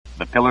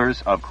The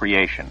Pillars of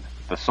Creation,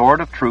 The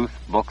Sword of Truth,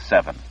 Book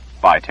 7,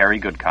 by Terry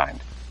Goodkind.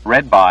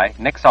 Read by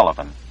Nick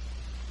Sullivan.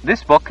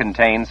 This book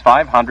contains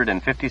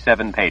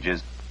 557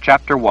 pages.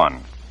 Chapter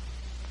 1.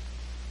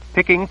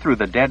 Picking through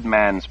the dead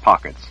man's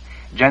pockets,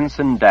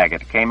 Jennsen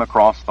Daggett came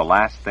across the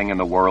last thing in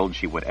the world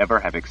she would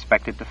ever have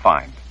expected to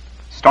find.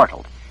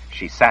 Startled,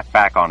 she sat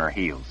back on her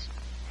heels.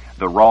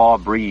 The raw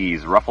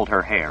breeze ruffled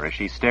her hair as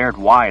she stared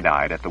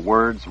wide-eyed at the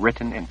words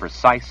written in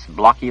precise,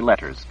 blocky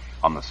letters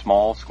on the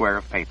small square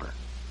of paper.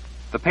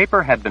 The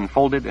paper had been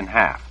folded in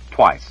half,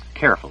 twice,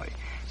 carefully,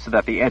 so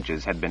that the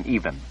edges had been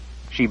even.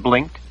 She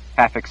blinked,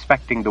 half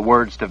expecting the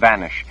words to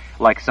vanish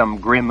like some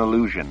grim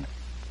illusion.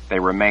 They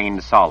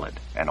remained solid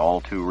and all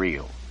too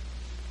real.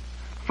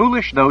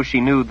 Foolish though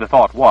she knew the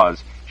thought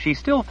was, she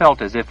still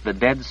felt as if the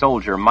dead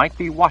soldier might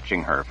be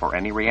watching her for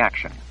any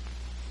reaction.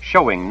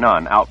 Showing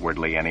none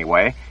outwardly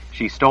anyway,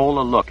 she stole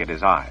a look at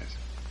his eyes.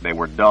 They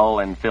were dull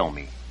and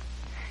filmy.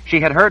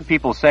 She had heard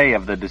people say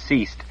of the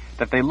deceased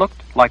that they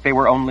looked like they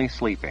were only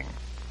sleeping.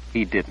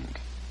 He didn't.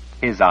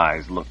 His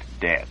eyes looked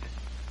dead.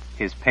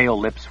 His pale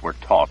lips were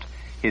taut.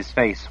 His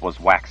face was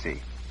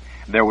waxy.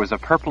 There was a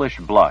purplish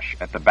blush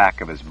at the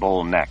back of his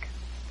bull neck.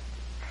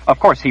 Of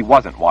course he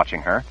wasn't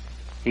watching her.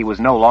 He was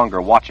no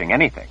longer watching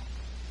anything.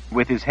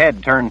 With his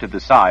head turned to the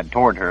side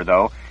toward her,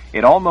 though,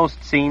 it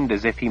almost seemed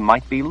as if he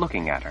might be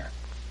looking at her.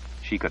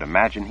 She could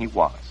imagine he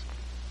was.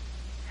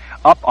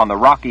 Up on the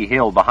rocky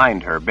hill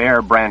behind her,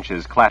 bare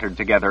branches clattered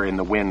together in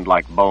the wind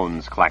like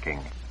bones clacking.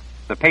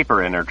 The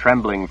paper in her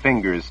trembling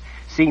fingers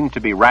seemed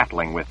to be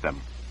rattling with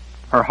them.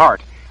 Her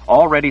heart,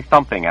 already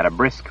thumping at a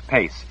brisk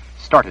pace,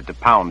 started to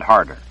pound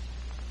harder.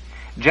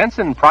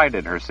 Jennsen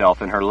prided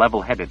herself in her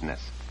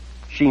level-headedness.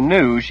 She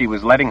knew she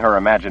was letting her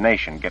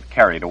imagination get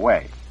carried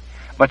away.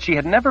 But she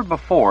had never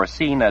before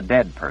seen a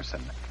dead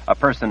person, a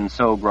person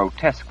so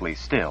grotesquely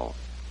still.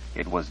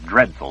 It was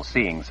dreadful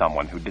seeing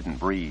someone who didn't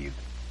breathe.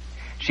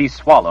 She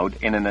swallowed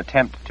in an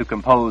attempt to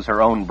compose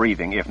her own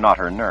breathing, if not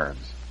her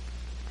nerves.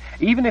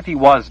 Even if he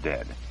was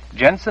dead,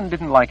 Jennsen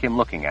didn't like him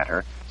looking at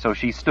her, so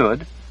she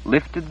stood,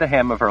 lifted the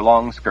hem of her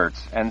long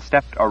skirts, and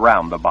stepped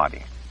around the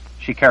body.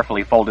 She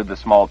carefully folded the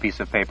small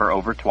piece of paper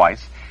over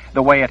twice,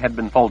 the way it had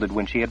been folded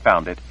when she had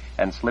found it,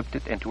 and slipped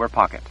it into her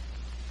pocket.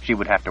 She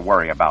would have to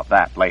worry about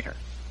that later.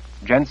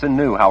 Jennsen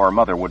knew how her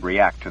mother would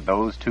react to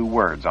those two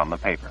words on the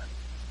paper.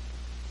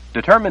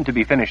 Determined to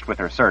be finished with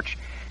her search,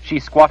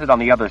 she squatted on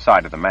the other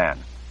side of the man.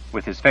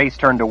 With his face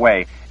turned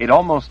away, it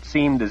almost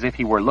seemed as if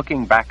he were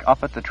looking back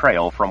up at the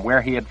trail from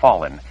where he had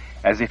fallen,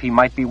 as if he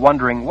might be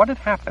wondering what had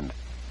happened,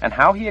 and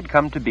how he had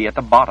come to be at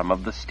the bottom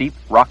of the steep,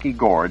 rocky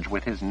gorge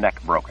with his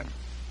neck broken.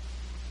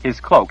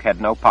 His cloak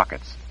had no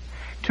pockets.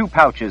 2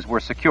 pouches were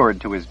secured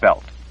to his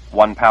belt.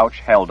 One pouch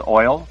held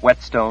oil,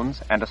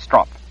 whetstones, and a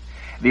strop.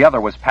 The other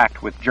was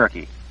packed with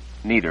jerky.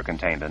 Neither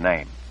contained a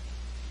name.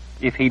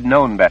 If he'd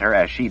known better,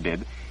 as she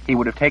did, he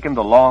would have taken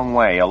the long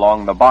way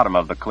along the bottom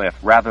of the cliff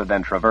rather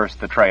than traverse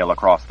the trail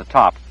across the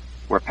top,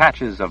 where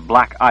patches of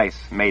black ice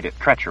made it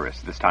treacherous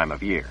this time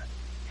of year.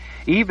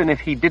 Even if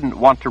he didn't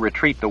want to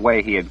retreat the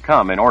way he had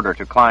come in order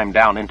to climb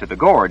down into the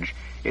gorge,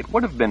 it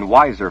would have been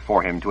wiser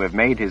for him to have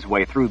made his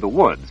way through the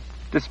woods,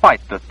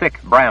 despite the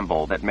thick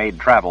bramble that made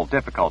travel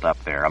difficult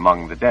up there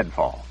among the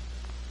deadfall.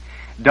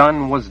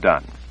 Done was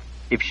done.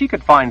 If she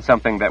could find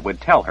something that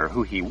would tell her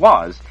who he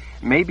was,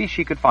 maybe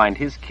she could find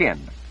his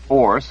kin,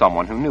 or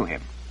someone who knew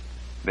him.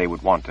 They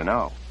would want to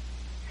know.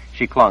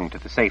 She clung to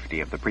the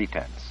safety of the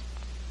pretense.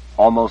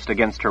 Almost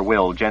against her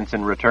will,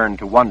 Jennsen returned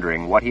to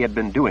wondering what he had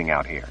been doing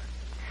out here.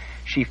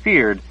 She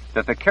feared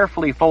that the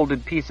carefully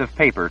folded piece of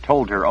paper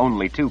told her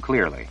only too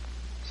clearly.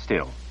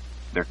 Still,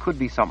 there could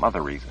be some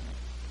other reason.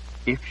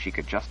 If she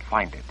could just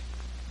find it.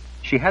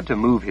 She had to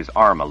move his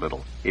arm a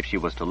little if she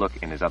was to look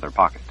in his other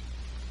pocket.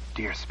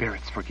 "Dear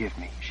spirits, forgive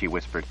me," she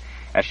whispered,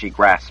 as she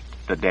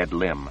grasped the dead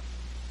limb.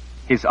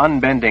 His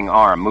unbending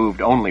arm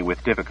moved only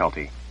with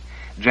difficulty.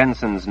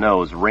 Jennsen's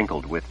nose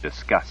wrinkled with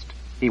disgust.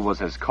 He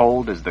was as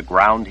cold as the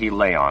ground he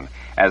lay on,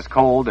 as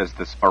cold as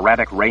the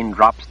sporadic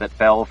raindrops that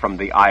fell from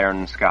the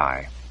iron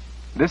sky.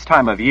 This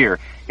time of year,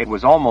 it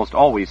was almost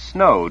always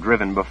snow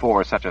driven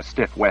before such a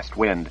stiff west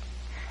wind.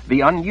 The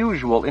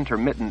unusual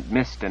intermittent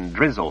mist and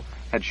drizzle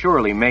had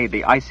surely made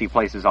the icy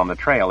places on the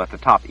trail at the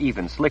top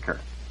even slicker.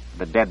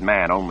 The dead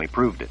man only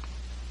proved it.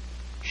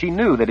 She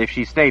knew that if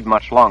she stayed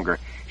much longer,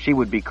 she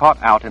would be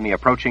caught out in the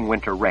approaching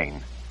winter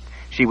rain.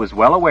 She was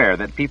well aware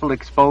that people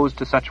exposed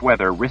to such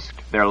weather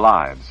risked their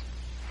lives.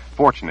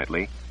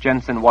 Fortunately,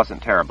 Jennsen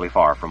wasn't terribly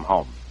far from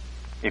home.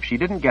 If she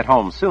didn't get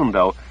home soon,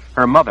 though,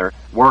 her mother,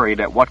 worried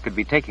at what could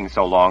be taking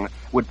so long,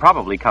 would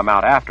probably come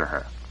out after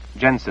her.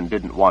 Jennsen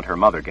didn't want her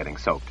mother getting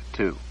soaked,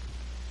 too.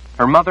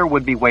 Her mother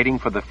would be waiting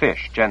for the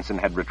fish Jennsen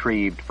had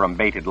retrieved from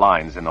baited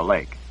lines in the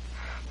lake.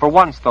 For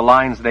once, the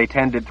lines they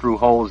tended through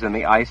holes in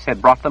the ice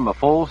had brought them a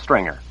full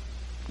stringer.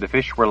 The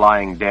fish were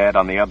lying dead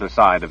on the other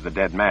side of the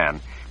dead man,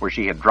 where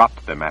she had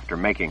dropped them after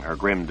making her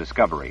grim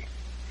discovery.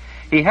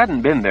 He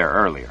hadn't been there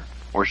earlier,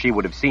 or she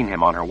would have seen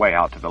him on her way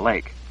out to the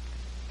lake.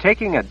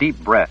 Taking a deep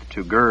breath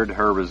to gird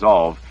her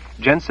resolve,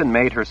 Jennsen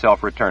made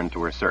herself return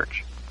to her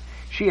search.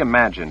 She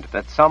imagined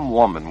that some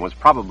woman was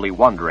probably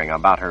wondering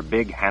about her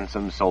big,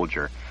 handsome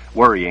soldier,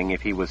 worrying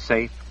if he was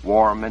safe,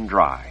 warm, and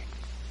dry.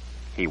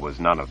 He was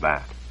none of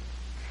that.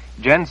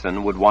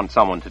 Jennsen would want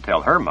someone to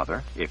tell her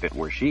mother if it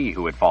were she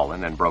who had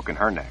fallen and broken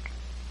her neck.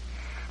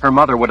 Her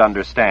mother would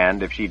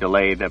understand if she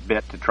delayed a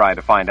bit to try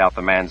to find out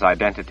the man's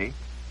identity.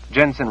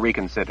 Jennsen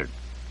reconsidered.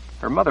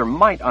 Her mother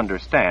might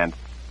understand,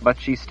 but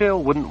she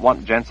still wouldn't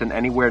want Jennsen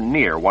anywhere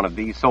near one of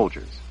these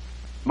soldiers.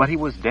 But he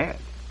was dead.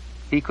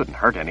 He couldn't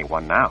hurt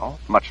anyone now,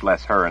 much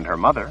less her and her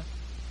mother.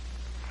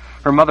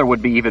 Her mother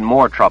would be even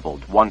more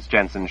troubled once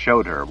Jennsen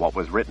showed her what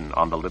was written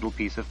on the little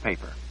piece of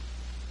paper.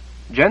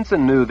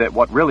 Jennsen knew that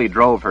what really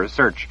drove her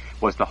search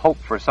was the hope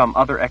for some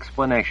other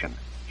explanation.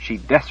 She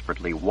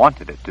desperately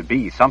wanted it to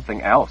be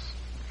something else.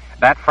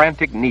 That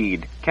frantic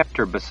need kept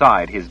her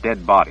beside his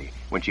dead body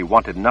when she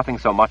wanted nothing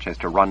so much as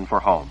to run for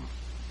home.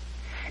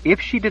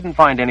 If she didn't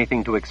find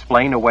anything to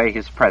explain away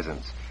his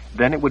presence,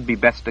 then it would be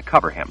best to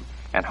cover him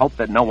and hope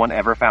that no one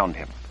ever found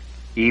him.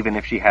 Even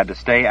if she had to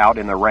stay out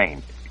in the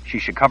rain, she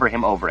should cover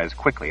him over as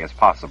quickly as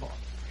possible.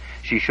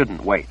 She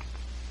shouldn't wait.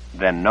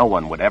 Then no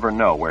one would ever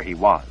know where he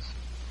was.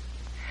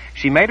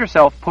 She made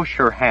herself push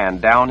her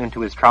hand down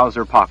into his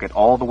trouser pocket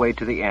all the way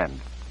to the end.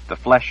 The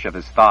flesh of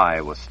his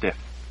thigh was stiff.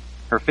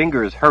 Her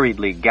fingers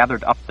hurriedly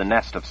gathered up the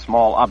nest of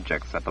small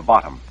objects at the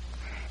bottom.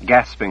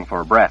 Gasping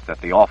for breath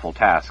at the awful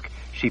task,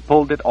 she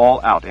pulled it all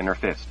out in her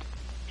fist.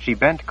 She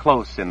bent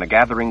close in the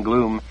gathering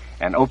gloom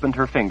and opened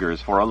her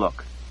fingers for a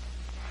look.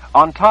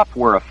 On top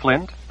were a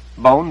flint,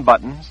 bone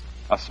buttons,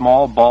 a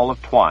small ball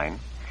of twine,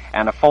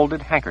 and a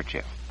folded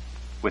handkerchief.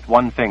 With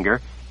one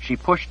finger, she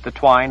pushed the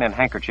twine and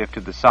handkerchief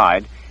to the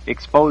side,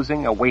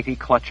 exposing a weighty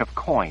clutch of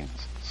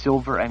coins,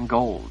 silver and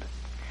gold.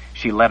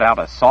 She let out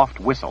a soft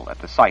whistle at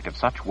the sight of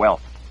such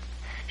wealth.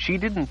 She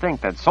didn't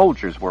think that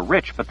soldiers were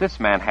rich, but this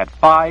man had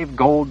 5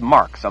 gold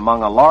marks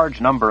among a large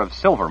number of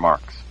silver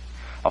marks,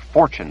 a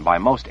fortune by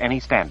most any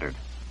standard.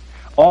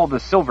 All the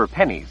silver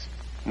pennies,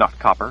 not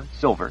copper,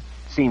 silver,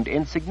 seemed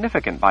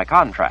insignificant by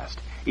contrast,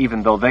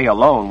 even though they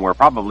alone were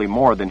probably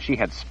more than she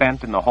had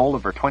spent in the whole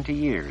of her 20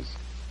 years.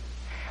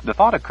 The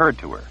thought occurred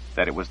to her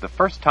that it was the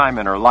first time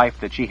in her life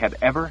that she had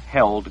ever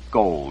held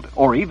gold,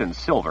 or even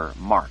silver,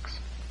 marks.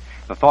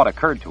 The thought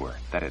occurred to her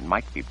that it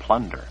might be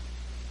plunder.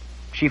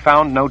 She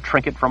found no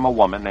trinket from a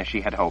woman, as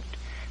she had hoped,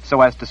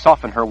 so as to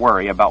soften her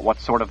worry about what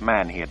sort of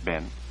man he had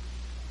been.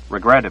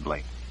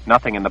 Regrettably,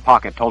 nothing in the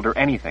pocket told her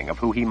anything of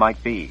who he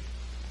might be.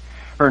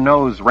 Her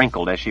nose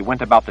wrinkled as she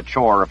went about the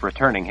chore of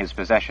returning his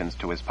possessions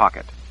to his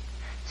pocket.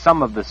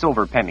 Some of the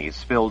silver pennies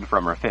spilled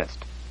from her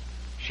fist.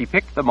 She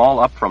picked them all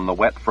up from the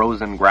wet,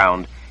 frozen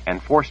ground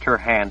and forced her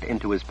hand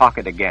into his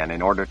pocket again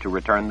in order to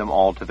return them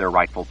all to their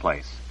rightful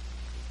place.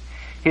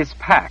 His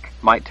pack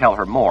might tell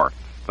her more,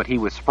 but he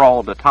was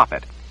sprawled atop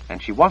it,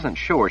 and she wasn't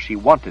sure she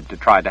wanted to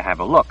try to have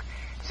a look,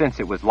 since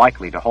it was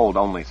likely to hold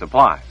only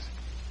supplies.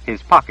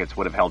 His pockets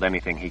would have held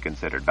anything he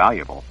considered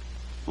valuable,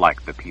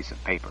 like the piece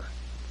of paper.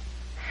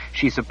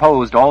 She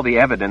supposed all the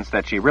evidence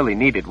that she really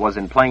needed was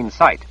in plain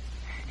sight.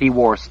 He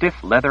wore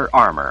stiff leather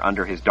armor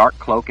under his dark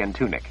cloak and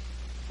tunic.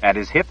 At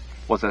his hip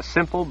was a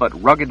simple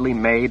but ruggedly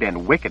made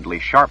and wickedly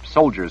sharp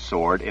soldier's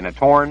sword in a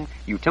torn,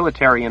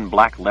 utilitarian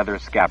black leather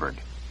scabbard.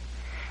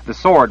 The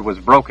sword was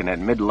broken at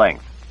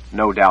mid-length,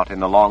 no doubt in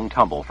the long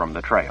tumble from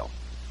the trail.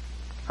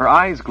 Her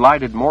eyes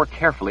glided more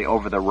carefully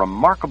over the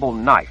remarkable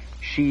knife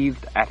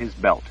sheathed at his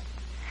belt.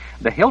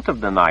 The hilt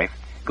of the knife,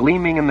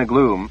 gleaming in the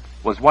gloom,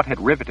 was what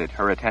had riveted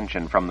her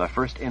attention from the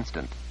first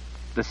instant.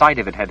 The sight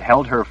of it had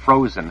held her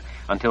frozen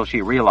until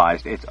she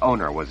realized its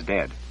owner was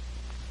dead.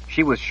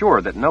 She was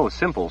sure that no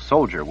simple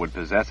soldier would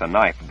possess a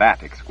knife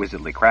that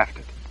exquisitely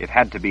crafted. It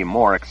had to be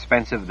more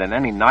expensive than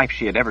any knife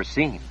she had ever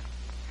seen.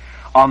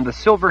 On the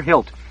silver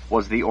hilt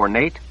was the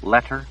ornate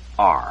letter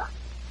R.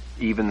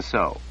 Even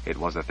so, it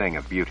was a thing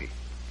of beauty.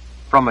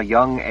 From a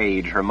young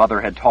age, her mother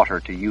had taught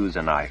her to use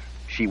a knife.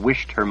 She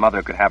wished her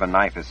mother could have a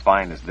knife as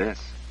fine as this.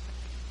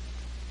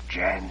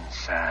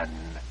 Jennsen.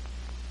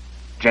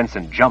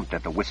 Jennsen jumped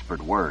at the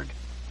whispered word.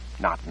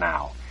 Not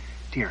now.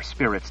 Dear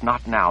spirits,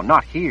 not now,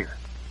 not here.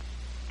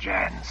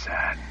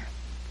 Jennsen.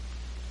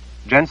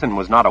 Jennsen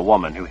was not a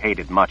woman who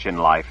hated much in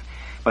life,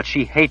 but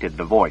she hated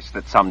the voice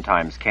that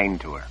sometimes came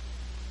to her.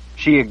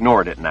 She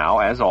ignored it now,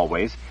 as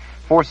always,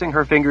 forcing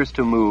her fingers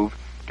to move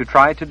to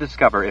try to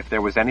discover if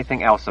there was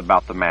anything else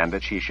about the man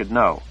that she should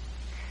know.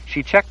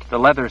 She checked the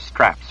leather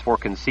straps for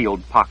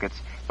concealed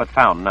pockets, but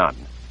found none.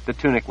 The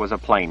tunic was a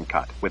plain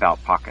cut,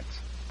 without pockets.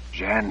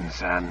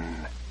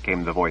 Jennsen,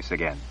 came the voice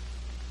again.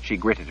 She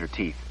gritted her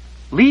teeth.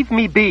 Leave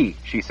me be,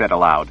 she said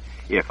aloud,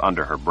 if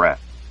under her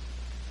breath.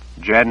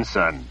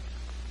 Jennsen.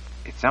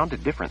 It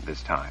sounded different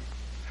this time,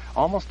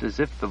 almost as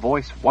if the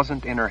voice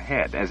wasn't in her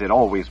head, as it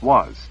always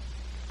was.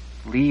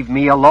 Leave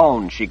me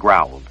alone, she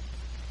growled.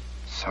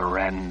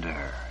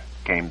 Surrender,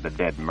 came the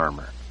dead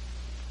murmur.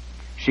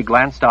 She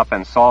glanced up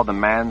and saw the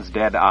man's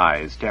dead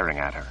eyes staring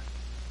at her.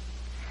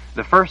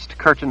 The first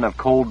curtain of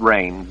cold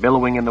rain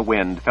billowing in the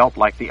wind felt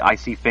like the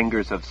icy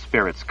fingers of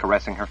spirits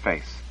caressing her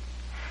face.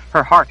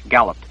 Her heart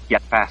galloped,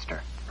 yet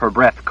faster. Her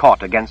breath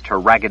caught against her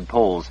ragged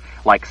poles,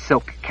 like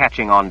silk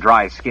catching on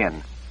dry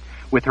skin.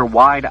 With her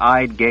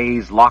wide-eyed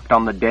gaze locked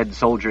on the dead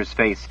soldier's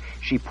face,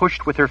 she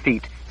pushed with her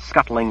feet,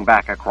 scuttling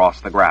back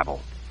across the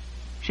gravel.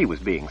 She was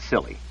being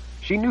silly.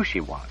 She knew she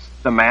was.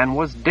 The man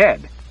was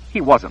dead. He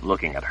wasn't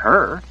looking at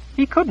her.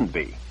 He couldn't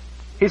be.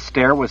 His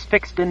stare was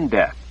fixed in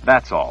death,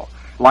 that's all,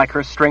 like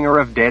her stringer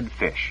of dead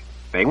fish.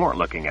 They weren't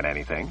looking at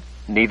anything.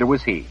 Neither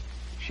was he.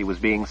 She was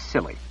being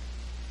silly.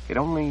 It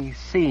only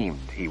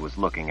seemed he was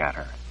looking at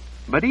her.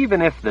 But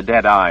even if the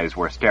dead eyes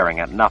were staring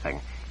at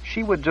nothing,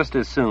 she would just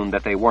as soon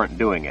that they weren't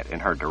doing it in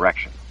her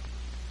direction.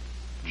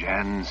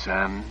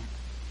 Jennsen.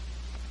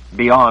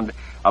 Beyond,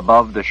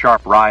 above the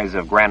sharp rise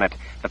of granite,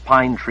 the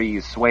pine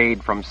trees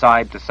swayed from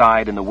side to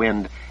side in the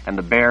wind, and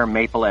the bare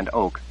maple and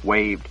oak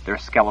waved their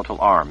skeletal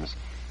arms.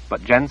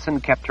 But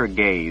Jennsen kept her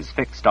gaze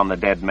fixed on the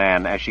dead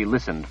man as she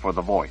listened for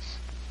the voice.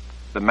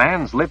 The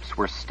man's lips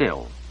were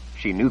still.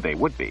 She knew they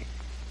would be.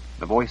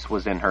 The voice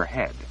was in her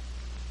head.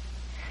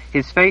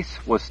 His face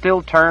was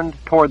still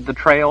turned toward the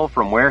trail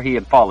from where he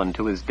had fallen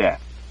to his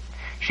death.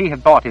 She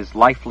had thought his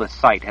lifeless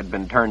sight had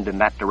been turned in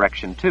that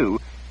direction too,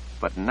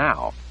 but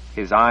now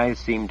his eyes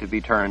seemed to be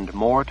turned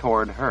more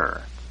toward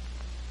her.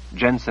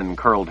 Jennsen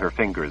curled her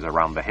fingers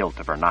around the hilt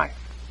of her knife.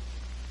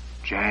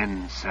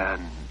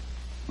 Jennsen.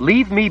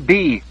 Leave me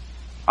be.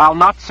 I'll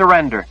not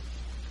surrender.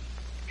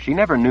 She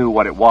never knew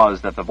what it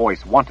was that the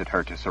voice wanted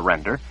her to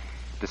surrender.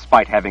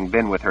 Despite having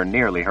been with her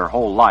nearly her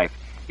whole life,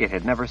 it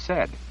had never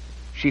said.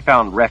 She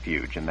found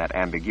refuge in that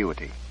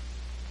ambiguity.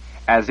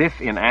 As if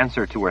in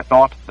answer to her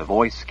thought, the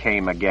voice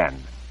came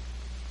again.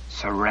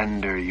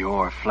 Surrender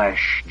your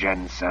flesh,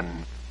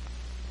 Jennsen.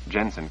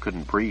 Jennsen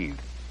couldn't breathe.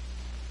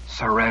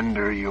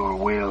 Surrender your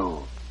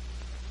will.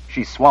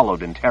 She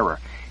swallowed in terror.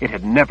 It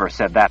had never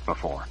said that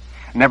before.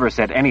 Never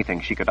said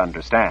anything she could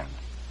understand.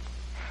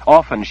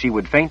 Often she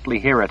would faintly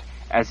hear it,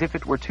 as if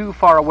it were too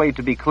far away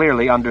to be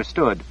clearly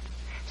understood.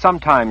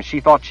 Sometimes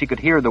she thought she could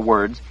hear the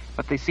words,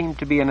 but they seemed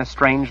to be in a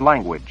strange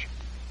language.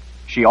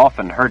 She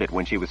often heard it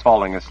when she was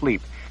falling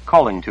asleep,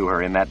 calling to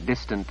her in that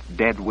distant,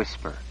 dead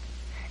whisper.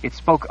 It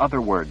spoke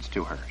other words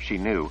to her, she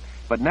knew,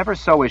 but never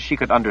so as she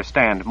could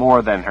understand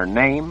more than her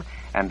name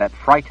and that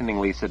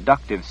frighteningly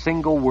seductive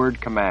single-word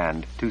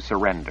command to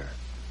surrender.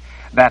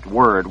 That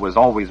word was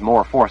always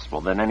more forceful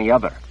than any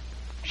other.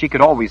 She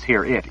could always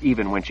hear it,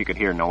 even when she could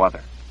hear no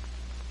other.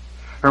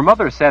 Her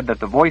mother said that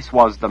the voice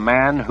was the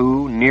man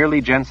who,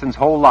 nearly Jennsen's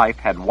whole life,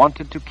 had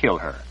wanted to kill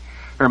her.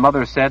 Her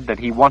mother said that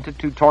he wanted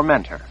to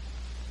torment her.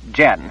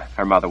 Jen,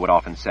 her mother would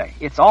often say,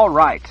 it's all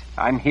right.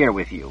 I'm here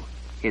with you.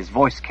 His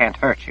voice can't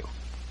hurt you.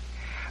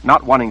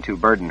 Not wanting to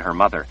burden her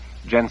mother,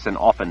 Jennsen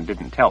often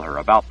didn't tell her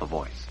about the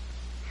voice.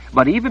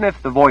 But even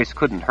if the voice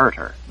couldn't hurt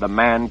her, the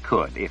man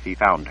could if he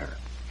found her.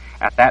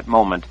 At that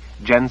moment,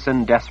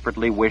 Jennsen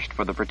desperately wished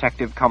for the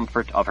protective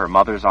comfort of her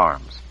mother's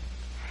arms.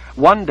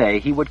 One day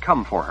he would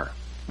come for her.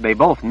 They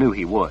both knew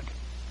he would.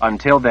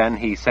 Until then,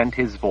 he sent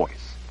his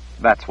voice.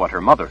 That's what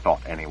her mother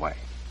thought anyway.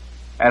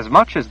 As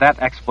much as that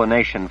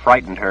explanation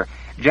frightened her,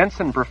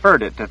 Jennsen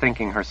preferred it to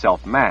thinking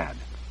herself mad.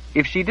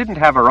 If she didn't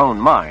have her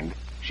own mind,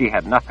 she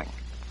had nothing.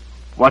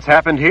 What's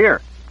happened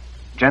here?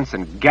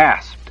 Jennsen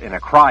gasped in a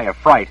cry of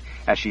fright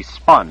as she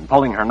spun,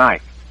 pulling her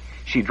knife.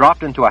 She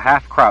dropped into a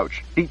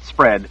half-crouch, feet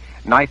spread,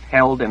 knife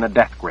held in a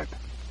death grip.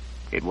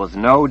 It was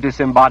no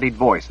disembodied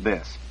voice,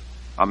 this.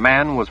 A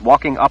man was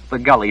walking up the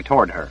gully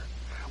toward her.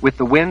 With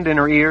the wind in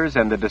her ears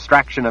and the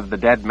distraction of the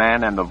dead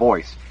man and the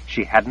voice,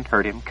 she hadn't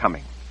heard him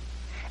coming.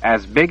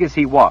 As big as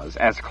he was,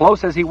 as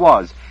close as he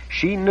was,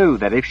 she knew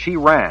that if she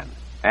ran,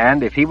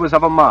 and if he was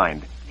of a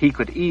mind, he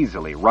could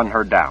easily run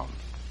her down.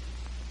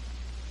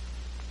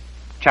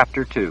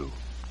 Chapter 2.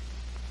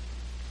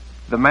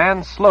 The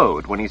man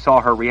slowed when he saw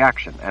her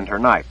reaction and her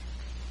knife.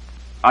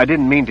 I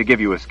didn't mean to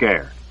give you a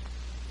scare.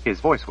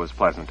 His voice was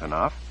pleasant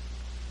enough.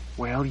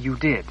 Well, you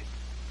did.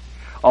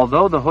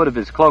 Although the hood of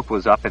his cloak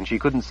was up and she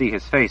couldn't see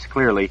his face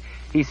clearly,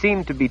 he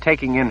seemed to be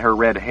taking in her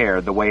red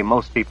hair the way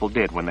most people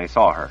did when they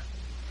saw her.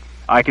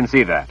 I can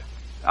see that.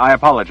 I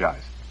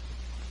apologize.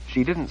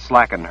 She didn't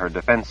slacken her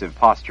defensive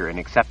posture in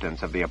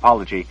acceptance of the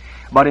apology,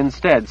 but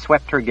instead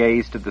swept her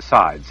gaze to the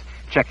sides,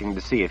 checking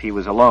to see if he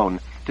was alone,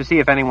 to see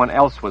if anyone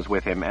else was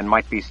with him and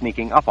might be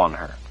sneaking up on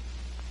her.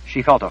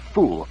 She felt a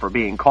fool for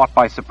being caught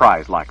by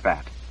surprise like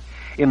that.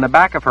 In the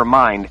back of her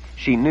mind,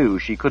 she knew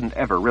she couldn't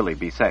ever really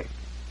be safe.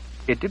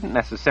 It didn't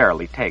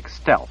necessarily take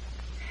stealth.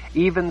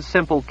 Even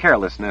simple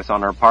carelessness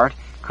on her part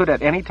could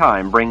at any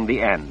time bring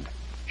the end.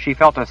 She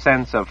felt a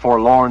sense of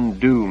forlorn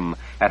doom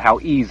at how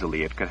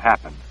easily it could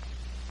happen.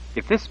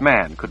 If this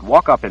man could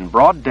walk up in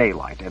broad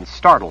daylight and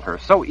startle her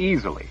so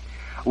easily,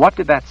 what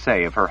did that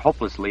say of her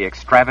hopelessly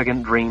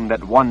extravagant dream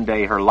that one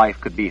day her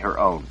life could be her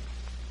own?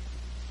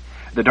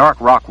 The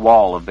dark rock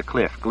wall of the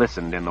cliff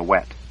glistened in the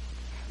wet.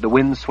 The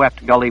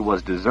wind-swept gully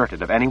was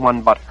deserted of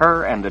anyone but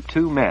her and the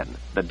two men,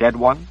 the dead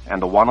one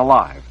and the one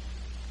alive.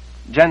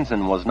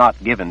 Jennsen was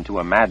not given to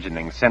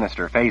imagining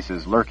sinister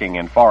faces lurking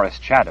in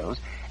forest shadows,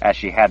 as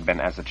she had been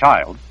as a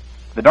child.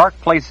 The dark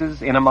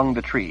places in among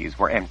the trees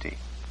were empty.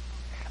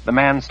 The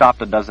man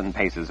stopped a dozen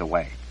paces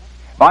away.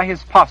 By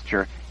his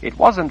posture, it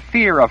wasn't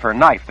fear of her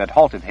knife that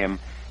halted him,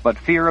 but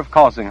fear of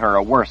causing her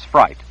a worse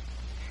fright.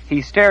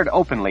 He stared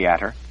openly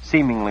at her,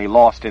 seemingly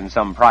lost in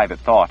some private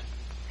thought.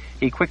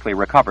 He quickly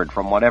recovered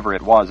from whatever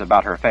it was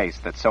about her face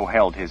that so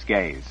held his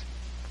gaze.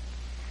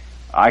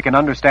 "I can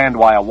understand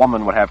why a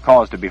woman would have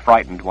cause to be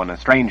frightened when a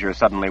stranger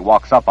suddenly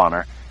walks up on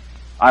her.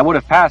 I would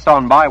have passed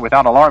on by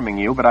without alarming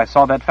you, but I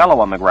saw that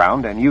fellow on the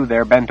ground, and you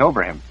there bent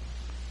over him.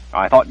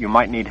 I thought you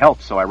might need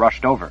help, so I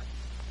rushed over."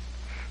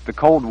 The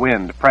cold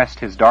wind pressed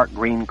his dark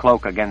green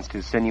cloak against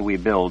his sinewy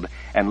build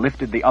and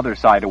lifted the other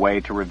side away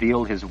to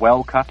reveal his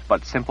well-cut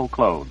but simple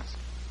clothes.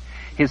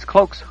 His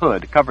cloak's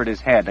hood covered his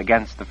head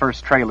against the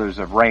first trailers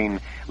of rain,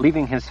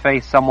 leaving his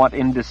face somewhat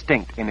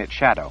indistinct in its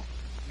shadow.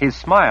 His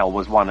smile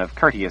was one of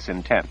courteous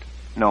intent,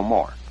 no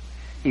more.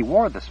 He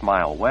wore the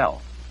smile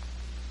well.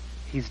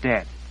 "He's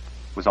dead,"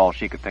 was all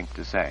she could think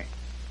to say.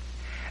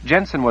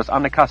 Jennsen was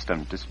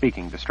unaccustomed to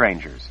speaking to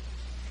strangers.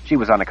 She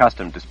was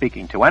unaccustomed to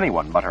speaking to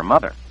anyone but her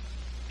mother.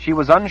 She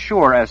was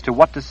unsure as to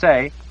what to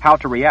say, how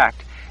to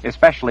react,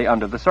 especially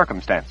under the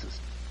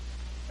circumstances.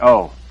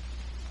 "Oh,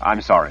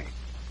 I'm sorry."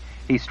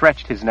 He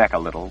stretched his neck a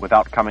little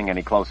without coming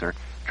any closer,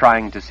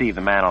 trying to see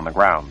the man on the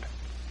ground.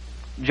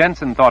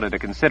 Jennsen thought it a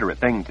considerate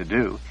thing to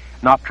do,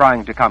 not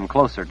trying to come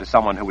closer to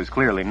someone who was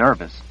clearly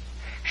nervous.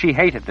 She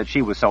hated that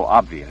she was so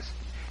obvious.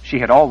 She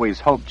had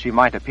always hoped she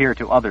might appear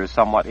to others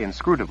somewhat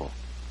inscrutable.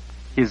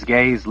 His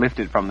gaze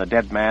lifted from the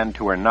dead man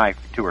to her knife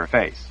to her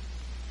face.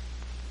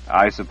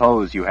 "I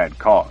suppose you had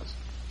cause."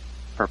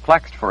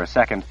 Perplexed for a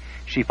second,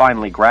 she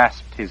finally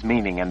grasped his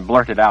meaning and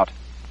blurted out,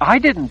 "I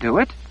didn't do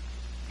it."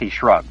 He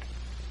shrugged.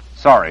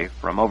 "Sorry,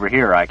 from over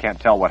here I can't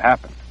tell what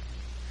happened."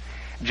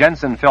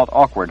 Jennsen felt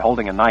awkward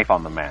holding a knife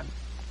on the man.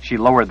 She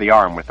lowered the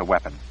arm with the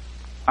weapon.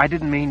 "I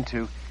didn't mean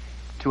to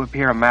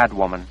appear a mad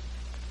woman.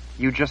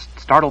 You just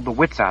startled the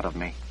wits out of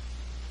me."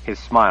 His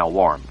smile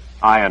warmed.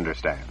 "I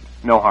understand.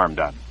 No harm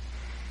done.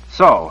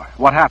 So,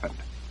 what happened?"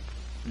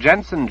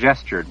 Jennsen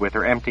gestured with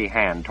her empty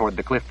hand toward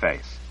the cliff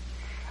face.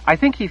 "I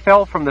think he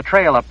fell from the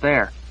trail up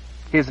there.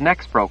 His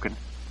neck's broken.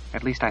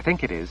 At least I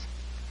think it is.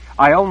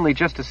 I only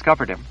just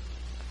discovered him.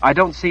 I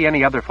don't see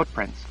any other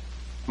footprints.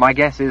 My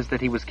guess is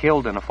that he was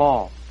killed in a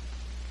fall."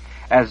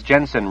 As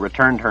Jennsen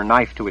returned her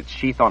knife to its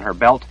sheath on her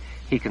belt,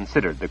 he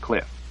considered the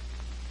cliff.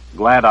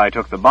 "Glad I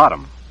took the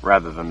bottom,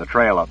 rather than the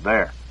trail up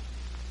there."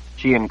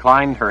 She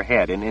inclined her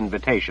head in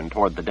invitation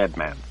toward the dead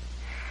man.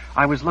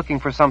 "I was looking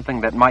for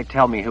something that might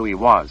tell me who he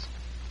was.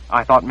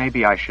 I thought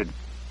maybe I should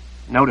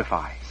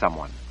notify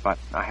someone, but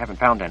I haven't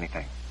found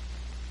anything."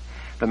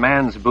 The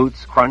man's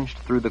boots crunched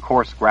through the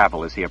coarse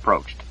gravel as he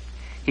approached.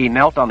 He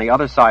knelt on the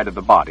other side of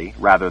the body,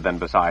 rather than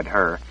beside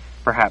her,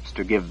 perhaps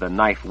to give the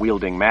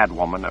knife-wielding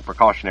madwoman a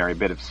precautionary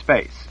bit of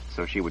space,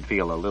 so she would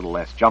feel a little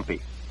less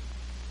jumpy.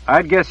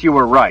 "I'd guess you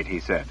were right," he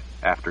said,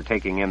 after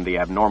taking in the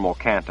abnormal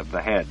cant of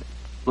the head.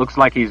 "Looks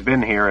like he's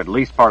been here at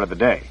least part of the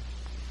day."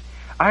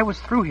 "I was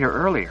through here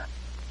earlier.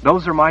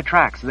 Those are my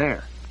tracks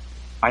there.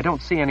 I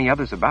don't see any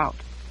others about."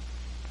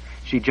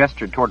 She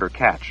gestured toward her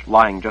catch,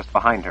 lying just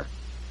behind her.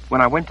 "When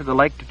I went to the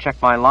lake to check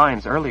my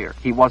lines earlier,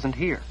 he wasn't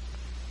here."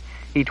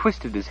 He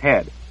twisted his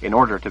head in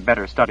order to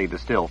better study the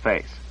still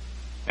face.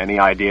 "Any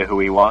idea who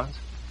he was?"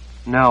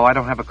 "No, I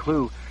don't have a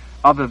clue,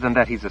 other than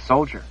that he's a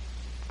soldier."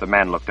 The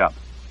man looked up.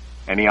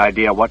 "Any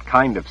idea what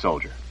kind of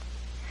soldier?"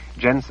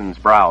 Jennsen's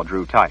brow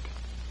drew tight.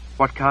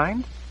 "What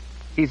kind?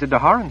 He's a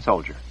Daharan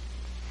soldier."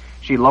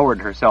 She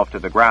lowered herself to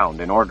the ground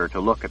in order to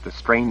look at the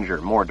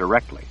stranger more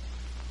directly.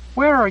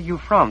 "Where are you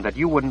from that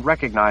you wouldn't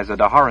recognize a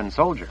Daharan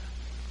soldier?"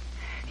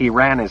 He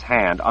ran his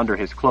hand under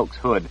his cloak's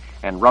hood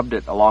and rubbed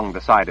it along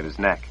the side of his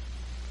neck.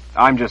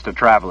 "I'm just a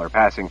traveler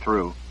passing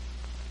through."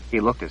 He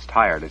looked as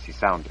tired as he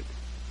sounded.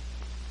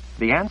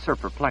 The answer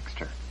perplexed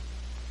her.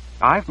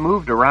 "I've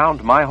moved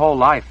around my whole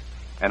life,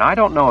 and I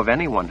don't know of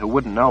anyone who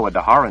wouldn't know a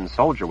Daharan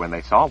soldier when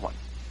they saw one.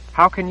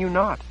 How can you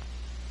not?"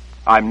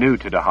 "I'm new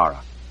to Dahara."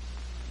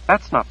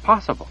 "That's not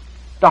possible.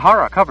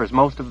 Dahara covers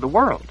most of the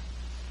world."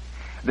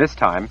 This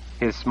time,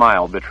 his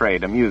smile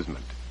betrayed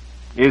amusement.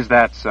 "Is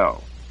that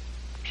so?"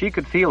 She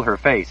could feel her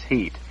face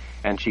heat,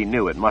 and she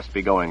knew it must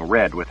be going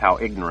red with how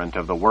ignorant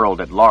of the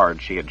world at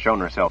large she had shown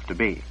herself to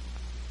be.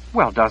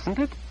 "Well, doesn't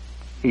it?"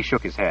 He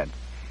shook his head.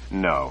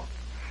 "No.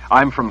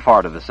 I'm from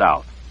far to the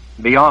south,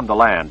 beyond the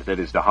land that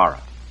is Dahara."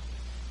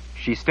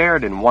 She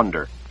stared in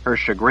wonder, her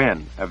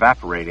chagrin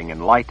evaporating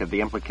in light of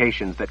the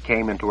implications that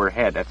came into her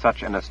head at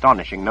such an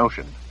astonishing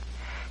notion.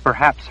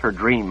 Perhaps her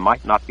dream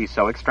might not be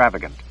so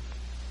extravagant.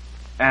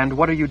 "And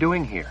what are you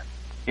doing here,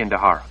 in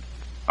Dahara?"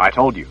 "I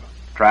told you,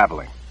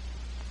 traveling."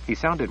 He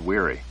sounded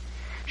weary.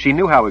 She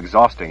knew how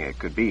exhausting it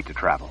could be to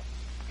travel.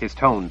 His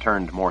tone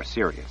turned more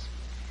serious.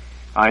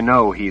 "I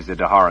know he's a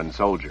Daharan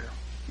soldier.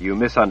 You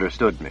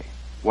misunderstood me.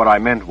 What I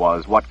meant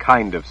was, what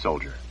kind of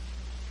soldier?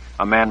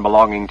 A man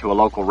belonging to a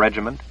local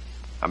regiment?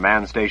 A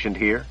man stationed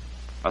here?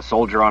 A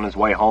soldier on his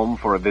way home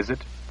for a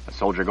visit? A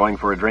soldier going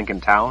for a drink in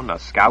town? A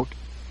scout?"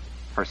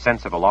 Her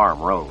sense of alarm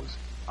rose.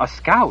 A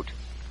scout?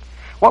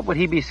 What would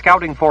he be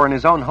scouting for in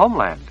his own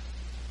homeland?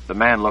 The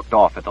man looked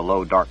off at the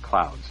low, dark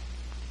clouds.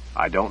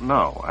 I don't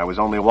know. I was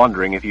only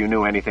wondering if you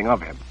knew anything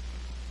of him.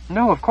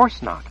 No, of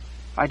course not.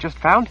 I just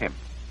found him.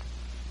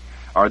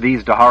 Are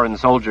these Daharan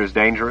soldiers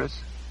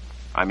dangerous?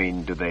 I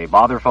mean, do they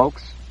bother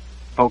folks?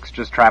 Folks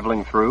just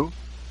traveling through?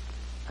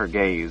 Her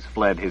gaze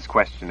fled his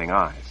questioning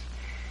eyes.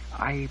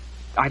 I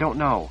don't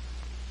know.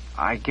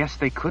 I guess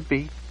they could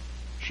be.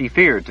 She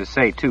feared to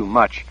say too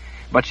much,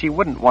 but she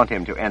wouldn't want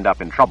him to end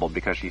up in trouble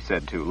because she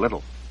said too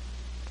little.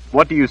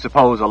 What do you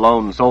suppose a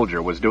lone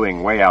soldier was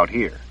doing way out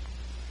here?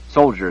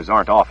 Soldiers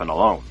aren't often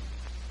alone.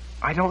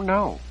 I don't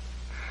know.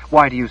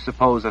 Why do you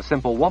suppose a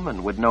simple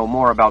woman would know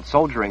more about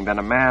soldiering than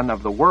a man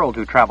of the world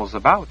who travels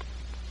about?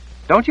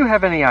 Don't you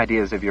have any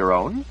ideas of your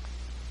own?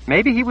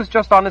 Maybe he was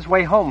just on his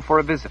way home for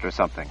a visit or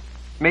something.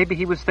 Maybe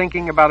he was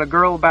thinking about a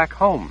girl back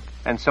home,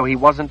 and so he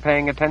wasn't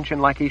paying attention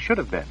like he should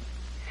have been.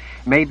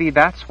 Maybe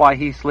that's why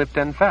he slipped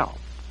and fell.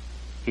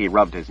 He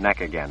rubbed his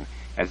neck again,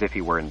 as if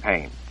he were in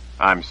pain.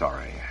 I'm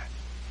sorry.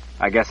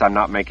 I guess I'm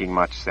not making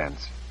much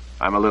sense.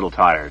 I'm a little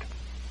tired.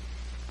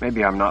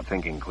 Maybe I'm not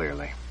thinking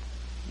clearly.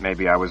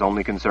 Maybe I was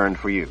only concerned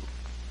for you.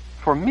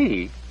 For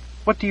me?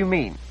 What do you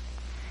mean?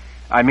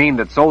 I mean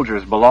that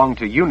soldiers belong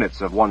to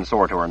units of one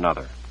sort or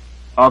another.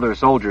 Other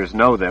soldiers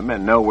know them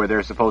and know where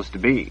they're supposed to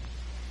be.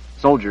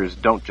 Soldiers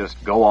don't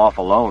just go off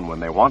alone when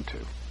they want to.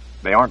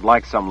 They aren't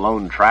like some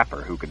lone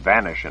trapper who could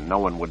vanish and no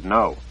one would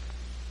know.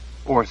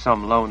 Or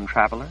some lone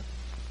traveler?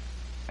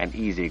 An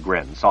easy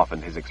grin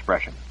softened his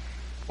expression.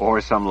 Or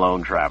some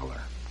lone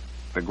traveler.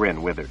 The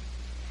grin withered.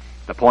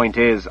 The point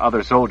is,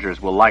 other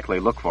soldiers will likely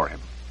look for him.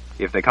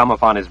 If they come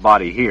upon his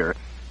body here,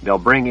 they'll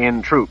bring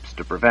in troops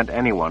to prevent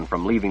anyone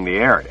from leaving the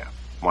area.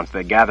 Once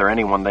they gather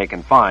anyone they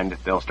can find,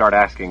 they'll start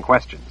asking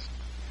questions.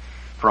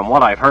 From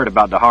what I've heard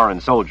about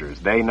Daharan soldiers,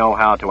 they know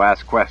how to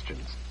ask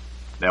questions.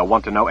 They'll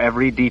want to know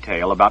every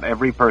detail about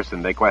every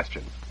person they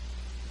question.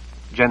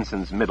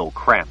 Jensen's middle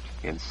cramped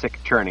in sick,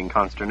 churning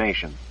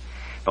consternation.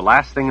 The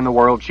last thing in the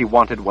world she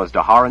wanted was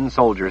Daharan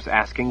soldiers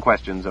asking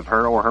questions of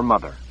her or her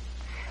mother.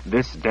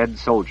 This dead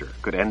soldier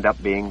could end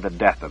up being the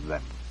death of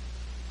them.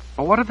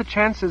 But what are the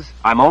chances?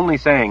 I'm only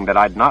saying that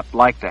I'd not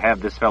like to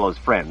have this fellow's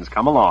friends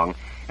come along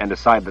and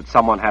decide that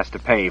someone has to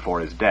pay for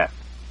his death.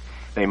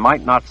 They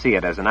might not see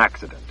it as an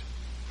accident.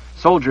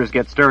 Soldiers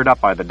get stirred up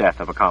by the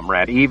death of a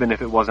comrade, even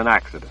if it was an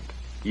accident.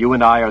 You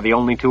and I are the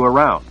only two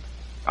around.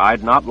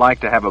 I'd not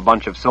like to have a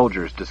bunch of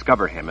soldiers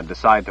discover him and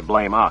decide to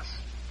blame us.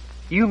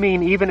 You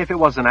mean even if it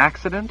was an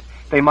accident,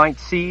 they might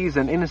seize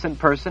an innocent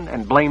person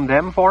and blame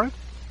them for it?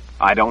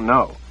 I don't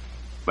know.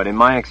 But in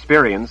my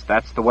experience,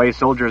 that's the way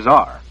soldiers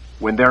are.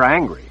 When they're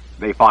angry,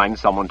 they find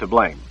someone to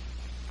blame.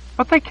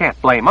 But they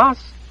can't blame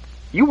us.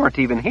 You weren't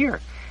even here,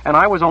 and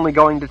I was only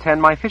going to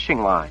tend my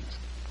fishing lines.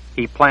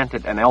 He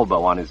planted an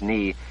elbow on his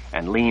knee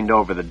and leaned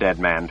over the dead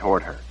man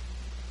toward her.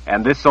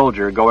 And this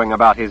soldier, going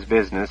about his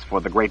business for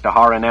the great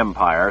Daharan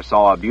Empire,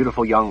 saw a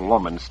beautiful young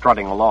woman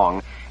strutting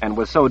along and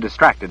was so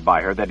distracted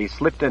by her that he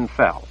slipped and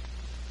fell.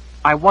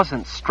 I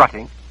wasn't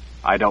strutting.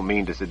 I don't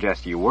mean to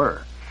suggest you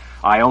were.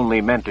 I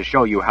only meant to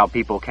show you how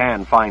people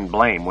can find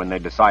blame when they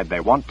decide they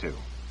want to.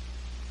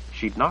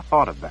 She'd not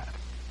thought of that.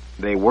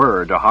 They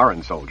were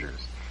Daharan soldiers.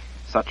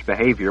 Such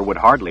behavior would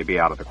hardly be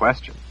out of the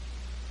question.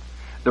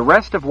 The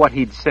rest of what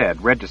he'd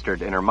said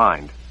registered in her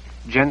mind.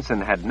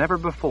 Jennsen had never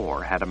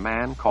before had a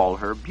man call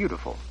her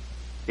beautiful.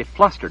 It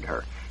flustered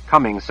her,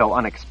 coming so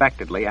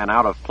unexpectedly and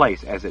out of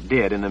place as it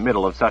did in the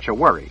middle of such a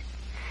worry.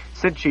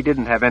 Since she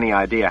didn't have any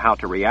idea how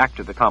to react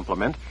to the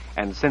compliment,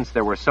 and since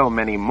there were so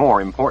many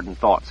more important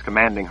thoughts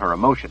commanding her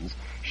emotions,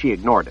 she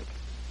ignored it.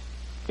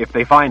 If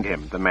they find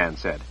him, the man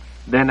said,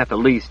 then at the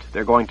least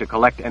they're going to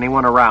collect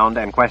anyone around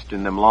and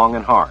question them long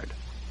and hard.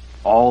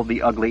 All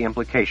the ugly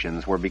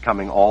implications were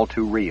becoming all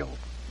too real.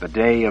 The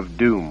day of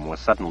doom was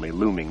suddenly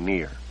looming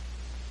near.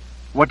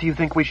 What do you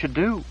think we should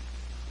do?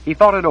 He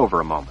thought it over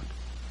a moment.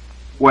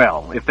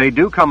 Well, if they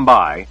do come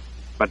by,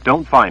 but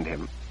don't find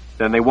him,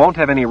 then they won't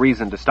have any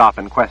reason to stop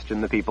and question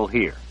the people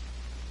here.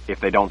 If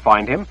they don't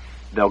find him,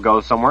 they'll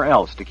go somewhere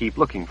else to keep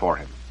looking for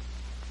him.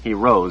 He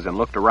rose and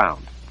looked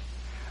around.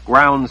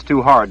 Ground's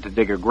too hard to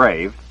dig a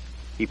grave.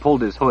 He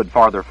pulled his hood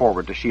farther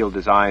forward to shield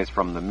his eyes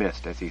from the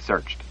mist as he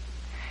searched.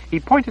 He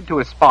pointed to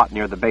a spot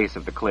near the base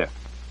of the cliff.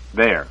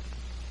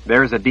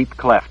 There's a deep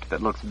cleft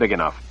that looks big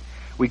enough.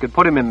 We could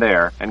put him in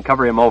there and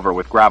cover him over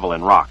with gravel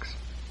and rocks.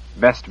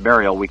 Best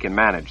burial we can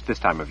manage this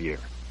time of year.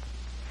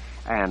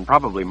 And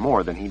probably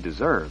more than he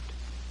deserved.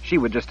 She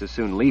would just as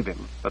soon leave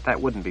him, but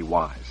that wouldn't be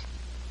wise.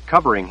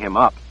 Covering him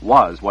up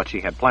was what she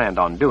had planned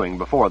on doing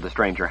before the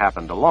stranger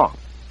happened along.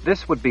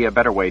 This would be a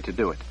better way to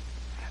do it.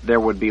 There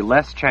would be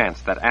less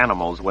chance that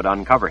animals would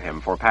uncover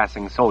him for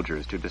passing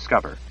soldiers to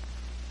discover.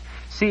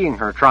 Seeing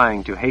her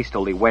trying to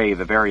hastily weigh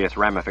the various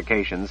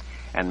ramifications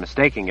and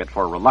mistaking it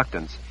for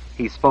reluctance,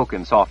 he spoke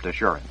in soft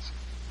assurance.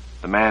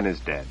 The man is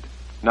dead.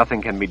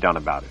 Nothing can be done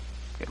about it.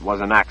 It was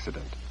an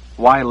accident.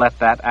 Why let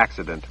that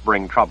accident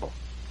bring trouble?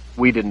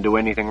 We didn't do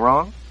anything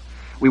wrong.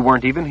 We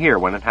weren't even here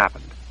when it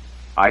happened.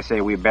 I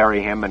say we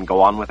bury him and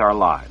go on with our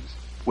lives,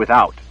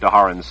 without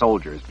Daharan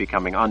soldiers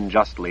becoming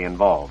unjustly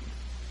involved.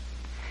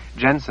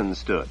 Jennsen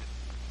stood.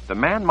 The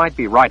man might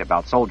be right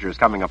about soldiers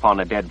coming upon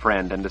a dead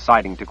friend and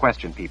deciding to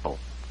question people.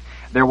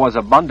 There was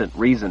abundant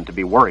reason to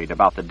be worried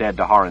about the dead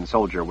Daharan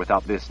soldier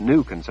without this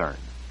new concern.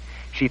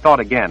 She thought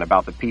again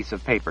about the piece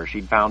of paper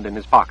she'd found in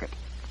his pocket.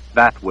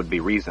 That would be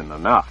reason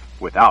enough,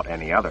 without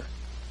any other.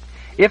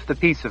 If the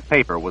piece of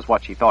paper was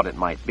what she thought it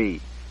might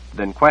be,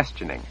 then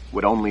questioning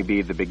would only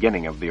be the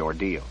beginning of the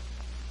ordeal.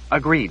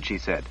 "Agreed," she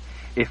said.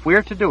 "If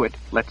we're to do it,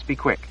 let's be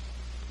quick."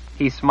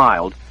 He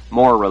smiled,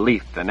 more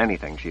relief than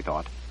anything, she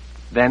thought.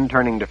 Then,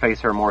 turning to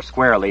face her more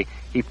squarely,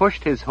 he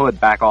pushed his hood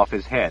back off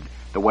his head,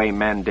 the way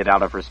men did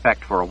out of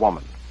respect for a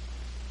woman.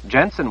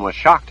 Jennsen was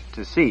shocked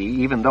to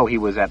see, even though he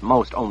was at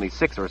most only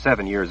 6 or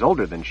 7 years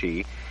older than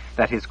she,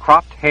 that his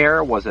cropped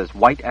hair was as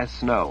white as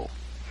snow.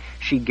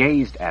 She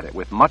gazed at it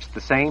with much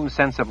the same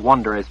sense of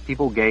wonder as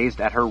people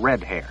gazed at her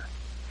red hair.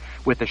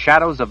 With the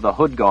shadows of the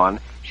hood gone,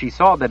 she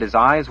saw that his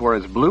eyes were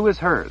as blue as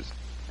hers,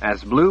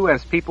 as blue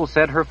as people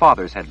said her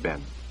father's had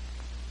been.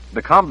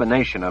 The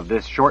combination of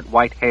this short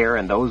white hair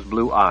and those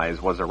blue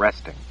eyes was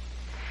arresting.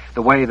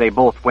 The way they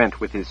both went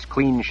with his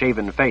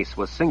clean-shaven face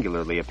was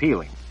singularly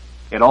appealing.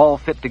 It all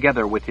fit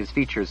together with his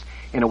features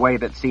in a way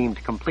that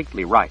seemed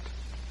completely right.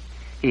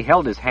 He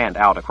held his hand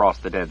out across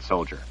the dead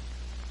soldier.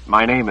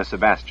 "My name is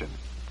Sebastian."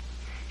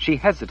 She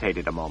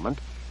hesitated a moment,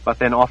 but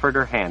then offered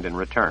her hand in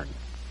return.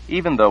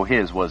 Even though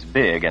his was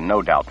big and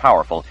no doubt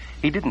powerful,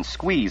 he didn't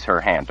squeeze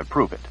her hand to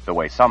prove it, the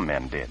way some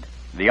men did.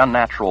 The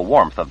unnatural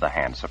warmth of the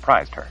hand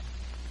surprised her.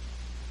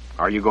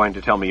 "Are you going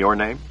to tell me your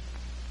name?"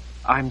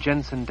 "I'm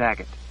Jennsen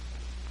Daggett."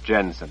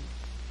 "Jennsen."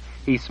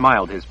 He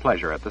smiled his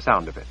pleasure at the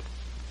sound of it.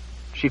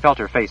 She felt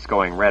her face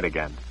going red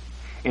again.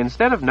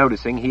 Instead of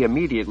noticing, he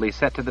immediately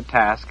set to the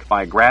task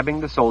by grabbing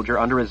the soldier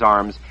under his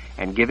arms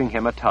and giving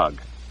him a tug.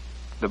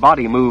 The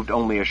body moved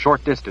only a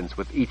short distance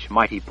with each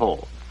mighty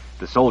pull.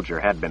 The soldier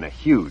had been a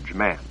huge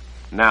man.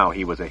 Now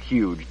he was a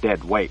huge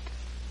dead weight.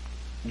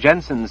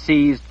 Jennsen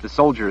seized the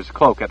soldier's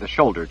cloak at the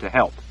shoulder to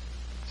help.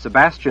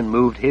 Sebastian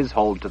moved his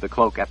hold to the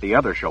cloak at the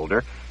other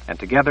shoulder, and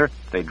together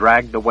they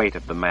dragged the weight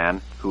of the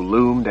man, who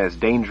loomed as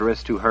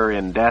dangerous to her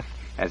in death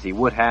as he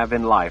would have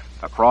in life,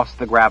 across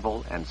the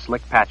gravel and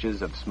slick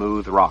patches of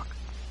smooth rock.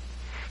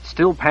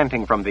 Still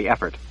panting from the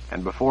effort,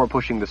 and before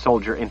pushing the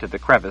soldier into the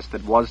crevice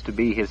that was to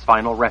be his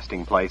final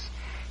resting place,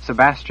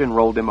 Sebastian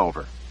rolled him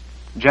over.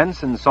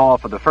 Jennsen saw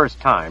for the first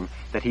time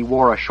that he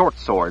wore a short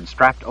sword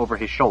strapped over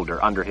his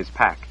shoulder under his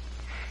pack.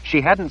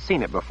 She hadn't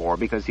seen it before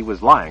because he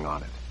was lying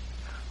on it.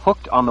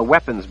 Hooked on the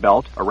weapons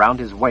belt around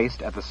his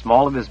waist at the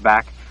small of his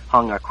back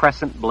hung a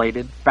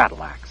crescent-bladed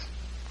battle-axe.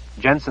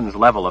 Jennsen's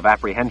level of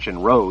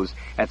apprehension rose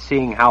at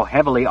seeing how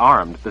heavily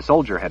armed the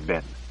soldier had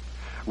been.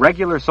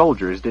 Regular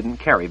soldiers didn't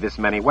carry this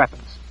many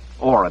weapons,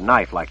 or a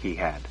knife like he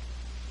had.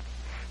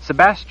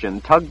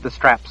 Sebastian tugged the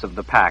straps of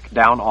the pack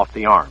down off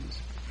the arms.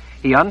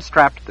 He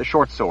unstrapped the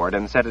short sword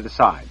and set it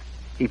aside.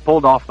 He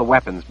pulled off the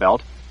weapons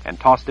belt and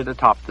tossed it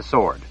atop the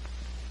sword.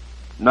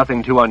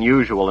 "Nothing too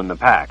unusual in the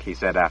pack," he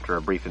said after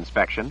a brief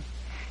inspection.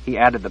 He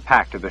added the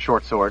pack to the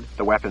short sword,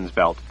 the weapons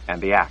belt,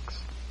 and the axe.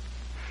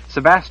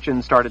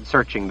 Sebastian started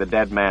searching the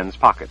dead man's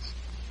pockets.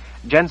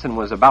 Jennsen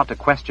was about to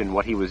question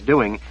what he was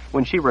doing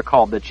when she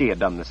recalled that she had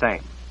done the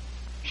same.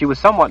 She was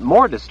somewhat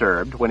more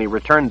disturbed when he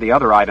returned the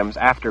other items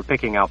after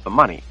picking out the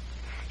money.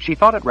 She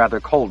thought it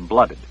rather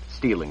cold-blooded,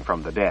 stealing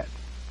from the dead.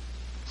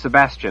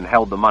 Sebastian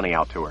held the money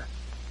out to her.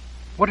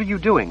 "What are you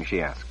doing?"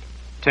 she asked.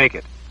 "Take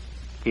it."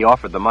 He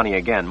offered the money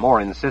again, more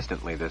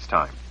insistently this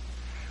time.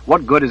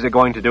 "What good is it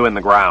going to do in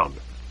the ground?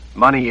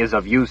 Money is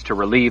of use to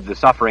relieve the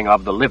suffering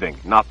of the living,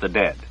 not the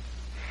dead.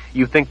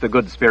 You think the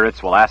good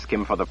spirits will ask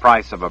him for the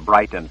price of a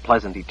bright and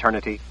pleasant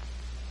eternity?"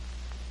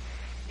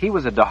 He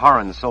was a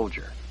Daharan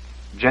soldier.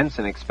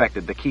 Jennsen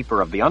expected the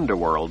keeper of the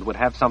underworld would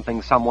have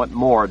something somewhat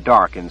more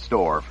dark in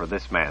store for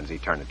this man's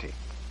eternity.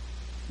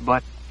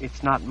 "But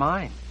it's not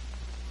mine."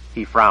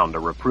 He frowned a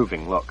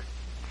reproving look.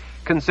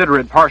 "Consider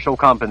it partial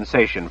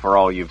compensation for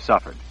all you've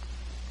suffered."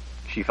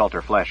 She felt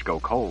her flesh go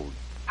cold.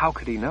 How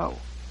could he know?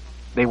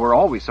 They were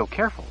always so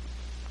careful.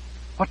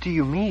 "What do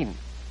you mean?"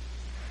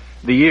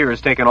 "The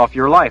years taken off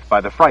your life by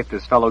the fright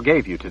this fellow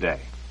gave you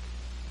today."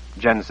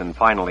 Jennsen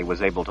finally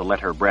was able to let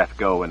her breath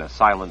go in a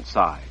silent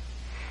sigh.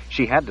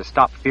 She had to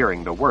stop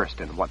fearing the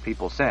worst in what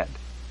people said.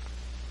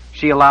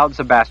 She allowed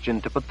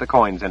Sebastian to put the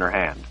coins in her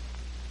hand.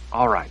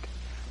 "All right,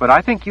 but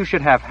I think you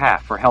should have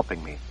half for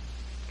helping me."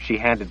 She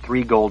handed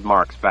 3 gold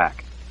marks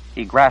back.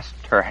 He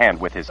grasped her hand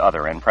with his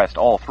other and pressed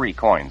all 3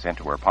 coins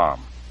into her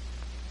palm.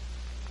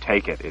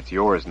 "Take it. It's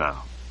yours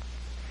now."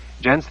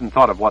 Jennsen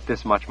thought of what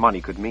this much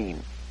money could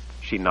mean.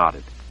 She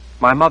nodded.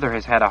 "My mother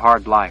has had a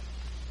hard life.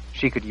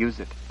 She could use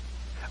it.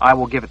 I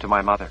will give it to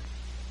my mother."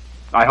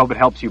 "I hope it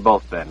helps you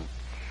both, then.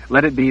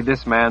 Let it be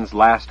this man's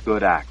last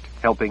good act,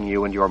 helping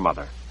you and your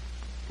mother."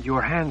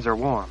 "Your hands are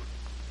warm."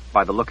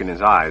 By the look in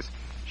his eyes,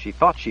 she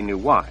thought she knew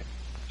why.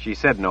 She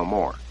said no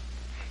more.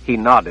 He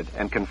nodded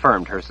and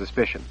confirmed her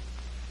suspicion.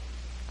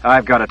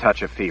 "I've got a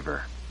touch of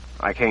fever.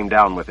 I came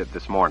down with it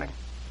this morning.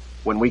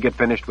 When we get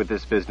finished with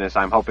this business,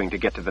 I'm hoping to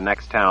get to the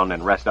next town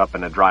and rest up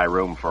in a dry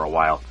room for a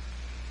while.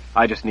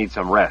 I just need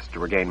some rest to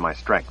regain my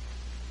strength."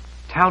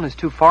 Town is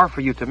too far for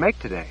you to make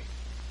today."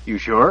 "You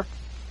sure?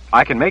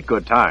 I can make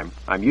good time.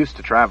 I'm used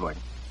to traveling."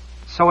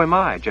 "So am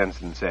I,"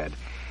 Jennsen said,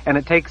 "and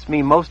it takes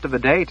me most of the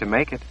day to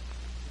make it.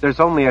 There's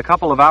only a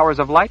couple of hours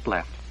of light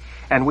left,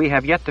 and we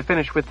have yet to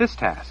finish with this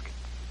task.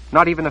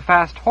 Not even a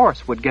fast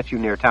horse would get you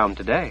near town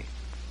today."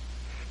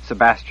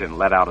 Sebastian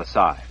let out a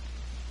sigh.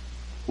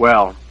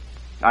 "Well,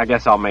 I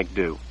guess I'll make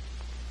do."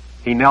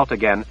 He knelt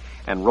again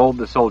and rolled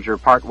the soldier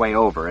part way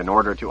over in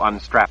order to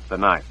unstrap the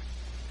knife.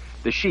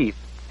 The sheath,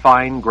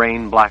 fine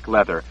grain black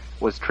leather,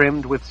 was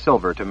trimmed with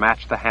silver to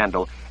match the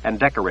handle and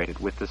decorated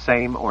with the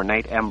same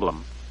ornate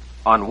emblem.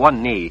 On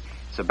one knee,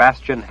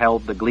 Sebastian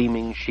held the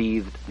gleaming,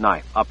 sheathed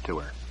knife up to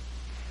her.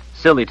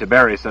 "Silly to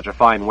bury such a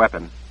fine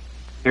weapon.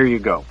 Here you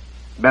go.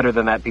 Better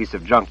than that piece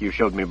of junk you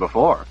showed me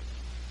before."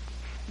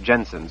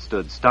 Jennsen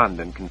stood stunned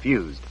and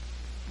confused.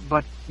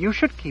 "But you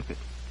should keep it."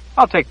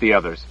 "I'll take the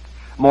others.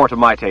 More to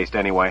my taste,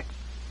 anyway.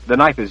 The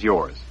knife is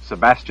yours.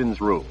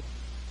 Sebastian's rule."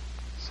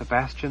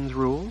 "Sebastian's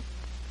rule?"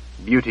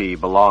 "Beauty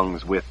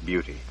belongs with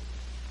beauty."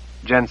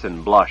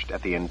 Jennsen blushed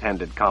at the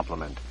intended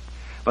compliment.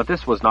 But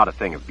this was not a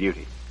thing of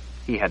beauty.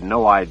 He had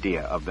no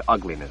idea of the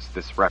ugliness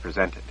this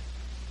represented.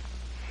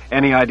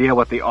 "Any idea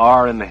what the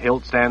R in the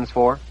hilt stands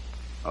for?"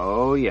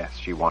 Oh, yes,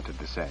 she wanted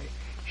to say.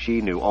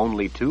 She knew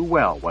only too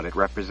well what it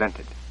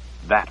represented.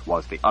 That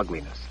was the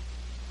ugliness.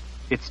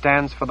 "It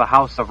stands for the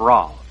House of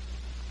Rahl."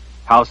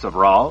 "House of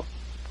Rahl?"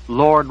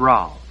 "Lord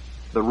Rahl,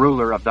 the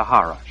ruler of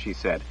Dahara," she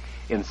said,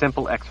 in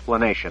simple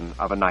explanation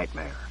of a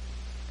nightmare.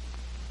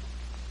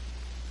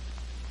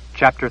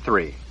 Chapter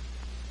 3.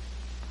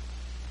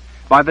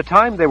 By the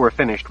time they were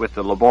finished with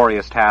the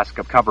laborious task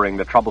of covering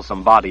the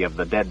troublesome body of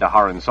the dead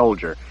Daharan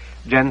soldier,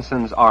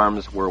 Jennsen's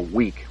arms were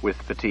weak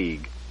with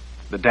fatigue.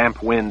 The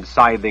damp wind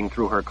scything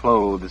through her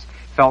clothes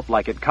felt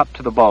like it cut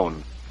to the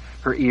bone.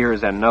 Her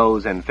ears and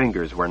nose and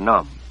fingers were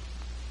numb.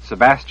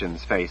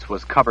 Sebastian's face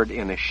was covered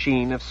in a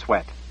sheen of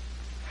sweat.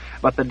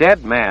 But the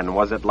dead man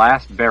was at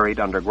last buried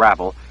under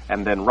gravel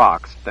and then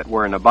rocks that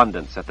were in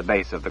abundance at the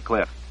base of the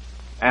cliff.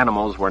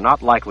 Animals were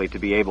not likely to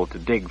be able to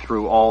dig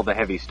through all the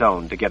heavy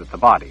stone to get at the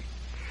body.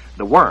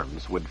 The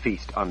worms would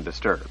feast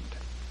undisturbed.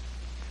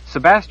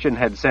 Sebastian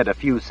had said a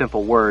few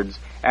simple words,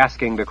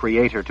 asking the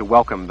Creator to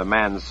welcome the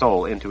man's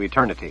soul into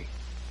eternity.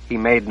 He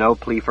made no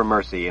plea for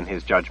mercy in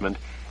his judgment,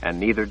 and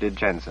neither did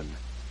Jennsen.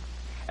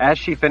 As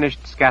she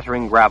finished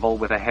scattering gravel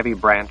with a heavy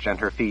branch at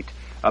her feet,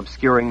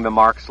 obscuring the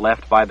marks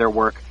left by their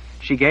work,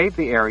 she gave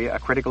the area a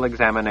critical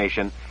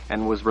examination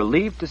and was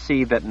relieved to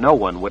see that no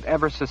one would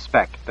ever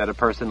suspect that a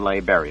person lay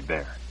buried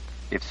there.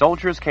 If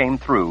soldiers came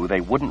through,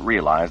 they wouldn't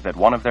realize that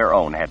one of their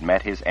own had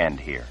met his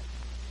end here.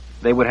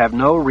 They would have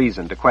no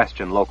reason to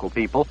question local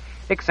people,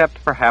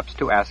 except perhaps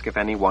to ask if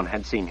anyone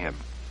had seen him.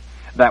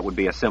 That would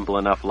be a simple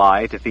enough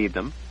lie to feed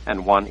them,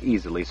 and one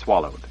easily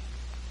swallowed.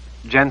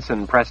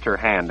 Jennsen pressed her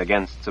hand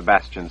against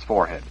Sebastian's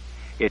forehead.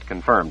 It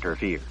confirmed her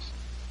fears.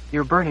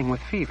 "You're burning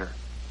with fever."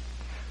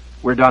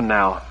 "We're done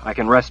now. I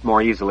can rest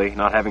more easily,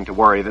 not having to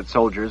worry that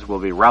soldiers will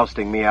be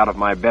rousting me out of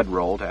my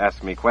bedroll to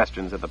ask me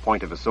questions at the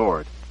point of a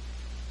sword."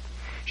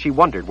 She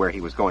wondered where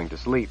he was going to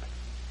sleep.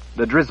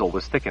 The drizzle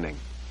was thickening.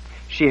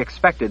 She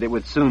expected it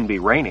would soon be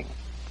raining.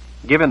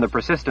 Given the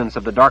persistence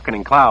of the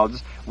darkening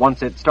clouds,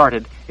 once it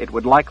started, it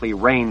would likely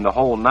rain the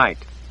whole night.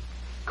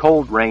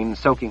 Cold rain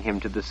soaking him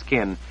to the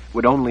skin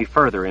would only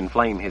further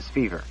inflame his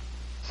fever.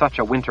 Such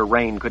a winter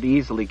rain could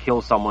easily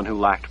kill someone who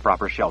lacked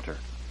proper shelter.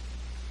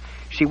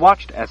 She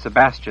watched as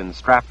Sebastian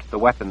strapped the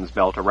weapons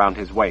belt around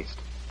his waist.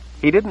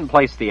 He didn't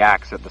place the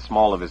axe at the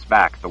small of his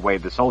back the way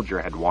the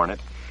soldier had worn it,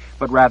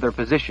 but rather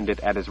positioned it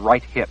at his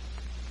right hip.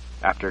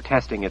 After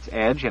testing its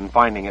edge and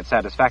finding it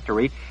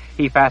satisfactory,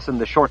 he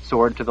fastened the short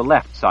sword to the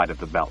left side of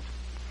the belt.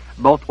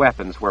 Both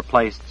weapons were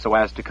placed so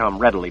as to come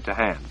readily to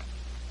hand.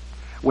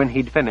 When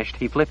he'd finished,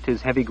 he flipped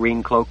his heavy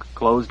green cloak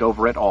closed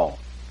over it all.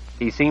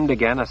 He seemed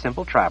again a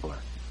simple traveler.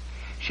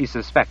 She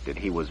suspected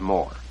he was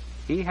more.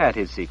 He had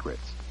his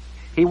secrets.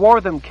 He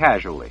wore them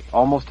casually,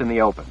 almost in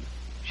the open.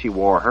 She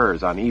wore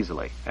hers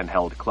uneasily and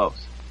held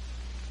close.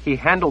 He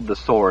handled the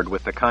sword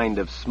with the kind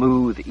of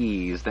smooth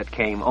ease that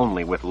came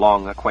only with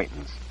long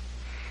acquaintance.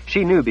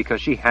 She knew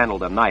because she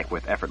handled a knife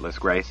with effortless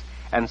grace,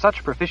 and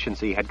such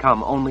proficiency had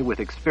come only with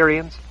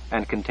experience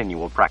and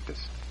continual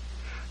practice.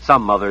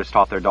 Some mothers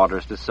taught their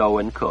daughters to sew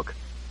and cook.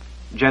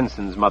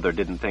 Jennsen's mother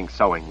didn't think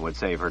sewing would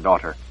save her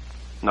daughter.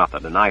 Not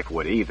that a knife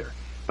would either,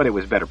 but it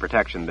was better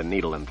protection than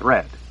needle and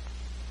thread.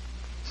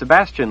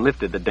 Sebastian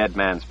lifted the dead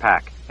man's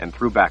pack and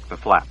threw back the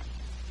flap.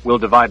 "We'll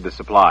divide the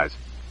supplies.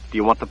 Do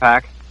you want the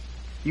pack?"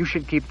 "You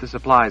should keep the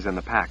supplies in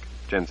the pack,"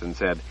 Jennsen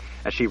said,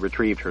 as she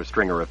retrieved her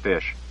stringer of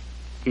fish.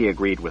 He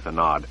agreed with a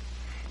nod.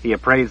 He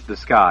appraised the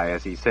sky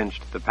as he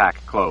cinched the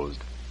pack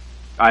closed.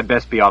 "I'd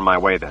best be on my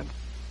way, then."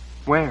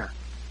 "Where?"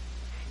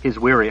 His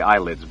weary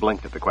eyelids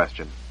blinked at the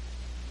question.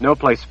 "No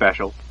place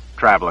special.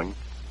 Traveling.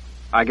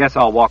 I guess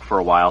I'll walk for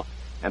a while,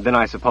 and then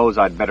I suppose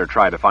I'd better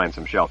try to find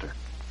some shelter."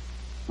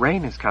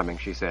 "Rain is coming,"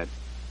 she said.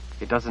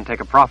 "It doesn't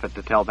take a prophet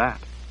to tell that."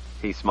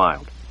 He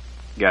smiled.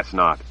 "Guess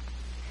not."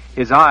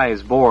 His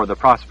eyes bore the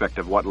prospect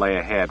of what lay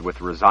ahead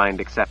with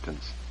resigned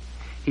acceptance.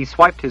 He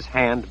swiped his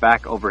hand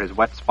back over his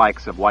wet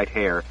spikes of white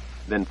hair,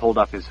 then pulled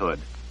up his hood.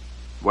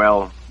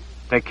 "Well,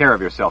 take care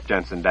of yourself,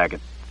 Jennsen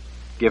Daggett.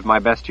 Give my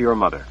best to your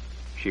mother.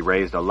 She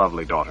raised a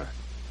lovely daughter."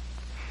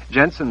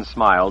 Jennsen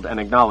smiled and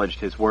acknowledged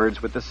his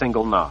words with a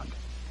single nod.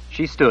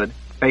 She stood,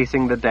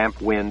 facing the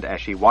damp wind as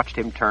she watched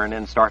him turn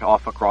and start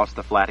off across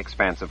the flat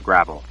expanse of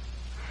gravel.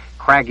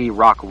 Craggy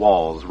rock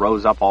walls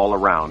rose up all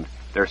around,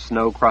 their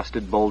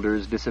snow-crusted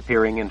boulders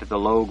disappearing into the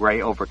low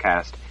gray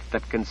overcast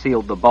that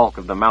concealed the bulk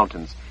of the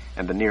mountains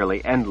and the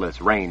nearly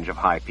endless range of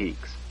high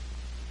peaks.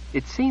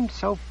 It seemed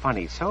so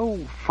funny,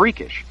 so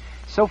freakish,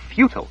 so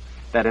futile,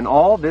 that in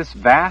all this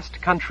vast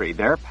country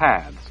their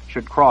paths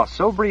should cross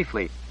so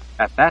briefly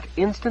at that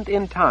instant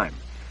in time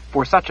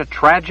for such a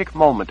tragic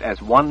moment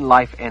as one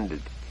life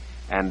ended,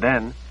 and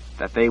then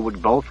that they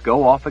would both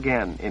go off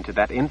again into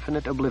that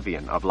infinite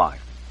oblivion of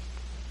life.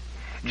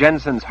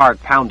 Jensen's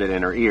heart pounded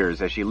in her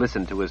ears as she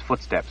listened to his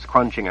footsteps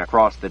crunching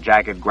across the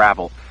jagged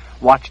gravel,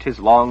 watched his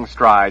long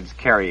strides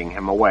carrying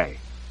him away.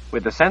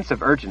 With a sense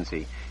of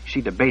urgency,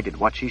 she debated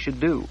what she should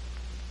do.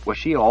 Was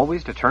she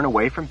always to turn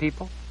away from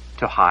people?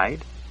 To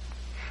hide?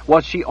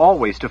 Was she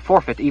always to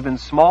forfeit even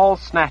small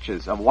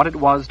snatches of what it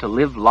was to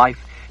live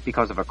life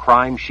because of a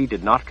crime she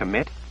did not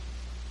commit?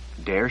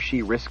 Dare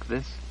she risk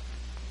this?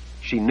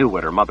 She knew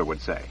what her mother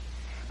would say,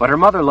 but her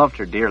mother loved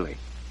her dearly,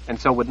 and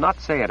so would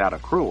not say it out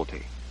of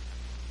cruelty.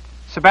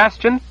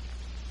 "Sebastian?"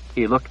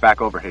 He looked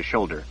back over his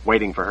shoulder,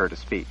 waiting for her to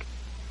speak.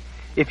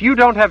 "If you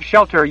don't have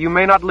shelter, you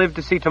may not live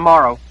to see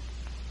tomorrow.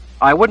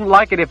 I wouldn't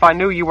like it if I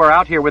knew you were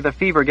out here with a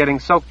fever getting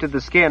soaked to the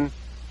skin."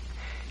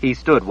 He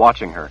stood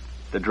watching her,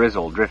 the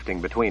drizzle drifting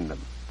between them.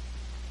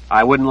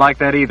 "I wouldn't like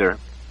that either.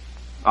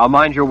 I'll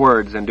mind your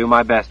words and do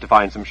my best to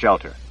find some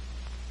shelter."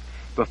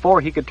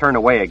 Before he could turn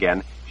away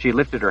again, she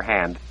lifted her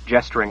hand,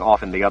 gesturing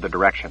off in the other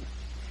direction.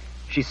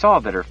 She saw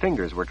that her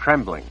fingers were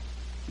trembling.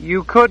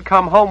 "You could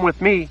come home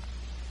with me."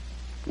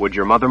 "Would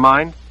your mother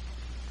mind?"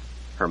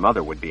 Her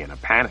mother would be in a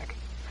panic.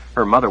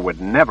 Her mother would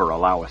never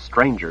allow a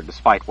stranger,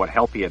 despite what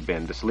help he had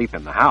been, to sleep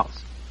in the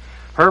house.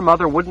 Her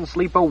mother wouldn't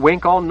sleep a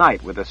wink all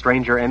night with a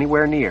stranger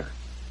anywhere near.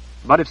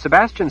 But if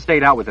Sebastian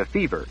stayed out with a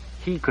fever,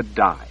 he could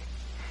die.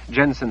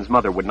 Jensen's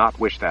mother would not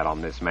wish that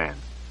on this man.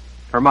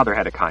 Her mother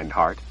had a kind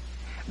heart.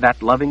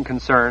 That loving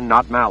concern,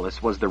 not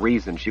malice, was the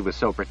reason she was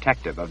so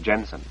protective of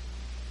Jennsen.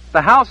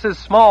 "The house is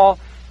small,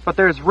 but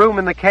there's room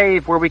in the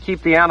cave where we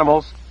keep the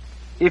animals.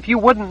 If you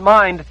wouldn't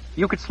mind,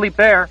 you could sleep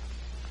there.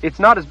 It's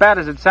not as bad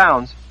as it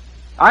sounds.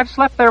 I've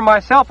slept there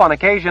myself on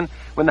occasion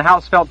when the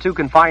house felt too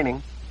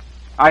confining.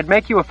 I'd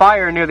make you a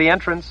fire near the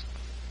entrance.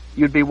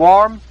 You'd be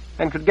warm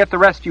and could get the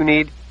rest you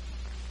need."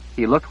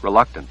 He looked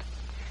reluctant.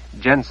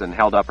 Jennsen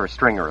held up her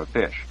stringer of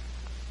fish.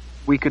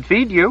 "We could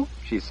feed you,"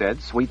 she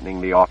said, sweetening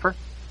the offer.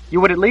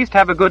 "You would at least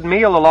have a good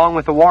meal along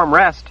with a warm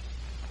rest.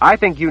 I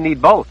think you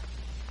need both.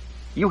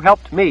 You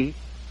helped me.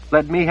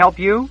 Let me help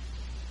you?"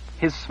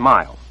 His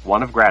smile,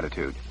 one of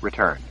gratitude,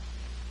 returned.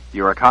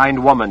 "You're a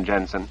kind woman,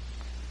 Jennsen.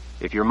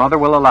 If your mother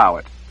will allow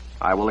it,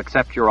 I will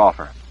accept your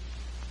offer."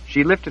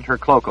 She lifted her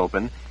cloak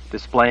open,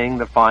 displaying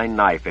the fine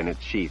knife in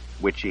its sheath,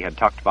 which she had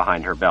tucked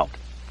behind her belt.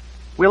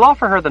 "We'll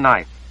offer her the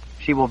knife.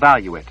 She will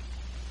value it."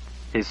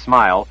 His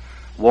smile,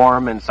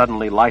 warm and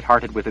suddenly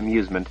light-hearted with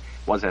amusement,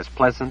 was as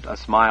pleasant a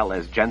smile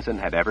as Jennsen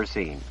had ever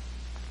seen.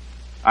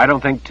 "I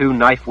don't think two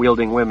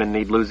knife-wielding women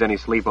need lose any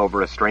sleep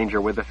over a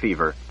stranger with a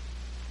fever."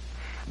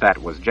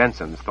 That was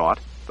Jensen's thought,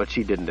 but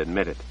she didn't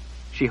admit it.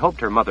 She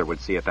hoped her mother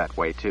would see it that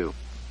way, too.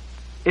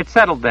 "It's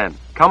settled, then.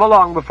 Come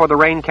along before the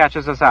rain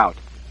catches us out."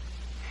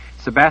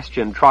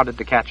 Sebastian trotted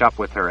to catch up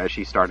with her as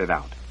she started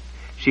out.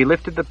 She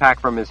lifted the pack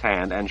from his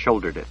hand and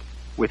shouldered it.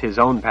 With his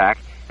own pack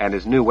and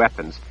his new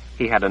weapons,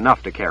 he had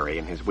enough to carry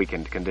in his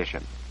weakened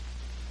condition.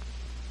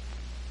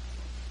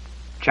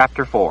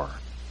 Chapter 4.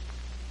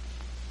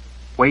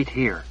 "Wait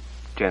here,"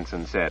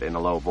 Jennsen said in a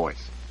low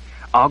voice.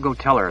 "I'll go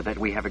tell her that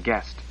we have a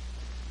guest."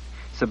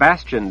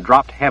 Sebastian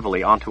dropped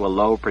heavily onto a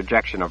low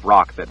projection of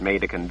rock that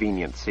made a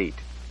convenient seat.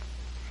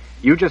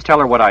 "You just tell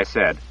her what I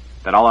said,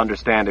 that I'll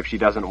understand if she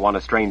doesn't want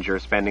a stranger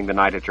spending the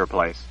night at your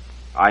place.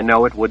 I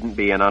know it wouldn't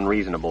be an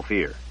unreasonable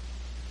fear."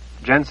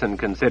 Jennsen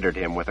considered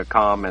him with a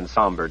calm and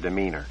somber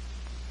demeanor.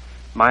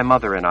 "My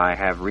mother and I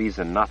have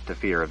reason not to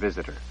fear a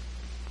visitor."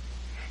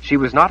 She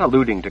was not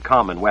alluding to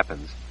common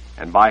weapons,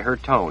 and by her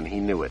tone he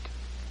knew it.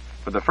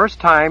 For the first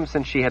time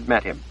since she had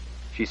met him,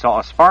 she saw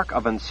a spark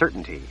of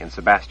uncertainty in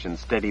Sebastian's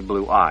steady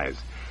blue eyes,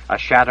 a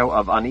shadow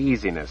of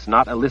uneasiness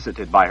not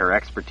elicited by her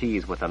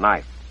expertise with a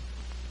knife.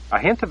 A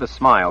hint of a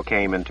smile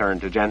came and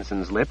turned to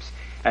Jensen's lips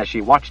as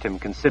she watched him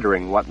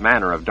considering what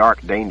manner of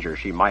dark danger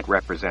she might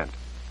represent.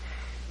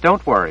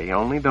 "Don't worry,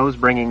 only those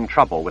bringing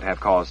trouble would have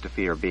cause to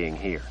fear being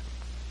here."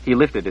 He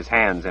lifted his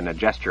hands in a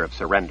gesture of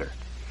surrender.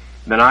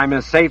 "Then I'm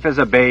as safe as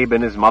a babe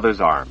in his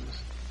mother's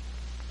arms."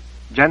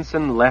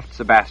 Jennsen left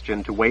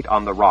Sebastian to wait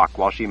on the rock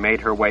while she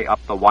made her way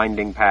up the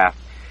winding path,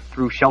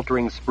 through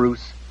sheltering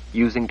spruce,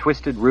 using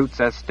twisted roots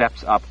as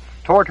steps up,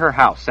 toward her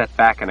house set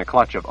back in a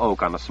clutch of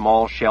oak on a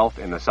small shelf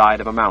in the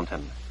side of a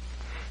mountain.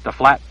 The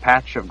flat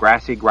patch of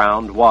grassy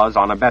ground was,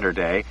 on a better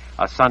day,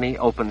 a sunny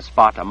open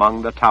spot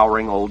among the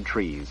towering old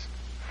trees.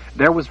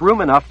 There was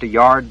room enough to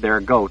yard their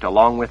goat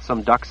along with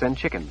some ducks and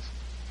chickens.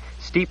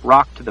 Steep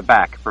rock to the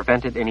back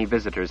prevented any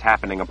visitors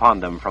happening upon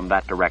them from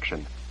that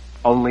direction.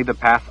 Only the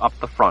path up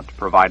the front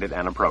provided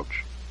an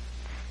approach.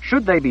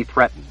 Should they be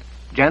threatened,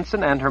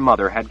 Jennsen and her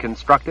mother had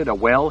constructed a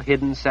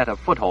well-hidden set of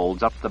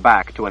footholds up the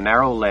back to a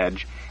narrow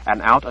ledge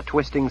and out a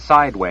twisting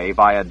sideway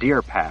via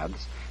deer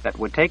paths that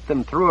would take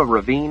them through a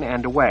ravine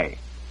and away.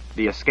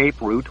 The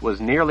escape route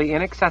was nearly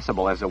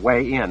inaccessible as a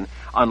way in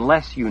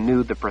unless you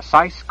knew the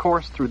precise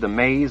course through the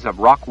maze of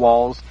rock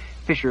walls,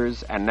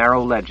 fissures, and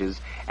narrow ledges,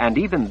 and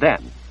even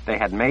then they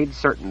had made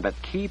certain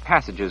that key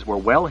passages were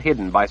well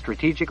hidden by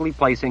strategically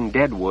placing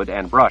dead wood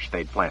and brush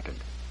they'd planted.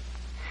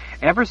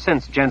 Ever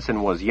since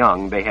Jennsen was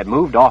young, they had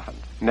moved often,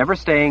 never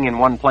staying in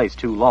one place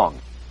too long.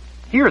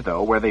 Here,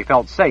 though, where they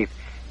felt safe,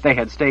 they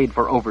had stayed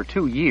for over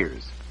 2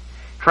 years.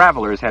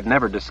 Travelers had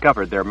never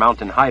discovered their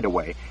mountain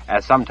hideaway,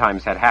 as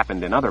sometimes had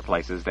happened in other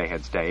places they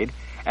had stayed,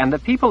 and the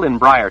people in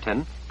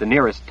Briarton, the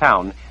nearest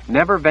town,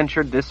 never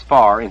ventured this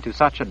far into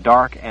such a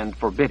dark and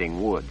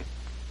forbidding wood.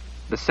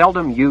 The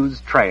seldom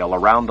used trail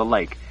around the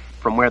lake,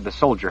 from where the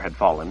soldier had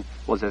fallen,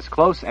 was as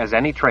close as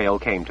any trail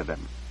came to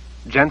them.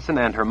 Jennsen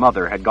and her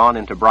mother had gone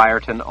into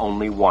Briarton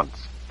only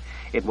once.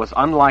 It was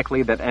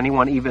unlikely that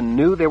anyone even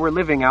knew they were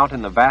living out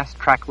in the vast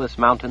trackless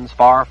mountains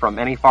far from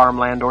any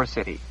farmland or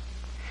city.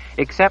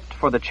 Except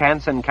for the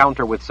chance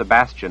encounter with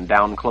Sebastian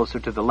down closer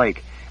to the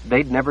lake,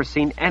 they'd never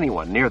seen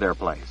anyone near their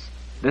place.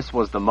 This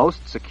was the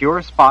most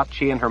secure spot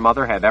she and her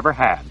mother had ever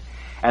had,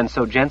 and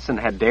so Jennsen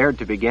had dared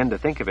to begin to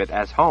think of it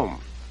as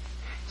home.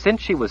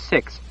 Since she was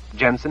 6,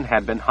 Jennsen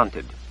had been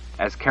hunted.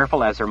 As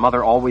careful as her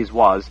mother always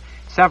was,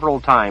 several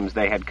times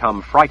they had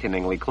come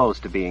frighteningly close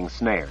to being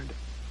snared.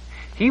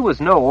 He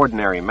was no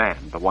ordinary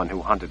man, the one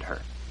who hunted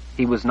her.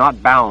 He was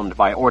not bound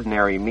by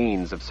ordinary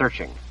means of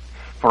searching.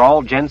 For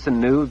all Jennsen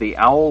knew, the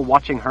owl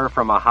watching her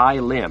from a high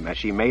limb as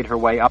she made her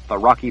way up the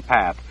rocky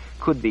path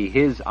could be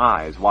his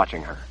eyes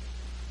watching her.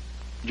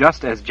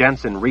 Just as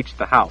Jennsen reached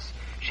the house,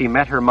 she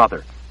met her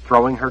mother,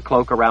 throwing her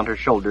cloak around her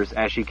shoulders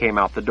as she came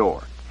out the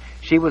door.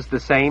 She was the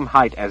same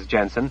height as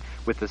Jennsen,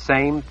 with the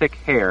same thick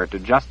hair to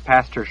just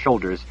past her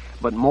shoulders,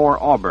 but more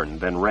auburn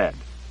than red.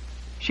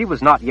 She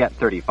was not yet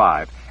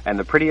 35, and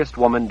the prettiest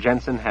woman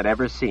Jennsen had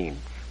ever seen,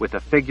 with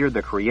a figure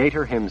the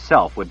Creator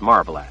himself would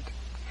marvel at.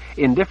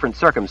 In different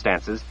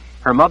circumstances,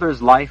 her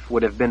mother's life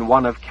would have been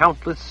one of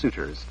countless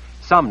suitors,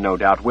 some no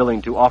doubt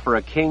willing to offer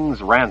a king's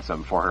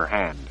ransom for her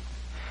hand.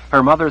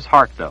 Her mother's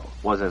heart, though,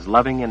 was as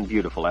loving and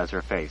beautiful as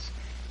her face,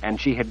 and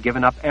she had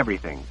given up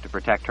everything to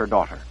protect her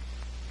daughter.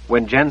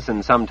 When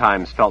Jennsen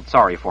sometimes felt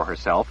sorry for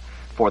herself,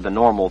 for the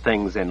normal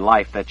things in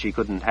life that she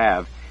couldn't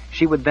have,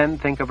 she would then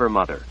think of her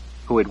mother,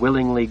 who had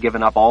willingly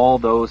given up all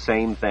those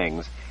same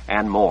things,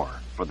 and more,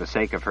 for the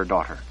sake of her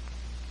daughter.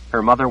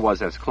 Her mother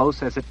was as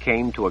close as it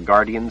came to a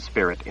guardian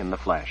spirit in the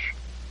flesh.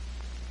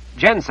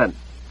 "Jennsen!"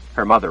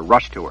 Her mother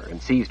rushed to her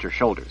and seized her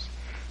shoulders.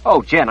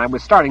 "Oh, Jen, I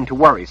was starting to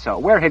worry so.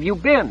 Where have you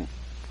been?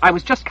 I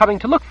was just coming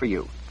to look for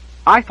you.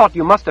 I thought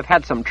you must have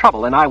had some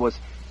trouble, and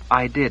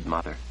I did,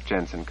 Mother,"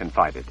 Jennsen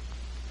confided.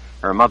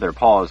 Her mother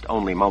paused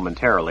only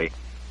momentarily.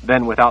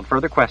 Then, without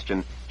further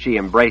question, she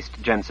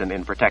embraced Jennsen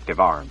in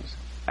protective arms.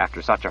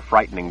 After such a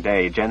frightening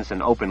day,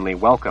 Jennsen openly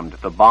welcomed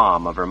the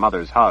balm of her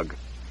mother's hug.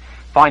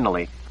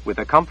 Finally, with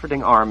a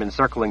comforting arm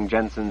encircling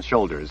Jennsen's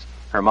shoulders,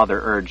 her mother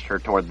urged her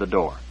toward the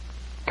door.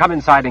 "Come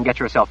inside and get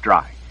yourself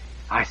dry.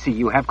 I see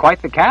you have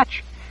quite the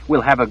catch.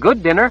 We'll have a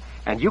good dinner,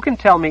 and you can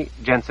tell me—"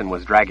 Jennsen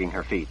was dragging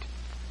her feet.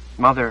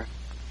 "Mother,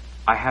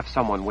 I have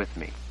someone with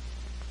me."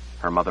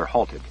 Her mother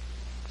halted,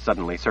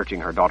 suddenly searching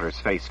her daughter's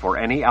face for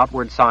any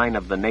outward sign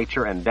of the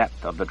nature and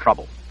depth of the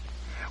trouble.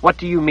 "What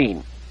do you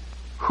mean?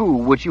 Who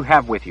would you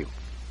have with you?"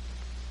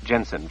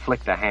 Jennsen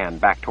flicked a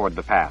hand back toward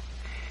the path.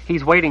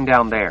 "He's waiting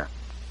down there.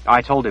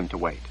 I told him to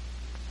wait.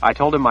 I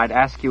told him I'd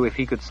ask you if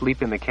he could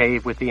sleep in the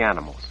cave with the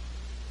animals."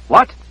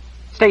 "What?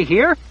 Stay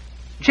here?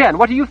 Jen,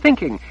 what are you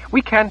thinking?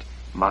 We can't—"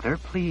 "Mother,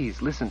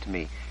 please, listen to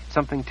me.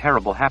 Something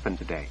terrible happened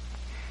today.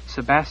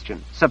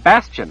 Sebastian."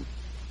 "Sebastian?"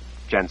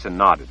 Jennsen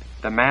nodded.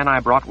 "The man I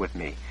brought with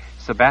me.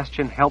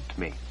 Sebastian helped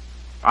me.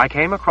 I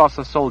came across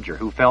a soldier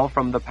who fell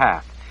from the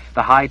path,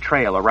 the high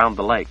trail around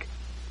the lake."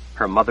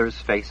 Her mother's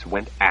face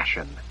went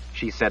ashen.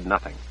 She said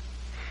nothing.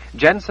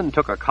 Jennsen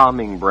took a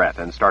calming breath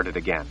and started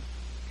again.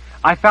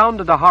 "I found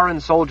a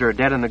Daharan soldier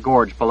dead in the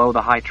gorge below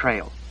the high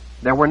trail.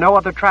 There were no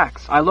other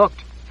tracks. I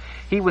looked.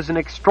 He was an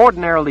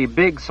extraordinarily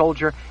big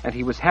soldier, and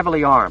he was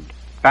heavily armed.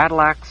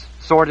 Battle axe,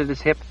 sword at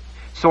his hip,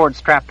 sword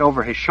strapped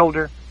over his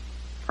shoulder."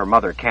 Her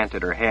mother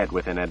canted her head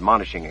with an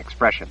admonishing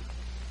expression.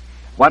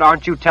 "What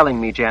aren't you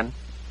telling me, Jen?"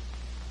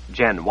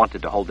 Jen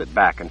wanted to hold it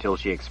back until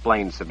she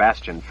explained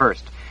Sebastian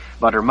first,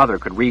 but her mother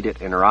could read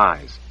it in her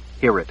eyes,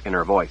 hear it in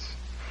her voice.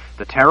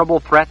 The terrible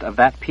threat of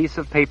that piece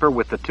of paper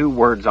with the 2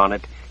 words on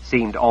it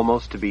seemed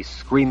almost to be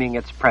screaming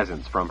its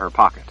presence from her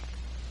pocket.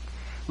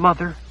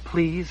 "Mother,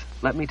 please,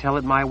 let me tell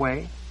it my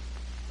way."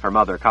 Her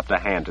mother cupped a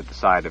hand to the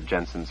side of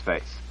Jennsen's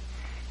face.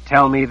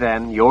 Tell me,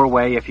 then, your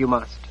way if you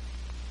must.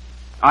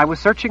 I was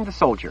searching the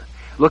soldier,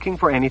 looking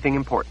for anything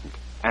important,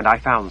 and I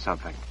found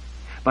something.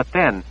 But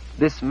then,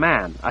 this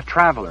man, a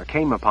traveler,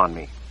 came upon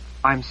me.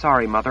 I'm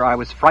sorry, Mother, I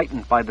was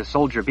frightened by the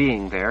soldier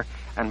being there,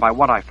 and by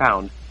what I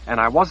found, and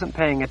I wasn't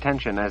paying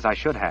attention as I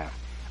should have.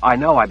 I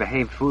know I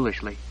behaved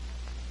foolishly.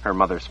 Her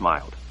mother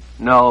smiled.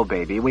 No,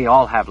 baby, we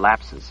all have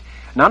lapses.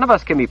 None of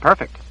us can be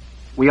perfect.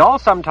 We all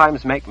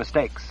sometimes make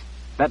mistakes.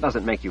 That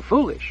doesn't make you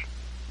foolish.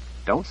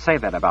 Don't say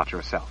that about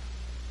yourself.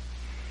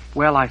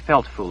 Well, I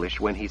felt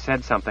foolish when he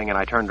said something and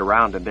I turned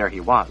around and there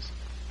he was.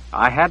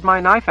 I had my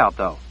knife out,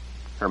 though.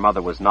 Her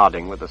mother was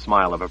nodding with a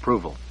smile of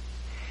approval.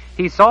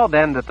 He saw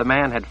then that the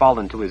man had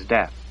fallen to his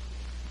death.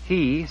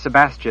 He,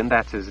 Sebastian,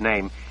 that's his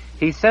name,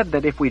 he said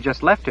that if we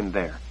just left him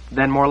there,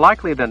 then more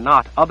likely than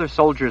not, other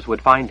soldiers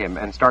would find him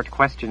and start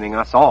questioning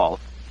us all,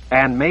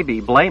 and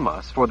maybe blame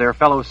us for their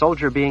fellow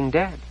soldier being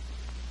dead.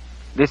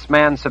 This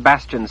man,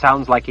 Sebastian,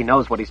 sounds like he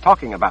knows what he's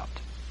talking about.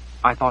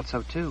 I thought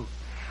so, too.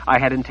 I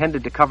had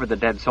intended to cover the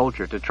dead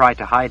soldier to try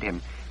to hide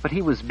him, but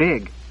he was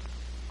big.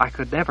 I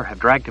could never have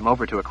dragged him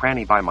over to a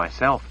cranny by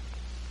myself.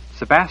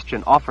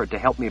 Sebastian offered to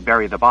help me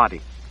bury the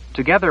body.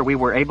 Together we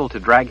were able to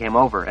drag him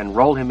over and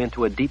roll him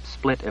into a deep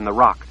split in the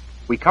rock.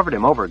 We covered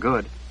him over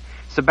good.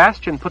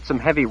 Sebastian put some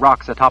heavy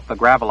rocks atop the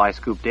gravel I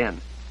scooped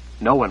in.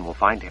 No one will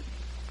find him.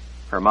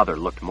 Her mother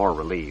looked more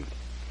relieved.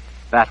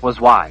 That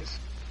was wise.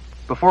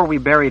 Before we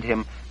buried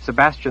him,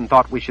 Sebastian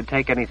thought we should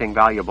take anything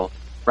valuable,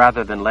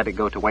 rather than let it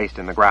go to waste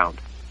in the ground.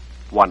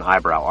 One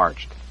eyebrow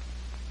arched.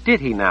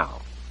 Did he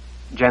now?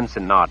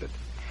 Jennsen nodded.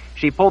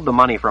 She pulled the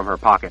money from her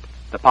pocket,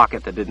 the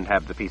pocket that didn't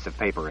have the piece of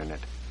paper in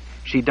it.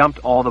 She dumped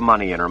all the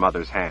money in her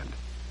mother's hand.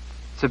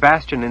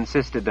 Sebastian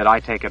insisted that I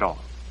take it all.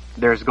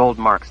 There's gold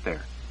marks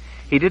there.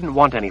 He didn't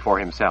want any for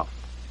himself.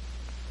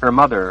 Her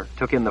mother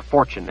took in the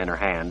fortune in her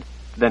hand,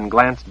 then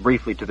glanced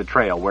briefly to the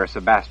trail where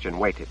Sebastian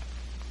waited.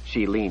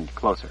 She leaned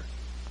closer.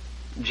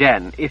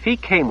 Jen, if he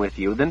came with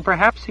you, then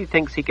perhaps he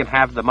thinks he can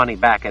have the money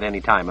back at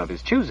any time of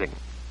his choosing.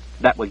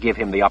 That would give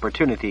him the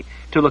opportunity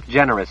to look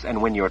generous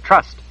and win your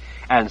trust,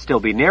 and still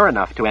be near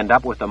enough to end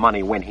up with the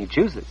money when he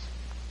chooses.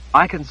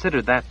 I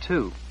considered that,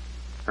 too.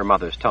 Her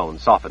mother's tone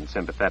softened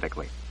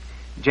sympathetically.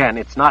 Jen,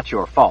 it's not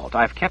your fault.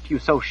 I've kept you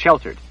so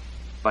sheltered,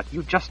 but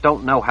you just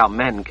don't know how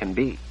men can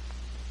be.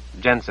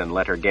 Jennsen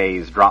let her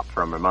gaze drop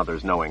from her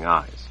mother's knowing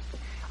eyes.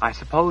 I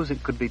suppose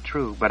it could be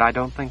true, but I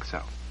don't think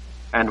so.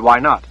 And why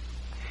not?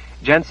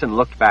 Jennsen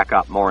looked back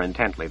up more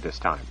intently this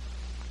time.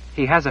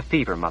 He has a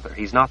fever, Mother.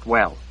 He's not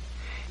well.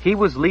 He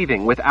was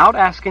leaving without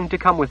asking to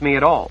come with me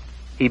at all.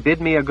 He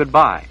bid me a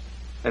goodbye.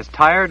 As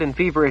tired and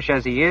feverish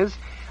as he is,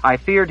 I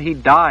feared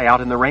he'd die out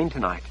in the rain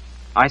tonight.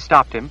 I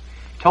stopped him,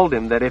 told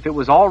him that if it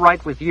was all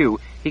right with you,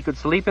 he could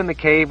sleep in the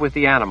cave with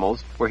the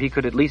animals, where he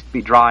could at least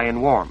be dry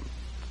and warm.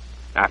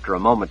 After a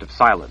moment of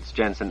silence,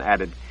 Jennsen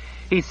added,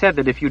 He said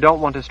that if you don't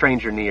want a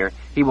stranger near,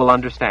 he will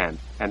understand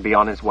and be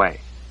on his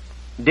way.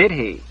 Did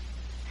he?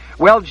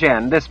 Well,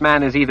 Jen, this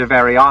man is either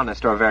very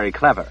honest or very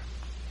clever.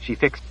 She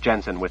fixed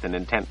Jennsen with an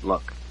intent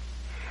look.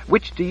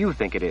 Which do you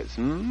think it is,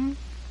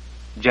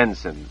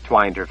 Jennsen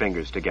twined her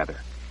fingers together.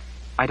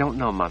 I don't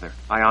know, Mother.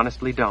 I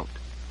honestly don't.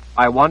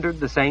 I wondered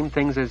the same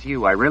things as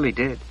you. I really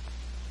did.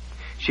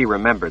 She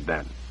remembered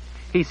then.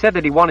 He said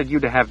that he wanted you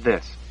to have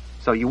this,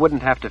 so you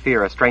wouldn't have to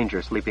fear a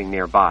stranger sleeping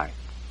nearby.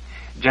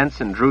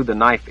 Jennsen drew the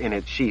knife in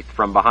its sheath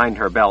from behind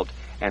her belt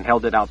and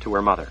held it out to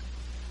her mother.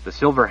 The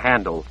silver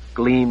handle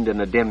gleamed in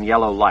the dim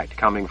yellow light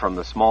coming from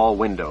the small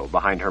window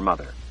behind her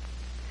mother.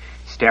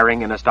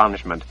 Staring in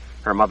astonishment,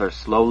 her mother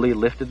slowly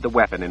lifted the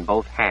weapon in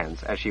both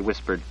hands as she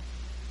whispered,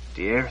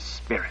 Dear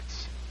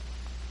spirits.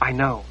 I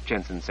know,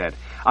 Jennsen said.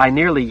 I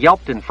nearly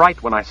yelped in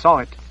fright when I saw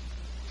it.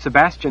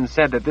 Sebastian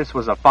said that this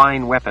was a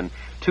fine weapon,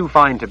 too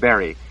fine to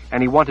bury,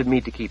 and he wanted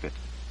me to keep it.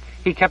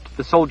 He kept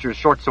the soldier's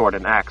short sword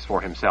and axe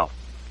for himself.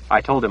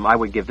 I told him I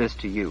would give this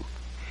to you.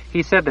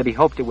 He said that he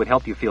hoped it would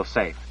help you feel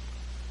safe.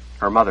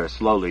 Her mother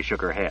slowly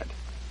shook her head.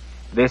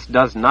 This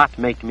does not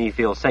make me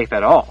feel safe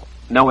at all,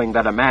 knowing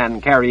that a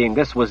man carrying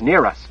this was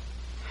near us.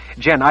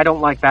 Jen, I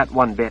don't like that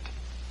one bit.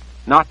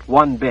 Not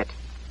one bit.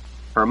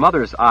 Her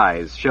mother's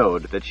eyes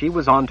showed that she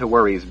was on to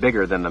worries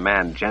bigger than the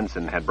man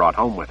Jennsen had brought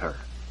home with her.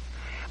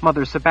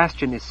 Mother,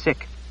 Sebastian is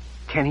sick.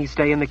 Can he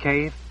stay in the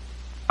cave?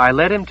 I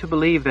led him to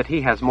believe that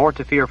he has more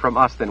to fear from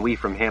us than we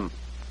from him.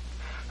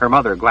 Her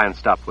mother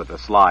glanced up with a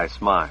sly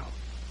smile.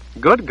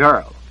 Good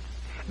girl.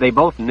 They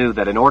both knew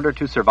that in order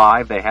to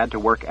survive, they had to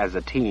work as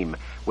a team,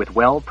 with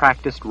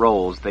well-practiced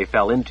roles they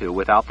fell into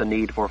without the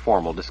need for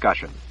formal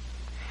discussion.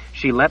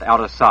 She let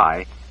out a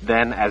sigh,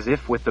 then, as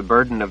if with the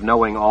burden of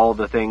knowing all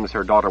the things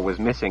her daughter was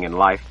missing in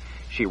life,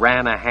 she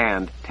ran a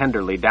hand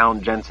tenderly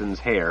down Jennsen's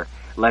hair,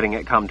 letting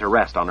it come to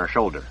rest on her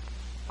shoulder.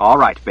 All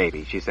right,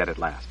 baby, she said at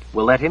last.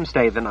 We'll let him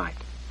stay the night.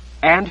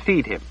 And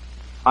feed him.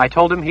 I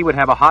told him he would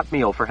have a hot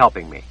meal for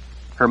helping me.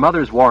 Her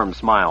mother's warm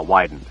smile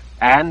widened.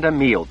 And a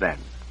meal, then.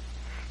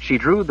 She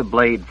drew the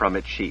blade from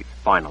its sheath,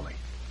 finally.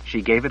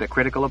 She gave it a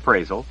critical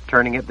appraisal,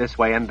 turning it this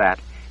way and that,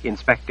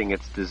 inspecting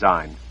its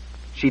design.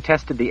 She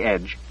tested the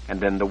edge, and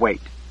then the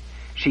weight.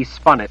 She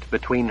spun it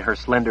between her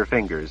slender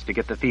fingers to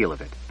get the feel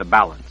of it, the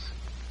balance.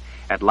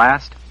 At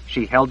last,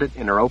 she held it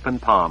in her open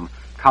palm,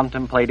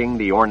 contemplating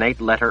the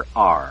ornate letter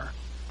R.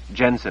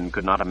 Jennsen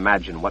could not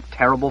imagine what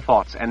terrible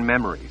thoughts and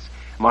memories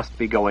must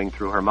be going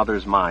through her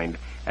mother's mind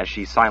as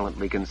she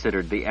silently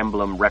considered the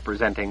emblem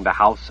representing the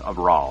House of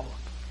Rahl.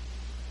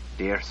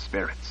 "Dear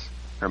spirits,"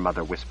 her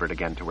mother whispered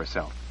again to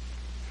herself.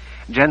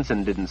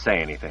 Jennsen didn't say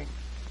anything.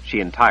 She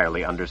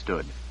entirely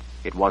understood.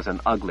 It was an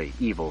ugly,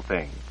 evil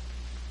thing.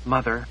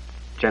 "Mother,"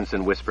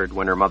 Jennsen whispered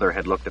when her mother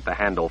had looked at the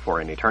handle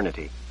for an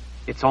eternity,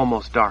 "it's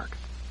almost dark.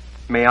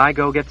 May I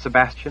go get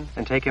Sebastian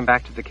and take him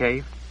back to the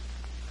cave?"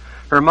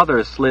 Her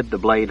mother slid the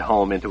blade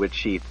home into its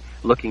sheath,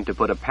 looking to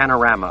put a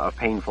panorama of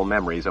painful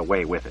memories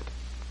away with it.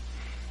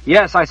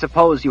 "Yes, I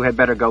suppose you had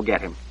better go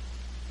get him.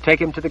 Take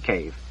him to the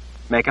cave.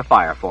 Make a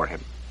fire for him.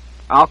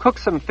 I'll cook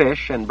some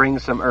fish and bring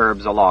some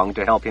herbs along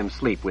to help him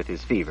sleep with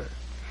his fever.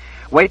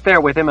 Wait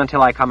there with him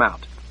until I come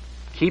out.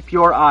 Keep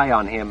your eye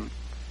on him.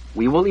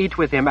 We will eat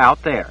with him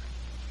out there.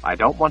 I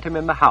don't want him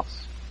in the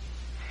house."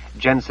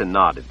 Jennsen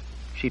nodded.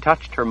 She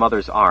touched her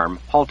mother's arm,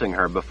 halting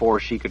her before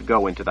she could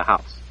go into the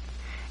house.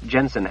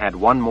 Jennsen had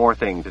one more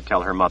thing to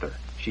tell her mother.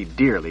 She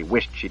dearly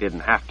wished she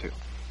didn't have to.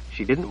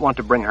 She didn't want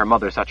to bring her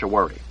mother such a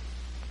worry,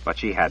 but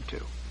she had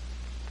to.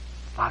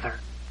 "Father,"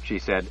 she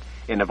said,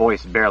 in a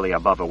voice barely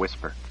above a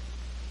whisper,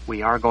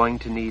 "we are going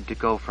to need to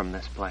go from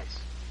this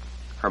place."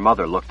 Her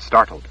mother looked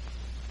startled.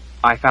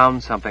 "I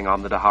found something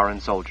on the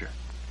Daharan soldier."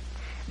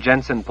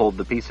 Jennsen pulled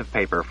the piece of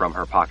paper from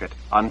her pocket,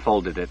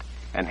 unfolded it,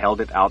 and held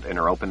it out in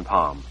her open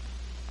palm.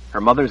 Her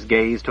mother's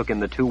gaze took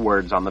in the two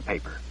words on the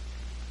paper.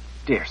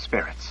 "Dear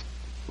spirits,"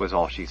 was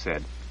all she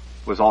said,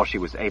 was all she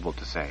was able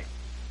to say.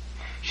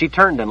 She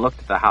turned and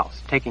looked at the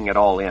house, taking it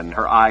all in,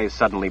 her eyes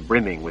suddenly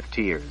brimming with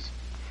tears.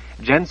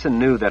 Jennsen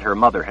knew that her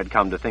mother had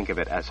come to think of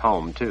it as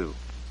home, too.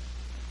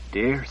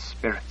 "Dear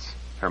spirits,"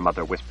 her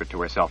mother whispered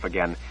to herself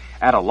again,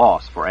 at a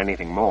loss for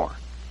anything more.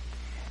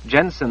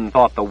 Jennsen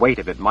thought the weight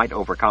of it might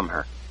overcome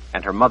her,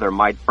 and her mother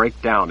might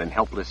break down in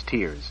helpless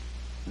tears.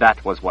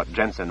 That was what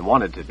Jennsen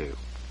wanted to do.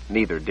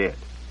 Neither did.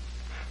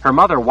 Her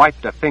mother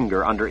wiped a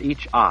finger under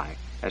each eye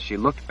as she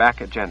looked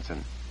back at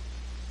Jennsen.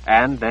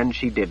 And then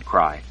she did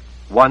cry,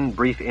 one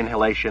brief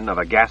inhalation of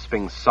a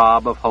gasping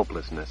sob of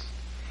hopelessness.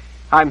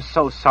 "I'm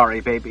so sorry,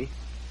 baby."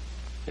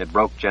 It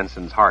broke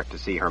Jennsen's heart to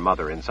see her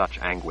mother in such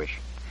anguish.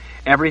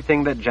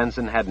 Everything that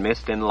Jennsen had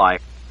missed in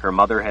life, her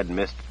mother had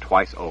missed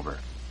twice over,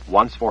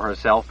 once for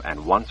herself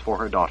and once for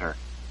her daughter.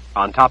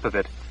 On top of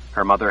it,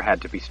 her mother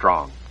had to be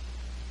strong.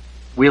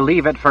 "We'll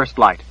leave at first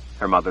light,"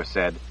 her mother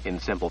said in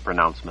simple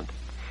pronouncement.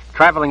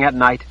 "Traveling at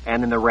night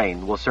and in the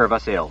rain will serve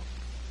us ill.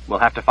 We'll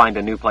have to find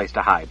a new place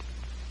to hide.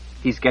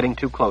 He's getting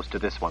too close to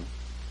this one."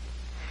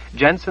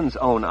 Jennsen's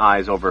own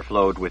eyes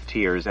overflowed with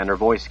tears, and her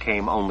voice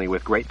came only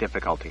with great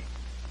difficulty.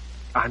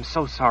 "I'm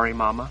so sorry,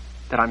 Mama,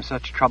 that I'm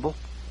such trouble."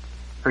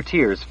 Her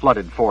tears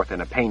flooded forth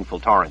in a painful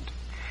torrent.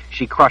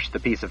 She crushed the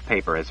piece of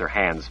paper as her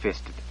hands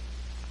fisted.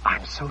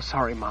 "I'm so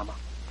sorry, Mama.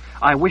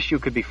 I wish you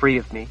could be free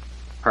of me."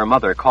 Her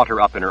mother caught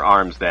her up in her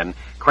arms then,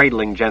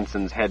 cradling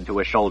Jennsen's head to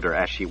a shoulder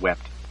as she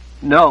wept.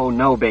 "No,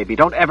 no, baby,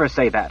 don't ever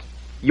say that.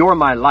 You're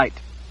my light,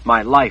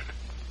 my life.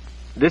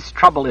 This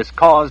trouble is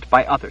caused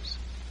by others.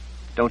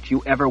 Don't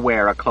you ever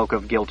wear a cloak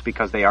of guilt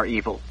because they are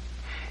evil.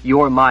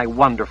 You're my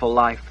wonderful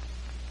life.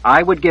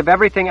 I would give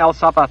everything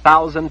else up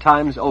 1,000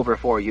 times over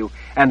for you,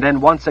 and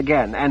then once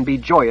again, and be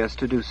joyous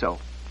to do so."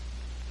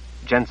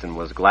 Jennsen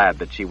was glad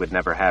that she would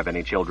never have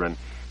any children,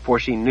 for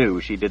she knew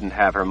she didn't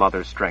have her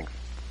mother's strength.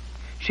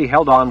 She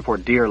held on for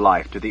dear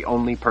life to the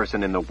only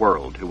person in the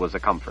world who was a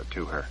comfort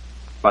to her.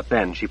 But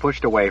then she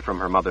pushed away from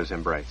her mother's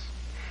embrace.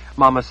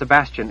 "Mama,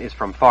 Sebastian is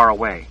from far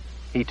away.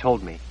 He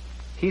told me.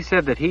 He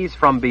said that he's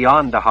from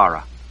beyond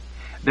Dahara.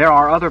 There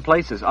are other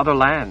places, other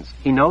lands.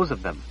 He knows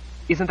of them.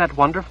 Isn't that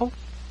wonderful?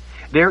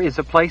 There is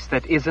a place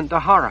that isn't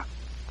Dahara.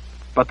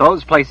 But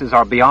those places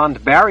are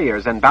beyond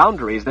barriers and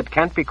boundaries that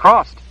can't be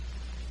crossed."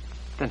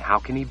 "Then how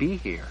can he be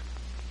here?"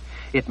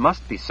 "It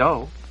must be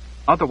so.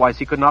 Otherwise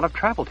he could not have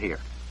traveled here."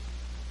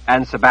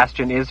 "And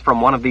Sebastian is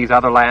from one of these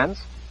other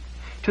lands?"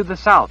 "To the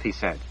south," he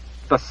said.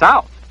 "The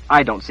south?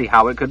 I don't see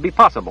how it could be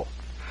possible.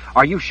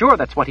 Are you sure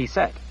that's what he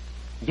said?"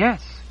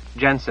 "Yes,"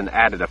 Jennsen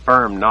added a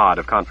firm nod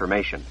of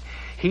confirmation.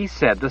 "He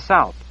said the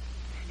south.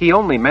 He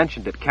only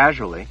mentioned it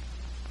casually.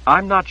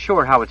 I'm not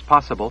sure how it's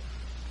possible,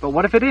 but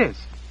what if it is?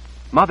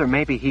 Mother,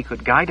 maybe he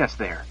could guide us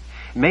there.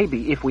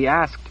 Maybe, if we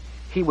asked,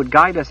 he would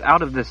guide us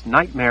out of this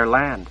nightmare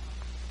land."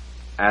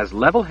 As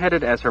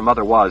level-headed as her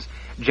mother was,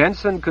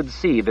 Jennsen could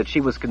see that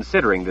she was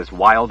considering this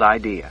wild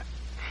idea.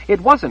 It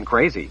wasn't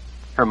crazy.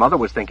 Her mother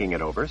was thinking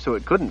it over, so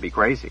it couldn't be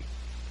crazy.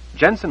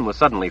 Jennsen was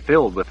suddenly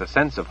filled with a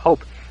sense of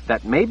hope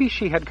that maybe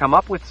she had come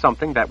up with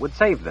something that would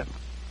save them.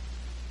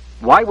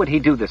 "Why would he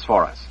do this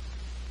for us?"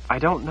 "I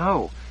don't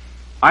know.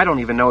 I don't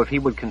even know if he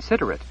would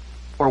consider it,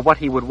 or what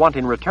he would want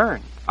in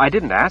return. I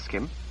didn't ask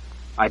him.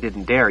 I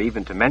didn't dare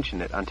even to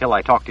mention it until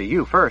I talked to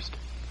you first.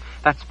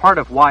 That's part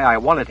of why I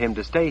wanted him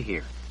to stay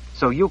here,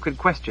 so you could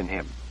question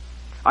him.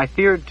 I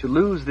feared to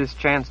lose this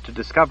chance to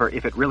discover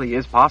if it really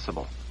is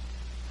possible."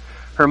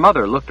 Her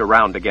mother looked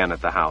around again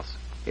at the house.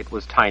 It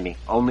was tiny,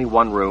 only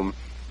one room,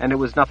 and it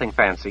was nothing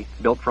fancy,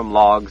 built from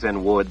logs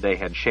and wood they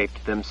had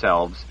shaped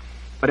themselves,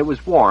 but it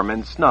was warm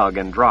and snug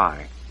and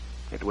dry.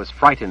 It was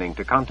frightening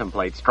to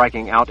contemplate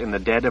striking out in the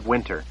dead of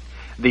winter.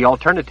 The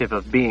alternative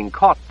of being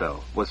caught,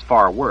 though, was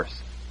far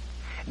worse.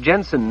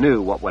 Jennsen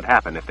knew what would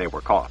happen if they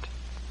were caught.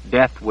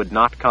 Death would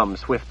not come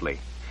swiftly.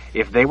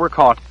 If they were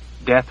caught,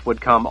 death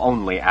would come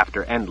only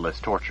after endless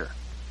torture.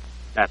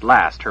 At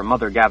last, her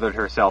mother gathered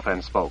herself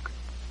and spoke.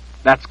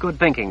 "That's good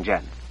thinking,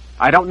 Jen.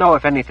 I don't know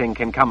if anything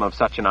can come of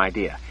such an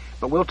idea,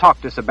 but we'll talk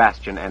to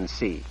Sebastian and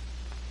see.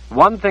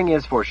 One thing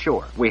is for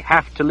sure, we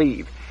have to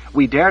leave.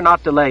 We dare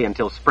not delay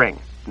until spring,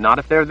 not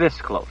if they're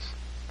this close.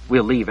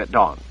 We'll leave at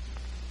dawn."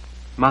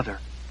 "Mother,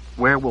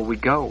 where will we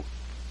go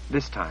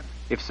this time,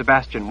 if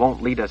Sebastian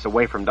won't lead us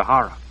away from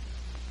Dahara?"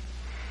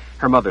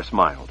 Her mother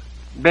smiled.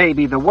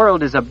 "Baby, the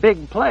world is a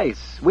big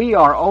place. We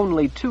are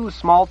only two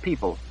small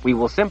people. We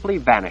will simply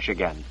vanish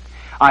again.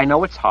 I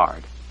know it's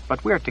hard,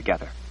 but we're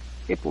together.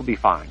 It will be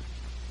fine.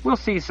 We'll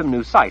see some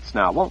new sights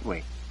now, won't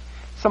we?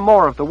 Some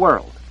more of the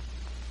world.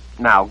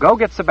 Now go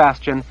get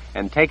Sebastian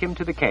and take him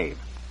to the cave.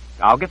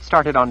 I'll get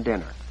started on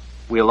dinner.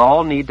 We'll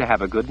all need to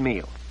have a good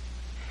meal."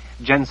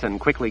 Jennsen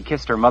quickly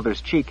kissed her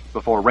mother's cheek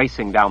before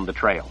racing down the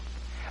trail.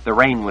 The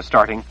rain was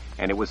starting,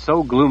 and it was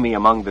so gloomy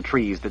among the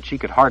trees that she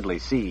could hardly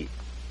see.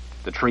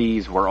 The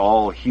trees were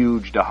all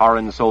huge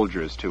Daharan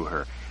soldiers to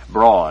her,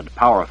 broad,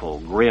 powerful,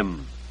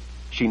 grim.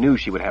 She knew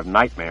she would have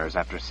nightmares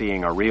after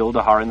seeing a real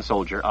Daharan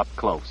soldier up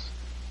close.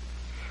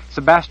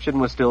 Sebastian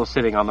was still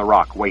sitting on the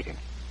rock, waiting.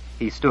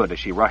 He stood as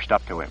she rushed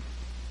up to him.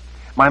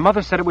 "My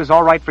mother said it was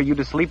all right for you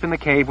to sleep in the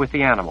cave with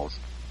the animals.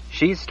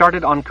 She's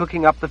started on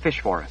cooking up the fish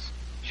for us.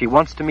 She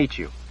wants to meet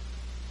you."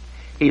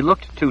 He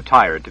looked too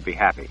tired to be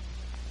happy,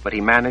 but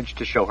he managed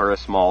to show her a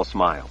small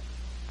smile.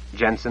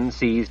 Jennsen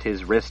seized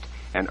his wrist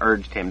and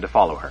urged him to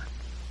follow her.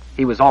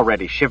 He was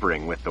already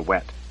shivering with the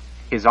wet.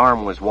 His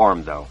arm was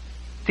warm, though.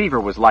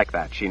 Fever was like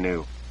that, she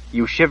knew.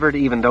 You shivered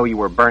even though you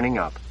were burning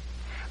up.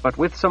 But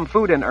with some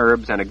food and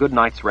herbs and a good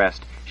night's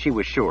rest, she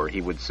was sure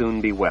he would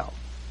soon be well.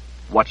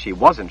 What she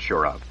wasn't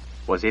sure of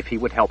was if he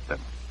would help them.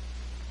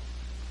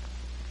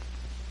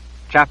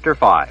 Chapter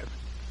 5.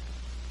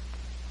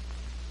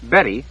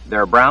 Betty,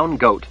 their brown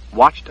goat,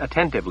 watched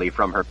attentively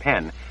from her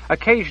pen,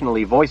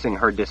 occasionally voicing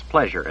her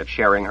displeasure at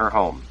sharing her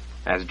home,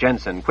 as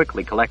Jennsen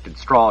quickly collected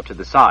straw to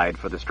the side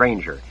for the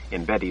stranger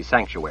in Betty's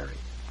sanctuary.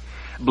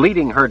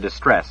 Bleeding her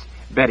distress,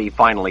 Betty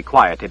finally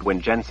quieted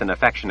when Jennsen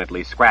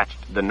affectionately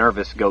scratched the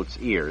nervous goat's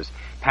ears,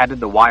 patted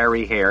the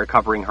wiry hair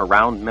covering her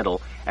round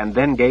middle, and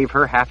then gave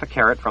her half a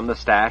carrot from the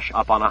stash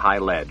up on a high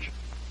ledge.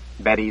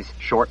 Betty's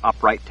short,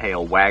 upright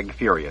tail wagged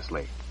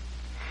furiously.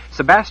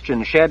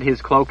 Sebastian shed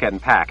his cloak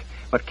and pack,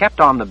 but kept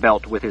on the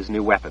belt with his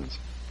new weapons.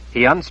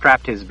 He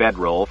unstrapped his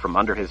bedroll from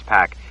under his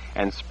pack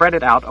and spread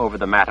it out over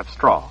the mat of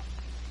straw.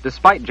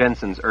 Despite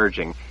Jennsen's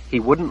urging, he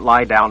wouldn't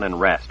lie down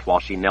and rest while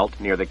she knelt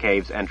near the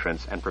cave's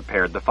entrance and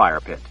prepared the fire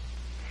pit.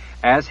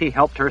 As he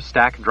helped her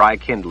stack dry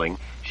kindling,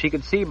 she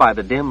could see by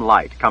the dim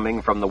light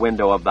coming from the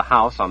window of the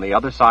house on the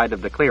other side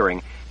of the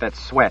clearing that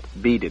sweat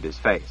beaded his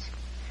face.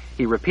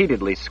 He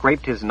repeatedly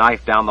scraped his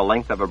knife down the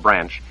length of a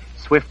branch,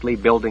 swiftly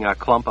building a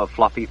clump of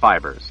fluffy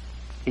fibers.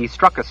 He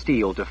struck a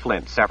steel to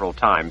flint several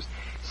times,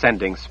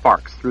 sending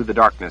sparks through the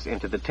darkness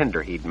into the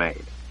tinder he'd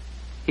made.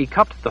 He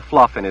cupped the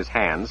fluff in his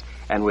hands,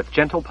 and with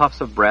gentle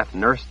puffs of breath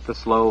nursed the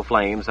slow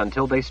flames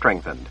until they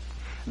strengthened.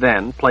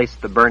 Then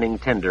placed the burning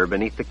tinder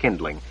beneath the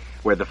kindling,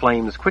 where the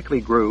flames quickly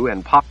grew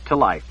and popped to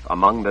life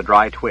among the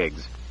dry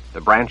twigs.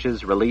 The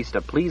branches released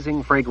a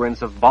pleasing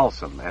fragrance of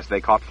balsam as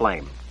they caught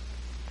flame.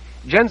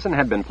 Jennsen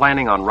had been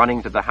planning on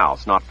running to the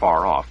house not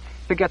far off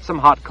to get some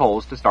hot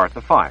coals to start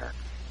the fire,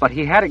 but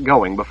he had it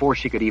going before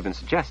she could even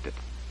suggest it.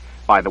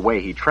 By the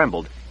way he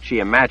trembled, she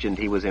imagined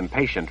he was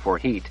impatient for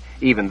heat,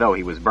 even though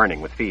he was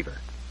burning with fever.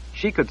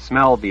 She could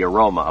smell the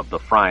aroma of the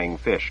frying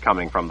fish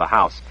coming from the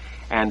house,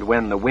 and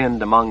when the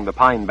wind among the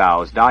pine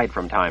boughs died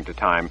from time to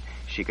time,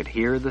 she could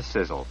hear the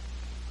sizzle.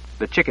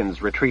 The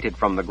chickens retreated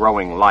from the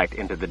growing light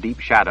into the deep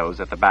shadows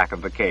at the back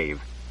of the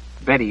cave.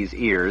 Betty's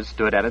ears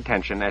stood at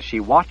attention as she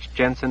watched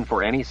Jennsen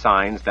for any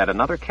signs that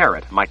another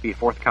carrot might be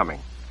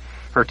forthcoming.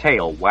 Her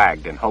tail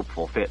wagged in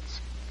hopeful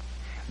fits.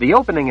 The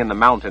opening in the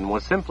mountain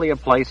was simply a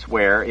place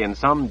where, in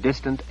some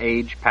distant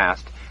age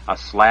past, a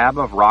slab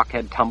of rock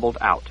had tumbled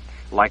out,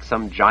 like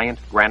some giant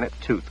granite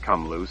tooth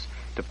come loose,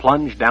 to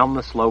plunge down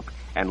the slope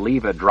and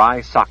leave a dry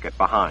socket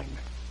behind.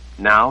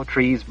 Now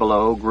trees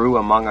below grew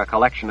among a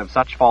collection of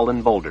such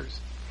fallen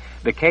boulders.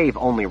 The cave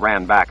only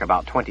ran back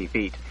about 20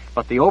 feet,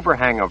 but the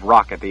overhang of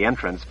rock at the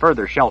entrance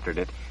further sheltered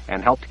it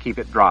and helped keep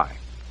it dry.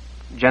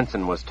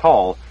 Jennsen was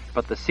tall,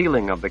 but the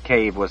ceiling of the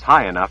cave was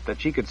high enough that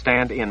she could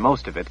stand in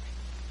most of it,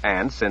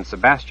 and since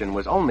Sebastian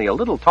was only a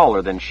little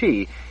taller than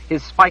she,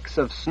 his spikes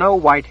of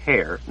snow-white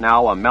hair,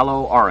 now a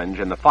mellow orange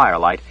in the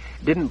firelight,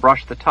 didn't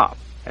brush the top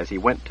as he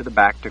went to the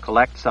back to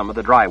collect some of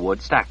the dry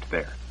wood stacked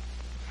there.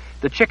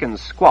 The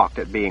chickens squawked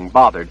at being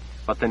bothered,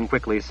 but then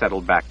quickly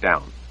settled back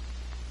down.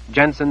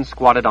 Jennsen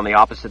squatted on the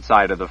opposite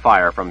side of the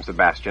fire from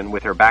Sebastian,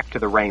 with her back to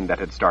the rain that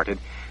had started,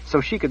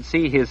 so she could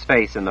see his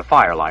face in the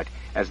firelight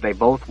as they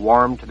both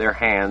warmed their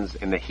hands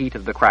in the heat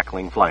of the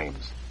crackling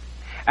flames.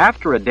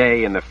 After a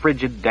day in the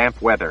frigid,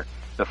 damp weather,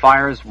 the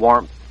fire's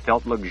warmth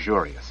felt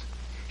luxurious.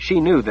 She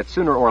knew that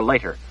sooner or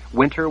later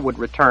winter would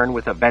return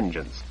with a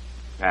vengeance.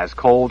 As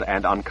cold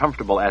and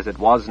uncomfortable as it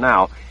was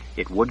now,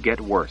 it would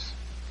get worse.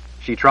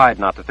 She tried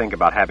not to think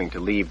about having to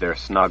leave their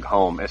snug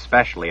home,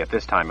 especially at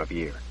this time of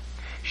year.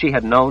 She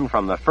had known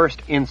from the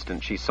first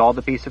instant she saw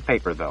the piece of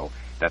paper, though,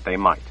 that they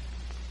might.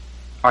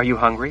 "Are you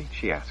hungry?"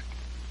 she asked.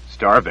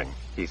 "Starving,"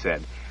 he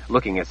said,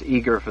 looking as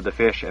eager for the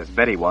fish as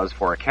Betty was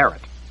for a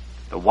carrot.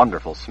 The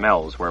wonderful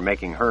smells were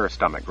making her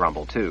stomach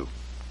grumble, too.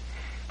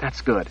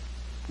 "That's good.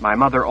 My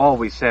mother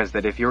always says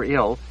that if you're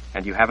ill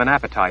and you have an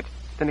appetite,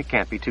 then it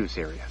can't be too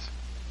serious."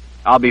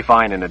 "I'll be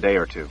fine in a day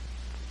or two."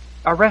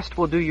 "A rest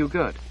will do you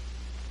good."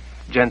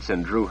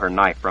 Jennsen drew her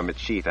knife from its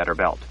sheath at her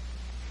belt.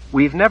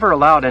 "We've never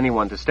allowed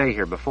anyone to stay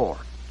here before.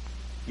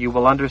 You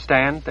will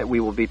understand that we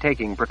will be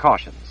taking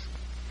precautions."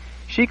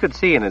 She could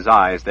see in his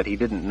eyes that he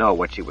didn't know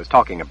what she was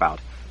talking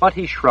about, but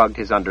he shrugged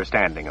his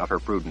understanding of her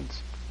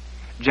prudence.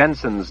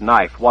 Jensen's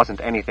knife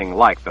wasn't anything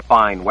like the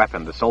fine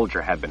weapon the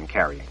soldier had been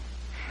carrying.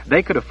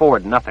 They could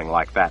afford nothing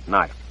like that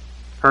knife.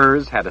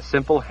 Hers had a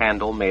simple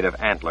handle made of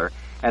antler,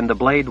 and the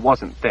blade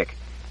wasn't thick,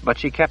 but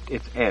she kept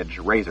its edge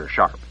razor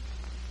sharp.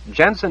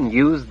 Jennsen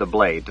used the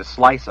blade to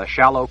slice a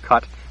shallow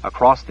cut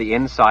across the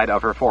inside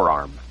of her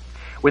forearm.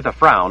 With a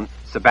frown,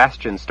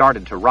 Sebastian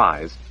started to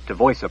rise, to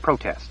voice a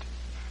protest.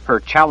 Her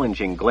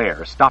challenging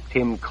glare stopped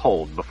him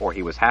cold before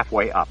he was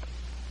halfway up.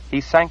 He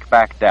sank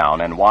back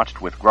down and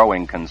watched with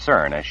growing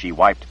concern as she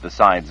wiped the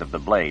sides of the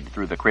blade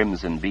through the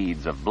crimson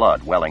beads of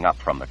blood welling up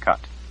from the cut.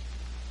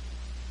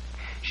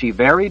 She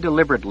very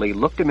deliberately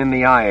looked him in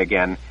the eye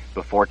again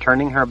before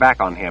turning her back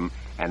on him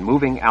and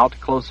moving out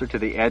closer to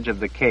the edge of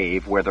the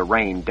cave where the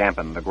rain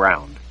dampened the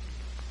ground.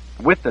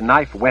 With the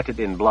knife wetted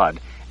in blood,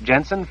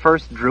 Jennsen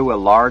first drew a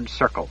large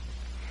circle.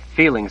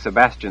 Feeling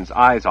Sebastian's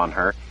eyes on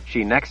her,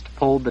 she next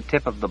pulled the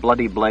tip of the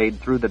bloody blade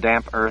through the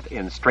damp earth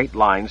in straight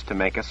lines to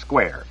make a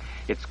square,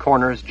 its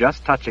corners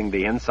just touching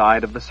the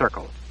inside of the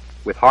circle.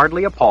 With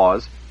hardly a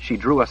pause, she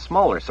drew a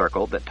smaller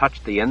circle that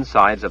touched the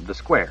insides of the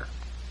square.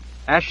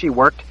 As she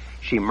worked,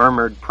 she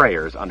murmured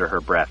prayers under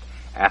her breath,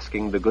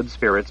 asking the good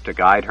spirits to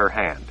guide her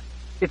hand.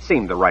 It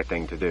seemed the right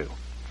thing to do.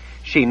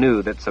 She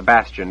knew that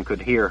Sebastian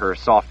could hear her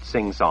soft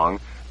sing-song,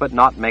 but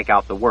not make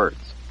out the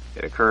words.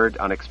 It occurred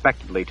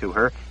unexpectedly to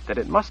her that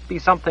it must be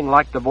something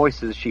like the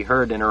voices she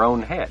heard in her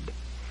own head.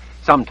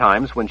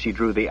 Sometimes, when she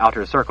drew the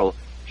outer circle,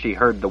 she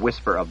heard the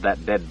whisper of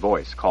that dead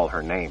voice call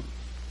her name.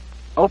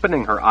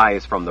 Opening her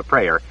eyes from the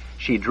prayer,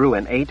 she drew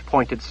an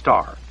 8-pointed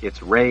star,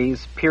 its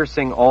rays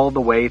piercing all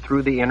the way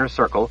through the inner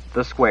circle,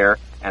 the square,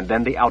 and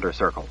then the outer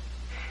circle.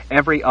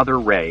 Every other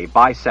ray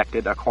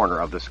bisected a corner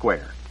of the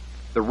square.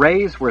 The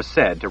rays were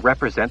said to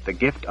represent the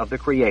gift of the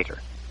Creator.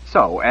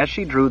 So, as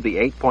she drew the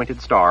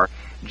 8-pointed star,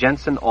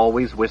 Jennsen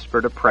always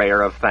whispered a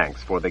prayer of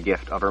thanks for the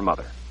gift of her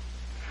mother.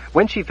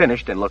 When she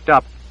finished and looked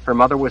up, her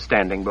mother was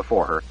standing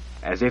before her,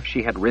 as if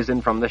she had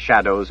risen from the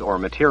shadows or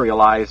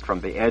materialized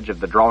from the edge of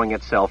the drawing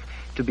itself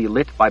to be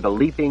lit by the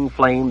leaping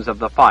flames of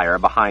the fire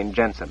behind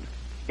Jennsen.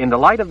 In the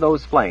light of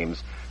those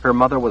flames, her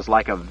mother was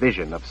like a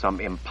vision of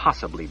some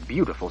impossibly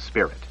beautiful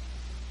spirit.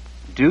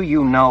 "Do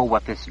you know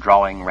what this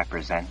drawing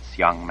represents,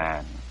 young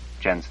man?"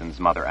 Jensen's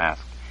mother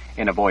asked,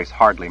 in a voice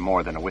hardly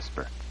more than a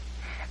whisper.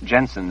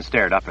 Jennsen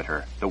stared up at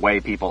her, the way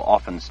people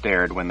often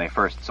stared when they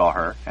first saw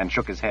her, and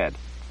shook his head.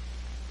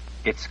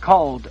 "It's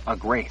called a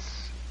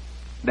grace.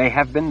 They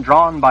have been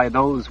drawn by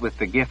those with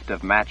the gift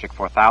of magic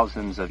for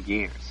thousands of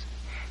years.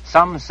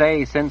 Some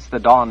say since the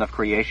dawn of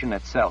creation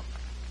itself.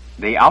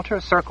 The outer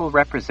circle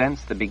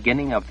represents the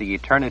beginning of the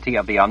eternity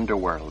of the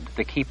underworld,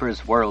 the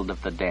keeper's world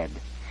of the dead.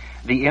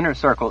 The inner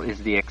circle is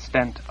the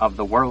extent of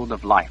the world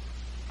of life.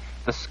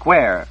 The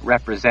square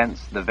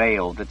represents the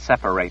veil that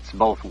separates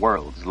both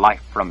worlds,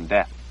 life from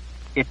death.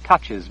 It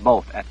touches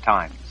both at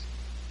times.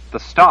 The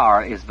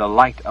star is the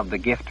light of the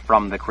gift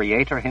from the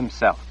Creator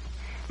himself,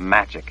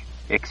 magic,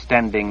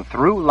 extending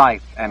through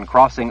life and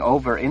crossing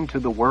over into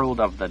the world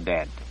of the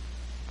dead."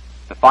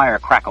 The fire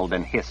crackled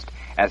and hissed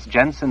as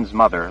Jensen's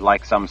mother,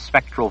 like some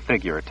spectral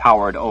figure,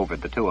 towered over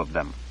the two of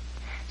them.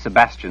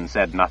 Sebastian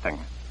said nothing.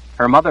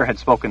 Her mother had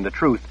spoken the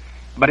truth,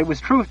 but it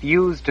was truth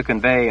used to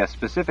convey a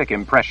specific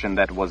impression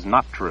that was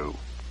not true.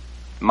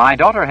 "My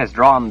daughter has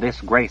drawn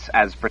this grace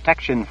as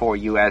protection for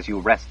you as you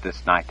rest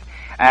this night,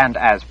 and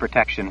as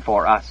protection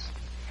for us.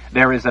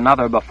 There is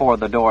another before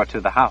the door to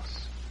the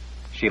house."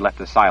 She let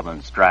the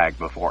silence drag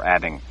before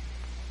adding,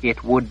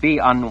 "It would be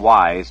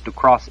unwise to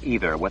cross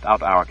either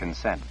without our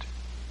consent."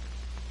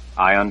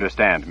 "I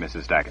understand,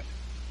 Mrs. Daggett."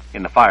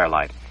 In the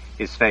firelight,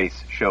 his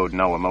face showed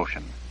no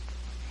emotion.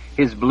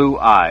 His blue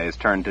eyes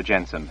turned to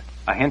Jennsen.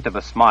 A hint of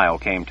a smile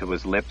came to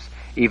his lips,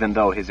 even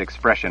though his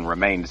expression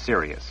remained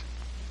serious.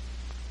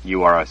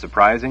 "You are a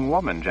surprising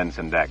woman,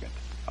 Jennsen Daggett,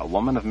 a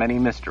woman of many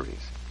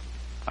mysteries.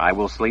 I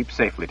will sleep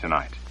safely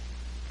tonight."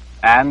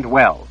 "And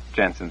well,"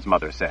 Jensen's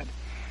mother said.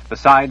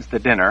 Besides the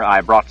dinner,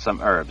 I brought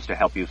some herbs to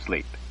help you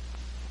sleep."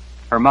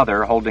 Her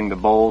mother, holding the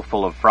bowl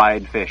full of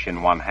fried fish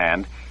in one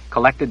hand,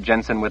 collected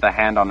Jennsen with a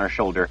hand on her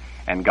shoulder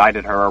and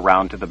guided her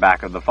around to the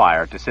back of the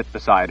fire to sit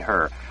beside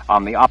her,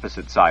 on the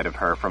opposite side of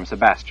her from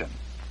Sebastian.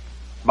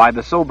 By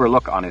the sober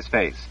look on his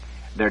face,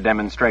 their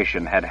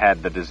demonstration had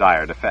had the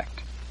desired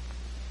effect.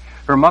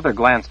 Her mother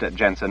glanced at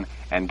Jennsen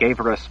and gave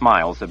her a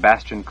smile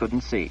Sebastian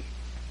couldn't see.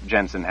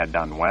 Jennsen had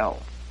done well.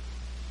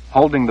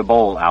 Holding the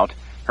bowl out,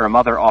 her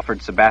mother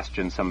offered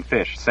Sebastian some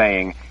fish,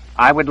 saying,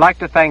 "I would like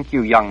to thank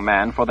you, young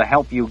man, for the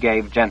help you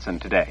gave Jennsen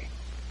today."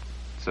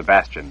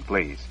 "Sebastian,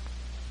 please."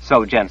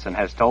 "So Jennsen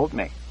has told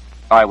me."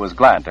 "I was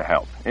glad to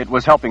help. It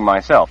was helping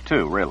myself,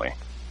 too, really.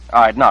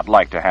 I'd not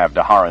like to have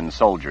Daharan's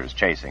soldiers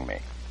chasing me."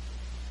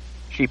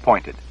 She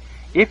pointed.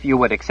 "If you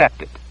would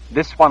accept it,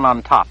 this one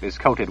on top is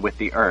coated with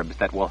the herbs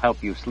that will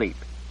help you sleep."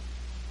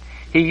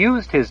 He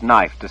used his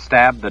knife to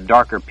stab the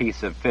darker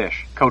piece of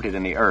fish coated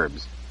in the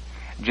herbs.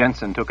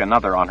 Jennsen took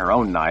another on her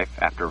own knife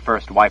after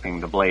first wiping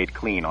the blade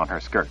clean on her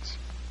skirts.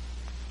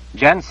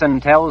 "Jennsen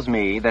tells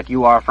me that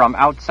you are from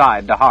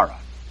outside Dahara."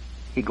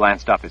 He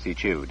glanced up as he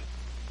chewed.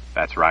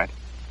 "That's right."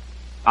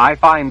 "I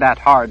find that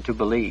hard to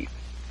believe.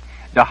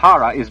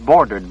 Dahara is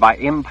bordered by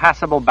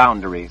impassable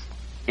boundaries.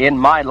 In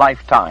my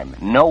lifetime,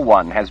 no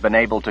one has been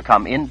able to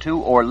come into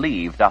or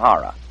leave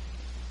Dahara."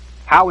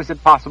 "How is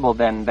it possible,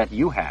 then, that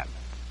you have?"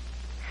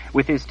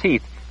 With his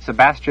teeth,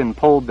 Sebastian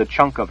pulled the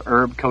chunk of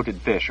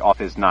herb-coated fish off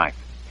his knife.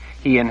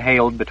 He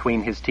inhaled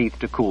between his teeth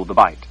to cool the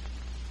bite.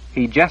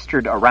 He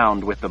gestured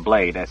around with the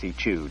blade as he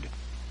chewed.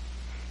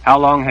 "How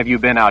long have you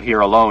been out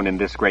here alone in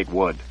this great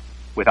wood,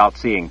 without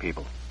seeing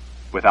people,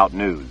 without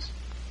news?"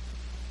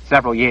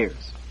 "Several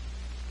years."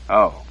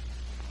 "Oh,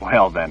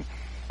 well then,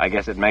 I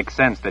guess it makes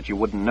sense that you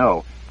wouldn't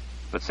know.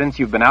 But since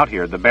you've been out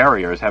here, the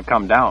barriers have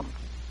come down."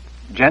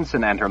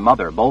 Jennsen and her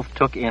mother both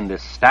took in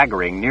this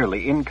staggering,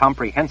 nearly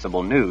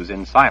incomprehensible news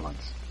in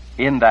silence.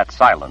 In that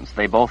silence,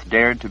 they both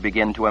dared to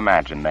begin to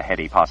imagine the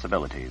heady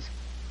possibilities.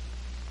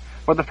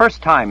 For the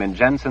first time in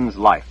Jennsen's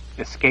life,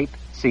 escape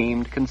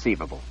seemed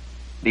conceivable.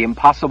 The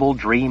impossible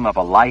dream of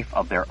a life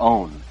of their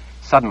own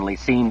suddenly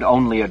seemed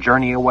only a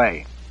journey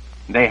away.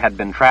 They had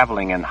been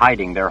traveling and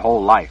hiding their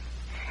whole life.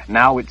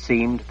 Now it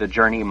seemed the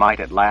journey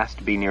might at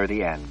last be near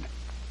the end.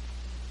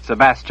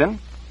 "Sebastian,"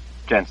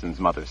 Jennsen's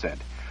mother said,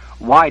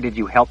 "why did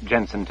you help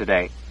Jennsen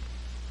today?"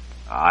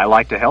 "I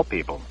like to help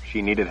people.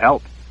 She needed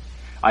help.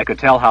 I could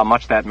tell how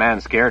much that man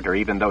scared her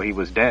even though he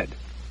was dead."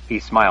 He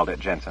smiled at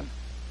Jennsen.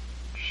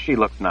 "She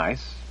looked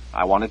nice.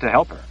 I wanted to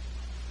help her.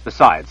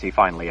 Besides," he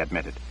finally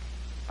admitted,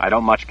 "I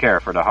don't much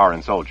care for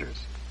Daharan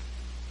soldiers."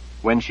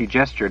 When she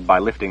gestured by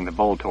lifting the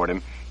bowl toward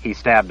him, he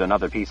stabbed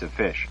another piece of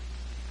fish.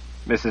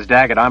 "Mrs.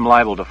 Daggett, I'm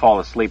liable to fall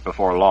asleep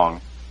before long.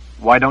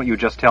 Why don't you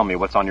just tell me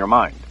what's on your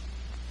mind?"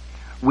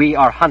 "We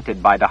are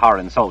hunted by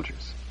Daharan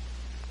soldiers."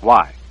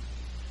 "Why?"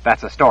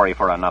 "That's a story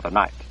for another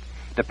night.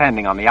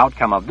 Depending on the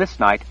outcome of this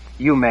night,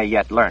 you may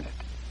yet learn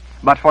it.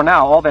 But for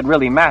now, all that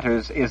really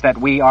matters is that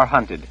we are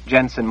hunted,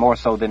 Jennsen more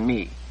so than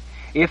me.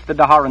 If the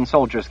Daharan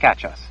soldiers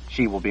catch us,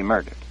 she will be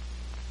murdered."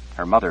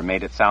 Her mother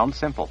made it sound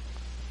simple.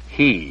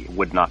 He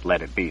would not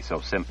let it be so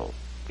simple.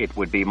 It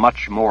would be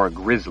much more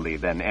grisly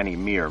than any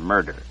mere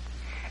murder.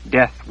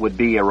 Death would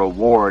be a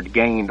reward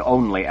gained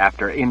only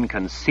after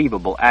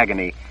inconceivable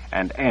agony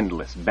and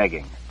endless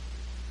begging.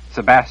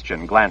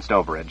 Sebastian glanced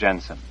over at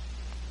Jennsen.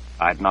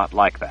 "I'd not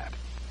like that."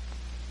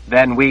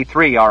 "Then we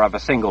three are of a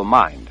single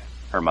mind,"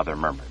 her mother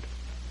murmured.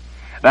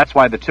 "That's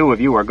why the two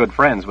of you are good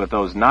friends with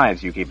those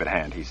knives you keep at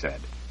hand," he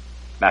said.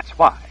 "That's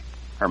why,"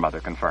 her mother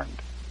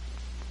confirmed.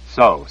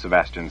 "So,"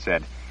 Sebastian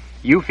said,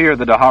 "you fear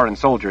the Daharan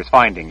soldiers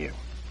finding you.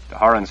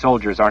 Daharan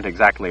soldiers aren't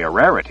exactly a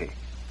rarity.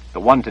 The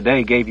one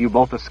today gave you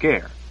both a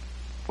scare.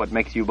 What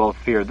makes you both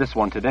fear this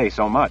one today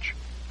so much?"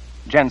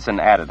 Jennsen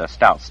added a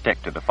stout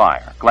stick to the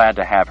fire, glad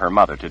to have her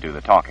mother to do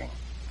the talking.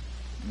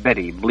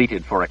 Betty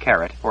bleated for a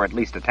carrot, or at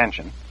least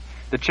attention.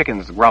 The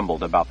chickens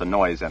grumbled about the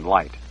noise and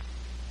light.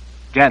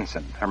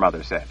 "Jennsen," her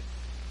mother said,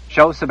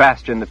 "show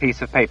Sebastian the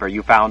piece of paper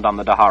you found on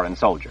the Daharan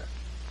soldier."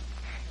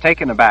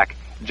 Taken aback,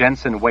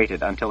 Jennsen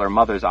waited until her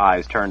mother's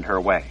eyes turned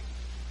her way.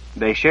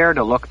 They shared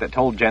a look that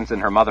told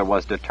Jennsen her mother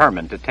was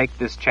determined to take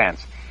this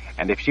chance,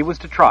 and if she was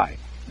to try,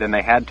 then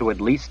they had to at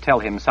least tell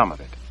him some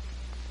of it.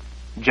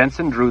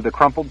 Jennsen drew the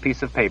crumpled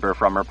piece of paper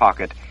from her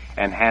pocket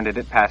and handed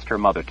it past her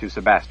mother to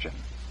Sebastian.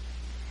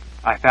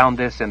 "I found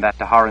this in that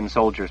Daharan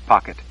soldier's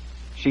pocket."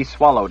 She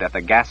swallowed at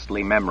the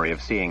ghastly memory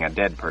of seeing a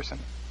dead person,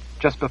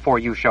 just before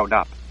you showed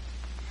up.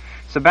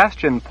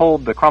 Sebastian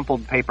pulled the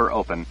crumpled paper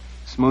open,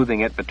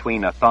 smoothing it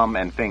between a thumb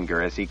and finger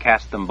as he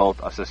cast them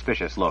both a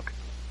suspicious look.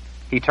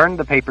 He turned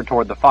the paper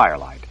toward the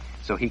firelight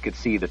so he could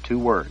see the two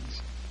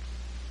words.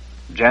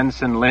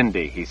 "Jennsen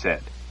Lindy," he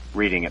said,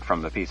 reading it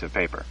from the piece of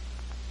paper.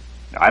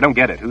 "I don't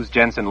get it. Who's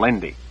Jennsen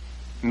Lindy?"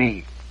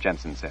 "Me,"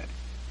 Jennsen said.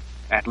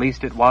 "At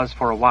least it was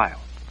for a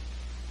while."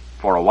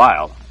 "For a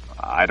while?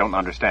 I don't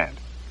understand."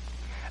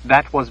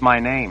 "That was my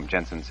name,"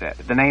 Jennsen said.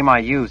 "The name I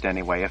used,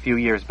 anyway, a few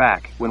years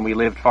back, when we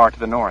lived far to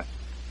the north.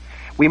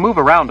 We move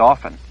around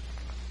often,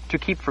 to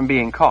keep from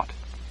being caught.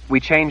 We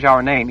change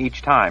our name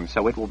each time,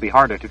 so it will be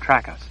harder to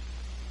track us.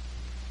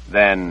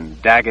 Then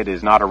Daggett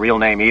is not a real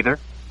name either?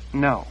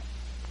 No.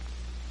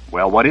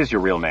 Well, what is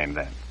your real name,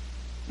 then?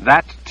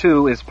 That,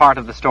 too, is part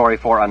of the story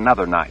for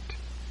another night.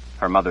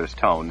 Her mother's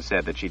tone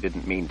said that she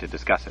didn't mean to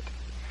discuss it.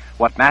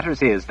 What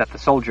matters is that the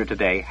soldier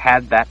today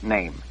had that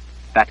name.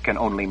 That can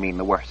only mean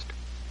the worst.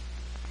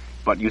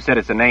 But you said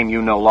it's a name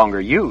you no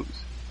longer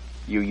use.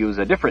 You use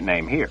a different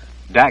name here,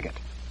 Daggett.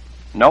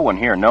 No one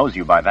here knows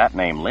you by that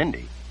name,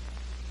 Lindy.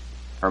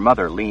 Her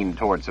mother leaned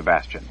toward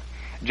Sebastian.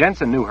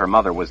 Jennsen knew her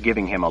mother was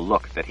giving him a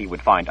look that he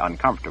would find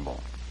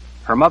uncomfortable.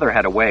 Her mother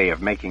had a way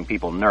of making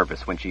people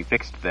nervous when she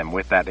fixed them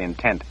with that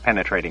intent,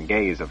 penetrating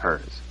gaze of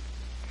hers.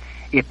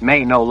 It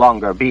may no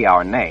longer be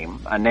our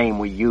name, a name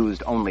we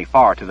used only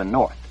far to the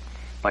north,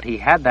 but he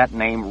had that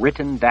name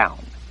written down,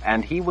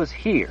 and he was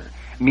here,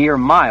 mere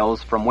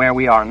miles from where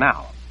we are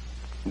now.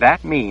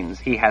 That means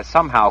he has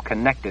somehow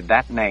connected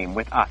that name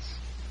with us,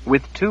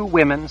 with two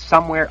women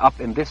somewhere up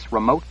in this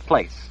remote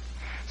place.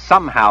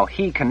 Somehow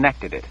he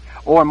connected it,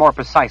 or more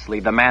precisely,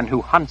 the man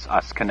who hunts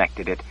us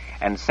connected it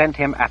and sent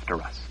him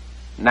after us.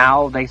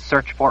 Now they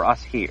search for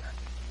us here.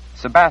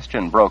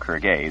 Sebastian broke her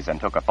gaze and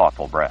took a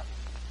thoughtful breath.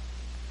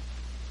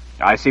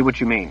 I see what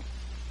you mean.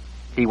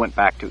 He went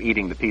back to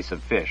eating the piece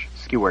of fish,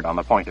 skewered on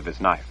the point of his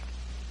knife.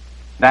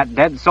 That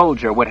dead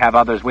soldier would have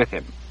others with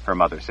him, her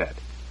mother said.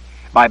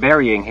 By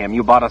burying him,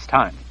 you bought us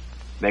time.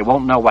 They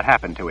won't know what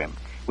happened to him.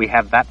 We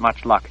have that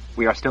much luck.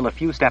 We are still a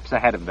few steps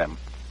ahead of them.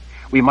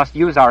 We must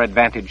use our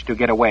advantage to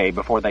get away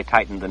before they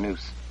tighten the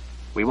noose.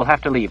 We will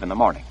have to leave in the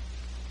morning.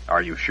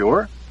 Are you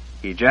sure?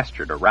 He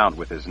gestured around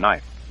with his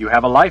knife. You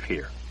have a life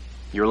here.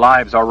 Your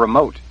lives are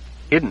remote,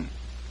 hidden.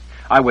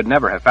 I would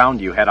never have found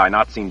you had I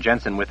not seen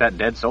Jennsen with that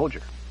dead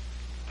soldier.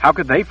 How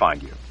could they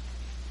find you?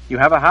 You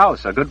have a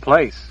house, a good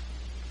place.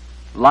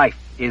 Life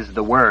is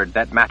the word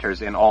that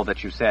matters in all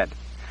that you said.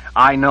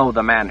 I know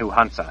the man who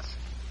hunts us.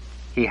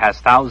 He has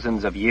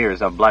thousands of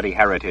years of bloody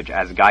heritage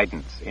as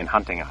guidance in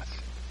hunting us.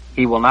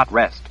 He will not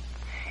rest.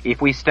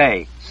 If we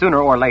stay, sooner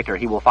or later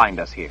he will find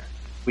us here.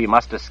 We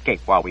must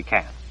escape while we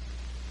can.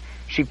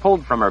 She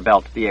pulled from her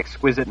belt the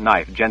exquisite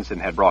knife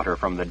Jennsen had brought her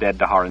from the dead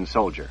Daharan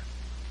soldier.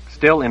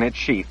 Still in its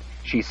sheath,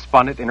 she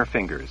spun it in her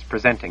fingers,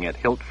 presenting it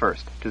hilt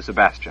first to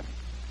Sebastian.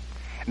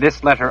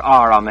 This letter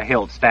R on the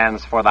hilt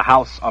stands for the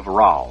House of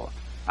Rahl,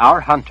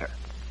 our hunter.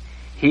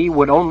 He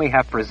would only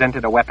have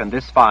presented a weapon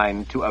this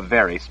fine to a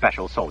very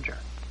special soldier.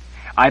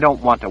 I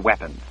don't want a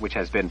weapon which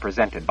has been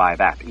presented by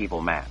that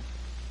evil man.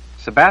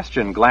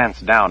 Sebastian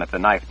glanced down at the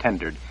knife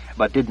tendered,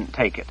 but didn't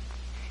take it.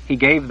 He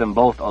gave them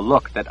both a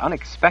look that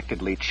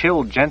unexpectedly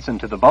chilled Jennsen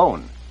to the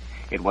bone.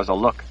 It was a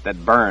look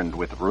that burned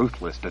with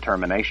ruthless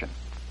determination.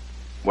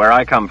 Where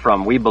I come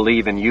from, we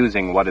believe in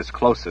using what is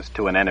closest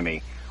to an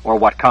enemy, or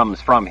what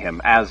comes from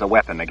him, as a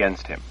weapon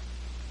against him.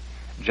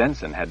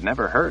 Jennsen had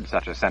never heard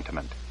such a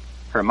sentiment.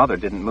 Her mother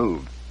didn't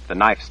move. The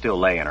knife still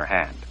lay in her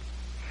hand.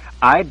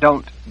 I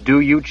don't. Do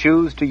you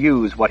choose to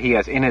use what he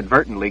has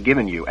inadvertently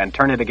given you and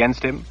turn it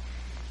against him?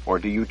 Or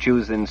do you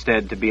choose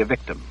instead to be a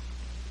victim?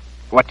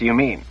 What do you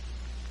mean?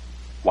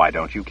 Why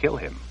don't you kill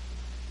him?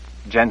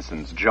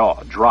 Jennsen's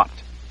jaw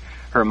dropped.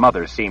 Her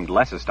mother seemed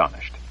less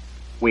astonished.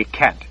 We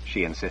can't,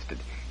 she insisted.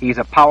 He's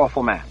a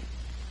powerful man.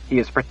 He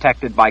is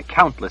protected by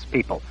countless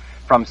people,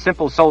 from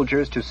simple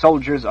soldiers to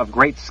soldiers of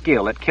great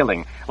skill at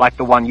killing, like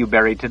the one you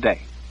buried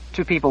today,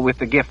 to people with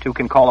the gift who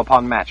can call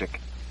upon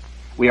magic.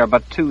 We are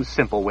but two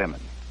simple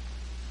women.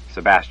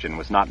 Sebastian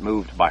was not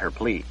moved by her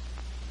plea.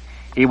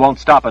 He won't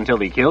stop until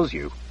he kills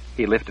you.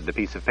 He lifted the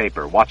piece of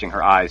paper, watching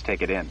her eyes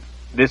take it in.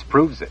 This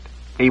proves it.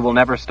 He will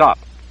never stop.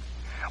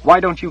 Why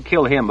don't you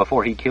kill him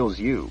before he kills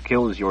you,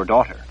 kills your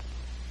daughter?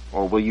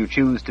 Or will you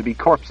choose to be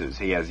corpses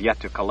he has yet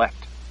to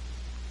collect?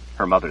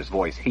 Her mother's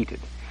voice heated.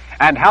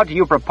 And how do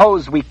you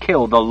propose we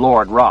kill the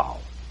Lord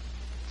Rahl?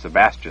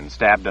 Sebastian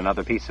stabbed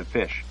another piece of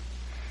fish.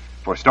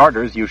 For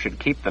starters, you should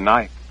keep the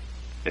knife.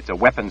 It's a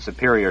weapon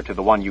superior to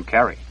the one you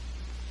carry.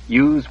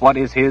 Use what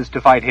is his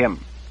to fight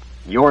him.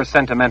 Your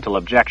sentimental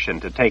objection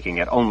to taking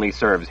it only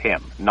serves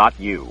him, not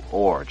you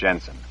or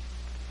Jennsen.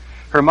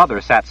 Her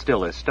mother sat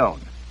still as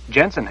stone.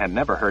 Jennsen had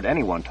never heard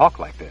anyone talk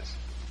like this.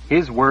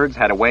 His words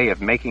had a way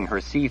of making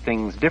her see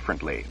things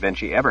differently than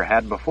she ever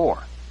had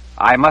before.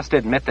 I must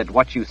admit that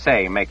what you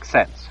say makes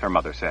sense, her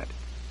mother said.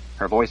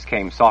 Her voice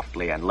came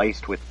softly and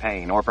laced with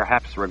pain, or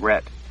perhaps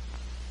regret.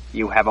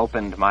 You have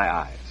opened my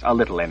eyes, a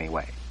little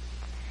anyway.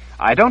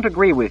 I don't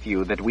agree with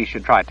you that we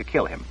should try to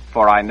kill him,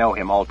 for I know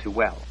him all too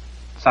well.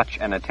 Such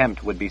an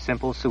attempt would be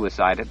simple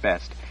suicide at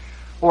best,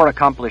 or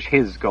accomplish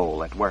his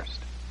goal at worst.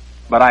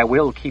 But I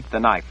will keep the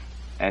knife,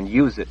 and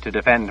use it to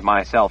defend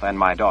myself and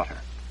my daughter.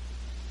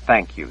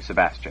 Thank you,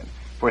 Sebastian,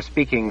 for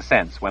speaking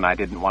sense when I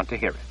didn't want to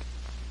hear it.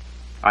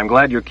 I'm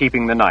glad you're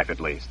keeping the knife, at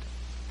least.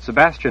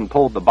 Sebastian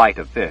pulled the bite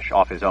of fish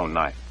off his own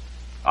knife.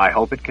 I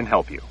hope it can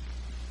help you.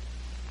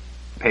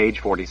 Page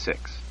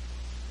 46.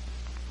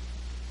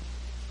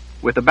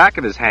 With the back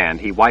of his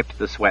hand, he wiped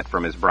the sweat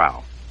from his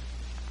brow.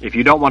 If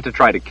you don't want to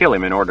try to kill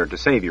him in order to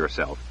save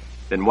yourself,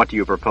 then what do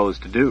you propose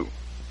to do?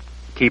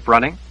 Keep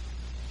running?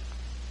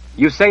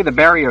 You say the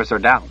barriers are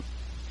down.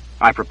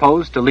 I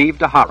propose to leave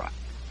Dahara.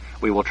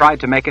 We will try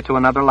to make it to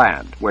another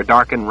land, where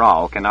Darken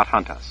Rahl cannot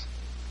hunt us."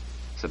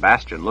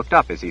 Sebastian looked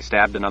up as he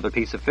stabbed another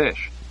piece of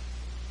fish.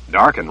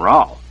 "Darken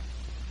Rahl?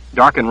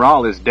 Darken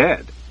Rahl is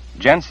dead."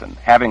 Jennsen,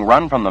 having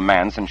run from the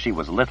man since she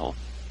was little,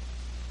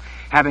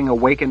 having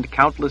awakened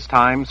countless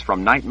times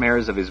from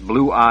nightmares of his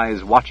blue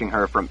eyes watching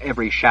her from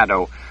every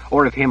shadow,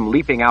 or of him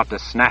leaping out to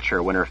snatch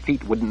her when her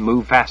feet wouldn't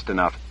move fast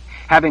enough,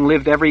 having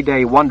lived every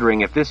day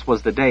wondering if this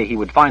was the day he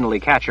would finally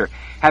catch her,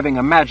 having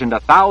imagined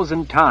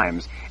 1,000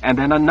 times, and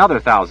then another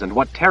 1,000,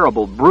 what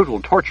terrible,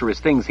 brutal, torturous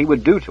things he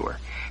would do to her,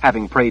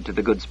 having prayed to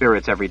the good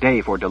spirits every day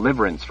for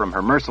deliverance from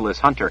her merciless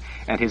hunter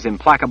and his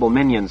implacable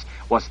minions,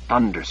 was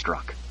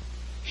thunderstruck.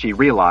 She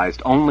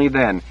realized only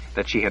then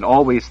that she had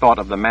always thought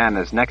of the man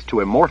as next to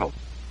immortal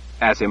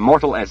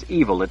as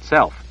evil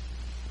itself.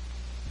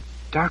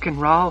 "Darken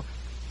Rahl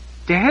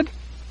dead?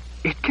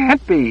 It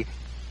can't be,"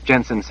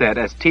 Jennsen said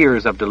as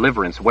tears of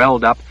deliverance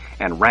welled up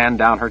and ran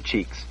down her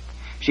cheeks.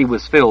 She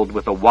was filled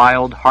with a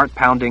wild,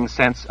 heart-pounding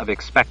sense of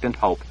expectant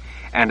hope,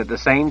 and at the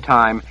same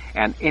time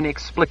an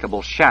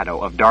inexplicable shadow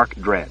of dark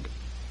dread.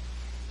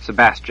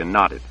 Sebastian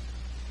nodded.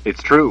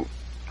 "It's true.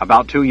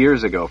 About 2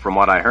 years ago, from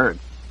what I heard."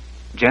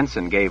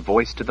 Jennsen gave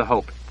voice to the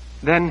hope.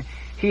 "Then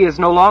he is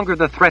no longer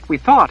the threat we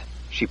thought."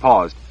 She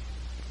paused.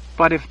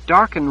 "But if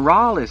Darken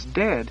Rahl is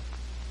dead—"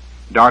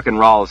 "Darken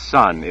Rahl's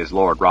son is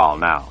Lord Rahl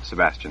now,"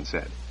 Sebastian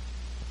said.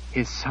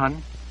 "His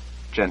son?"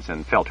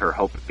 Jennsen felt her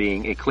hope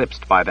being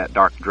eclipsed by that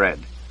dark dread.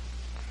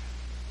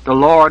 "The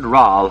Lord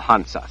Rahl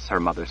hunts us," her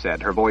mother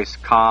said, her voice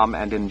calm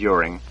and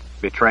enduring,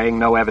 betraying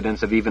no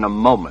evidence of even a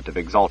moment of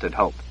exalted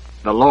hope.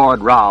 "The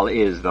Lord Rahl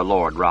is the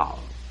Lord Rahl.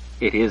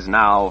 It is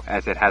now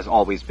as it has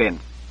always been,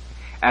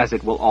 as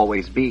it will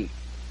always be,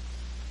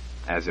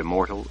 as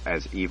immortal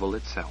as evil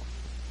itself."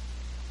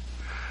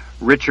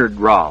 "Richard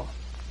Rahl,"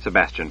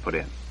 Sebastian put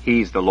in.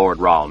 "He's the Lord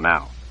Rahl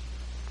now."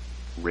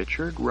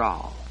 Richard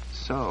Rahl.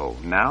 So,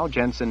 now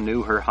Jennsen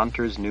knew her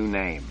hunter's new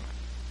name.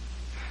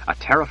 A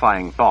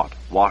terrifying thought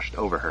washed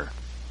over her.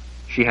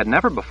 She had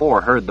never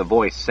before heard the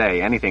voice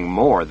say anything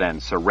more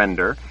than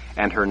surrender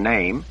and her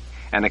name,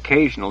 and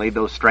occasionally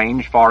those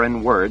strange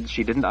foreign words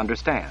she didn't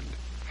understand.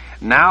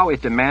 Now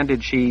it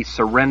demanded she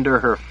surrender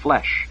her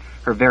flesh,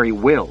 her very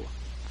will.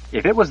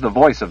 If it was the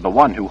voice of the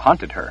one who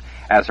hunted her,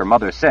 as her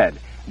mother said,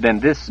 then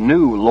this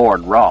new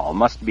Lord Rahl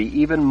must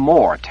be even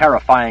more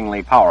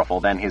terrifyingly powerful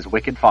than his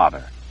wicked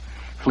father.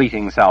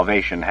 Fleeting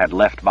salvation had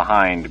left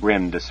behind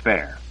grim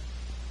despair.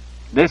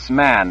 "This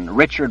man,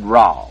 Richard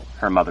Rahl,"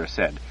 her mother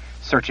said,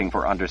 searching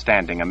for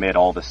understanding amid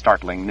all the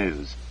startling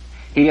news.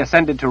 "He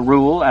ascended to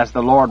rule as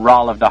the Lord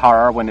Rahl of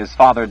Dahara when his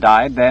father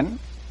died, then?"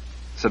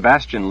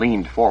 Sebastian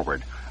leaned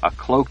forward, a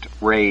cloaked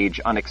rage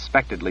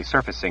unexpectedly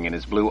surfacing in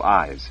his blue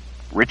eyes.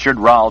 "Richard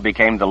Rahl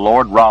became the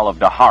Lord Rahl of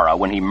Dahara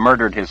when he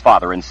murdered his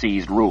father and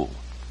seized rule."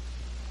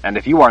 "And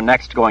if you are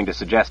next going to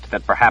suggest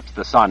that perhaps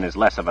the son is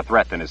less of a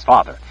threat than his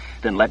father,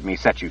 then let me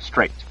set you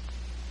straight.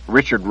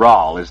 Richard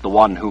Rahl is the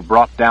one who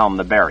brought down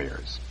the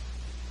barriers."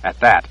 At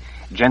that,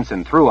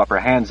 Jennsen threw up her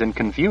hands in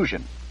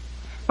confusion.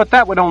 "But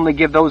that would only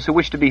give those who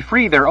wish to be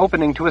free their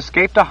opening to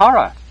escape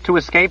Dahara, to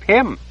escape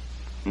him."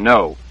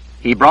 "No,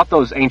 he brought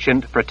those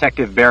ancient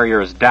protective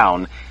barriers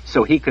down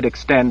so he could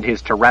extend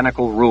his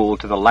tyrannical rule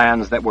to the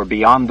lands that were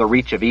beyond the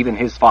reach of even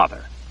his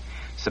father."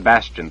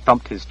 Sebastian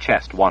thumped his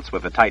chest once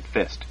with a tight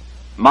fist.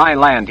 "My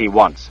land he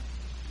wants.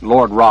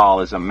 Lord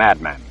Rahl is a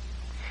madman.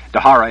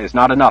 Dahara is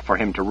not enough for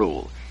him to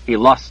rule. He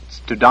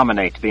lusts to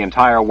dominate the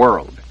entire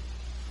world."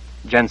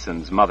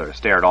 Jennsen's mother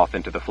stared off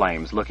into the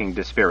flames, looking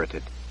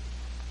dispirited.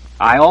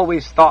 "I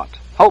always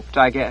hoped,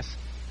 I guess,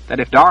 that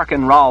if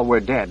Darken Rahl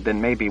were dead,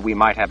 then maybe we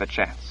might have a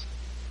chance.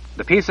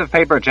 The piece of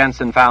paper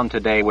Jennsen found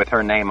today with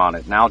her name on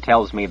it now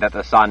tells me that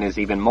the son is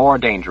even more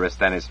dangerous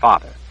than his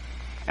father,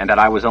 and that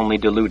I was only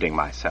deluding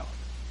myself.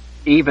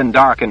 Even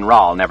Darken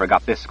Rahl never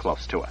got this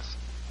close to us."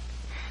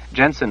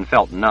 Jennsen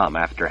felt numb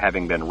after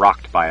having been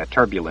rocked by a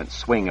turbulent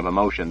swing of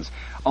emotions,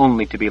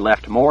 only to be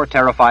left more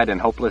terrified and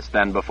hopeless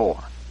than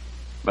before.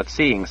 But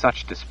seeing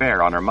such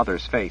despair on her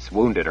mother's face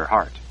wounded her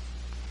heart.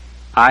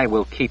 "I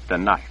will keep the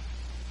knife."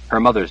 Her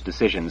mother's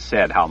decision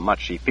said how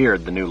much she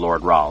feared the new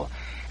Lord Rahl,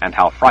 and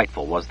how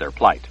frightful was their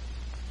plight.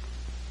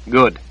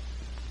 "Good."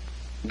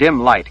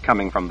 Dim light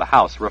coming from the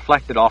house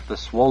reflected off the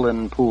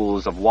swollen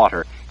pools of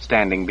water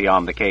standing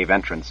beyond the cave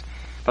entrance,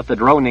 but the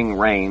droning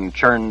rain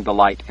churned the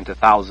light into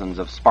thousands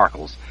of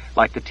sparkles,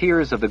 like the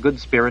tears of the good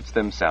spirits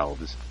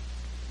themselves.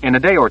 In a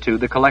day or two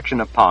the collection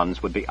of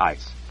ponds would be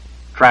ice.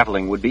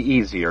 Traveling would be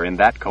easier in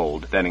that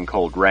cold than in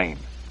cold rain.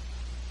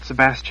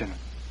 "Sebastian,"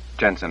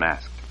 Jennsen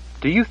asked,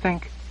 do you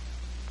think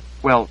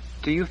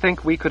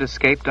we could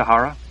escape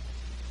Dahara?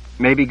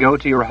 Maybe go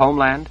to your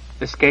homeland,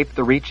 escape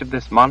the reach of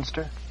this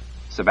monster?"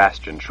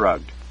 Sebastian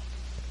shrugged.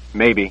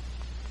 "Maybe.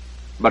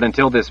 But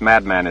until this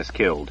madman is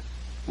killed,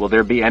 will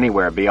there be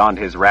anywhere beyond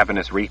his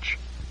ravenous reach?"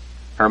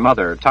 Her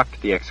mother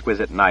tucked the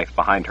exquisite knife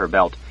behind her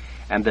belt,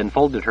 and then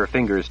folded her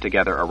fingers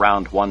together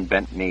around one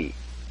bent knee.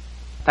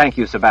 "Thank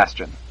you,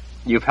 Sebastian.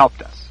 You've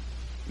helped us.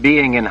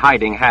 Being in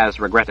hiding has,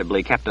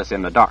 regrettably, kept us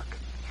in the dark.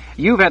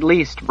 You've at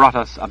least brought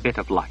us a bit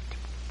of light."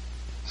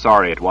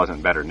 "Sorry it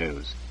wasn't better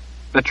news."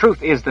 "The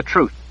truth is the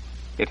truth.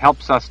 It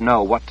helps us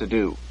know what to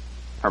do."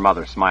 Her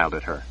mother smiled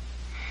at her.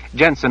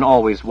 "Jennsen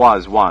always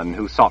was one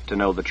who sought to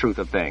know the truth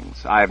of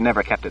things. I have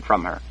never kept it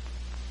from her.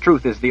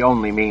 Truth is the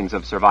only means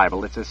of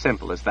survival. It's as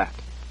simple as that."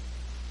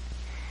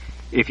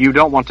 "If you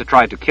don't want to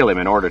try to kill him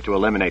in order to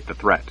eliminate the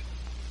threat,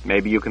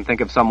 maybe you can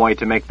think of some way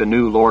to make the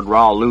new Lord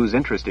Rahl lose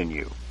interest in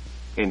you,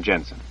 in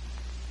Jennsen."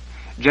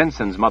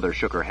 Jennsen's mother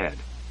shook her head.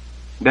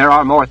 "There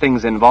are more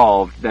things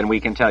involved than we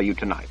can tell you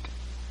tonight.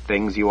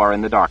 Things you are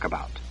in the dark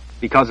about.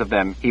 Because of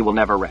them, he will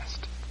never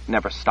rest,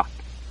 never stop.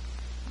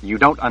 You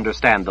don't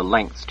understand the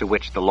lengths to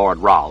which the Lord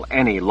Rahl,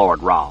 any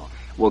Lord Rahl,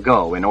 will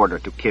go in order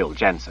to kill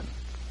Jennsen."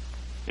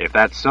 "If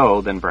that's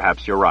so, then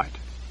perhaps you're right.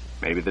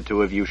 Maybe the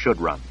two of you should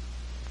run."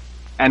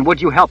 "And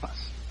would you help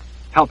us?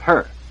 Help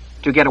her,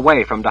 to get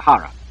away from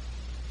Dahara?"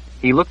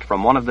 He looked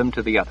from one of them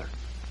to the other.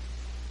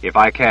 "If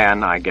I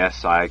can, I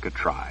guess I could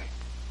try.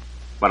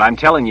 But I'm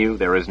telling you,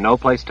 there is no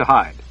place to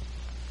hide.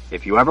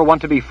 If you ever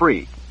want to be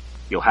free,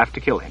 you'll have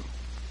to kill him."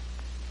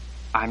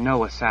 "I'm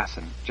no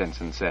assassin,"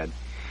 Jennsen said,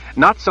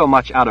 not so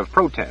much out of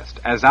protest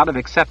as out of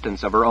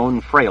acceptance of her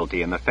own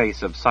frailty in the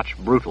face of such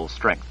brutal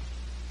strength.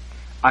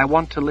 "I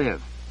want to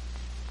live,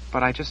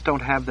 but I just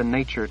don't have the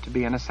nature to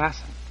be an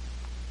assassin.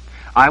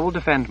 I will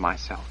defend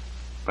myself,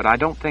 but I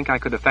don't think I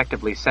could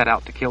effectively set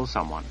out to kill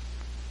someone.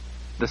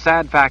 The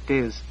sad fact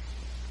is,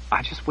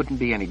 I just wouldn't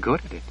be any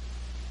good at it.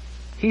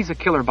 He's a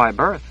killer by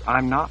birth,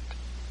 I'm not."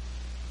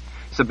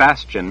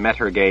 Sebastian met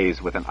her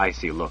gaze with an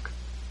icy look.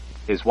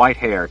 His white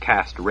hair,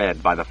 cast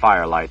red by the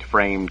firelight,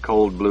 framed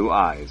cold blue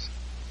eyes.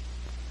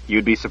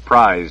 "You'd be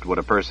surprised what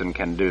a person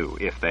can do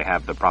if they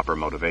have the proper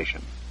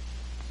motivation."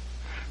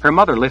 Her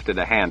mother lifted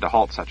a hand to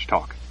halt such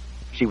talk.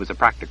 She was a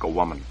practical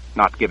woman,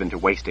 not given to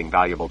wasting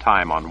valuable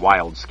time on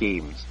wild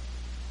schemes.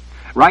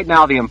 "Right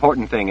now the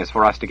important thing is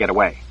for us to get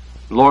away.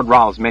 Lord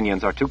Rahl's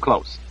minions are too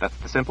close. That's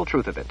the simple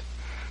truth of it.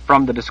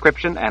 From the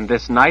description and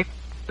this knife,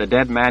 the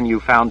dead man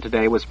you found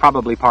today was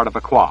probably part of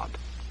a quad."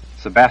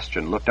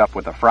 Sebastian looked up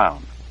with a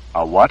frown.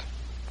 "A what?"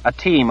 "A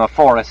team of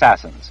 4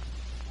 assassins.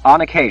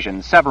 On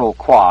occasion, several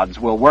quads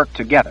will work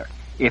together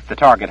if the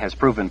target has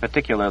proven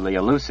particularly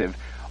elusive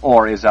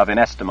or is of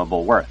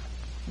inestimable worth.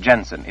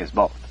 Jennsen is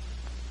both."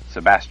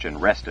 Sebastian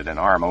rested an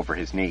arm over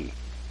his knee.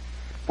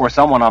 "For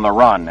someone on the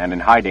run and in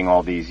hiding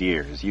all these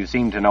years, you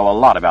seem to know a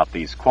lot about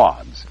these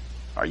quads.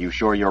 Are you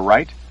sure you're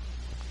right?"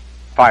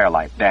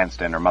 Firelight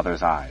danced in her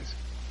mother's eyes.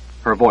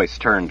 Her voice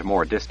turned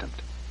more distant.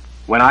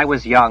 "When I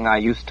was young, I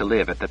used to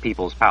live at the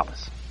People's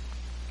Palace.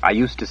 I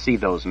used to see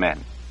those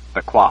men,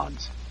 the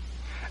quads.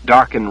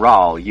 Dark and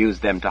Rahl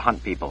used them to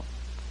hunt people.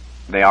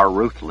 They are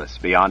ruthless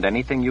beyond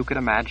anything you could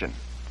imagine."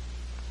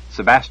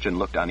 Sebastian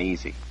looked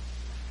uneasy.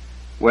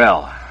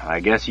 "Well, I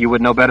guess you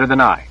would know better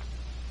than I.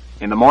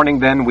 In the morning,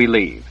 then, we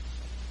leave."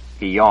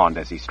 He yawned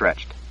as he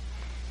stretched.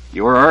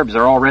 "Your herbs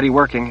are already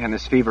working, and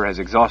this fever has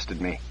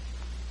exhausted me.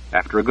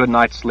 After a good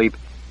night's sleep,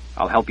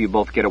 I'll help you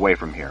both get away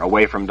from here,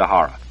 away from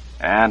Dahara,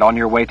 and on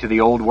your way to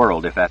the old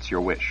world, if that's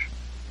your wish."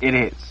 "It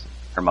is."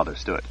 Her mother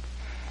stood.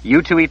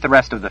 "You two eat the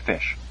rest of the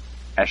fish."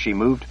 As she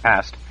moved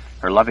past,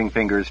 her loving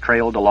fingers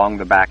trailed along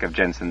the back of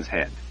Jennsen's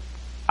head.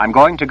 "I'm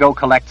going to go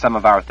collect some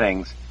of our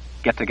things,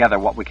 get together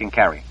what we can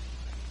carry."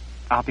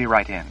 "I'll be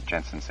right in,"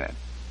 Jennsen said,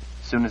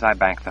 "soon as I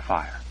bank the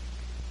fire."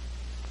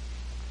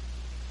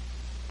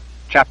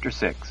 Chapter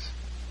 6.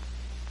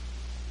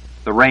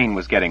 The rain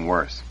was getting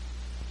worse.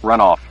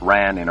 Runoff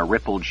ran in a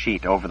rippled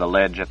sheet over the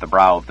ledge at the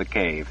brow of the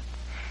cave.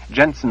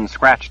 Jennsen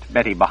scratched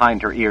Betty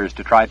behind her ears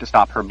to try to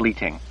stop her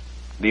bleating.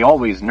 The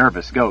always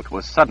nervous goat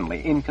was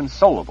suddenly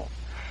inconsolable.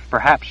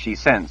 Perhaps she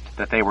sensed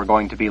that they were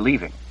going to be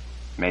leaving.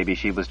 Maybe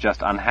she was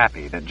just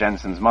unhappy that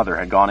Jennsen's mother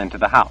had gone into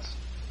the house.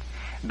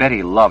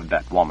 Betty loved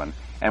that woman,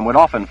 and would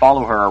often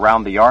follow her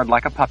around the yard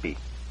like a puppy.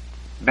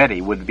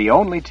 Betty would be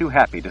only too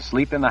happy to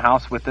sleep in the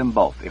house with them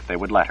both if they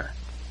would let her.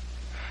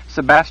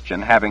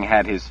 Sebastian, having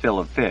had his fill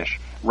of fish,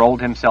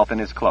 rolled himself in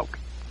his cloak.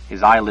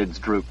 His eyelids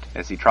drooped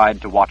as he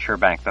tried to watch her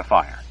bank the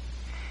fire.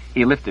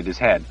 He lifted his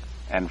head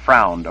and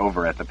frowned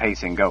over at the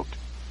pacing goat.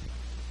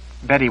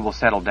 "Betty will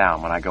settle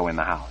down when I go in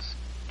the house,"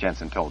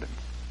 Jennsen told him.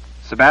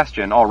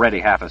 Sebastian, already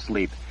half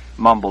asleep,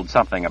 mumbled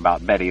something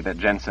about Betty that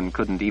Jennsen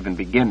couldn't even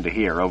begin to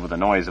hear over the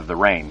noise of the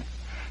rain.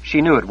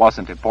 She knew it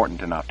wasn't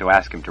important enough to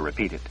ask him to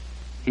repeat it.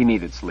 He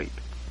needed sleep.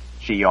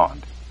 She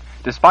yawned.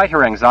 Despite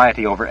her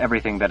anxiety over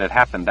everything that had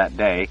happened that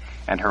day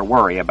and her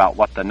worry about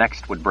what the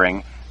next would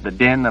bring, the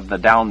din of the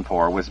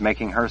downpour was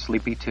making her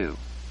sleepy too.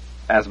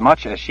 As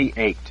much as she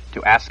ached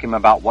to ask him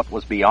about what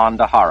was beyond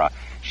Dahara,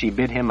 she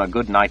bid him a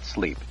good night's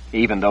sleep,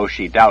 even though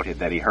she doubted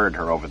that he heard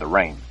her over the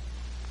rain.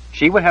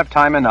 She would have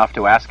time enough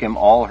to ask him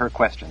all her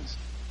questions.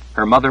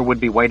 Her mother would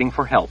be waiting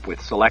for help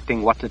with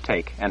selecting what to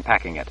take and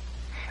packing it.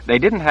 They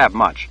didn't have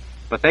much,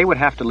 but they would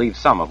have to leave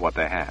some of what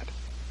they had.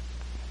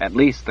 At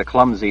least the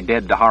clumsy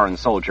dead Daharan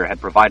soldier had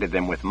provided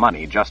them with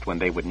money just when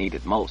they would need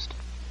it most.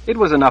 It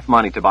was enough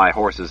money to buy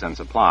horses and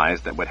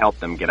supplies that would help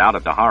them get out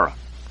of Dahara.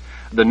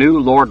 The new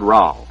Lord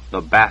Rahl,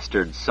 the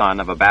bastard son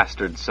of a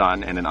bastard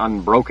son and an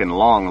unbroken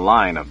long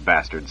line of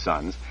bastard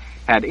sons,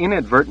 had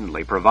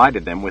inadvertently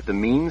provided them with the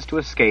means to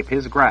escape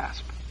his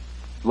grasp.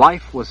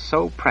 Life was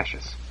so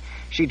precious.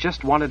 She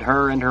just wanted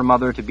her and her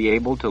mother to be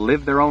able to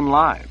live their own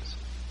lives.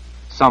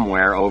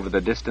 Somewhere over the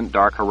distant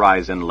dark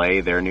horizon lay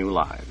their new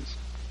lives.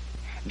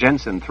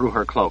 Jennsen threw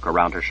her cloak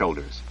around her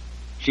shoulders.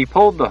 She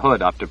pulled the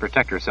hood up to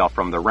protect herself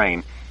from the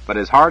rain, but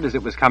as hard as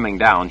it was coming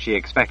down, she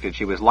expected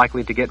she was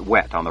likely to get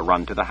wet on the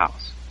run to the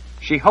house.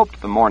 She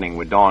hoped the morning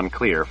would dawn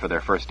clear for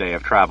their first day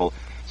of travel,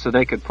 so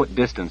they could put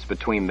distance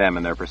between them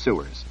and their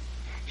pursuers.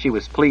 She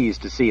was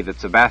pleased to see that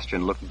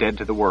Sebastian looked dead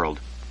to the world.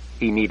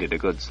 He needed a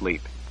good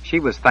sleep. She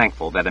was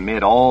thankful that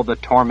amid all the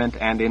torment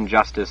and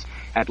injustice,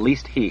 at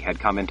least he had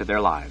come into their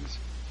lives.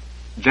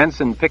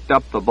 Jennsen picked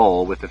up the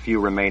bowl with the few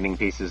remaining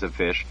pieces of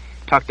fish,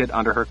 tucked it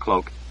under her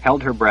cloak,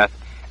 held her breath,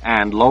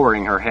 and,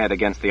 lowering her head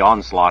against the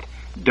onslaught,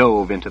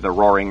 dove into the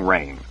roaring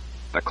rain.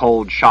 The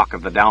cold shock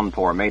of the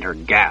downpour made her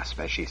gasp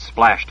as she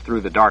splashed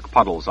through the dark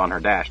puddles on her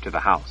dash to the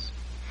house.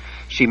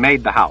 She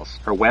made the house,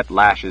 her wet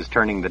lashes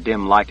turning the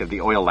dim light of the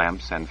oil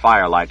lamps and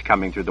firelight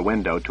coming through the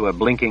window to a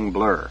blinking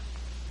blur.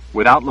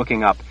 Without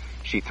looking up,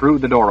 she threw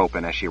the door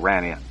open as she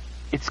ran in.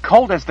 "It's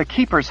cold as the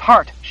keeper's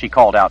heart," she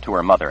called out to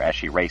her mother as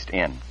she raced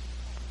in.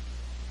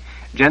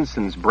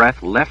 Jennsen's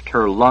breath left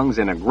her lungs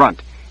in a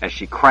grunt as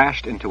she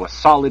crashed into a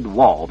solid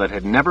wall that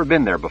had never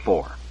been there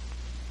before.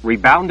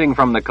 Rebounding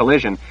from the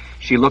collision,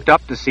 she looked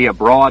up to see a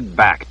broad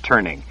back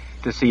turning,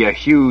 to see a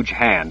huge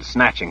hand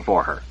snatching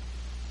for her.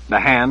 The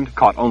hand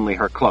caught only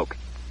her cloak.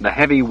 The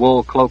heavy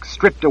wool cloak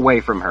stripped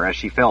away from her as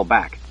she fell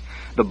back.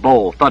 The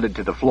bowl thudded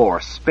to the floor,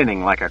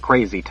 spinning like a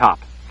crazy top.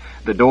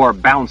 The door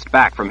bounced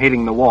back from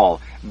hitting the wall,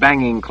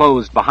 banging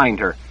closed behind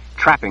her,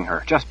 trapping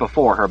her just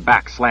before her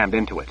back slammed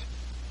into it.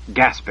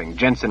 Gasping,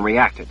 Jennsen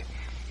reacted.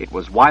 It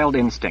was wild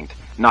instinct,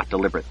 not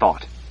deliberate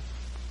thought.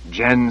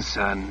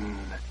 "Jennsen."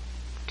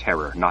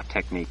 Terror, not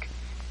technique.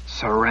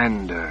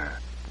 "Surrender."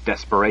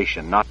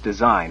 Desperation, not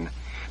design.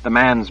 The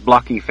man's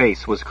blocky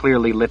face was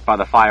clearly lit by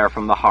the fire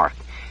from the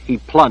hearth. He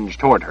plunged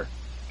toward her,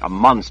 a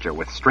monster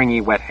with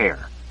stringy wet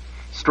hair.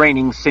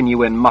 Straining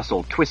sinew and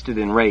muscle twisted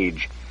in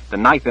rage. The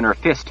knife in her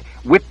fist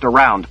whipped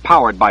around,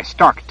 powered by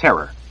stark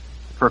terror.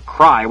 Her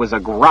cry was a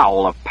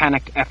growl of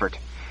panicked effort.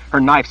 Her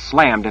knife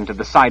slammed into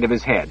the side of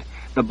his head.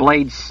 The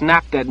blade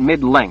snapped at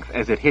mid-length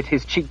as it hit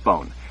his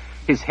cheekbone.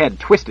 His head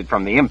twisted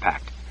from the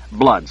impact.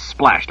 Blood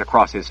splashed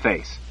across his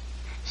face.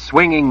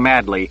 Swinging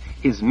madly,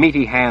 his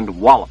meaty hand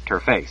walloped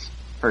her face.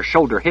 Her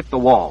shoulder hit the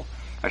wall.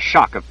 A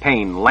shock of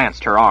pain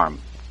lanced her arm.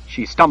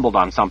 She stumbled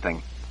on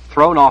something.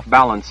 Thrown off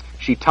balance,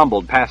 she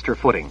tumbled past her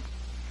footing.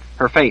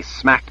 Her face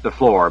smacked the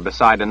floor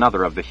beside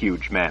another of the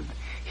huge men.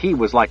 He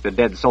was like the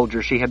dead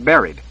soldier she had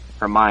buried.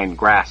 Her mind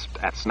grasped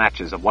at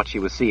snatches of what she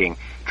was seeing,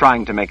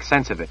 trying to make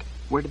sense of it.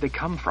 Where did they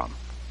come from?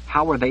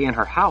 How were they in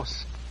her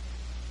house?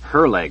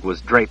 Her leg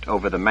was draped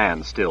over the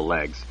man's still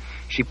legs.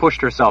 She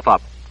pushed herself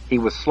up. He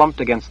was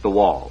slumped against the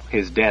wall.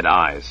 His dead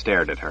eyes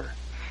stared at her.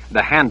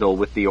 The handle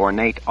with the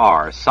ornate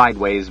R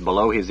sideways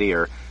below his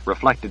ear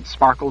reflected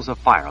sparkles of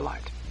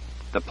firelight.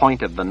 The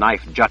point of the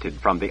knife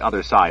jutted from the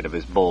other side of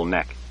his bull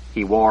neck.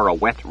 He wore a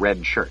wet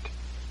red shirt.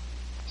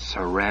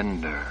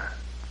 Surrender.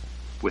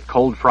 With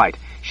cold fright,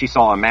 she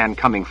saw a man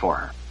coming for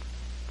her.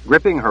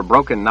 Gripping her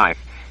broken knife,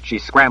 she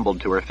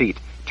scrambled to her feet,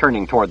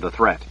 turning toward the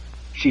threat.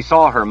 She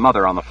saw her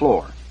mother on the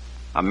floor.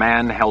 A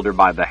man held her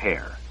by the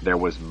hair. There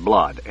was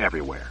blood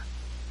everywhere.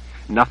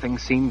 Nothing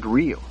seemed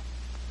real.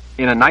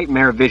 In a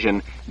nightmare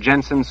vision,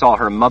 Jennsen saw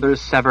her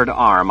mother's severed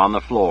arm on the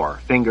floor,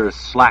 fingers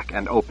slack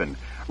and open,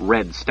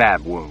 red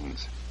stab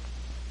wounds.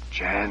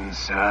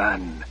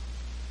 Jennsen.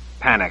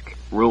 Panic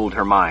ruled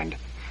her mind.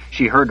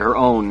 She heard her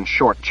own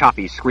short,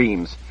 choppy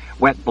screams.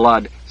 Wet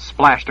blood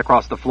splashed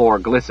across the floor,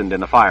 glistened in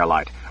the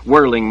firelight.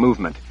 Whirling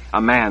movement.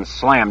 A man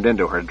slammed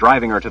into her,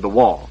 driving her to the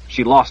wall.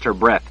 She lost her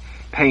breath.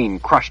 Pain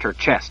crushed her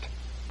chest.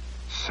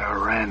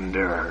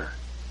 Surrender.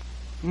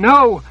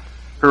 No!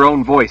 Her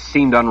own voice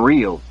seemed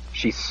unreal.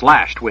 She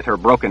slashed with her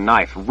broken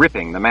knife,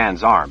 ripping the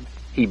man's arm.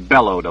 He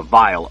bellowed a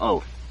vile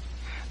oath.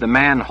 The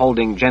man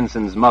holding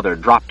Jennsen's mother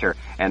dropped her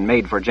and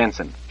made for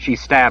Jennsen. She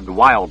stabbed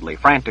wildly,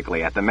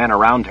 frantically at the men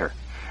around her.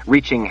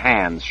 Reaching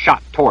hands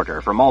shot toward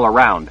her from all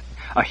around.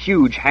 A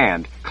huge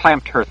hand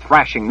clamped her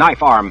thrashing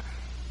knife arm.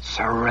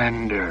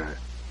 Surrender.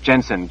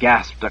 Jennsen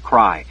gasped a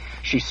cry.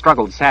 She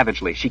struggled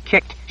savagely. She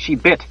kicked. She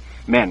bit.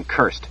 Men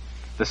cursed.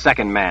 The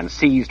second man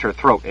seized her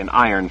throat in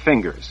iron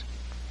fingers.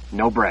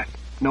 No breath.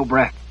 No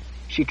breath.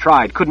 She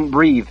tried, couldn't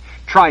breathe.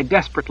 Tried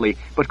desperately,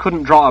 but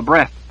couldn't draw a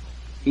breath.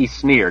 He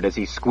sneered as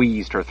he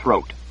squeezed her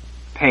throat.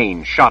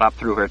 Pain shot up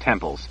through her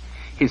temples.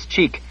 His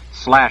cheek,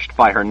 slashed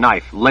by her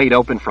knife, laid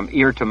open from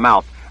ear to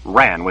mouth,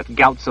 ran with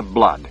gouts of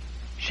blood.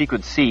 She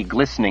could see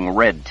glistening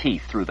red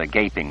teeth through the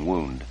gaping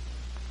wound.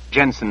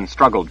 Jennsen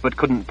struggled but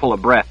couldn't pull a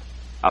breath.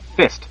 A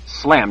fist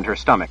slammed her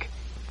stomach.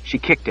 She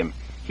kicked him.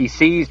 He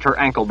seized her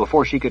ankle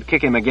before she could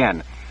kick him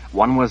again.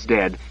 One was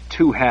dead.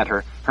 Two had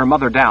her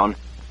mother down.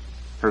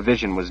 Her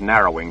vision was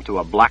narrowing to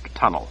a black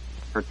tunnel.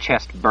 Her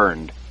chest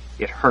burned.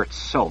 It hurt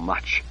so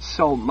much,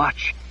 so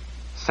much.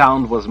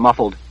 Sound was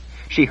muffled.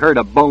 She heard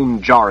a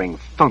bone-jarring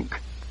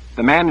thunk.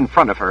 The man in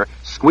front of her,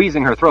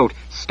 squeezing her throat,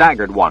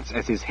 staggered once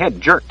as his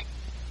head jerked.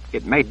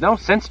 It made no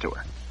sense to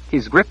her.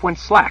 His grip went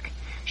slack.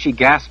 She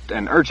gasped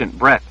an urgent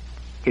breath.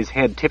 His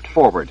head tipped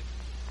forward.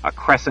 A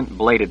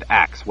crescent-bladed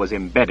axe was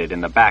embedded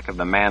in the back of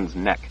the man's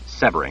neck,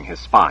 severing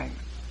his spine.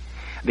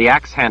 The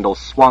axe handle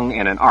swung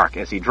in an arc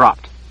as he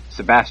dropped.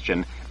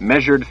 Sebastian,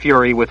 measured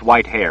fury with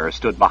white hair,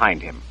 stood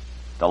behind him.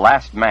 The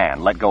last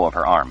man let go of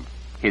her arm.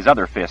 His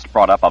other fist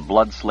brought up a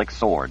blood-slick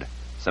sword.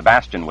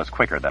 Sebastian was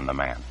quicker than the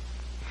man.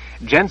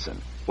 Jennsen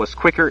was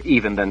quicker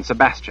even than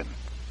Sebastian.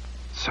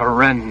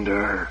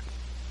 "Surrender!"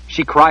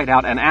 She cried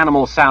out an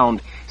animal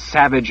sound,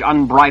 savage,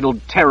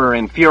 unbridled terror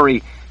and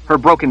fury. Her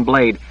broken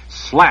blade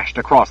slashed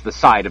across the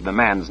side of the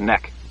man's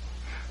neck.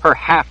 Her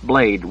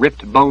half-blade,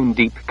 ripped bone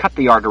deep, cut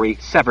the artery,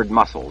 severed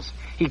muscles.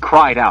 He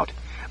cried out.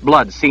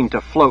 Blood seemed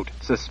to float,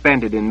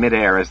 suspended in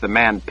midair as the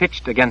man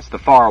pitched against the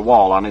far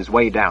wall on his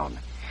way down.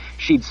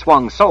 She'd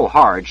swung so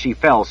hard she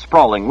fell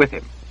sprawling with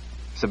him.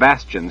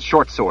 Sebastian's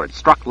short sword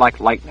struck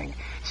like lightning,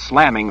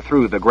 slamming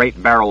through the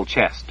great barrel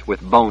chest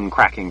with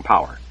bone-cracking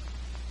power.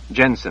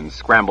 Jennsen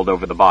scrambled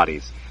over the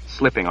bodies,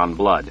 slipping on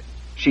blood.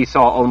 She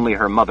saw only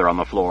her mother on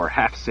the floor,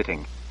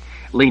 half-sitting,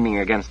 leaning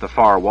against the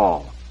far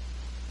wall.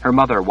 Her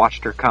mother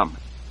watched her come.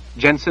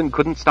 Jennsen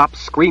couldn't stop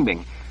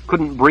screaming,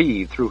 couldn't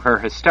breathe through her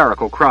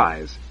hysterical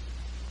cries.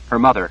 Her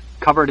mother,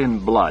 covered in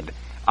blood,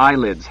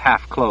 eyelids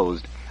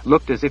half-closed,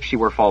 looked as if she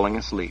were falling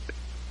asleep.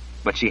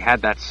 But she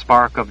had that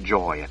spark of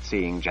joy at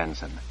seeing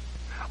Jennsen.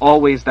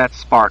 Always that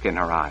spark in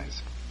her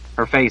eyes.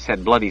 Her face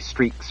had bloody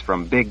streaks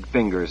from big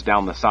fingers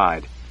down the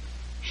side.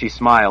 She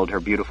smiled her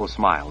beautiful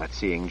smile at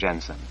seeing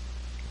Jennsen.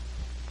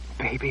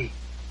 "Baby,"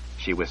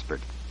 she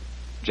whispered.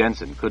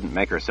 Jennsen couldn't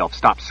make herself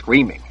stop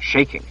screaming,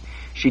 shaking.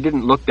 She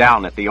didn't look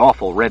down at the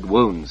awful red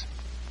wounds.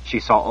 She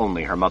saw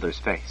only her mother's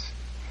face.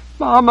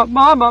 "Mama,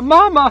 Mama,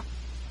 Mama!"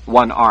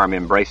 One arm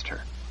embraced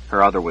her.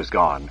 Her other was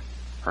gone.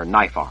 Her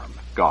knife arm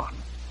gone.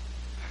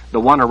 The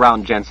one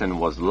around Jennsen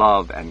was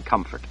love and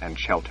comfort and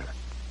shelter.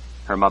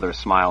 Her mother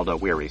smiled a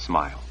weary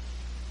smile.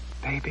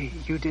 "Baby,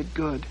 you did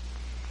good.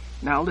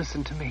 Now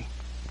listen to me."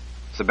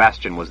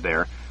 Sebastian was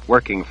there,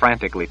 working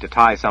frantically to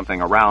tie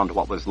something around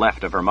what was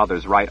left of her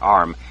mother's right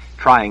arm,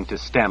 trying to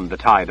stem the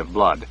tide of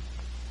blood.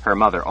 Her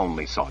mother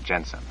only saw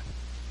Jennsen.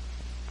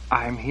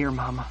 "I'm here,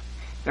 Mama.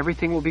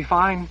 Everything will be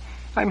fine.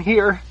 I'm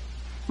here.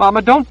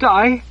 Mama, don't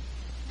die.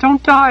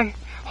 Don't die.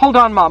 Hold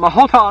on, Mama,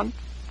 hold on."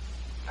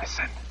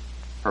 "Listen."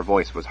 Her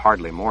voice was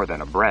hardly more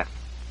than a breath.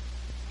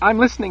 "I'm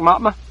listening,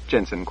 Mama,"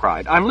 Jennsen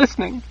cried. "I'm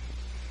listening."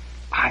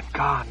 "I'm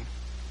gone.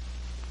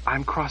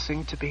 I'm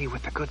crossing to be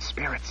with the good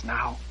spirits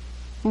now."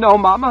 "No,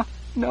 Mama.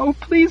 No,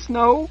 please,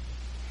 no."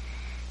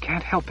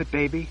 "Can't help it,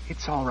 baby.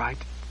 It's all right.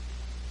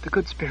 The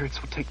good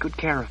spirits will take good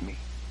care of me."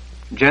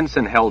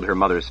 Jennsen held her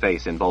mother's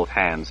face in both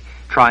hands,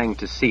 trying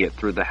to see it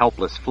through the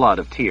helpless flood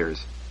of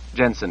tears.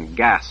 Jennsen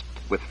gasped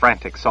with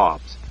frantic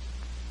sobs.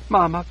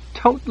 "Mama,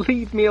 don't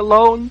leave me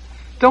alone.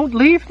 Don't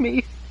leave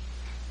me.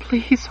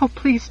 Please, oh,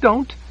 please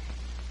don't.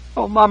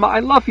 Oh, Mama, I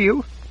love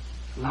you."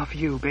 "Love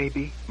you,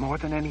 baby, more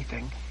than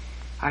anything.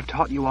 I've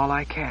taught you all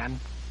I can.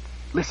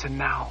 Listen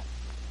now."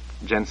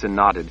 Jennsen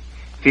nodded,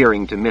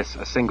 fearing to miss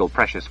a single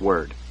precious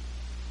word.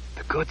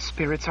 "The good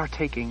spirits are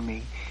taking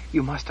me.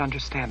 You must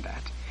understand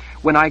that.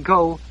 When I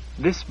go,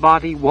 this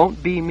body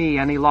won't be me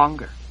any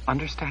longer.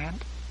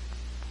 Understand?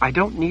 I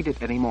don't need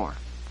it anymore.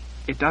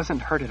 It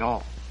doesn't hurt at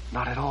all.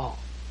 Not at all.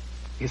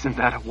 Isn't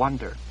that a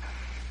wonder?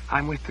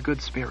 I'm with the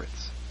good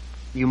spirits.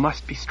 You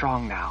must be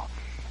strong now,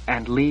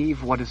 and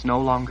leave what is no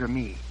longer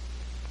me."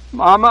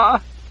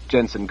 "Mama!"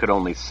 Jennsen could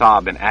only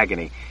sob in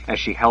agony as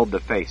she held the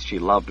face she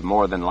loved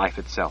more than life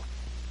itself.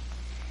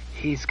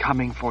 "He's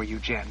coming for you,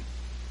 Jen.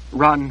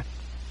 Run.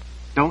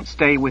 Don't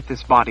stay with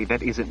this body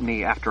that isn't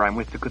me after I'm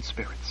with the good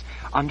spirits.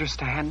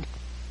 Understand?"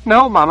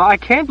 "No, Mama, I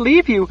can't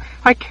leave you.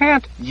 I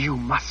can't." "You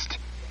must.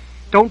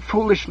 Don't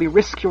foolishly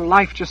risk your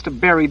life just to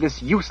bury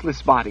this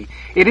useless body.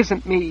 It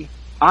isn't me.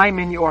 I'm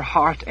in your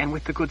heart and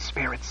with the good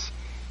spirits.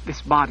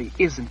 This body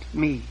isn't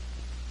me.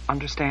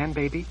 Understand,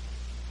 baby?"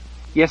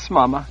 "Yes,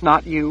 Mama,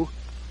 not you.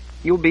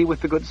 You'll be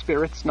with the good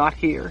spirits, not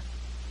here."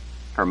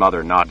 Her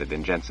mother nodded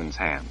in Jennsen's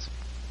hands.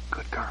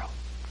 "Good girl.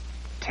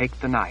 Take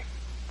the knife.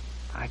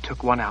 I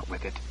took one out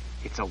with it.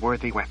 It's a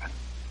worthy weapon."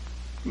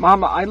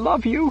 "Mama, I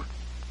love you."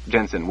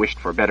 Jennsen wished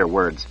for better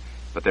words,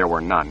 but there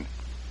were none.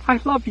 "I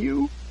love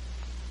you."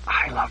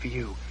 "I love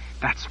you.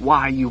 That's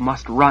why you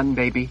must run,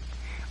 baby.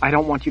 I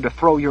don't want you to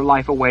throw your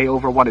life away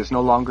over what is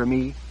no longer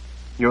me.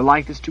 Your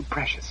life is too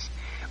precious.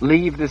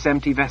 Leave this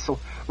empty vessel.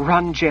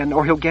 Run, Jen,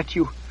 or he'll get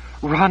you.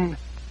 Run."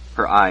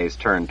 Her eyes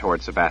turned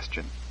toward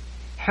Sebastian.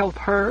 "Help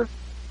her."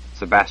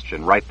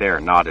 Sebastian, right there,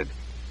 nodded.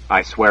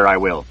 "I swear I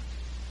will."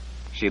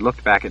 She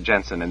looked back at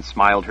Jennsen and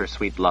smiled her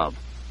sweet love.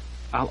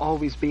 "I'll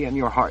always be in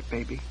your heart,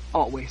 baby.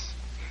 Always.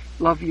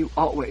 Love you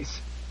always."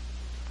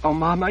 "Oh,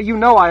 Mama, you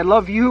know I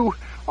love you.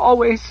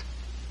 Always."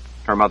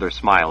 Her mother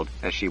smiled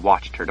as she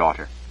watched her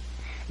daughter.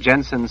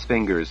 Jennsen's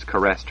fingers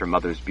caressed her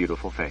mother's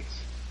beautiful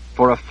face.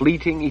 For a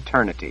fleeting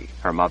eternity,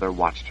 her mother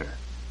watched her,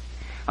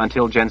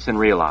 until Jennsen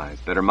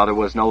realized that her mother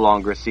was no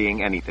longer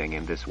seeing anything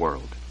in this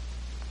world.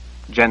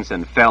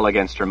 Jennsen fell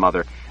against her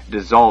mother,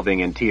 dissolving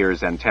in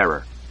tears and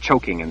terror,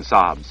 choking in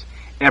sobs.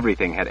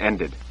 Everything had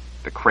ended.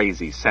 The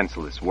crazy,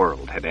 senseless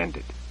world had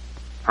ended.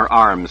 Her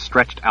arms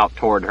stretched out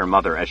toward her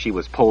mother as she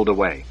was pulled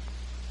away.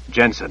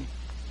 "Jennsen,"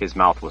 his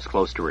mouth was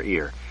close to her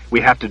ear,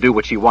 "we have to do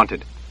what she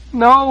wanted."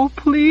 "No,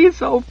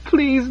 please, oh,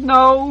 please,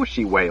 no,"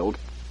 she wailed.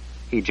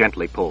 He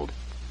gently pulled.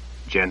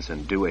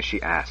 "Jennsen, do as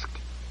she asked.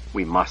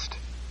 We must."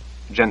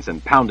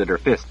 Jennsen pounded her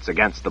fists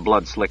against the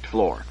blood-slicked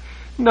floor.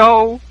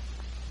 "No."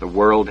 The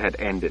world had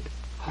ended.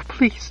 "Oh,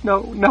 please,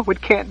 no, no,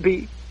 it can't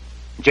be."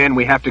 "Jen,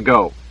 we have to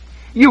go."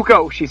 "You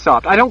go," she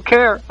sobbed. "I don't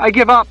care. I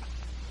give up."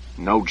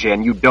 "No,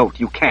 Jen, you don't.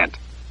 You can't."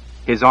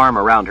 His arm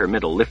around her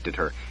middle lifted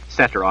her,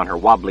 set her on her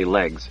wobbly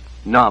legs.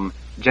 Numb,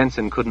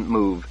 Jennsen couldn't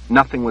move.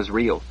 Nothing was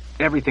real.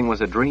 Everything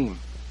was a dream.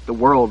 The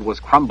world was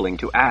crumbling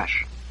to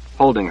ash.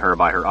 Holding her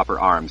by her upper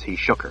arms, he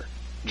shook her.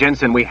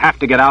 "Jennsen, we have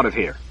to get out of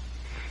here."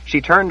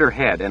 She turned her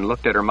head and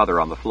looked at her mother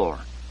on the floor.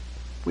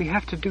 "We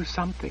have to do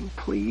something,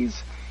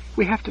 please.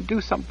 We have to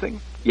do something."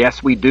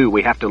 "Yes, we do.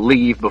 We have to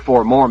leave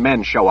before more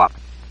men show up."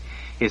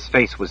 His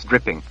face was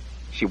dripping.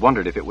 She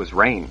wondered if it was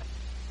rain.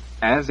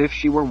 As if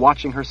she were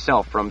watching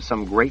herself from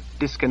some great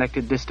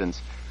disconnected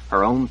distance,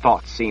 her own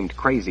thoughts seemed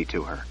crazy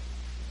to her.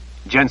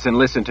 "Jennsen,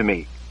 listen to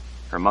me."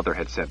 Her mother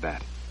had said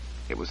that.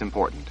 It was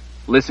important.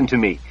 "Listen to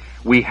me.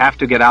 We have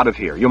to get out of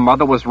here. Your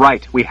mother was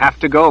right. We have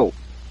to go."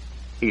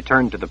 He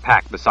turned to the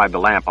pack beside the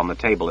lamp on the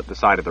table at the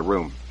side of the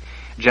room.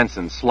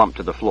 Jennsen slumped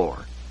to the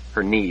floor.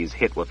 Her knees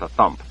hit with a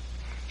thump.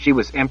 She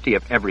was empty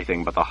of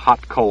everything but the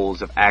hot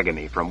coals of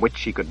agony from which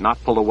she could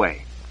not pull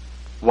away.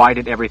 Why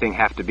did everything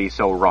have to be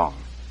so wrong?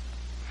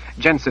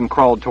 Jennsen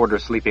crawled toward her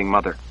sleeping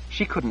mother.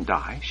 She couldn't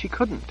die. She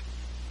couldn't.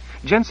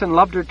 Jennsen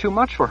loved her too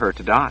much for her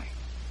to die.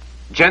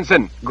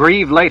 "Jennsen,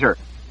 grieve later.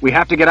 We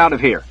have to get out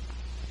of here."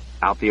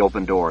 Out the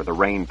open door, the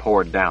rain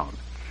poured down.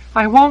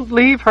 "I won't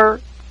leave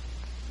her."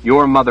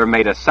 "Your mother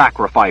made a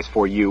sacrifice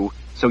for you,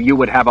 so you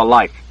would have a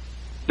life.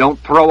 Don't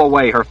throw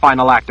away her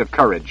final act of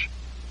courage."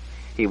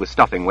 He was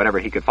stuffing whatever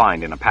he could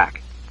find in a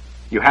pack.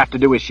 "You have to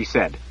do as she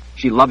said.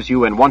 She loves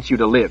you and wants you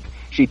to live.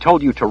 She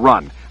told you to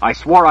run. I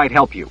swore I'd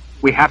help you.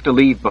 We have to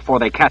leave before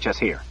they catch us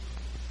here."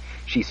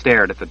 She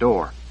stared at the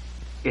door.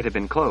 It had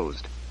been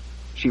closed.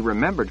 She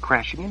remembered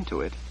crashing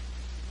into it.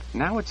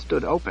 Now it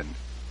stood open.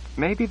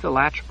 Maybe the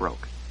latch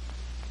broke.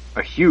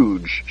 A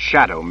huge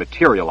shadow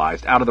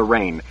materialized out of the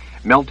rain,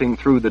 melting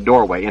through the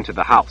doorway into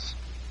the house.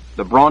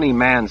 The brawny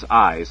man's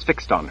eyes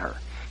fixed on her.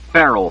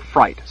 Feral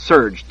fright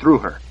surged through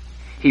her.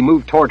 He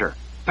moved toward her,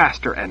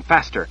 faster and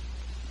faster.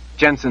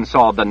 Jennsen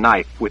saw the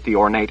knife with the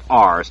ornate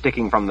R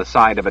sticking from the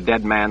side of a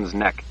dead man's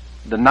neck.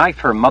 The knife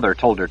her mother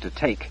told her to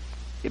take.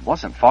 It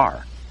wasn't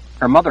far.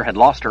 Her mother had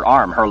lost her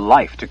arm, her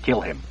life, to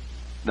kill him.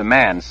 The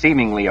man,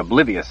 seemingly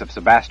oblivious of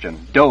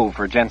Sebastian, dove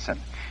for Jennsen.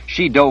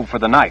 She dove for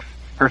the knife.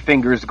 Her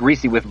fingers,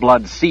 greasy with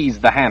blood,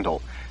 seized the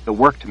handle. The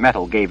worked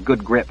metal gave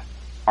good grip.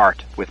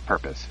 Art with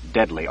purpose,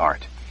 deadly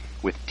art.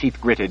 With teeth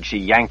gritted, she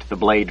yanked the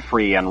blade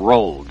free and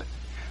rolled.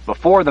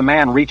 Before the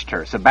man reached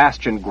her,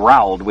 Sebastian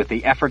growled with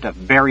the effort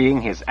of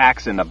burying his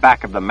axe in the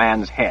back of the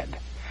man's head.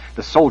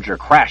 The soldier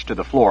crashed to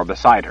the floor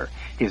beside her,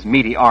 his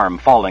meaty arm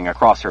falling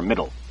across her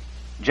middle.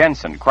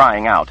 Jennsen,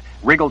 crying out,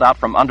 wriggled out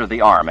from under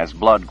the arm as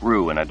blood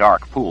grew in a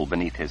dark pool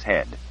beneath his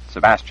head.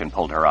 Sebastian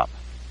pulled her up.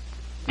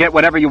 "Get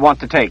whatever you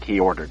want to take," he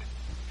ordered.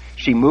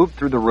 She moved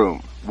through the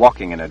room,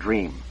 walking in a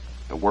dream.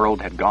 The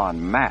world had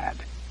gone mad.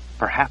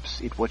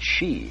 Perhaps it was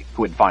she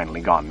who had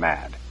finally gone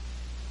mad.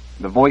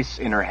 The voice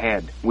in her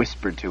head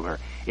whispered to her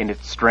in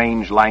its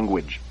strange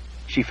language.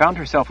 She found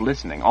herself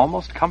listening,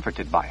 almost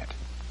comforted by it.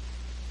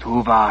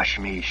 "Tu vas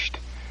mischt,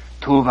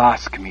 tu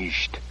vas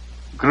mischt,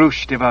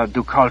 grustiva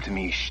du kalt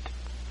mischt."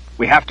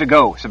 "We have to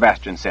go,"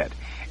 Sebastian said.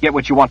 "Get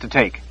what you want to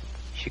take."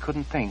 She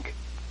couldn't think.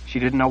 She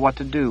didn't know what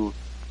to do.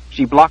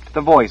 She blocked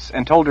the voice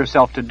and told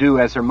herself to do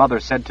as her mother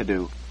said to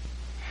do.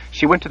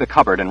 She went to the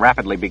cupboard and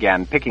rapidly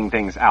began picking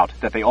things out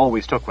that they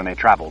always took when they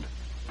traveled.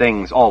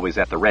 Things always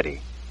at the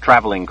ready.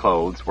 Traveling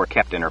clothes were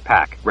kept in her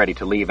pack, ready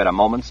to leave at a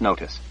moment's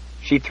notice.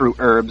 She threw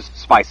herbs,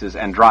 spices,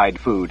 and dried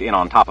food in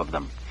on top of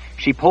them.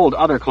 She pulled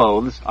other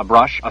clothes, a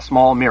brush, a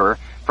small mirror,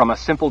 from a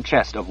simple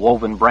chest of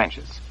woven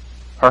branches.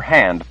 Her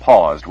hand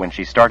paused when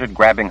she started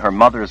grabbing her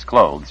mother's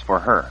clothes for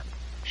her.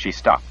 She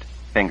stopped,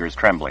 fingers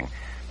trembling,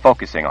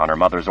 focusing on her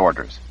mother's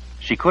orders.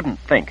 She couldn't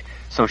think,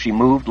 so she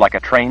moved like a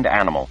trained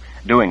animal,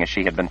 doing as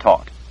she had been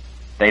taught.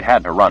 They'd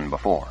had to run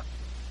before.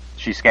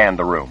 She scanned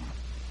the room.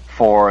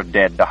 4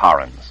 dead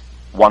Daharans.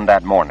 1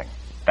 that morning.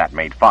 That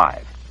made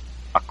 5.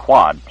 A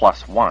quad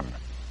plus 1.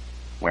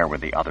 Where were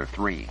the other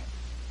 3?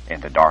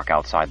 In the dark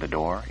outside the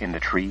door? In the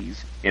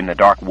trees? In the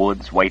dark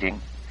woods,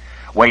 waiting?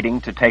 Waiting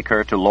to take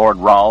her to Lord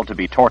Rahl to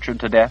be tortured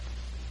to death?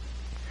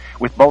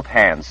 With both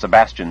hands,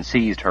 Sebastian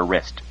seized her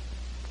wrist.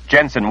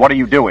 "Jennsen, what are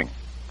you doing?"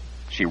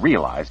 She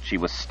realized she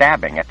was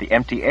stabbing at the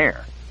empty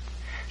air.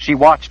 She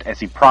watched as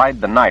he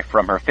pried the knife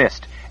from her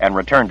fist and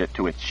returned it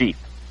to its sheath.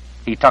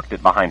 He tucked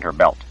it behind her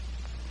belt.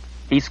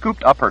 He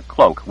scooped up her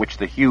cloak, which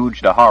the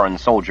huge Daharan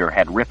soldier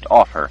had ripped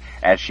off her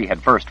as she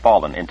had first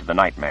fallen into the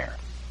nightmare.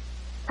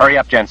 "Hurry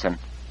up, Jennsen.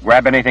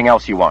 Grab anything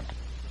else you want."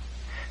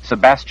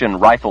 Sebastian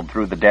rifled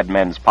through the dead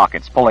men's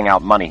pockets, pulling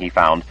out money he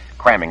found,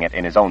 cramming it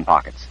in his own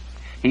pockets.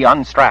 He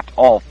unstrapped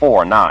all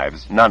 4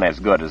 knives, none as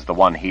good as the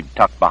one he'd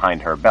tucked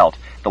behind her belt,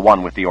 the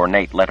one with the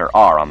ornate letter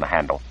R on the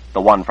handle,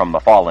 the one from the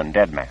fallen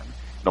dead man,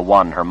 the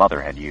one her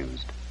mother had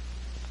used.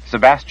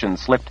 Sebastian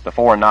slipped the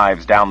 4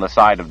 knives down the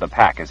side of the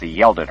pack as he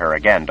yelled at her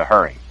again to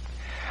hurry.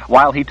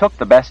 While he took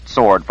the best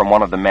sword from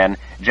one of the men,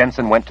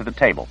 Jennsen went to the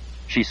table.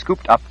 She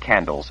scooped up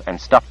candles and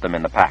stuffed them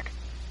in the pack.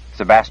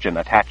 Sebastian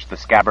attached the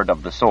scabbard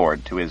of the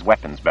sword to his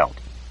weapons belt.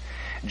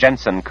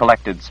 Jennsen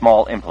collected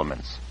small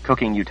implements,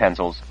 cooking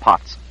utensils,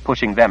 pots,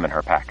 pushing them in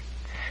her pack.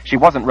 She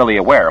wasn't really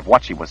aware of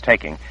what she was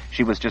taking.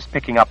 She was just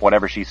picking up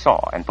whatever she saw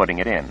and putting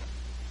it in.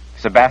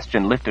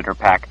 Sebastian lifted her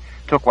pack,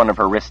 took one of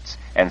her wrists,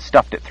 and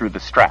stuffed it through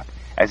the strap,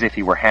 as if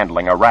he were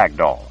handling a rag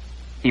doll.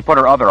 He put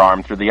her other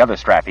arm through the other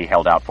strap he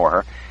held out for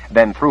her,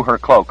 then threw her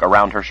cloak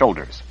around her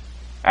shoulders.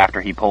 After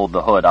he pulled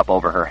the hood up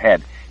over her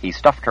head, he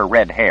stuffed her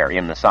red hair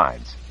in the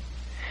sides.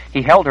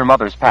 He held her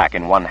mother's pack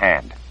in one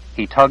hand.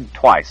 He tugged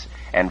twice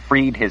and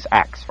freed his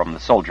axe from the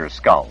soldier's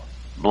skull.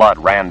 Blood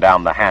ran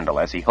down the handle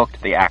as he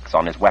hooked the axe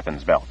on his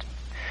weapons belt.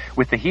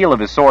 With the heel of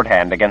his sword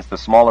hand against the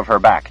small of her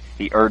back,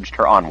 he urged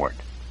her onward.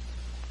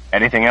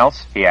 "Anything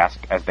else?" he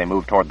asked as they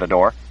moved toward the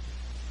door.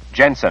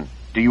 "Jennsen,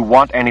 do you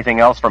want anything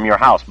else from your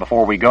house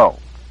before we go?"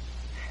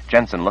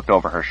 Jennsen looked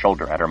over her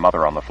shoulder at her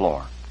mother on the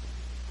floor.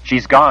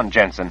 "She's gone,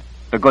 Jennsen.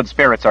 The good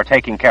spirits are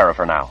taking care of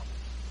her now.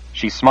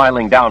 She's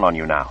smiling down on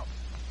you now."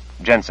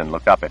 Jennsen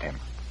looked up at him.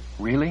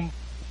 "Really?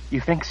 You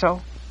think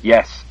so?"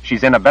 "Yes,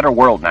 she's in a better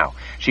world now.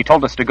 She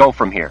told us to go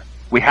from here.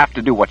 We have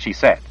to do what she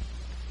said."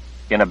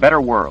 In a better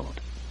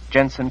world.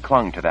 Jennsen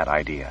clung to that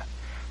idea.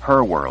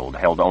 Her world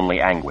held only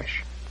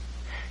anguish.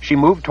 She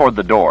moved toward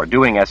the door,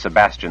 doing as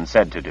Sebastian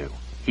said to do.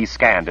 He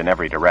scanned in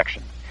every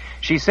direction.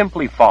 She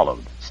simply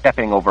followed,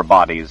 stepping over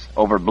bodies,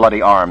 over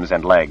bloody arms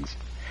and legs.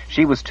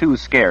 She was too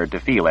scared to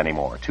feel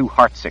anymore, too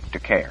heartsick to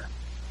care.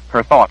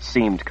 Her thoughts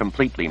seemed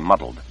completely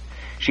muddled.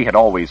 She had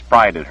always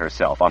prided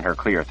herself on her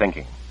clear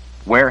thinking.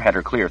 Where had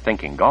her clear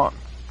thinking gone?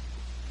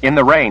 In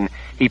the rain,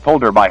 he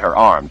pulled her by her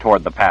arm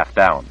toward the path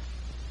down.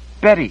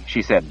 "Betty,"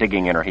 she said,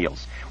 digging in her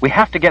heels. "We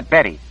have to get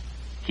Betty."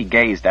 He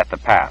gazed at the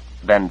path,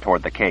 then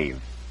toward the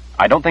cave.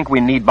 "I don't think we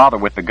need bother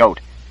with the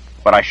goat,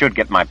 but I should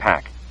get my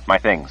pack, my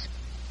things."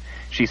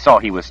 She saw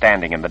he was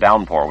standing in the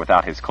downpour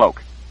without his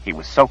cloak. He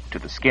was soaked to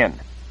the skin.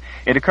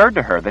 It occurred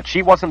to her that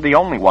she wasn't the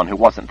only one who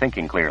wasn't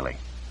thinking clearly.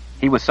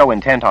 He was so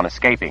intent on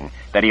escaping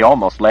that he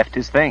almost left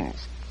his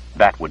things.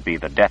 That would be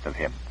the death of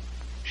him.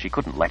 She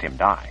couldn't let him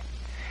die.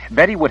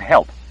 Betty would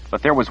help,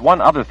 but there was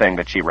one other thing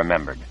that she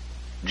remembered.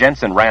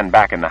 Jennsen ran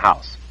back in the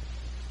house.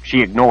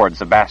 She ignored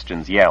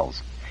Sebastian's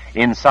yells.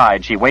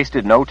 Inside, she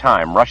wasted no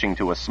time rushing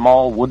to a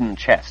small wooden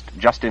chest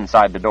just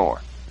inside the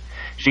door.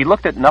 She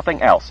looked at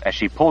nothing else as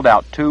she pulled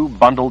out 2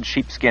 bundled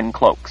sheepskin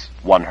cloaks,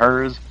 one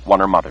hers, one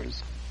her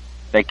mother's.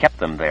 They kept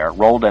them there,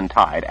 rolled and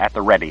tied, at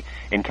the ready,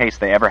 in case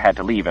they ever had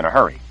to leave in a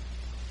hurry.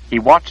 He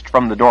watched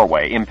from the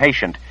doorway,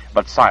 impatient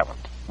but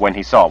silent, when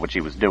he saw what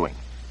she was doing.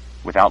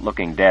 Without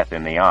looking death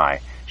in the eye,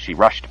 she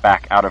rushed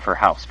back out of her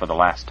house for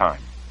the last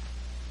time.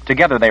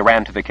 Together they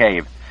ran to the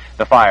cave.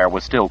 The fire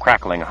was still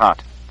crackling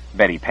hot.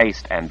 Betty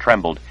paced and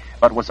trembled,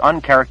 but was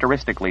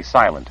uncharacteristically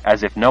silent,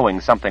 as if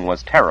knowing something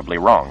was terribly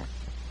wrong.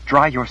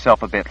 "Dry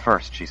yourself a bit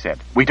first," she said.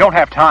 "We don't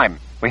have time.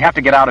 We have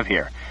to get out of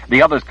here.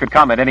 The others could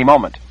come at any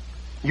moment."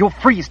 "You'll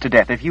freeze to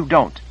death if you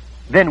don't.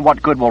 Then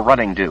what good will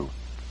running do?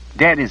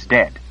 Dead is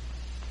dead."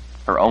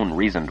 Her own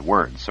reasoned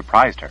words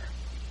surprised her.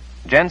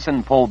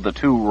 Jennsen pulled the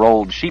 2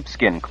 rolled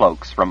sheepskin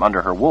cloaks from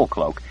under her wool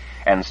cloak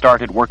and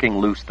started working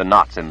loose the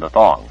knots in the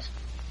thongs.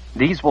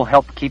 "These will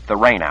help keep the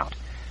rain out,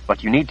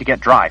 but you need to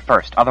get dry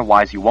first,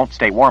 otherwise you won't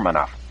stay warm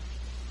enough."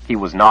 He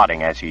was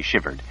nodding as he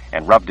shivered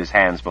and rubbed his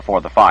hands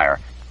before the fire,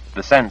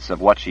 the sense of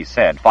what she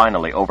said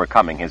finally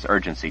overcoming his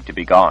urgency to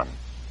be gone.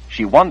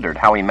 She wondered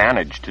how he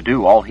managed to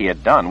do all he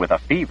had done with a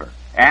fever,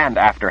 and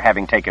after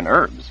having taken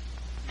herbs.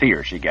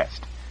 Fear, she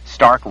guessed.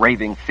 Stark,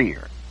 raving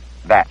fear.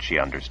 That she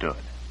understood.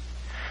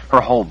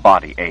 Her whole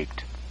body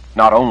ached.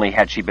 Not only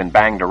had she been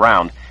banged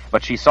around,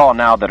 but she saw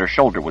now that her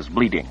shoulder was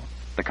bleeding.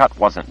 The cut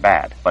wasn't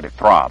bad, but it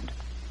throbbed.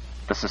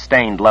 The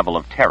sustained level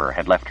of terror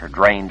had left her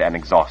drained and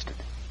exhausted.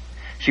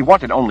 She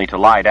wanted only to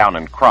lie down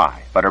and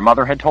cry, but her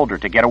mother had told her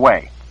to get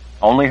away.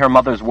 Only her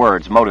mother's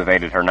words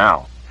motivated her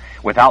now.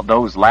 Without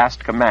those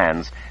last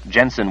commands,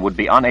 Jennsen would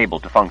be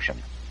unable to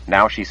function.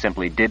 Now she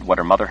simply did what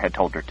her mother had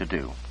told her to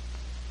do.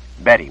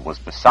 Betty was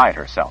beside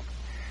herself.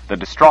 The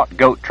distraught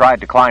goat tried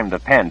to climb the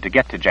pen to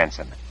get to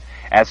Jennsen.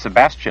 As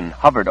Sebastian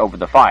hovered over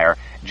the fire,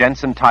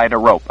 Jennsen tied a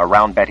rope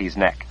around Betty's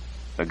neck.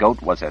 The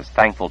goat was as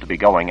thankful to be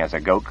going as a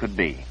goat could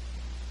be.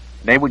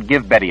 They would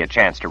give Betty a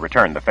chance to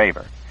return the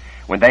favor.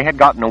 When they had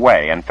gotten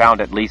away and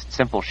found at least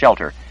simple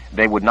shelter,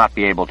 they would not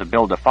be able to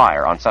build a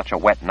fire on such a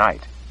wet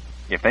night.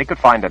 If they could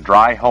find a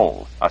dry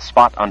hole, a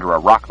spot under a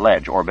rock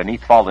ledge or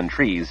beneath fallen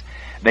trees,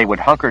 they would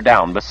hunker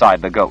down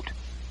beside the goat.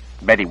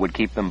 Betty would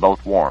keep them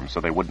both warm so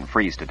they wouldn't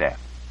freeze to death.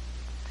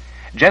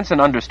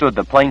 Jennsen understood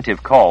the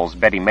plaintive calls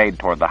Betty made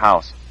toward the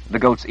house. The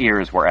goat's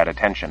ears were at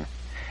attention.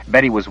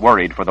 Betty was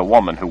worried for the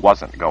woman who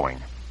wasn't going.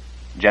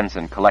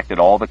 Jennsen collected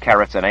all the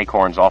carrots and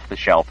acorns off the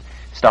shelf,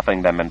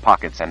 stuffing them in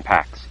pockets and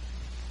packs.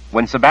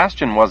 When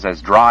Sebastian was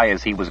as dry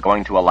as he was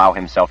going to allow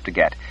himself to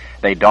get,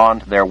 they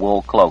donned their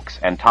wool cloaks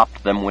and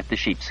topped them with the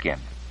sheepskin.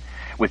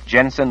 With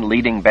Jennsen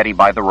leading Betty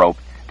by the rope,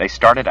 they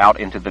started out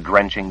into the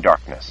drenching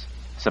darkness.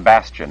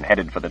 Sebastian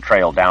headed for the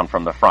trail down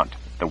from the front,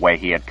 the way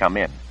he had come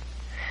in.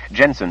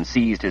 Jennsen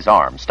seized his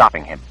arm,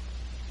 stopping him.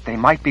 "They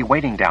might be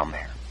waiting down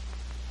there."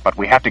 "But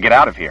we have to get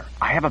out of here.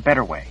 I have a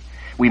better way.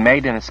 We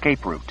made an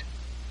escape route."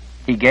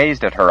 He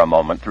gazed at her a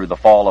moment through the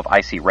fall of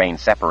icy rain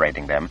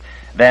separating them,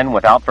 then,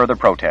 without further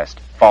protest,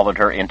 followed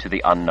her into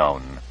the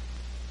unknown.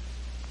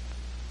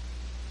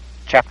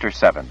 Chapter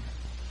 7.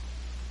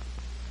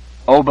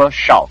 Oba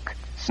Schalk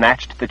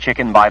snatched the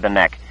chicken by the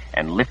neck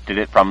and lifted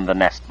it from the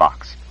nest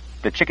box.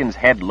 The chicken's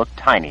head looked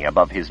tiny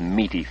above his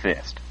meaty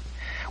fist.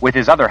 With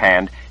his other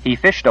hand, he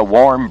fished a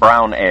warm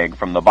brown egg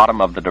from the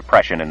bottom of the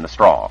depression in the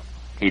straw.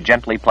 He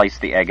gently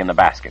placed the egg in the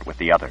basket with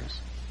the others.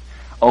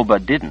 Oba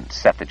didn't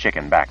set the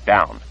chicken back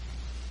down.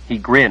 He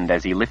grinned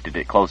as he lifted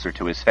it closer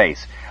to his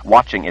face,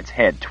 watching its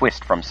head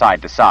twist from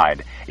side to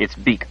side, its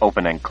beak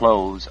open and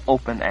close,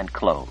 open and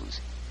close.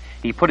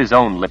 He put his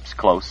own lips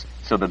close,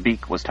 so the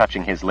beak was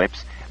touching his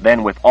lips,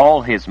 then with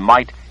all his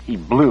might, he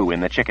blew in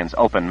the chicken's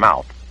open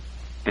mouth.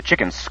 The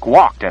chicken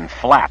squawked and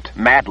flapped,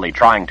 madly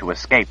trying to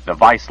escape the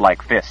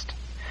vice-like fist.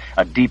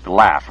 A deep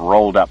laugh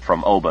rolled up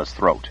from Oba's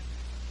throat.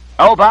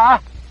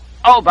 "Oba!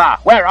 Oba,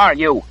 where are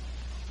you?"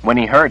 When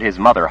he heard his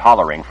mother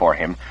hollering for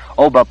him,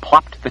 Oba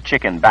plopped the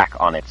chicken back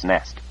on its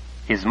nest.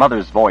 His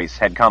mother's voice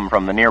had come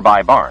from the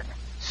nearby barn.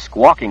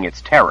 Squawking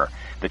its terror,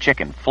 the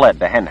chicken fled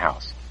the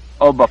henhouse.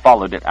 Oba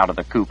followed it out of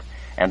the coop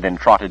and then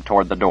trotted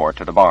toward the door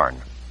to the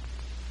barn.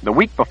 The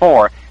week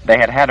before, they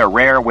had had a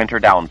rare winter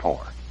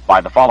downpour.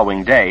 By the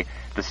following day,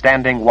 the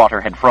standing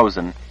water had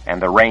frozen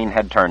and the rain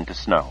had turned to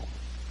snow.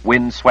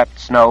 Wind-swept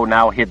snow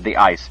now hid the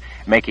ice,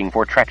 making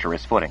for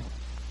treacherous footing.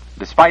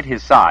 Despite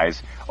his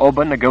size,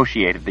 Oba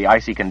negotiated the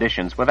icy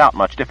conditions without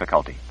much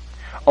difficulty.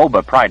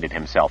 Oba prided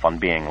himself on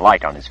being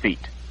light on his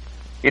feet.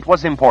 It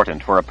was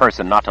important for a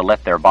person not to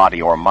let their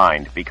body or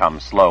mind become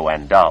slow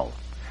and dull.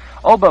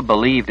 Oba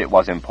believed it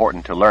was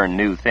important to learn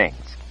new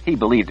things. He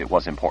believed it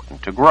was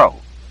important to grow.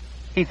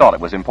 He thought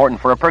it was important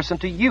for a person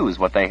to use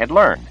what they had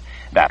learned.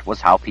 That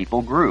was how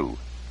people grew.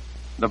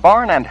 The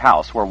barn and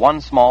house were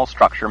one small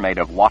structure made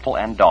of wattle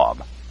and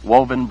daub,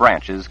 woven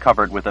branches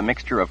covered with a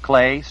mixture of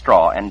clay,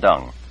 straw, and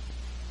dung.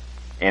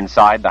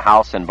 Inside, the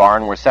house and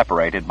barn were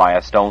separated by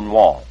a stone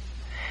wall.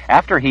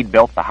 After he'd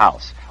built the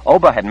house,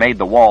 Oba had made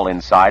the wall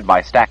inside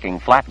by stacking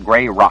flat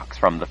gray rocks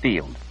from the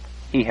field.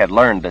 He had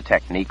learned the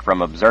technique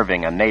from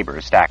observing a neighbor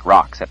stack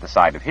rocks at the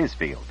side of his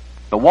field.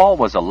 The wall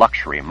was a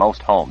luxury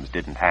most homes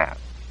didn't have.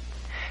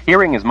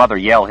 Hearing his mother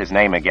yell his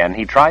name again,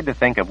 he tried to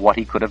think of what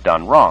he could have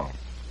done wrong.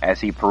 As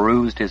he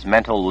perused his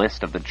mental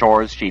list of the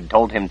chores she'd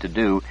told him to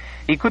do,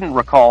 he couldn't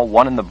recall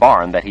one in the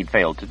barn that he'd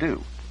failed to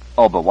do.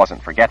 Oba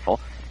wasn't forgetful,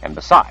 and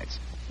besides,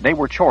 they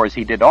were chores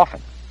he did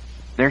often.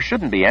 There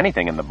shouldn't be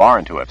anything in the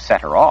barn to have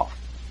set her off.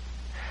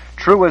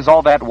 True as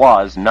all that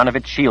was, none of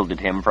it shielded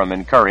him from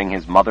incurring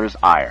his mother's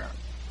ire.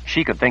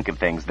 She could think of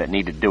things that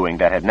needed doing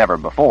that had never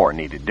before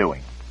needed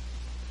doing.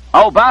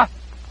 "Oba!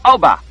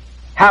 Oba!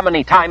 How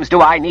many times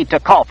do I need to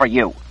call for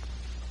you?"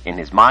 In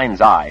his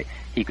mind's eye,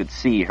 he could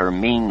see her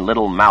mean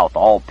little mouth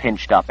all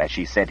pinched up as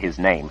she said his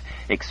name,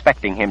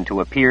 expecting him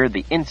to appear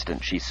the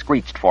instant she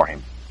screeched for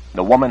him.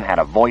 The woman had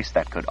a voice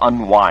that could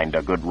unwind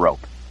a good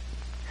rope.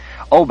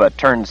 Oba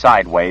turned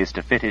sideways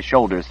to fit his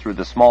shoulders through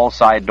the small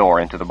side door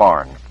into the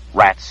barn.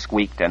 Rats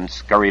squeaked and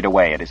scurried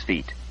away at his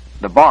feet.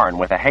 The barn,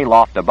 with a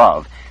hayloft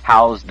above,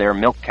 housed their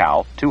milk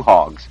cow, 2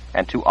 hogs,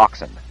 and 2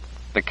 oxen.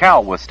 The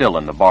cow was still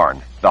in the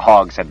barn. The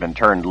hogs had been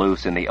turned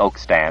loose in the oak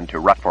stand to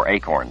rut for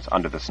acorns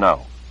under the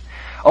snow.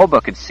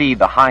 Oba could see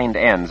the hind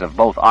ends of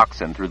both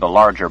oxen through the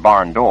larger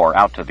barn door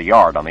out to the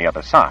yard on the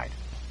other side.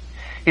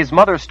 His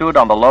mother stood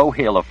on the low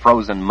hill of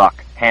frozen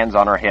muck, hands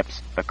on her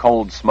hips, the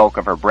cold smoke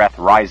of her breath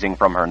rising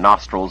from her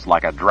nostrils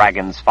like a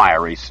dragon's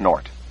fiery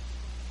snort.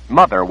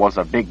 Mother was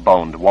a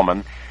big-boned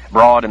woman,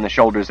 broad in the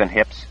shoulders and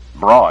hips,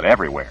 broad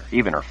everywhere,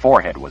 even her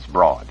forehead was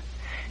broad.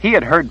 He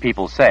had heard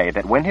people say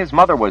that when his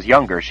mother was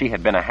younger she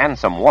had been a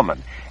handsome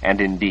woman, and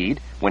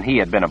indeed, when he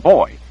had been a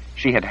boy,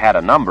 she had had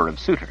a number of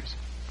suitors.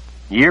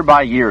 Year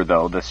by year,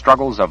 though, the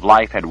struggles of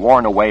life had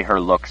worn away her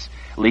looks,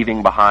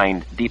 leaving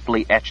behind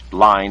deeply etched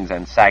lines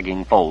and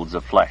sagging folds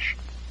of flesh.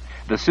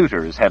 The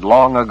suitors had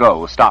long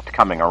ago stopped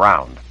coming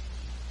around.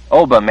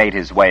 Oba made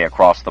his way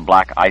across the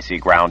black icy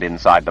ground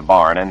inside the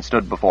barn and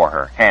stood before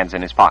her, hands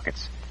in his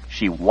pockets.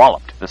 She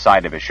walloped the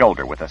side of his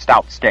shoulder with a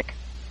stout stick.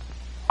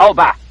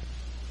 "Oba!"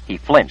 He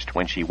flinched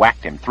when she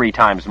whacked him 3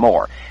 times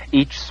more,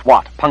 each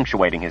swat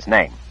punctuating his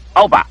name.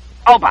 "Oba!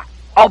 Oba!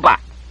 Oba!"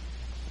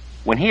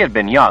 When he had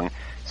been young,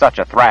 such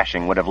a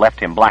thrashing would have left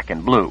him black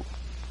and blue.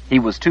 He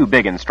was too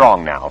big and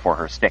strong now for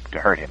her stick to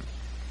hurt him.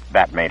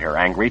 That made her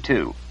angry,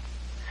 too.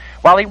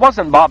 While he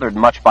wasn't bothered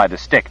much by the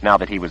stick now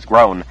that he was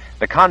grown,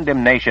 the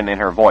condemnation in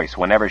her voice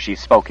whenever she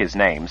spoke his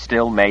name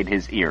still made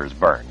his ears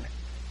burn.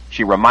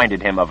 She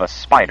reminded him of a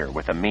spider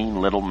with a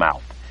mean little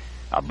mouth,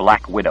 a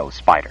black widow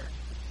spider.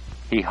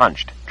 He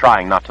hunched,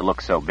 trying not to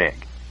look so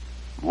big.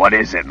 What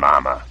is it,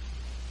 Mama?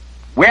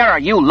 Where are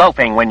you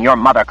loafing when your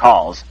mother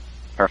calls?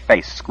 Her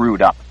face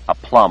screwed up, a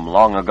plum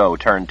long ago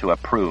turned to a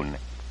prune.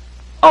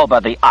 Oba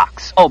the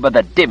ox, Oba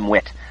the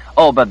dimwit,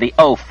 Oba the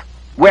oaf,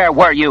 where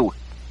were you?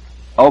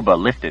 Oba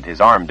lifted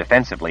his arm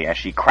defensively as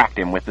she cracked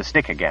him with the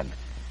stick again.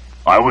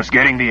 I was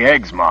getting the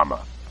eggs,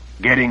 Mama.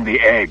 Getting the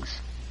eggs.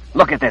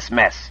 Look at this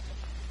mess.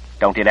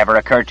 Don't it ever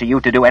occur to you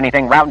to do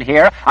anything round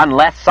here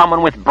unless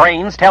someone with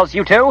brains tells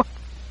you to?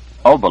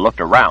 Oba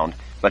looked around,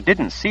 but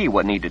didn't see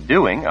what needed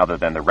doing other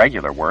than the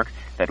regular work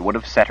that would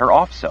have set her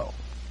off so.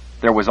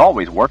 There was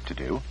always work to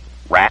do.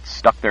 Rats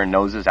stuck their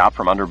noses out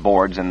from under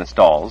boards in the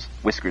stalls,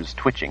 whiskers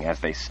twitching as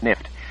they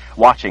sniffed,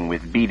 watching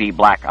with beady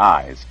black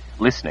eyes,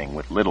 listening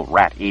with little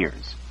rat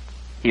ears.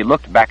 He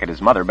looked back at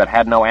his mother but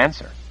had no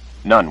answer.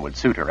 None would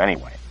suit her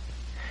anyway.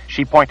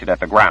 She pointed at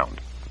the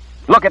ground.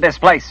 Look at this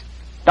place!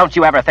 Don't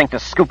you ever think to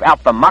scoop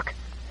out the muck?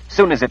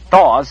 Soon as it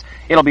thaws,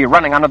 it'll be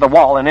running under the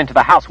wall and into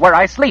the house where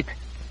I sleep.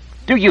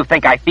 Do you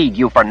think I feed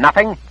you for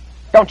nothing?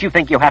 Don't you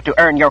think you have to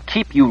earn your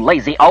keep, you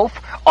lazy oaf?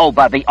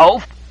 Oba the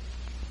oaf!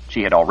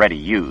 She had already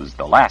used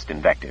the last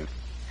invective.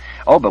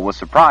 Oba was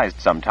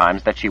surprised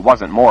sometimes that she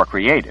wasn't more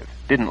creative,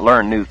 didn't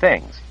learn new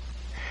things.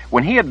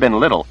 When he had been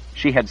little,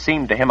 she had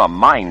seemed to him a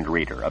mind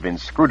reader of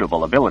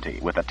inscrutable ability,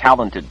 with a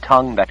talented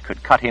tongue that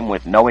could cut him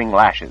with knowing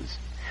lashes.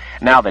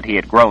 Now that he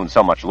had grown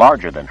so much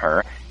larger than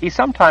her, he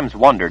sometimes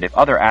wondered if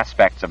other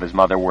aspects of his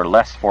mother were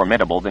less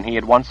formidable than he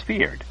had once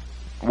feared.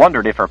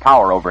 Wondered if her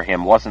power over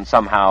him wasn't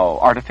somehow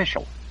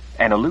artificial,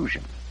 an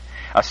illusion,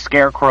 a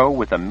scarecrow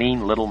with a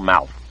mean little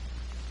mouth.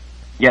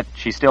 Yet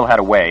she still had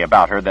a way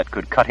about her that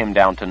could cut him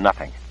down to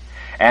nothing.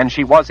 And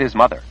she was his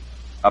mother.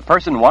 A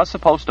person was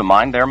supposed to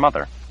mind their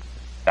mother.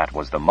 That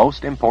was the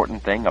most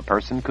important thing a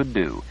person could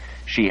do.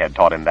 She had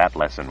taught him that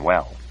lesson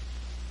well.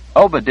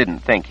 Oba didn't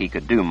think he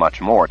could do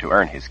much more to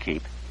earn his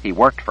keep. He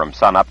worked from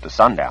sun-up to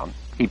sundown.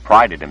 He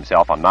prided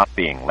himself on not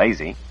being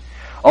lazy.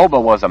 Oba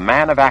was a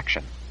man of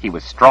action. He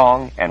was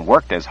strong and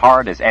worked as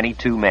hard as any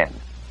two men.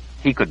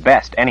 He could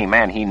best any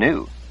man he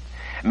knew.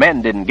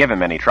 Men didn't give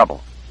him any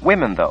trouble.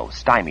 Women, though,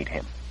 stymied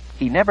him.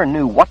 He never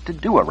knew what to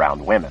do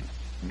around women.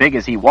 Big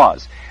as he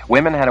was,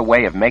 women had a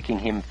way of making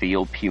him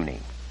feel puny.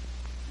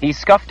 He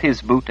scuffed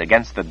his boot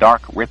against the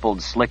dark,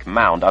 rippled, slick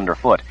mound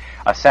underfoot,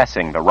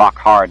 assessing the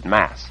rock-hard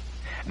mass.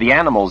 The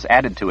animals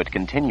added to it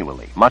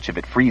continually, much of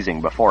it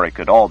freezing before it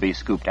could all be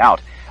scooped out,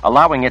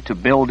 allowing it to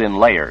build in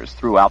layers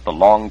throughout the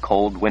long,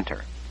 cold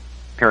winter.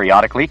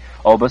 Periodically,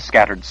 Oba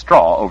scattered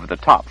straw over the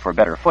top for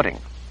better footing.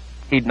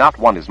 He'd not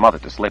want his mother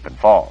to slip and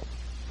fall.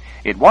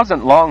 It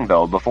wasn't long,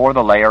 though, before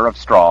the layer of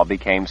straw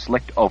became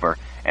slicked over,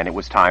 and it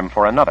was time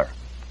for another.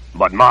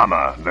 But,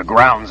 Mama, the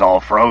ground's all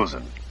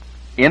frozen.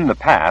 In the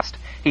past,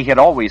 he had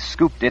always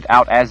scooped it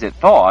out as it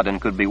thawed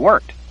and could be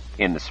worked.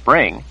 In the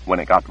spring, when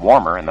it got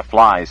warmer and the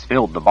flies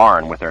filled the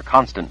barn with their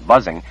constant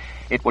buzzing,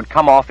 it would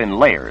come off in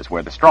layers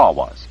where the straw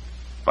was.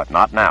 But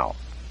not now.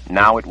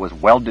 Now it was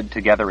welded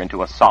together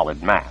into a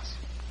solid mass.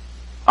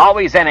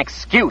 Always an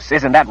excuse,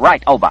 isn't that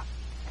right, Oba?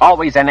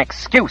 Always an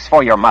excuse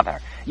for your mother,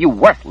 you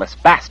worthless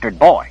bastard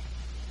boy.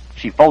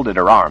 She folded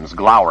her arms,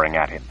 glowering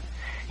at him.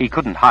 He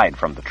couldn't hide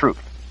from the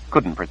truth,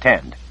 couldn't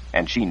pretend,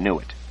 and she knew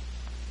it.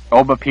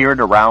 Oba peered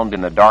around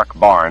in the dark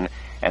barn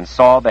and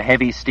saw the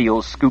heavy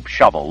steel scoop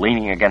shovel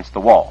leaning against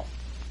the wall.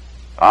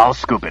 I'll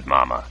scoop it,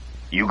 Mama.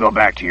 You go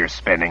back to your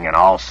spinning and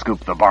I'll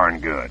scoop the barn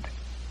good.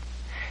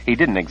 He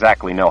didn't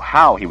exactly know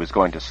how he was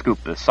going to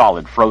scoop the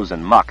solid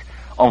frozen muck,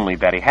 only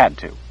that he had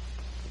to.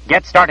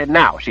 Get started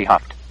now, she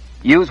huffed.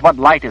 Use what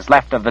light is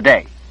left of the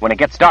day. When it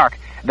gets dark,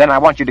 then I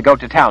want you to go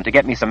to town to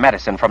get me some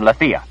medicine from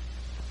Lethea.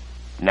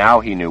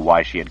 Now he knew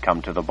why she had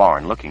come to the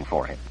barn looking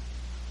for him.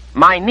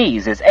 My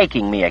knees is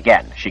aching me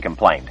again, she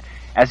complained,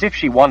 as if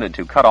she wanted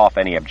to cut off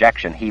any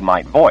objection he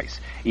might voice,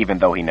 even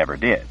though he never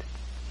did.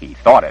 He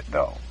thought it,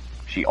 though.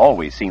 She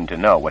always seemed to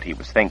know what he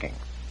was thinking.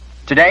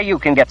 Today you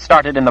can get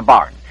started in the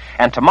barn,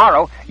 and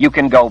tomorrow you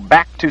can go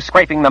back to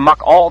scraping the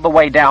muck all the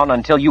way down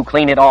until you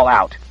clean it all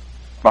out.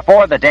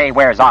 Before the day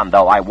wears on,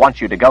 though, I want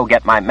you to go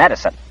get my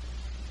medicine.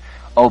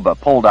 Oba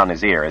pulled on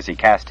his ear as he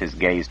cast his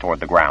gaze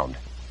toward the ground.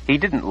 He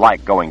didn't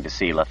like going to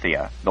see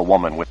Lethea, the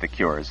woman with the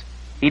cures.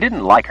 He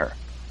didn't like her.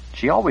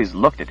 She always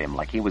looked at him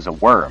like he was a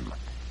worm.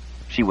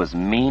 She was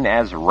mean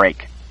as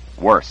rake.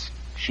 Worse,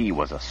 she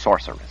was a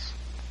sorceress.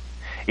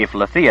 If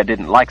Lethea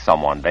didn't like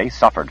someone, they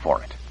suffered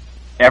for it.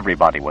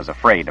 Everybody was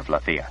afraid of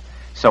Lethea,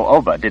 so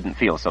Oba didn't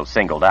feel so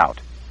singled out.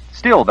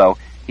 Still, though,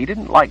 he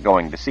didn't like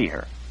going to see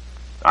her.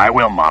 I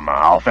will, Mama.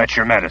 I'll fetch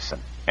your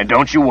medicine. And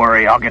don't you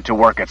worry, I'll get to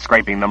work at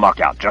scraping the muck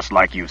out, just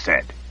like you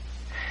said.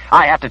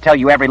 I have to tell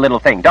you every little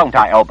thing, don't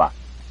I, Oba?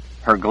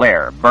 Her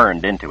glare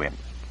burned into him.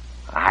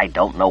 I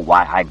don't know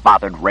why I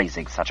bothered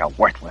raising such a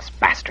worthless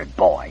bastard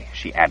boy,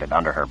 she added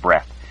under her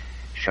breath.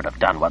 Should have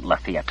done what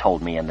Lethea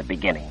told me in the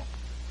beginning.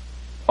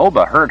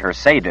 Oba heard her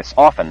say this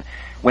often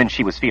when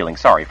she was feeling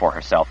sorry for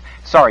herself,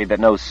 sorry that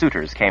no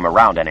suitors came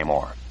around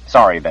anymore,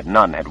 sorry that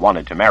none had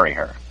wanted to marry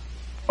her.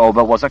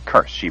 Oba was a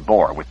curse she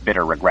bore with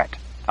bitter regret,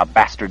 a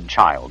bastard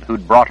child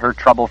who'd brought her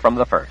trouble from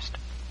the first.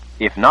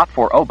 If not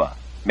for Oba,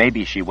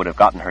 maybe she would have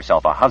gotten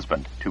herself a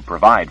husband to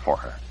provide for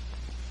her.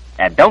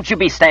 And don't you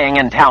be staying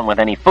in town with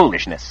any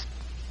foolishness.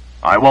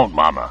 I won't,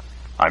 Mama.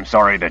 I'm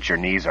sorry that your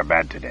knees are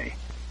bad today.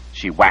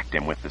 She whacked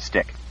him with the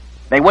stick.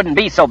 They wouldn't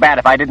be so bad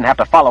if I didn't have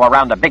to follow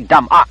around a big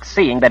dumb ox,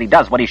 seeing that he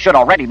does what he should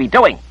already be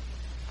doing.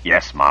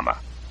 Yes, Mama.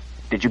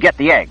 Did you get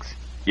the eggs?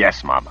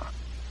 Yes, Mama.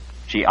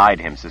 She eyed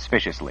him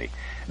suspiciously,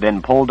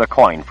 then pulled a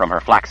coin from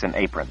her flaxen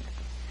apron.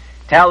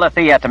 Tell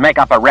Lethea to make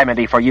up a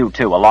remedy for you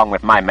two, along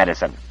with my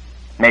medicine.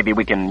 Maybe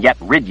we can yet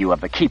rid you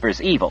of the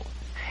Keeper's evil.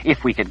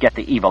 If we could get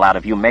the evil out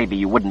of you, maybe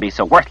you wouldn't be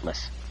so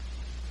worthless.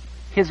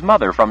 His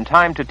mother, from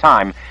time to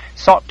time,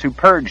 sought to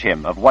purge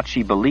him of what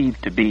she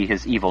believed to be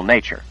his evil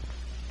nature.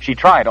 She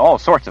tried all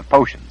sorts of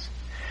potions.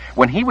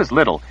 When he was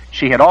little,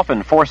 she had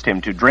often forced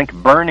him to drink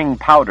burning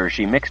powder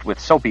she mixed with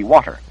soapy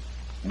water.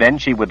 Then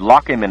she would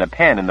lock him in a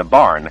pen in the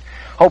barn,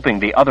 hoping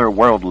the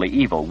otherworldly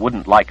evil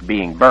wouldn't like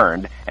being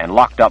burned, and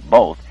locked up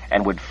both,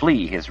 and would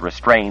flee his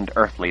restrained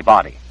earthly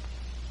body.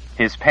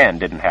 His pen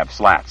didn't have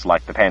slats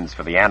like the pens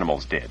for the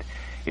animals did.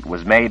 It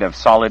was made of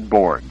solid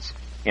boards.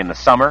 In the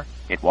summer,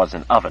 it was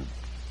an oven.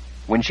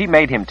 When she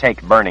made him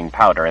take burning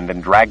powder and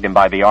then dragged him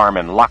by the arm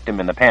and locked him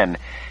in the pen,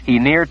 he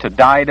near to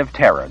died of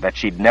terror that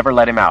she'd never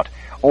let him out,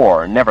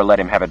 or never let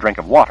him have a drink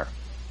of water.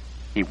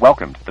 He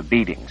welcomed the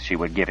beatings she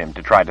would give him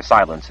to try to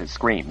silence his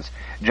screams,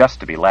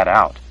 just to be let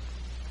out.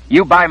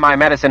 You buy my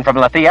medicine from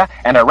Lethea,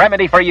 and a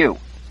remedy for you.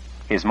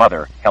 His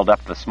mother held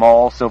up the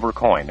small silver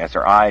coin as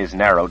her eyes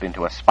narrowed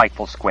into a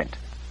spiteful squint.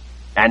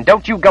 And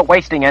don't you go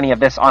wasting any of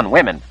this on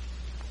women.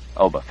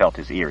 Oba felt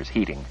his ears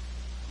heating.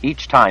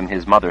 Each time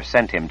his mother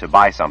sent him to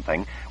buy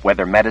something,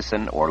 whether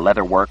medicine or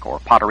leather work or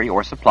pottery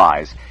or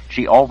supplies,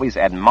 she always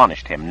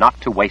admonished him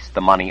not to waste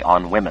the money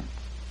on women.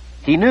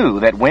 He knew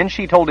that when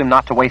she told him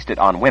not to waste it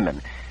on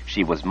women,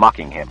 she was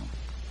mocking him.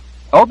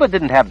 Oba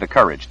didn't have the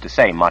courage to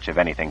say much of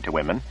anything to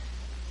women.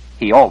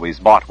 He always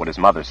bought what his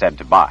mother said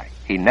to buy.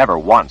 He never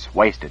once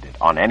wasted it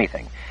on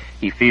anything.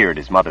 He feared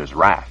his mother's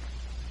wrath.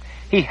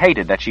 He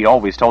hated that she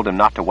always told him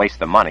not to waste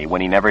the money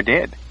when he never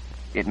did.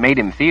 It made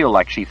him feel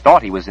like she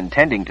thought he was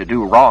intending to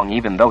do wrong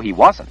even though he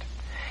wasn't.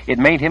 It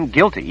made him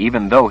guilty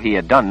even though he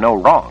had done no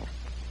wrong.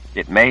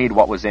 It made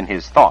what was in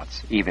his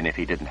thoughts, even if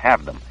he didn't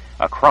have them,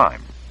 a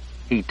crime.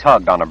 He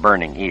tugged on a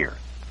burning ear.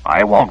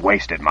 I won't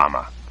waste it,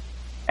 Mama.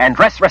 And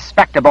dress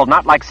respectable,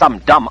 not like some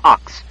dumb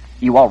ox.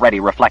 You already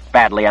reflect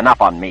badly enough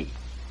on me.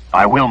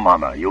 I will,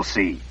 Mama. You'll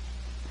see.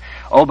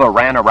 Oba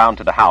ran around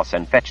to the house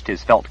and fetched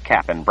his felt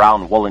cap and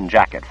brown woolen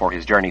jacket for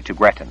his journey to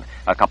Gretton,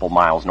 a couple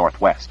miles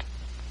northwest.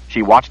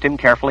 She watched him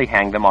carefully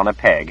hang them on a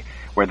peg,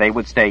 where they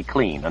would stay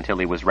clean until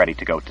he was ready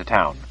to go to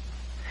town.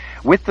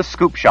 With the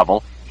scoop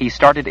shovel, he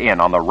started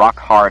in on the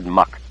rock-hard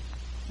muck.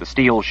 The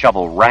steel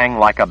shovel rang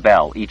like a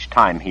bell each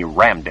time he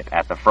rammed it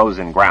at the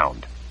frozen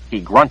ground. He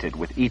grunted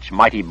with each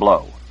mighty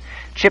blow.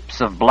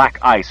 Chips of black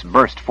ice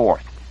burst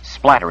forth,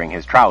 splattering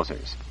his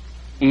trousers.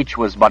 Each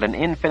was but an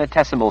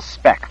infinitesimal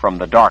speck from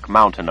the dark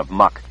mountain of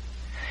muck.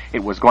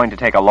 It was going to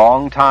take a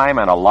long time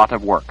and a lot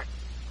of work.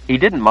 He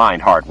didn't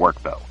mind hard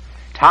work, though.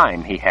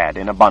 Time he had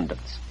in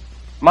abundance.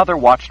 Mother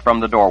watched from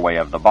the doorway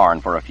of the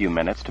barn for a few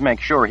minutes to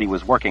make sure he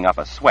was working up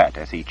a sweat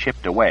as he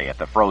chipped away at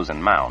the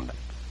frozen mound.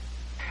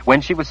 When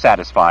she was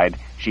satisfied,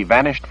 she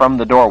vanished from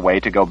the doorway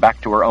to go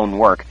back to her own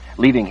work,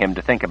 leaving him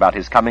to think about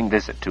his coming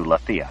visit to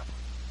Lethea.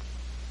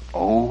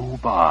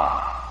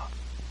 Oba.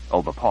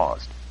 Oba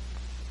paused.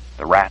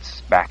 The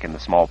rats back in the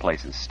small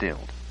places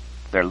stilled.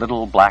 Their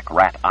little black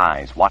rat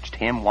eyes watched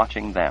him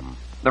watching them.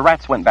 The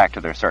rats went back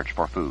to their search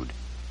for food.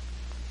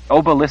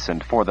 Oba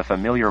listened for the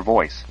familiar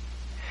voice.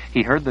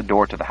 He heard the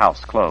door to the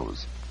house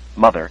close.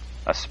 Mother,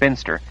 a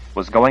spinster,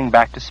 was going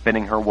back to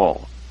spinning her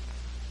wool.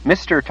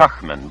 Mr.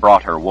 Tuchman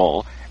brought her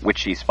wool, which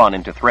she spun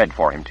into thread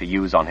for him to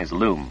use on his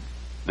loom.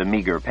 The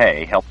meager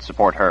pay helped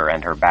support her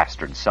and her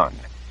bastard son.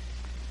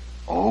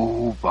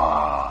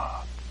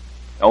 Oba.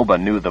 Oba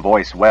knew the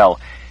voice well.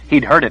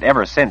 He'd heard it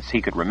ever since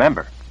he could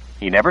remember.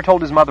 He never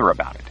told his mother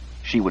about it.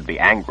 She would be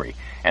angry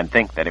and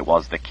think that it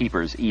was the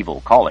Keeper's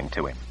evil calling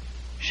to him.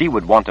 She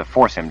would want to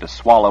force him to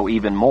swallow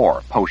even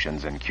more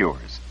potions and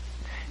cures.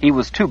 He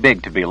was too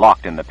big to be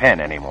locked in the pen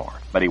anymore,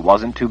 but he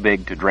wasn't too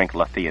big to drink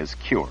Lethea's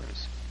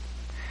cures.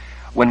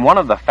 When one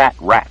of the fat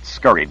rats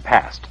scurried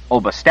past,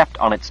 Oba stepped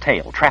on its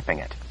tail, trapping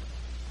it.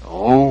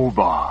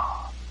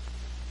 Oba.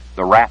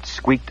 The rat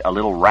squeaked a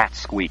little rat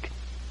squeak.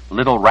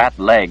 Little rat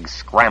legs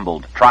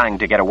scrambled, trying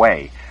to get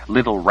away.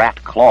 Little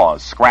rat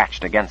claws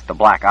scratched against the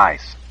black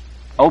ice.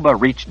 Oba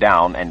reached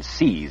down and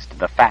seized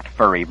the fat,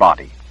 furry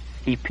body.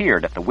 He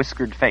peered at the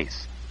whiskered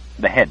face.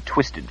 The head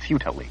twisted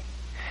futilely.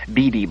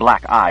 Beady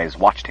black eyes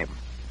watched him.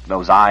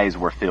 Those eyes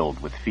were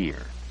filled with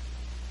fear.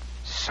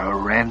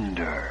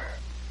 Surrender.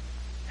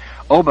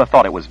 Oba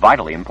thought it was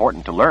vitally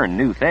important to learn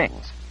new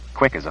things.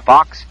 Quick as a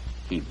fox,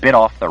 he bit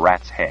off the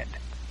rat's head.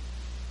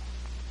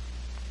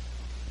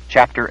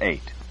 Chapter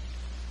 8.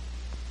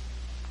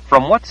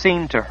 From what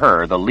seemed to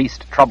her the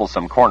least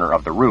troublesome corner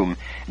of the room,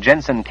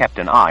 Jennsen kept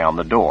an eye on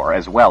the door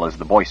as well as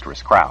the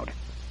boisterous crowd.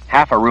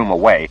 Half a room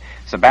away,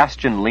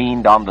 Sebastian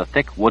leaned on the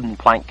thick wooden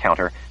plank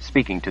counter,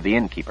 speaking to the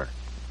innkeeper.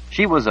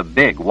 She was a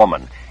big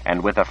woman,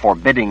 and with a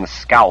forbidding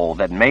scowl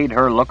that made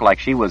her look like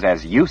she was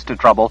as used to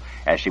trouble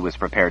as she was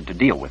prepared to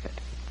deal with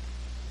it.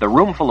 The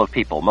roomful of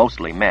people,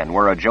 mostly men,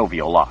 were a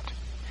jovial lot.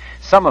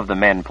 Some of the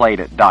men played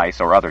at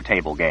dice or other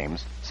table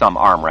games, some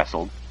arm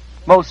wrestled.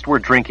 Most were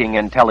drinking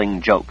and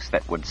telling jokes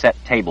that would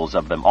set tables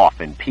of them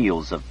off in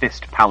peals of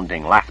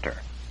fist-pounding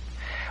laughter.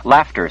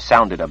 Laughter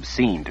sounded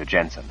obscene to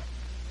Jennsen.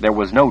 There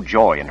was no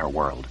joy in her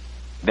world.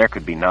 There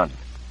could be none.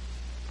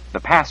 The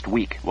past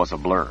week was a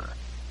blur.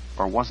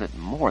 Or was it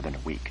more than a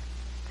week?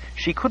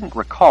 She couldn't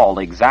recall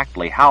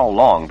exactly how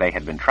long they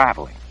had been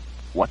traveling.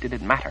 What did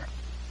it matter?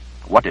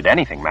 What did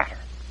anything matter?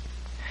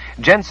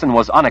 Jennsen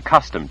was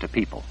unaccustomed to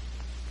people.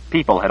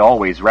 People had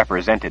always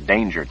represented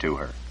danger to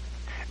her.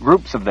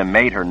 Groups of them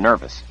made her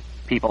nervous.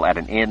 People at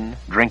an inn,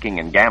 drinking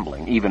and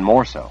gambling, even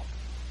more so.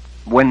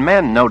 When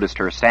men noticed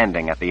her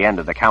standing at the end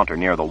of the counter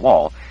near the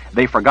wall,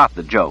 they forgot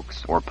the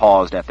jokes, or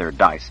paused at their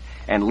dice,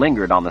 and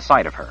lingered on the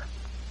sight of her.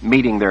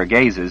 Meeting their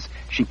gazes,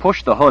 she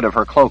pushed the hood of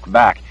her cloak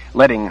back,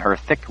 letting her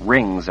thick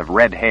rings of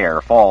red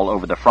hair fall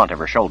over the front of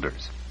her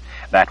shoulders.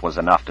 That was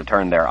enough to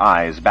turn their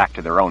eyes back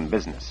to their own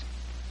business.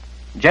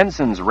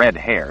 Jennsen's red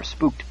hair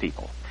spooked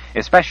people,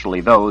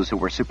 especially those who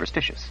were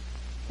superstitious.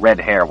 Red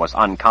hair was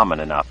uncommon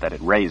enough that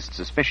it raised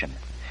suspicion.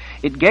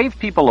 It gave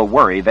people a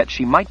worry that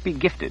she might be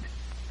gifted,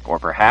 or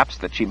perhaps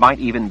that she might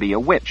even be a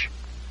witch.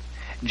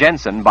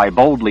 Jennsen, by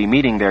boldly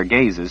meeting their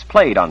gazes,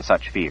 played on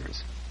such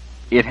fears.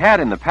 It had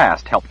in the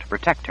past helped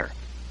protect her,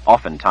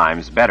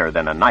 oftentimes better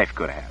than a knife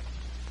could have.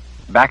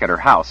 Back at her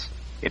house,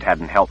 it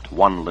hadn't helped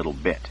one little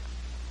bit.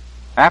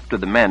 After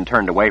the men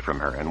turned away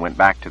from her and went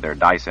back to their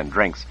dice and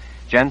drinks,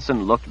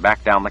 Jennsen looked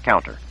back down the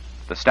counter.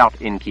 The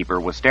stout innkeeper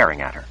was staring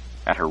at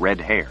her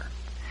red hair.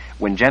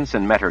 When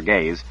Jennsen met her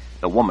gaze,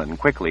 the woman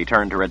quickly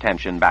turned her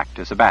attention back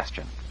to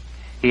Sebastian.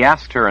 He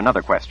asked her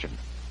another question.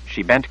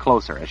 She bent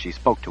closer as she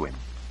spoke to him.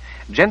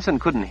 Jennsen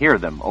couldn't hear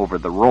them over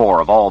the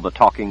roar of all the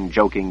talking,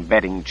 joking,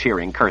 betting,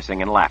 cheering,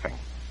 cursing, and laughing.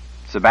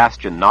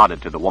 Sebastian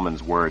nodded to the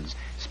woman's words,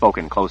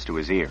 spoken close to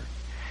his ear.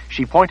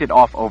 She pointed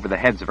off over the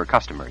heads of her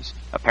customers,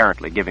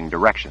 apparently giving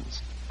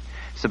directions.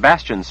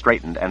 Sebastian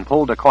straightened and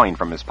pulled a coin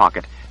from his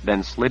pocket,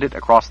 then slid it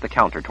across the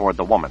counter toward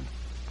the woman.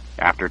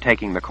 After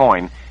taking the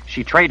coin,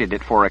 she traded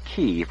it for a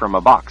key from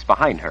a box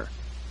behind her.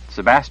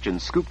 Sebastian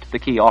scooped the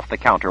key off the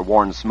counter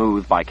worn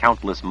smooth by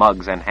countless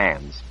mugs and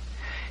hands.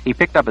 He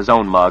picked up his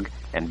own mug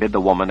and bid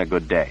the woman a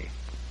good day.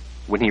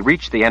 When he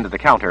reached the end of the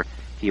counter,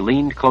 he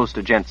leaned close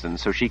to Jennsen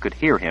so she could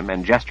hear him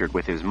and gestured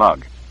with his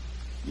mug.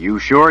 "You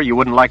sure you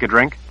wouldn't like a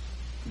drink?"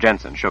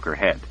 Jennsen shook her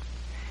head.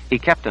 He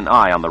kept an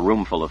eye on the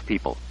roomful of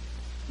people.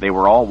 They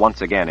were all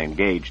once again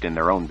engaged in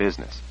their own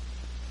business.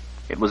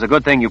 "It was a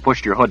good thing you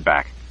pushed your hood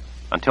back.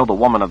 Until the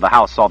woman of the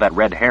house saw that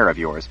red hair of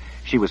yours,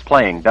 she was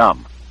playing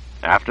dumb.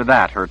 After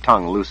that, her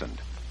tongue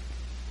loosened."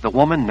 "The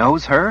woman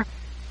knows her?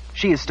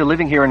 She is still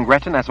living here in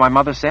Gretton, as my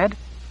mother said?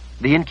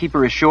 The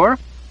innkeeper is sure?"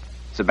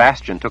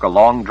 Sebastian took a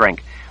long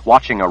drink,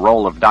 watching a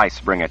roll of dice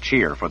bring a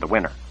cheer for the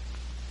winner.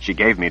 "She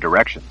gave me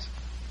directions."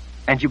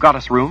 "And you got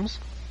us rooms?"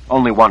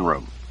 "Only one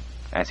room."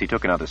 As he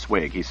took another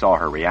swig, he saw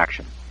her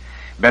reaction.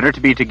 "Better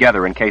to be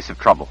together in case of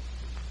trouble.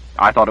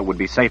 I thought it would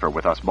be safer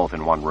with us both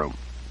in one room."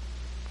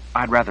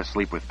 "I'd rather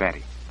sleep with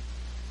Betty."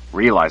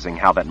 Realizing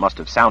how that must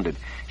have sounded,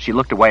 she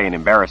looked away in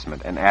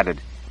embarrassment and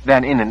added,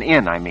 "Than in an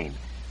inn, I mean.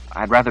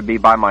 I'd rather be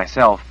by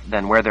myself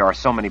than where there are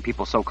so many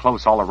people so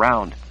close all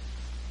around.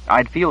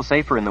 I'd feel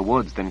safer in the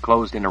woods than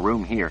closed in a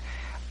room here.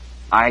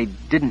 I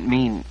didn't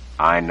mean—"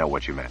 "I know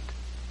what you meant."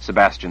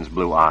 Sebastian's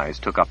blue eyes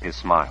took up his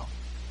smile.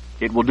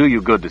 "It will do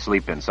you good to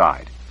sleep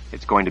inside.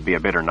 It's going to be a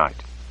bitter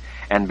night.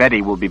 And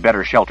Betty will be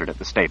better sheltered at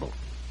the stable."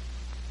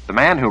 The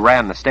man who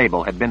ran the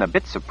stable had been a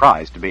bit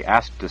surprised to be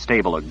asked to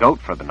stable a goat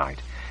for the night,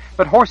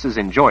 but horses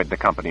enjoyed the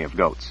company of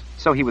goats,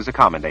 so he was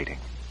accommodating.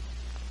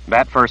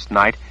 That first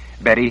night,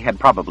 Betty had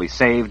probably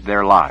saved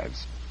their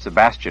lives.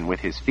 Sebastian,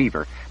 with his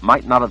fever,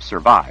 might not have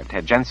survived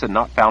had Jennsen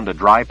not found a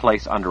dry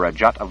place under a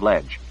jut of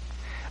ledge.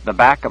 The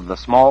back of the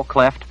small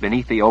cleft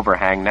beneath the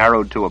overhang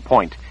narrowed to a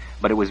point,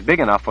 but it was big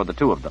enough for the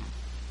two of them.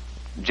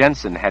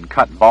 Jennsen had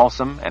cut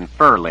balsam and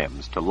fir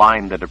limbs to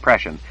line the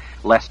depression,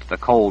 lest the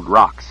cold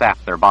rock sap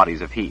their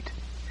bodies of heat.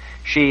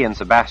 She and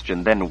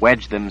Sebastian then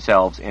wedged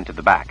themselves into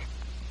the back.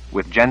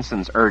 With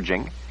Jennsen's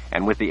urging,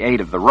 and with the aid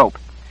of the rope,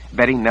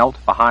 Betty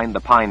knelt behind the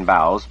pine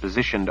boughs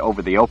positioned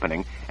over the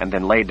opening and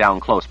then lay down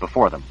close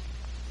before them.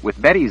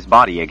 With Betty's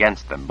body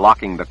against them,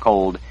 blocking the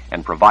cold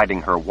and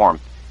providing her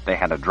warmth, they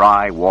had a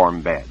dry,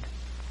 warm bed.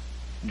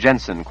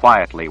 Jennsen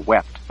quietly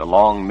wept the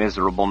long,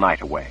 miserable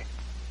night away.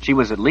 She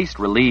was at least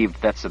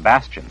relieved that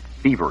Sebastian,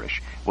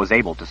 feverish, was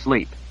able to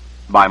sleep.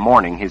 By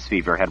morning his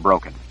fever had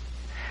broken.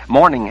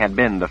 Morning had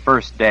been the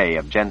first day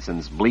of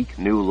Jennsen's bleak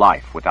new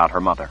life without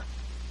her mother.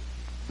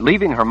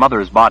 Leaving her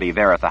mother's body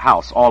there at the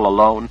house all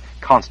alone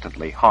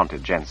constantly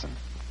haunted Jennsen.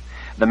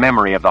 The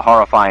memory of the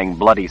horrifying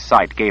bloody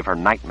sight gave her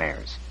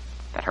nightmares.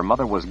 That her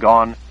mother was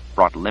gone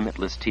brought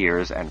limitless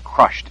tears and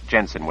crushed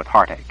Jennsen with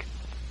heartache.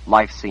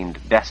 Life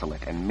seemed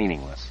desolate and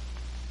meaningless.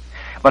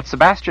 But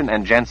Sebastian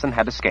and Jennsen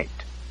had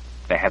escaped.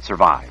 They had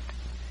survived.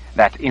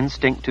 That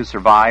instinct to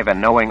survive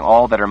and knowing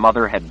all that her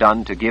mother had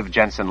done to give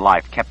Jennsen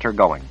life kept her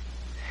going.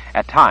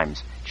 At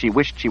times, she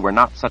wished she were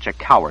not such a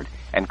coward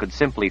and could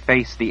simply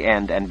face the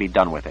end and be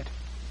done with it.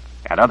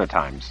 At other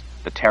times,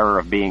 the terror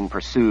of being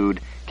pursued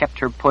kept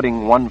her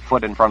putting one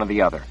foot in front of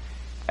the other.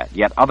 At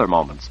yet other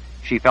moments,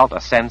 she felt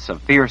a sense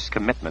of fierce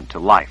commitment to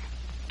life,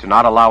 to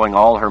not allowing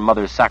all her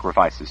mother's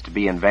sacrifices to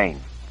be in vain.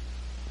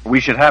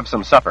 "We should have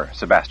some supper,"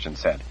 Sebastian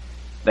said.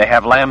 "They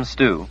have lamb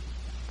stew.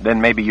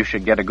 Then maybe you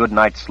should get a good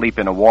night's sleep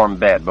in a warm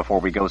bed before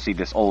we go see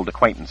this old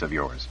acquaintance of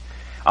yours.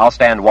 I'll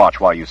stand watch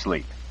while you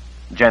sleep."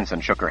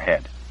 Jennsen shook her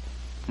head.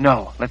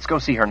 "No, let's go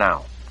see her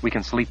now. We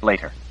can sleep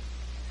later."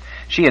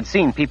 She had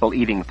seen people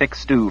eating thick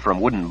stew from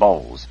wooden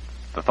bowls.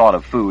 The thought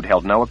of food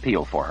held no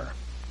appeal for her.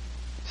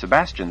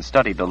 Sebastian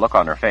studied the look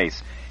on her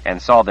face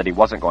and saw that he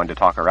wasn't going to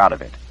talk her out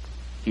of it.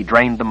 He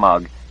drained the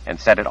mug and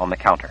set it on the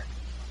counter.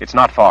 "It's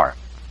not far.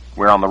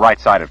 We're on the right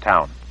side of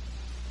town."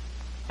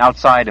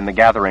 Outside in the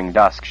gathering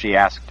dusk, she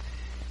asked,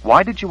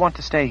 "Why did you want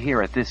to stay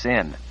here at this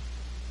inn?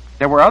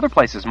 There were other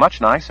places much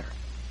nicer,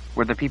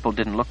 where the people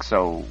didn't look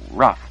so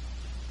rough."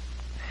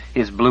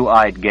 His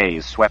blue-eyed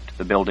gaze swept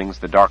the buildings,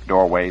 the dark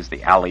doorways,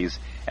 the alleys,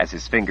 as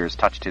his fingers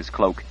touched his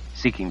cloak,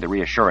 seeking the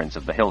reassurance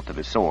of the hilt of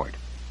his sword.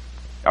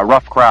 "A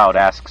rough crowd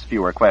asks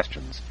fewer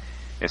questions,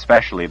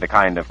 especially the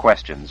kind of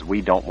questions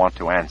we don't want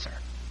to answer."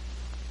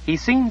 He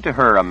seemed to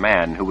her a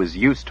man who was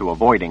used to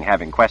avoiding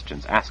having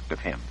questions asked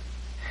of him.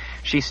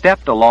 She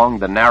stepped along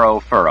the narrow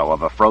furrow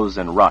of a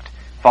frozen rut,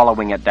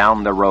 following it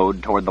down the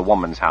road toward the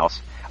woman's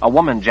house, a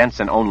woman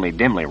Jennsen only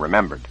dimly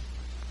remembered.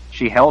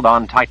 She held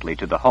on tightly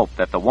to the hope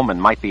that the woman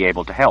might be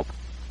able to help.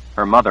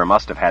 Her mother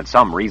must have had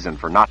some reason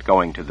for not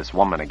going to this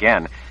woman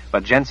again,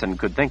 but Jennsen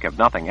could think of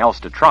nothing else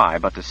to try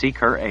but to seek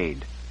her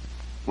aid.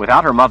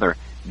 Without her mother,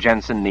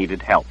 Jennsen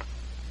needed help.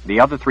 The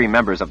other 3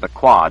 members of the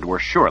quad were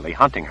surely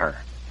hunting her.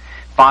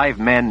 5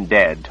 men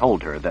dead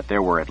told her that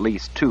there were at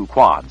least 2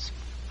 quads.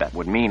 That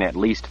would mean at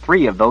least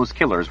 3 of those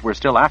killers were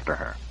still after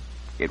her.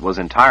 It was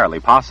entirely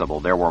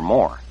possible there were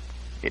more.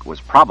 It was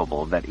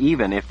probable that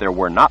even if there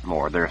were not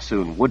more, there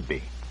soon would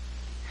be.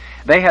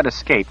 They had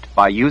escaped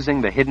by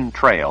using the hidden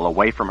trail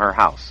away from her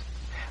house.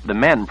 The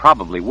men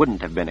probably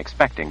wouldn't have been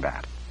expecting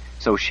that,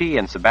 so she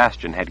and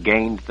Sebastian had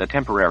gained the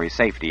temporary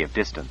safety of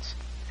distance.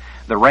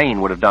 The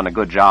rain would have done a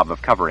good job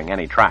of covering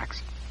any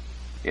tracks.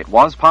 It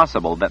was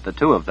possible that the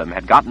 2 of them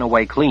had gotten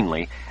away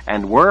cleanly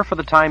and were, for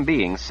the time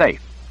being,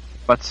 safe.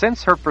 But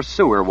since her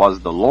pursuer was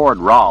the Lord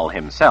Rahl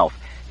himself,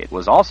 it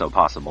was also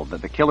possible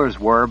that the killers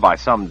were, by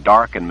some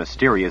dark and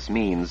mysterious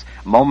means,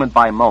 moment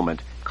by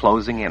moment,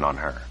 closing in on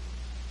her.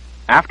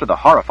 After the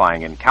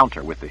horrifying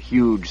encounter with the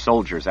huge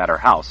soldiers at her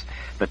house,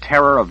 the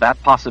terror of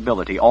that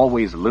possibility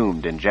always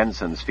loomed in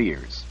Jennsen's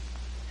fears.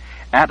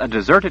 At a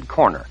deserted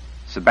corner,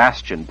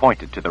 Sebastian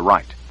pointed to the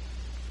right.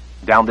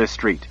 "Down this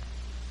street."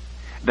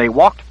 They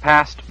walked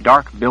past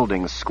dark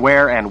buildings,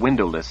 square and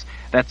windowless,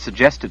 that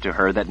suggested to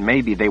her that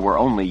maybe they were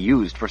only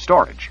used for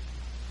storage.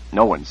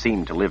 No one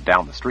seemed to live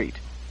down the street.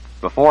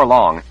 Before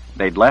long,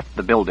 they'd left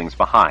the buildings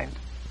behind.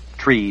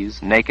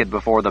 Trees, naked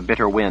before the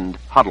bitter wind,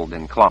 huddled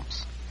in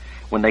clumps.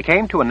 When they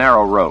came to a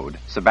narrow road,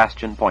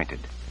 Sebastian pointed.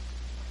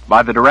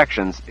 "By the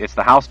directions, it's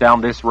the house down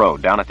this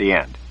road, down at the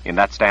end, in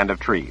that stand of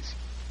trees."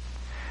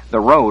 The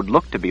road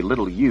looked to be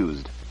little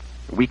used.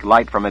 Weak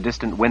light from a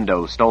distant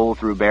window stole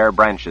through bare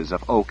branches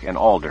of oak and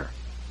alder.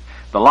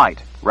 The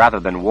light,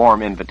 rather than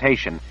warm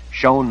invitation,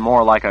 shone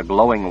more like a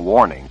glowing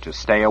warning to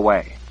stay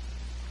away.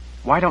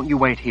 "Why don't you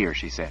wait here?"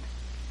 she said.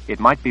 "It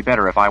might be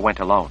better if I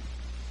went alone."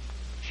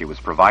 She was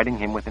providing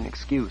him with an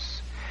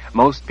excuse.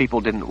 Most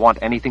people didn't want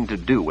anything to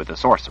do with the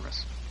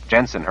sorceress.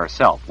 Jennsen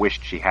herself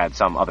wished she had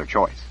some other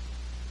choice.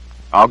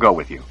 "I'll go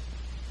with you."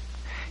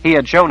 He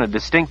had shown a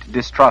distinct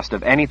distrust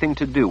of anything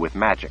to do with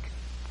magic.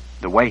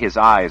 The way his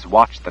eyes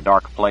watched the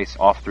dark place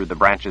off through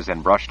the branches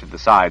and brush to the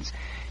sides,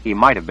 he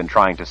might have been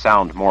trying to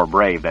sound more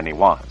brave than he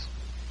was.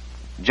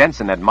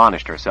 Jennsen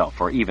admonished herself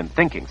for even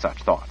thinking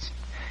such thoughts.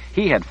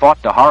 He had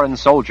fought Daharan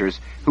soldiers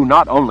who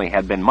not only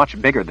had been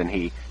much bigger than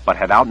he, but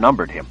had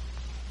outnumbered him.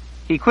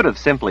 He could have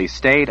simply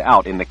stayed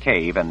out in the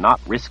cave and not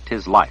risked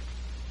his life.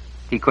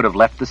 He could have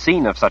left the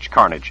scene of such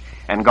carnage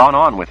and gone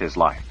on with his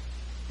life.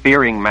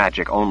 Fearing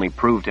magic only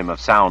proved him of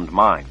sound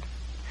mind.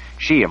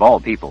 She, of all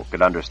people,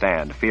 could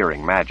understand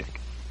fearing magic.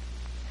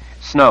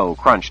 Snow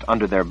crunched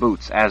under their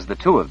boots as the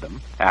 2 of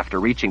them, after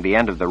reaching the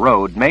end of the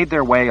road, made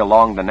their way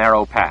along the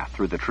narrow path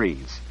through the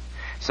trees.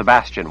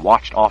 Sebastian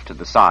watched off to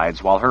the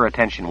sides while her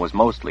attention was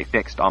mostly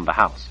fixed on the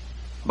house.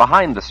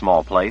 Behind the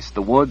small place,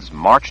 the woods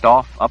marched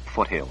off up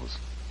foothills.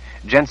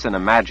 Jennsen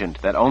imagined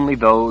that only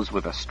those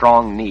with a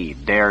strong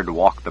need dared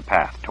walk the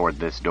path toward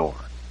this door.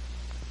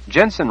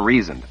 Jennsen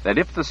reasoned that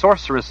if the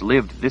sorceress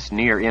lived this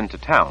near into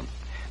town,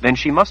 then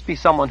she must be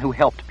someone who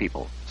helped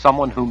people,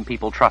 someone whom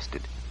people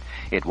trusted.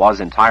 It was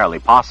entirely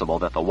possible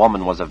that the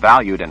woman was a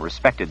valued and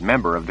respected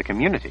member of the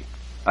community,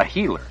 a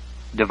healer,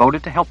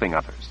 devoted to helping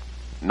others,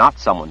 not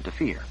someone to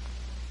fear.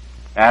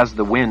 As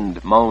the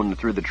wind moaned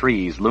through the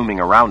trees looming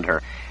around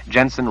her,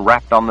 Jennsen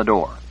rapped on the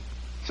door.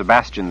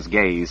 Sebastian's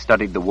gaze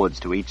studied the woods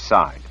to each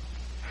side.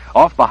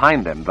 Off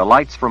behind them, the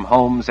lights from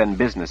homes and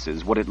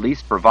businesses would at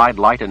least provide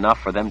light enough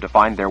for them to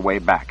find their way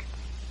back.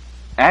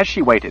 As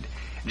she waited,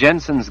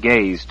 Jensen's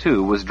gaze,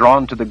 too, was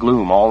drawn to the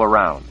gloom all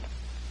around.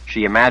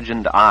 She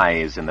imagined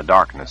eyes in the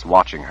darkness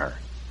watching her.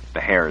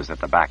 The hairs at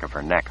the back of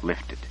her neck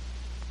lifted.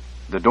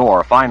 The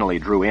door finally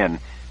drew in,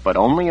 but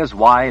only as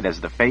wide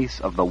as the face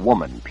of the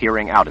woman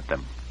peering out at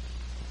them.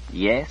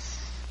 "Yes?"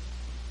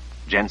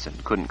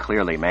 Jennsen couldn't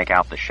clearly make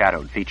out the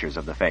shadowed features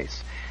of the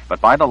face,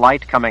 but by the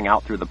light coming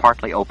out through the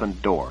partly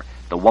opened door,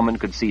 the woman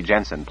could see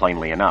Jennsen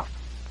plainly enough.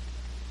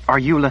 "Are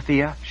you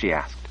Lethea?" she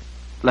asked.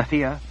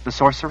 "Lethea, the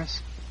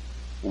sorceress?"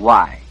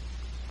 "Why?"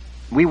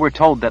 "We were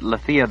told that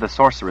Lethea the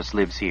sorceress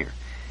lives here.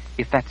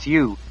 If that's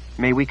you,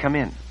 may we come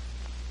in?"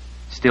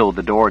 Still,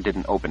 the door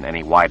didn't open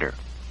any wider.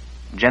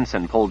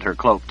 Jennsen pulled her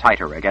cloak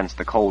tighter against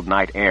the cold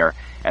night air,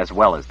 as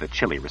well as the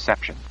chilly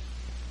reception.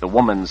 The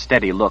woman's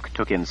steady look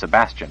took in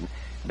Sebastian,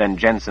 then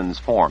Jensen's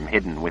form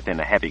hidden within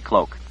a heavy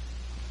cloak.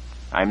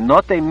 "I'm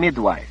not a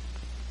midwife.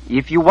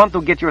 If you want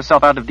to get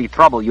yourself out of the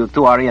trouble you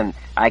two are in,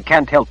 I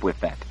can't help with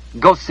that.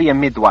 Go see a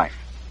midwife."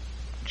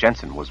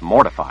 Jennsen was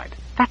mortified.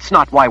 "That's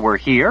not why we're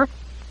here."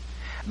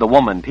 The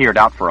woman peered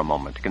out for a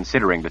moment,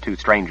 considering the two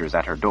strangers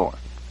at her door.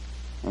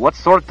 "What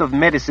sort of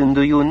medicine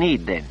do you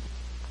need, then?"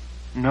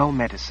 "No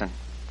medicine.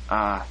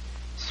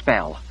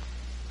 Spell.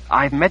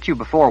 I've met you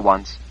before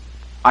once.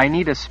 I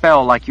need a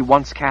spell like you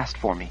once cast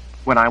for me,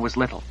 when I was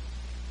little."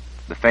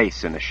 The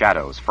face in the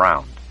shadows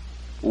frowned.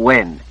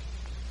 "When?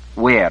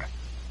 Where?"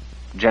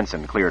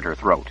 Jennsen cleared her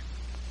throat.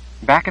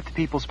 "Back at the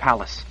People's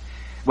Palace,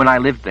 when I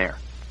lived there.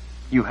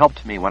 You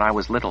helped me when I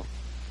was little."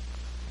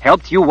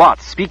 "Helped you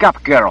what? Speak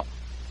up, girl."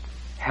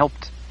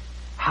 "Helped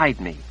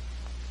hide me.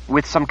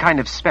 With some kind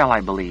of spell,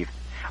 I believe.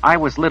 I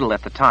was little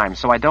at the time,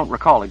 so I don't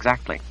recall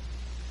exactly."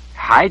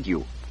 "Hide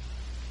you?"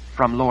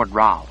 "From Lord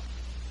Rahl."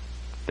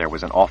 There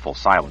was an awful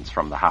silence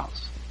from the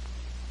house.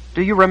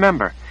 "Do you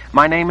remember?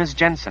 My name is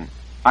Jennsen.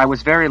 I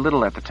was very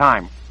little at the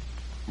time."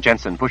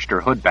 Jennsen pushed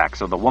her hood back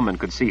so the woman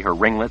could see her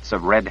ringlets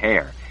of red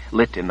hair,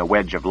 lit in the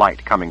wedge of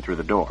light coming through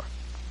the door.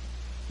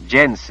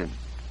 "Jennsen.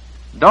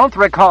 Don't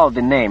recall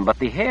the name, but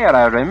the hair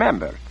I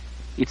remember.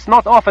 It's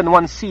not often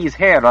one sees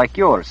hair like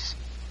yours."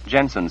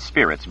 Jensen's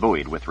spirits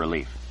buoyed with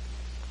relief.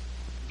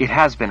 "It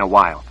has been a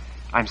while.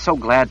 I'm so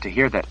glad to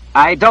hear that."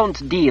 "I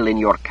don't deal in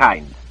your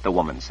kind," the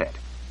woman said.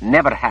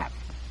 "Never have.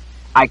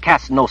 I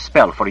cast no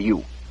spell for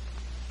you."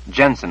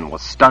 Jennsen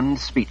was stunned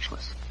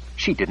speechless.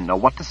 She didn't know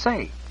what to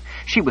say.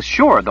 She was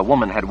sure the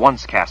woman had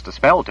once cast a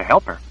spell to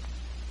help her.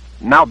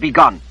 "Now be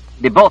gone,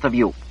 the both of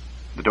you."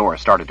 The door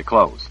started to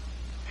close.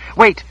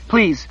 "Wait,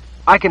 please.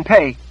 I can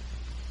pay."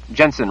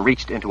 Jennsen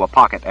reached into a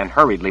pocket and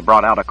hurriedly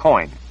brought out a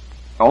coin.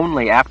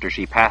 Only after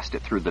she passed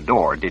it through the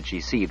door did she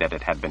see that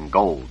it had been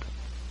gold.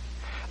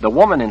 The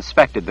woman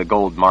inspected the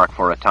gold mark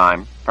for a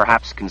time,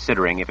 perhaps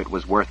considering if it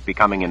was worth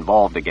becoming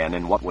involved again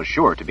in what was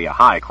sure to be a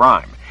high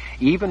crime,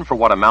 even for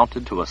what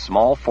amounted to a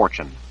small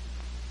fortune.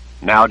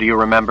 "Now do you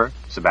remember?"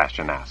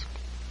 Sebastian asked.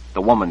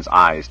 The woman's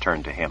eyes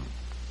turned to him.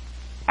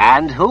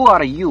 "And who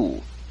are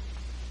you?"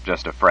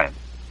 "Just a friend."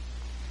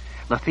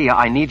 "Lethea,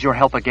 I need your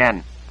help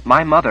again.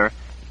 My mother—"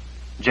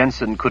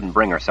 Jennsen couldn't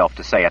bring herself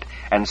to say it,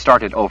 and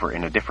started over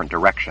in a different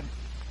direction.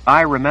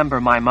 "I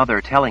remember my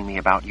mother telling me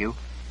about you,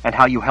 and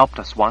how you helped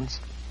us once.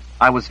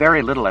 I was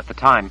very little at the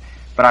time,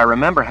 but I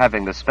remember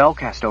having the spell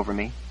cast over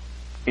me.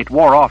 It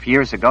wore off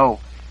years ago.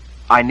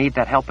 I need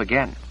that help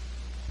again."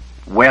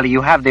 "Well,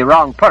 you have the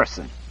wrong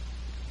person."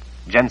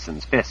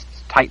 Jensen's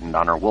fists tightened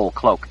on her wool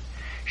cloak.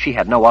 She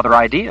had no other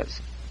ideas.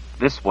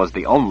 This was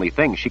the only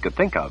thing she could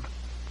think of.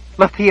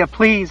 "Lethea,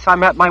 please,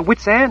 I'm at my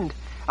wit's end.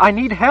 I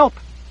need help."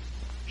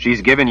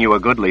 "She's given you a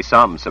goodly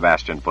sum,"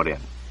 Sebastian put in.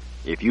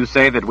 "If you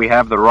say that we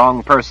have the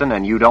wrong person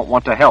and you don't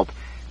want to help,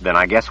 then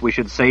I guess we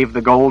should save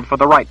the gold for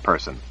the right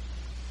person."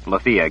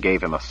 Lethea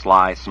gave him a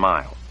sly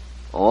smile.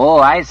 "Oh,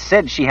 I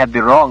said she had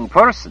the wrong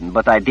person,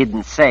 but I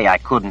didn't say I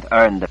couldn't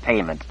earn the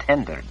payment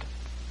tendered."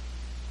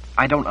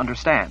 "I don't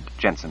understand,"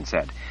 Jennsen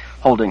said,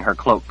 holding her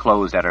cloak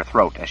closed at her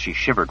throat as she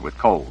shivered with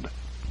cold.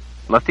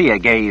 Lethea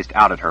gazed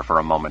out at her for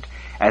a moment,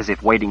 as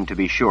if waiting to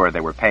be sure they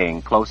were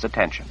paying close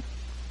attention.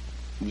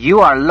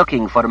 "You are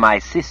looking for my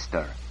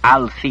sister,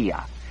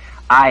 Althea.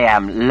 I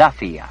am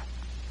Lethea.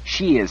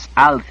 She is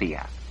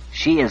Althea.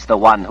 She is the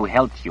one who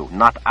helped you,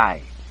 not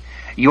I.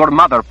 Your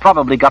mother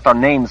probably got our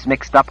names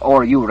mixed up,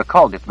 or you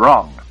recalled it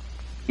wrong.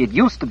 It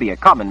used to be a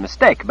common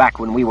mistake back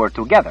when we were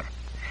together.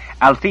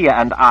 Althea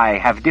and I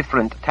have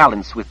different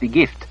talents with the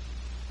gift.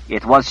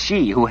 It was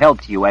she who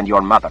helped you and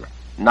your mother,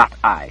 not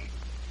I."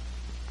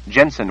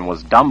 Jennsen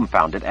was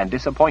dumbfounded and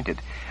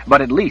disappointed,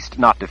 but at least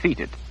not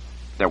defeated.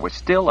 There was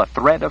still a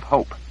thread of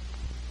hope.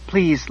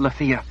 "Please,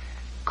 Lethea,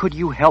 could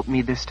you help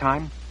me this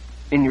time?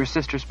 In your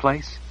sister's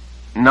place?"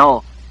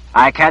 "No,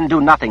 I can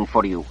do nothing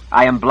for you.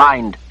 I am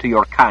blind to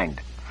your kind.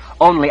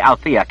 Only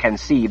Althea can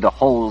see the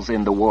holes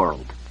in the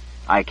world.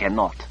 I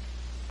cannot."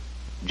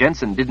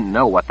 Jennsen didn't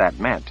know what that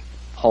meant,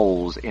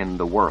 holes in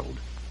the world.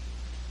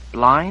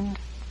 Blind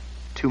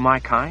to my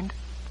kind?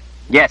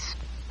 "Yes,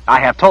 I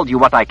have told you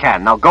what I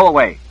can. Now go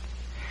away."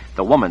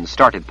 The woman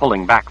started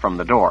pulling back from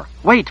the door.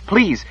 "Wait,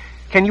 please!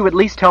 Can you at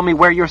least tell me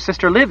where your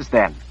sister lives,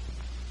 then?"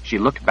 She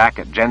looked back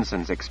at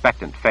Jennsen's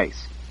expectant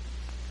face.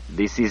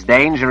 "This is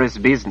dangerous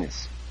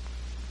business."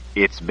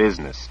 "It's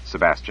business,"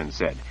 Sebastian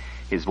said,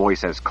 his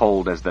voice as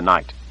cold as the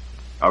night.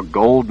 "A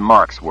gold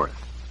mark's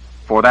worth.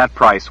 For that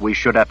price, we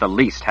should at the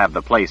least have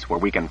the place where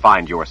we can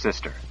find your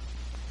sister."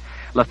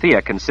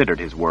 Lethea considered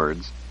his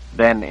words,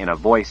 then, in a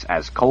voice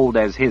as cold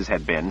as his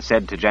had been,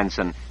 said to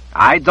Jennsen,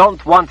 "I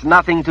don't want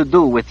nothing to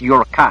do with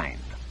your kind.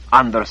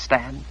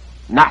 Understand?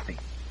 Nothing.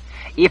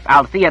 If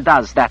Althea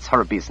does, that's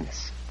her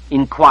business.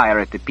 Inquire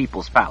at the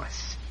People's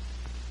Palace."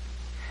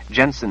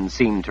 Jennsen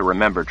seemed to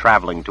remember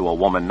traveling to a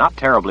woman not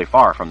terribly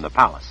far from the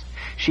palace.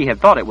 She had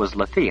thought it was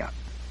Lethea,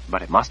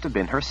 but it must have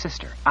been her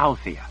sister,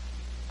 Althea.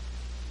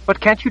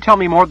 "But can't you tell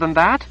me more than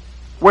that?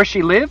 Where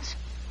she lives?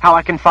 How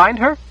I can find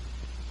her?"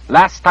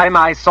 "Last time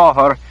I saw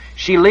her,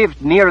 she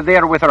lived near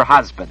there with her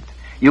husband.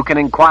 You can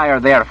inquire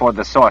there for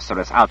the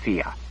sorceress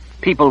Althea.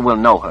 People will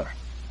know her,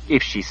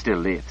 if she still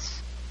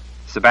lives."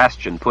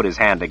 Sebastian put his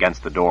hand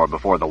against the door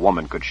before the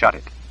woman could shut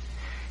it.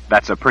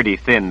 "That's a pretty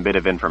thin bit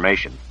of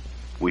information.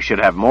 We should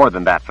have more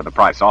than that for the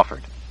price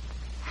offered."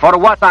 "For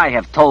what I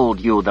have told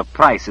you, the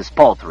price is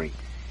paltry.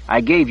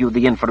 I gave you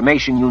the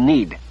information you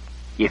need.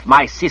 If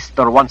my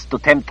sister wants to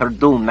tempt her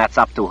doom, that's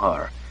up to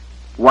her.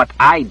 What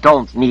I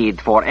don't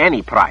need for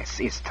any price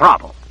is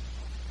trouble."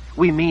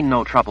 "We mean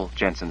no trouble,"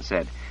 Jennsen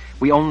said.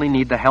 "We only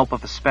need the help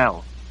of a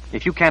spell.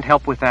 If you can't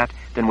help with that,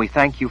 then we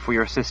thank you for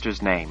your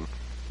sister's name.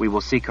 We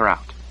will seek her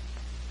out.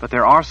 But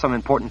there are some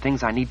important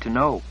things I need to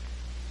know.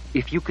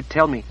 If you could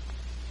tell me—"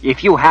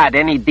 "If you had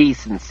any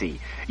decency,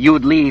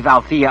 you'd leave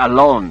Althea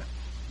alone.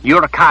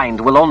 Your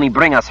kind will only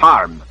bring us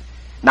harm.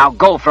 Now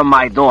go from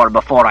my door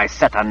before I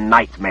set a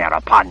nightmare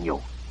upon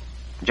you."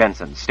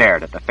 Jennsen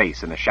stared at the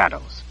face in the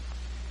shadows.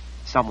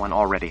 "Someone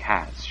already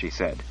has," she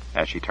said,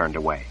 as she turned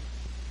away.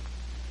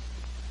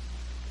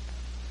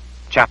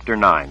 Chapter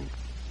 9.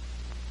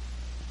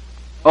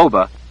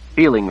 Oba,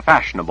 feeling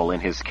fashionable in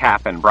his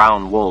cap and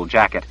brown wool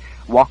jacket,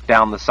 walked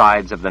down the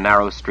sides of the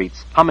narrow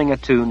streets, humming a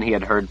tune he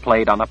had heard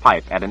played on a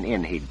pipe at an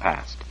inn he'd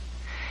passed.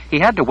 He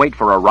had to wait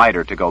for a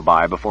rider to go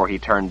by before he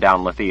turned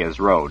down Lethea's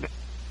road.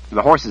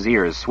 The horse's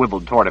ears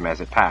swiveled toward him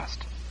as it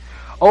passed.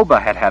 Oba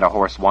had had a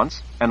horse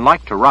once, and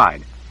liked to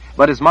ride,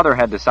 but his mother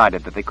had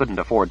decided that they couldn't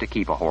afford to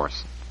keep a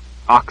horse.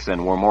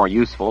 Oxen were more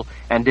useful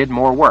and did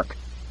more work,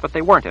 but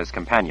they weren't as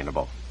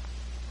companionable.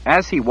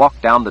 As he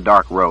walked down the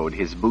dark road,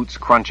 his boots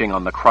crunching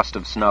on the crust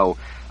of snow,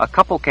 a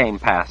couple came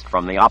past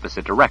from the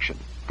opposite direction,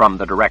 from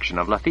the direction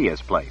of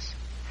Lethea's place.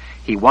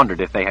 He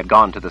wondered if they had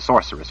gone to the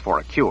sorceress for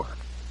a cure.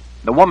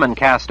 The woman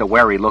cast a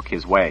wary look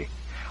his way.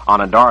 On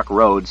a dark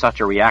road, such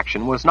a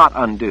reaction was not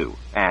undue,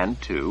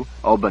 and, too,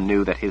 Oba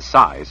knew that his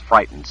size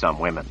frightened some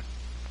women.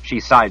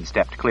 She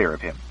sidestepped clear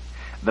of him.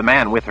 The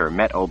man with her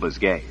met Oba's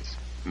gaze.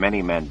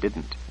 Many men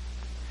didn't.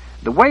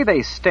 The way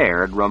they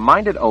stared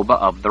reminded Oba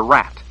of the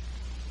rat.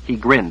 He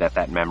grinned at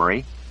that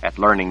memory, at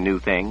learning new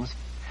things.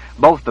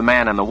 Both the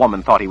man and the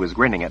woman thought he was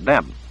grinning at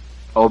them.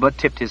 Oba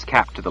tipped his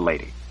cap to the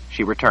lady.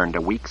 She returned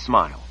a weak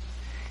smile.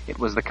 It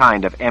was the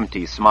kind of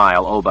empty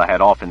smile Oba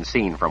had often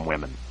seen from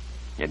women.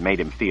 It made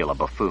him feel a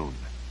buffoon.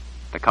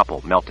 The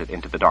couple melted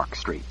into the dark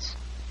streets.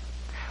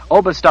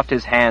 Oba stuffed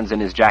his hands in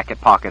his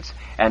jacket pockets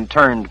and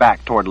turned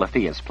back toward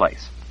Lethea's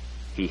place.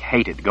 He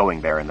hated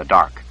going there in the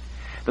dark.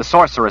 The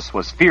sorceress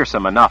was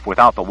fearsome enough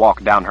without the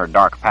walk down her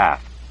dark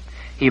path.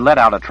 He let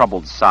out a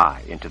troubled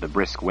sigh into the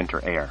brisk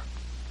winter air.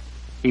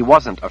 He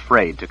wasn't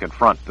afraid to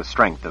confront the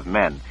strength of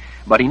men,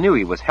 but he knew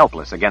he was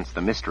helpless against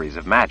the mysteries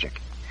of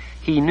magic.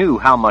 He knew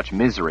how much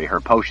misery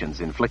her potions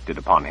inflicted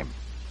upon him.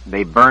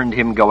 They burned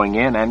him going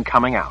in and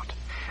coming out.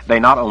 They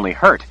not only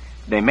hurt,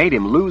 they made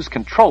him lose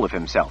control of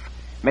himself,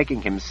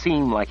 making him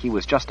seem like he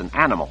was just an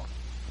animal.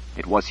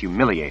 It was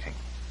humiliating.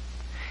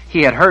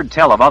 He had heard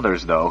tell of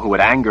others, though, who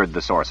had angered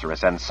the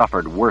sorceress and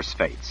suffered worse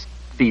fates.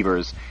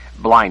 Fevers,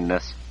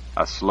 blindness,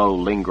 a slow,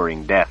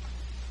 lingering death.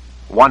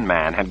 One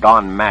man had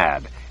gone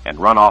mad and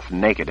run off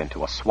naked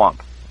into a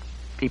swamp.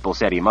 People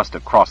said he must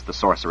have crossed the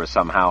sorceress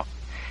somehow.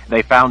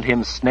 They found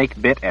him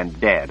snake-bit and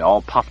dead,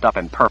 all puffed up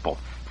and purple,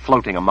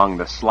 floating among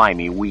the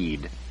slimy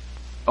weed.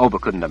 Oba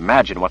couldn't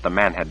imagine what the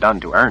man had done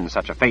to earn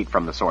such a fate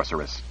from the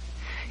sorceress.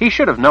 He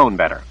should have known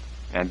better,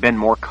 and been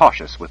more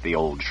cautious with the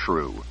old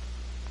shrew.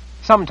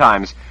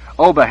 Sometimes,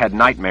 Oba had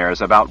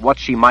nightmares about what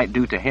she might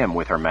do to him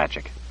with her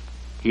magic.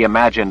 He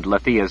imagined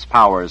Lethea's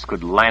powers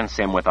could lance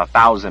him with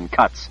 1,000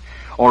 cuts,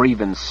 or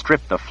even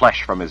strip the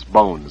flesh from his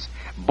bones,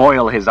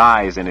 boil his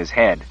eyes in his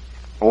head,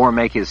 or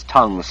make his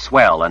tongue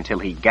swell until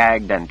he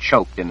gagged and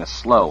choked in a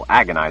slow,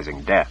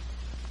 agonizing death.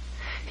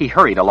 He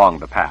hurried along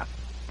the path.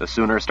 The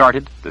sooner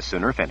started, the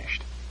sooner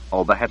finished.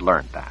 Oba had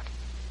learned that.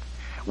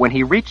 When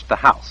he reached the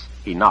house,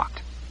 he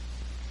knocked.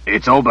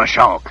 It's Oba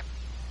Shulk.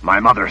 My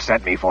mother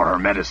sent me for her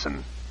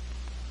medicine.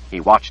 He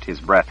watched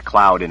his breath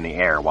cloud in the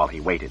air while he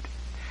waited.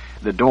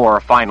 The door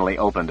finally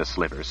opened a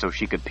sliver so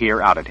she could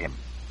peer out at him.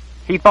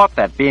 He thought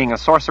that, being a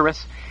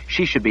sorceress,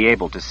 she should be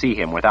able to see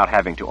him without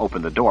having to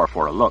open the door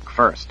for a look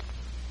first.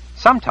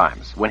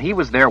 Sometimes, when he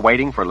was there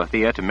waiting for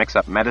Lethea to mix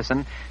up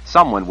medicine,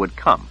 someone would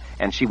come,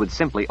 and she would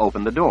simply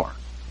open the door.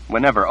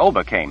 Whenever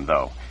Oba came,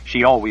 though,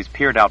 she always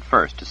peered out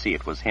first to see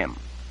it was him.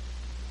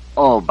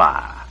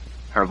 Oba.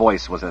 Her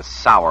voice was as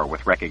sour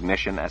with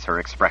recognition as her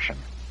expression.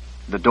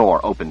 The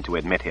door opened to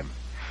admit him.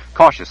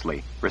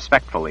 Cautiously,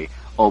 respectfully,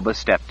 Oba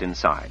stepped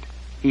inside.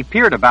 He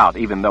peered about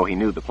even though he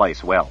knew the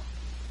place well.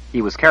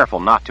 He was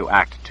careful not to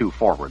act too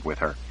forward with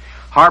her.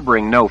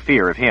 Harboring no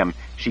fear of him,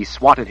 she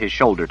swatted his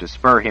shoulder to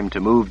spur him to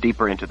move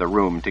deeper into the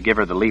room to give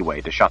her the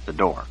leeway to shut the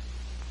door.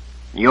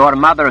 Your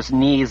mother's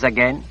knees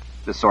again?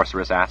 The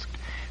sorceress asked,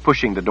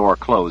 pushing the door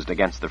closed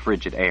against the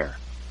frigid air.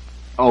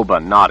 Oba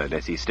nodded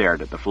as he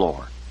stared at the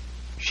floor.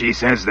 She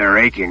says they're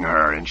aching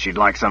her, and she'd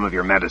like some of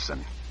your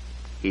medicine.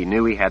 He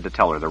knew he had to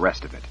tell her the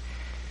rest of it.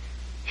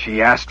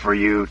 She asked for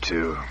you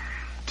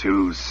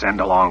to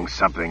send along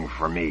something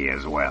for me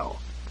as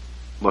well.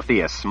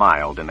 Lethea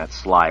smiled in that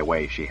sly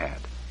way she had.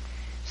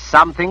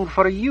 Something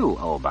for you,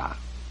 Oba.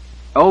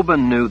 Oba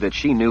knew that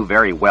she knew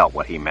very well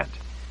what he meant.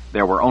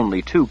 There were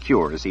only 2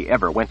 cures he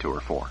ever went to her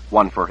for,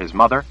 one for his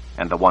mother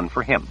and the one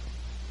for him.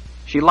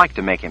 She liked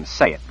to make him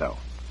say it, though.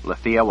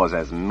 Lethea was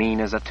as mean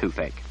as a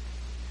toothache.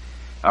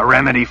 A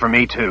remedy for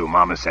me, too,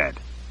 Mama said.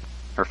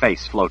 Her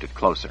face floated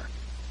closer.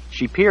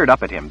 She peered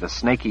up at him, the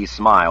snaky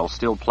smile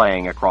still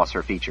playing across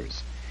her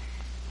features.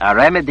 A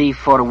remedy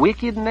for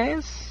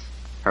wickedness?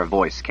 Her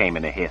voice came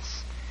in a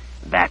hiss.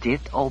 That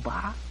it,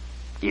 Oba?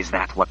 Is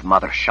that what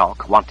Mother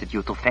Shulk wanted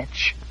you to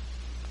fetch?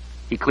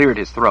 He cleared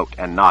his throat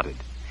and nodded.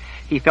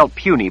 He felt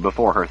puny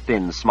before her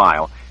thin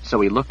smile,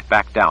 so he looked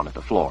back down at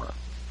the floor.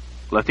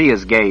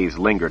 Lethea's gaze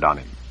lingered on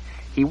him.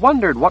 He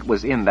wondered what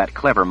was in that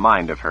clever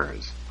mind of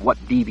hers,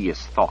 what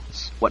devious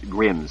thoughts, what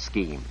grim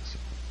schemes.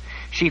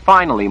 She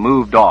finally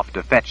moved off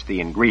to fetch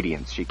the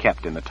ingredients she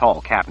kept in the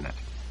tall cabinet.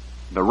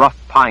 The rough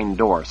pine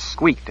door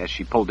squeaked as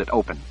she pulled it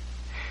open.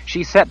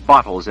 She set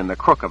bottles in the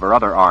crook of her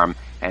other arm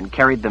and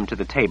carried them to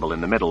the table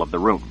in the middle of the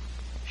room.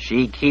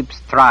 She keeps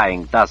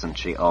trying, doesn't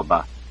she,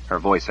 Oba? Her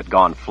voice had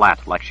gone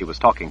flat like she was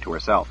talking to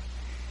herself.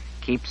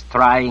 Keeps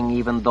trying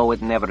even though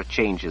it never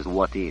changes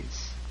what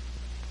is.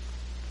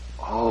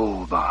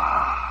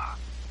 Oba.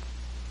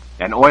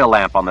 An oil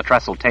lamp on the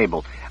trestle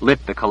table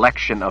lit the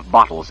collection of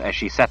bottles as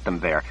she set them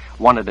there,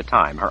 one at a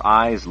time, her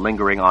eyes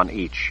lingering on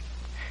each.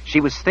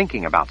 She was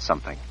thinking about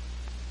something.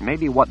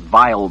 Maybe what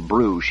vile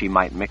brew she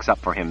might mix up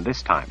for him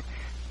this time,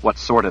 what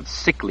sort of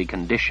sickly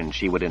condition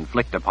she would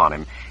inflict upon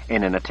him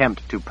in an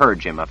attempt to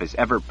purge him of his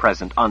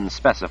ever-present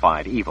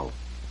unspecified evil.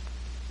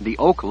 The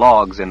oak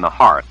logs in the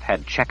hearth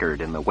had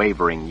checkered in the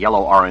wavering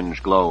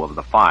yellow-orange glow of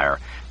the fire,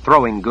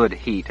 throwing good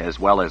heat as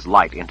well as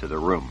light into the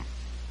room.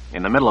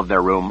 In the middle of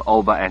their room,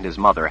 Oba and his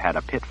mother had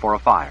a pit for a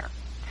fire.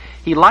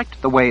 He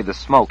liked the way the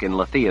smoke in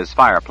Lethea's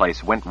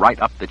fireplace went right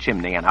up the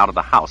chimney and out of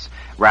the house,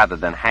 rather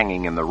than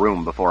hanging in the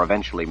room before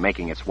eventually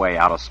making its way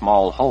out a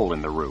small hole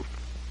in the roof.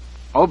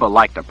 Oba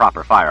liked a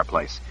proper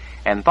fireplace,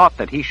 and thought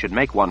that he should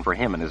make one for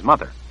him and his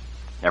mother.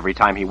 Every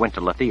time he went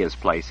to Lethea's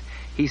place,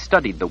 he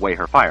studied the way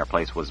her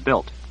fireplace was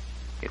built.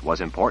 It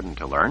was important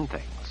to learn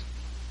things.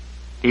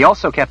 He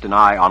also kept an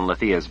eye on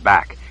Lethea's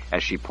back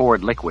as she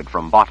poured liquid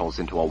from bottles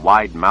into a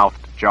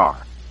wide-mouthed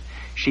jar.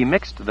 She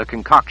mixed the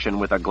concoction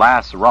with a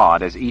glass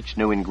rod as each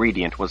new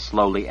ingredient was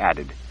slowly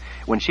added.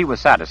 When she was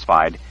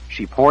satisfied,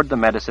 she poured the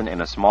medicine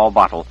in a small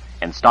bottle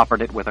and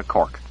stoppered it with a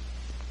cork.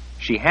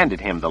 She handed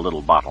him the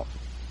little bottle.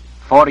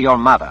 For your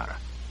mother.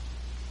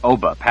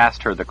 Oba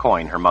passed her the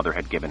coin her mother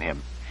had given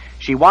him.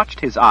 She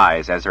watched his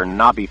eyes as her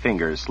knobby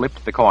fingers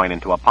slipped the coin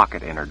into a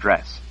pocket in her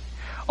dress.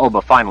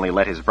 Oba finally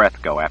let his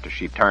breath go after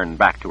she turned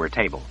back to her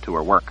table, to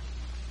her work.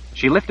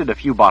 She lifted a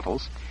few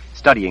bottles,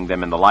 studying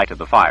them in the light of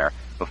the fire,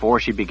 before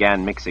she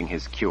began mixing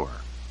his cure.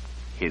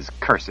 His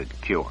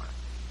cursed cure.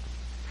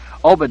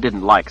 Oba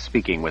didn't like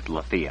speaking with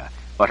Lethea,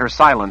 but her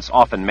silence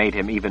often made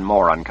him even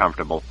more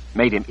uncomfortable,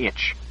 made him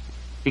itch.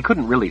 He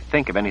couldn't really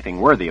think of anything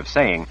worthy of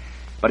saying,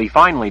 but he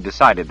finally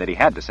decided that he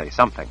had to say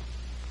something.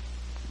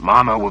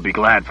 Mama will be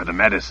glad for the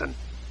medicine.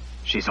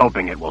 She's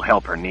hoping it will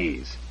help her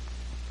knees.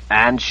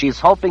 And she's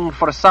hoping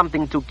for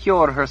something to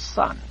cure her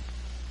son.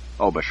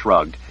 Oba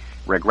shrugged,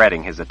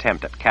 regretting his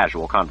attempt at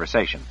casual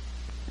conversation.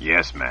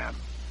 Yes, ma'am.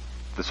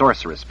 The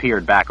sorceress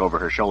peered back over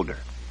her shoulder.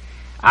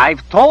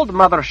 I've told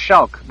Mother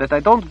Shulk that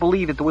I don't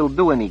believe it will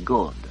do any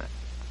good.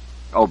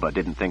 Oba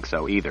didn't think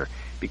so either,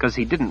 because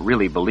he didn't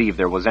really believe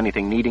there was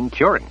anything needing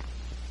curing.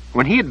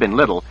 When he had been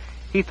little,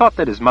 he thought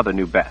that his mother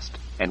knew best,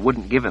 and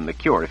wouldn't give him the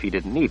cure if he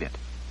didn't need it.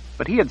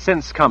 But he had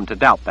since come to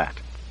doubt that.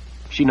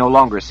 She no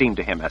longer seemed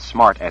to him as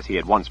smart as he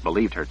had once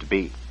believed her to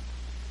be.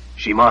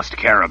 She must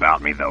care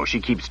about me, though.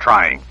 She keeps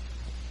trying.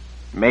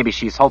 Maybe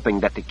she's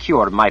hoping that the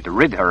cure might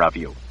rid her of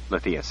you,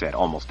 Lethea said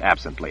almost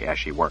absently as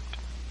she worked.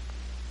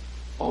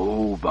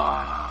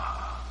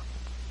 Oba.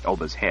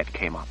 Oba's head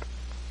came up.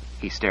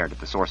 He stared at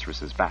the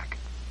sorceress's back.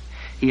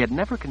 He had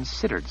never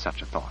considered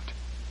such a thought.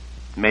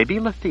 Maybe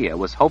Lethea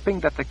was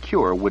hoping that the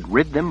cure would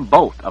rid them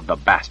both of the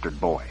bastard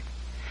boy.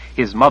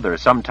 His mother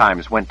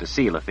sometimes went to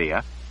see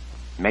Lethea.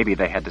 Maybe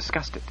they had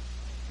discussed it.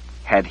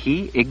 Had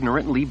he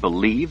ignorantly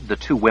believed the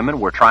two women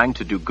were trying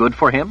to do good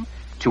for him,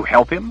 to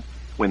help him,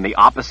 when the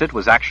opposite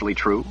was actually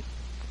true?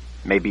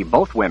 Maybe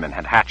both women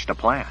had hatched a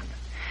plan.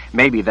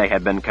 Maybe they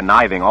had been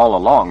conniving all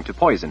along to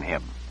poison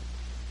him.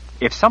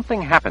 If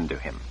something happened to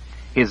him,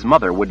 his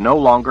mother would no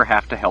longer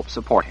have to help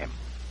support him.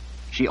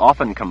 She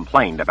often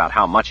complained about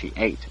how much he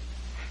ate.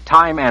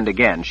 Time and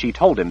again she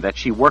told him that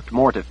she worked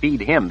more to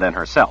feed him than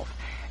herself,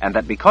 and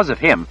that because of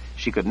him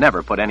she could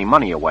never put any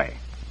money away.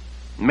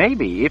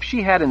 Maybe if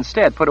she had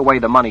instead put away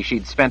the money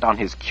she'd spent on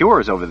his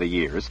cures over the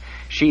years,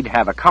 she'd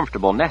have a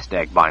comfortable nest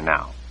egg by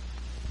now.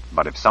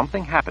 But if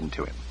something happened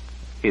to him,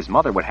 his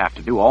mother would have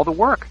to do all the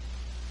work.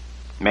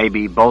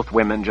 Maybe both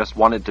women just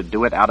wanted to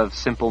do it out of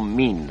simple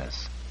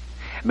meanness.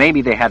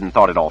 Maybe they hadn't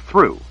thought it all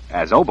through,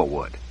 as Oba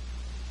would.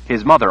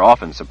 His mother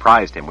often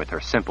surprised him with her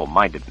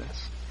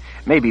simple-mindedness.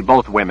 Maybe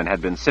both women had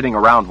been sitting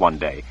around one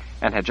day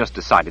and had just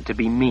decided to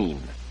be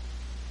mean.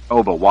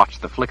 Oba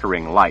watched the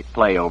flickering light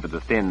play over the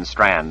thin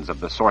strands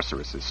of the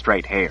sorceress's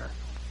straight hair.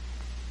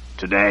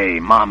 Today,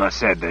 Mama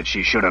said that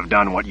she should have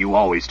done what you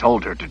always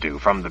told her to do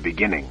from the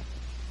beginning.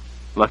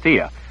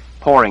 Lethea,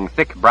 pouring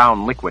thick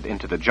brown liquid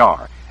into the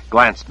jar,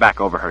 glanced back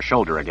over her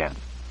shoulder again.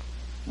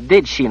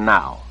 Did she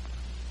now?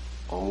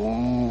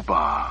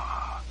 Oba.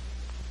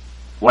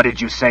 What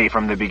did you say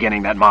from the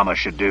beginning that Mama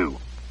should do?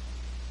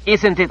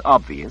 Isn't it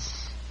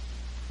obvious?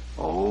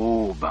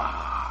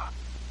 Oba.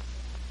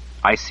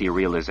 Icy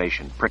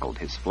realization prickled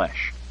his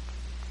flesh.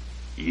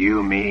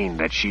 You mean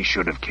that she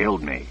should have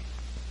killed me?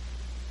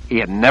 He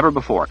had never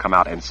before come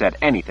out and said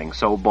anything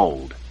so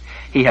bold.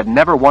 He had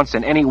never once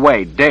in any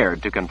way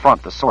dared to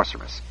confront the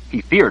sorceress.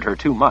 He feared her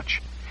too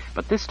much.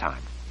 But this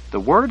time,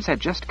 the words had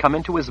just come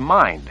into his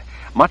mind,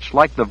 much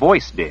like the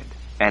voice did,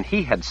 and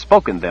he had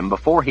spoken them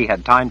before he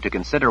had time to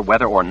consider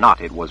whether or not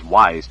it was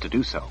wise to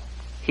do so.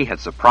 He had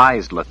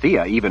surprised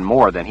Lethea even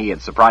more than he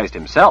had surprised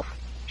himself.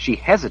 She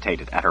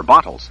hesitated at her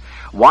bottles,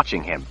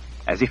 watching him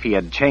as if he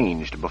had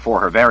changed before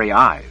her very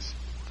eyes.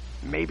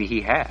 Maybe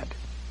he had.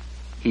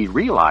 He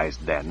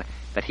realized then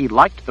that he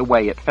liked the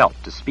way it felt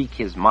to speak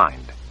his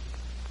mind.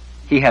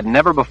 He had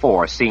never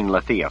before seen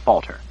Lethea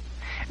falter.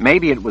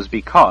 Maybe it was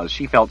because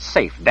she felt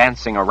safe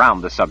dancing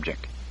around the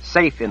subject,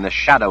 safe in the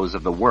shadows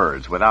of the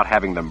words without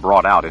having them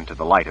brought out into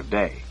the light of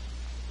day.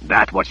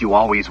 That what you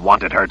always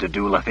wanted her to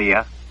do,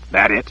 Lethea?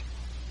 That it?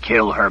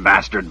 Kill her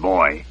bastard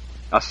boy?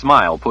 A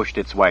smile pushed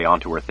its way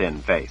onto her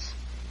thin face.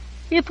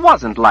 It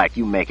wasn't like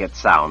you make it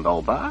sound,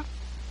 Oba.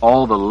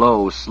 All the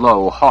low,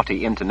 slow,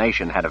 haughty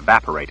intonation had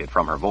evaporated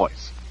from her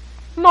voice.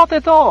 Not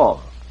at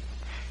all.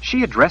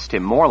 She addressed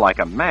him more like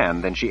a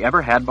man than she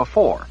ever had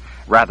before,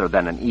 rather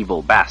than an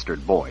evil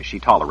bastard boy she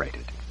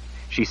tolerated.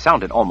 She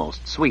sounded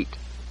almost sweet.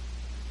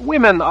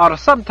 Women are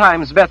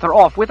sometimes better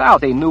off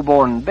without a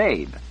newborn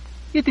babe.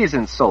 It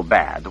isn't so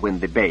bad when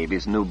the babe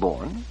is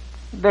newborn.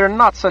 They're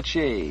not such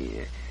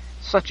a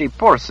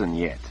person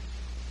yet.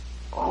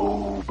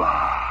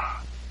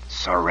 Oba,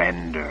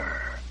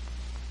 surrender.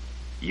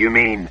 You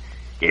mean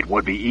it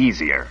would be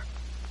easier?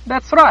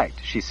 That's right,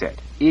 she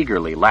said,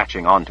 eagerly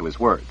latching on to his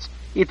words.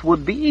 It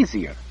would be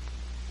easier.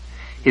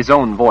 His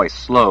own voice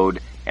slowed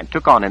and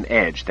took on an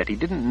edge that he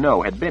didn't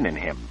know had been in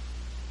him.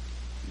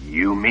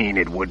 You mean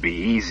it would be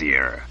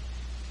easier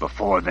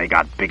before they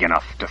got big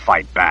enough to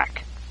fight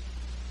back?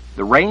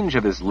 The range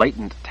of his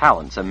latent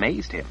talents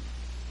amazed him.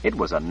 It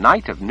was a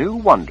night of new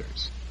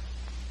wonders.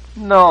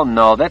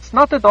 No, that's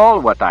not at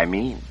all what I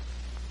mean.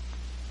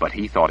 But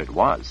he thought it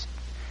was.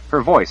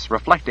 Her voice,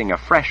 reflecting a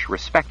fresh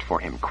respect for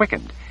him,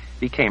 quickened,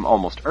 became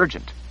almost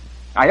urgent.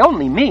 I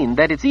only mean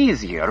that it's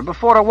easier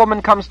before a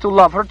woman comes to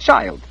love her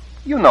child.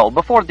 You know,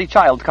 before the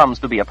child comes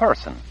to be a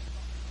person.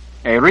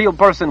 A real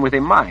person with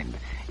a mind.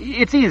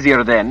 It's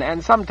easier then,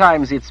 and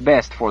sometimes it's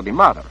best for the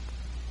mother.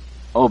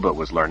 Oba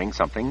was learning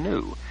something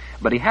new,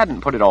 but he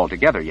hadn't put it all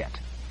together yet.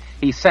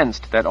 He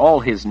sensed that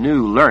all his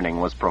new learning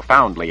was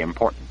profoundly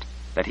important,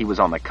 that he was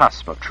on the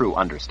cusp of true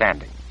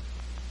understanding.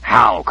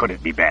 How could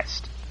it be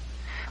best?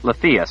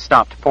 Lethea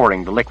stopped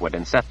pouring the liquid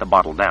and set the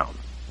bottle down.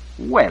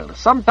 Well,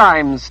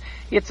 sometimes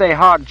it's a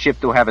hardship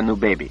to have a new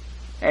baby.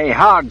 A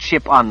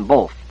hardship on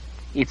both.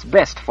 It's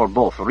best for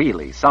both,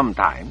 really,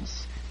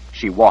 sometimes.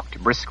 She walked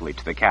briskly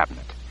to the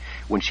cabinet.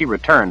 When she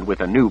returned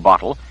with a new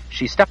bottle,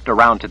 she stepped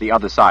around to the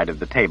other side of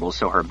the table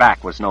so her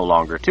back was no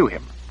longer to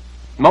him.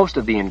 Most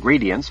of the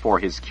ingredients for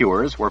his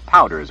cures were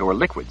powders or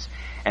liquids,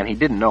 and he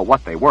didn't know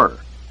what they were.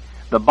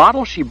 The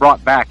bottle she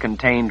brought back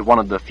contained one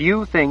of the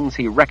few things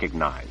he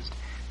recognized,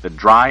 the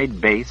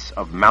dried base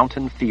of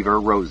mountain fever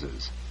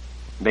roses.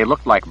 They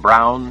looked like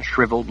brown,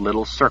 shriveled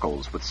little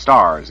circles with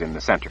stars in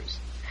the centers.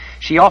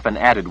 She often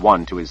added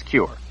one to his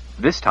cure.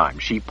 This time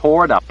she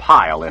poured a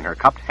pile in her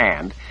cupped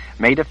hand,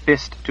 made a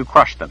fist to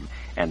crush them,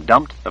 and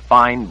dumped the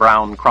fine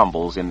brown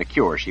crumbles in the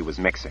cure she was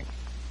mixing.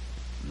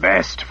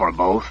 Best for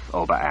both?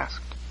 Oba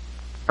asked.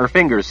 Her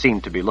fingers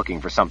seemed to be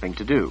looking for something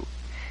to do.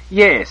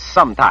 Yes,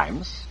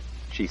 sometimes.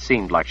 She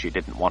seemed like she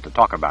didn't want to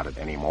talk about it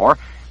anymore,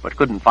 but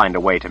couldn't find a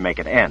way to make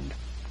it end.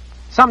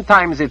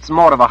 Sometimes it's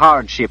more of a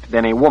hardship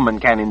than a woman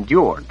can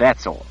endure,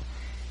 that's all.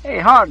 A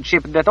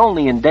hardship that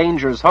only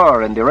endangers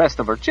her and the rest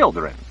of her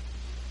children.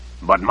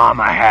 But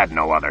Mama had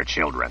no other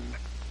children.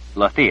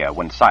 Lethea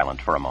went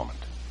silent for a moment.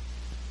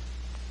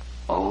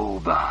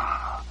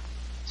 Oba,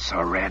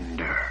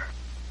 surrender.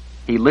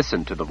 He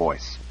listened to the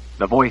voice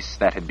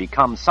that had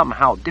become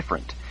somehow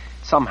different,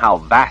 somehow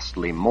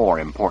vastly more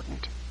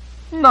important.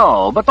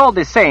 No, but all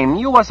the same,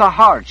 you was a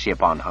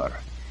hardship on her.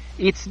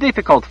 It's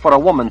difficult for a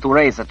woman to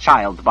raise a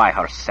child by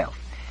herself,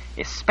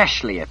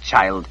 especially a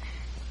child...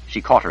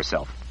 She caught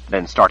herself,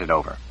 then started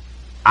over.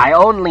 I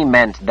only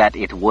meant that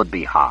it would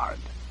be hard.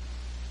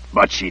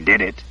 But she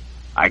did it.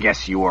 I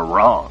guess you were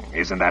wrong,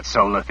 isn't that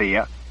so,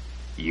 Lethea?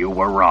 You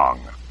were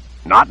wrong.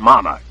 Not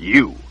Mama,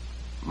 you.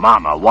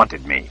 Mama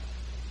wanted me.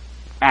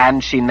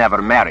 And she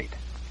never married,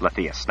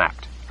 Lethea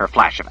snapped. Her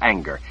flash of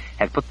anger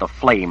had put the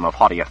flame of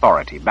haughty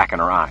authority back in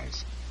her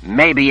eyes.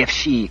 Maybe if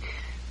she'd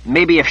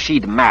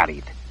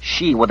married,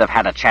 she would have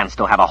had a chance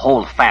to have a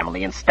whole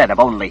family instead of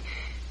only...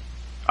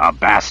 A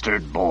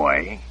bastard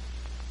boy?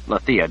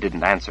 Lethea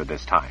didn't answer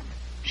this time.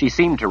 She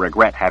seemed to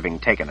regret having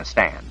taken a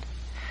stand.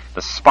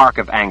 The spark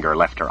of anger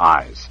left her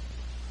eyes.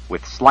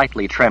 With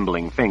slightly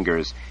trembling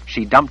fingers,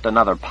 she dumped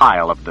another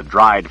pile of the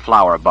dried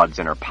flower buds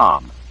in her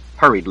palm,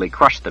 hurriedly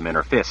crushed them in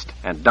her fist,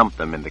 and dumped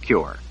them in the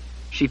cure.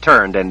 She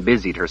turned and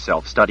busied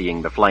herself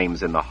studying the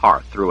flames in the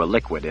hearth through a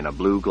liquid in a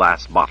blue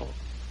glass bottle.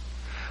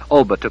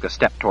 Oba took a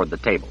step toward the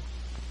table.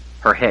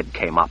 Her head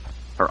came up,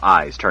 her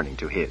eyes turning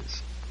to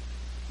his.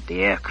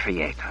 Dear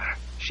Creator,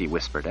 she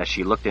whispered as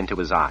she looked into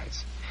his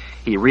eyes.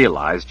 He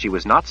realized she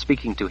was not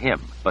speaking to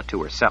him, but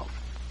to herself.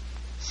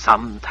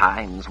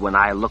 Sometimes when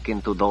I look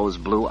into those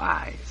blue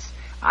eyes,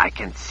 I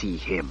can see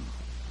him.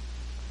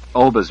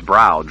 Oba's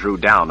brow drew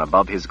down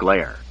above his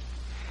glare.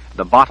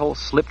 The bottle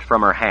slipped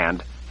from her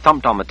hand,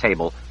 thumped on the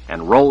table,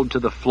 and rolled to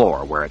the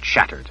floor where it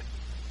shattered.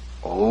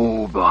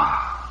 Oba,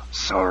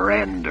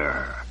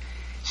 surrender.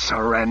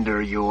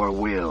 Surrender your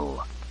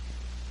will.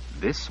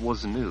 This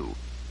was new.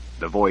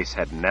 The voice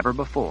had never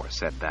before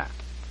said that.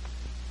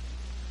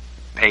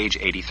 Page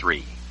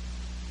 83.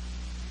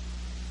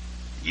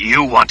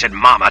 You wanted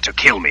Mama to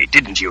kill me,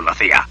 didn't you,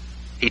 Lethea?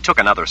 He took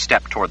another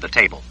step toward the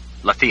table.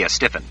 Lethea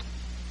stiffened.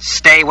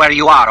 Stay where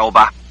you are,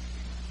 Oba.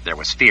 There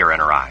was fear in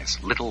her eyes,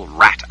 little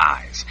rat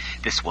eyes.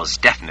 This was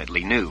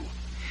definitely new.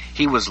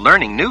 He was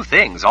learning new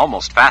things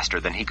almost faster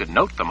than he could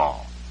note them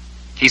all.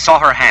 He saw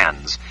her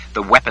hands,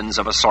 the weapons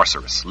of a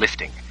sorceress,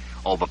 lifting.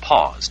 Oba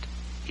paused.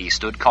 He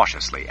stood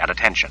cautiously at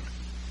attention.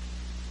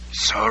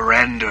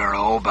 Surrender,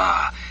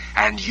 Oba,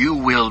 and you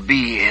will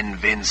be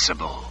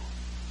invincible.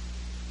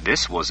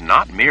 This was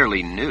not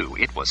merely new,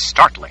 it was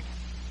startling.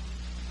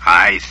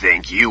 I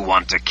think you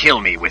want to kill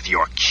me with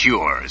your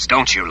cures,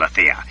 don't you,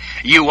 Lethea?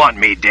 You want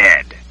me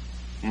dead.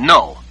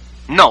 No,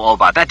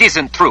 Oba, that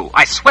isn't true.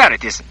 I swear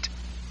it isn't.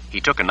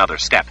 He took another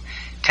step,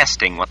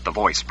 testing what the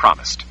voice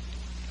promised.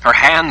 Her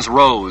hands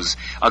rose,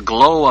 a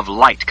glow of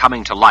light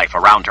coming to life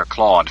around her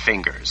clawed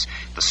fingers.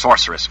 The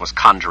sorceress was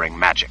conjuring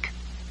magic.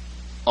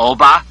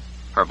 Oba,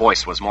 her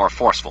voice was more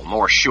forceful,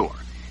 more sure.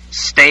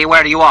 Stay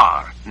where you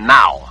are,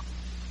 now.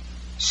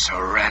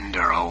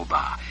 Surrender,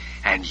 Oba,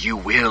 and you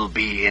will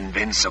be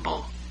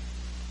invincible.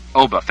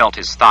 Oba felt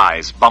his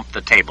thighs bump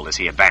the table as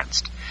he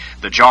advanced.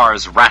 The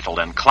jars rattled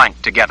and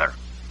clanked together.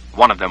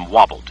 One of them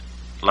wobbled.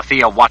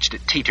 Lethea watched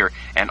it teeter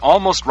and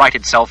almost right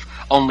itself,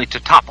 only to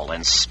topple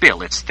and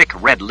spill its thick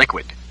red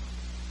liquid.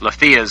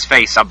 Lethea's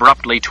face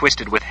abruptly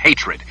twisted with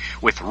hatred,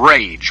 with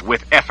rage,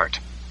 with effort.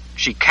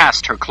 She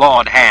cast her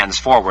clawed hands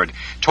forward,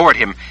 toward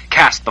him,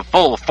 cast the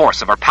full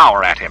force of her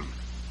power at him.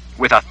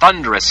 With a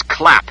thunderous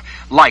clap,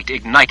 light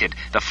ignited,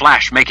 the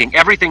flash making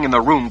everything in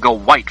the room go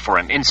white for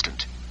an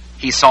instant.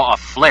 He saw a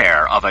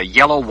flare of a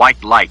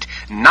yellow-white light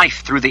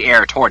knife through the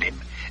air toward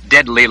him,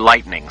 deadly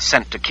lightning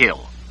sent to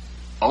kill.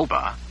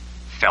 Oba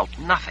felt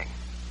nothing.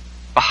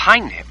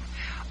 Behind him,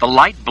 the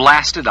light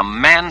blasted a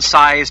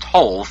man-sized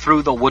hole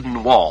through the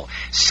wooden wall,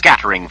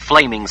 scattering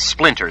flaming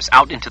splinters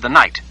out into the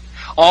night.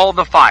 All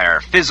the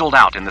fire fizzled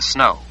out in the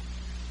snow.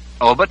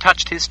 Oba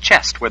touched his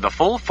chest where the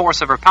full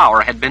force of her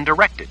power had been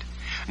directed.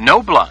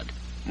 No blood,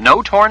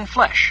 no torn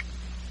flesh.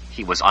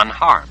 He was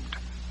unharmed.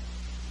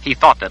 He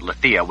thought that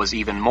Lethea was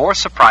even more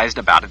surprised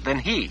about it than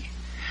he.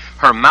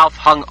 Her mouth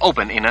hung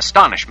open in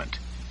astonishment.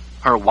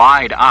 Her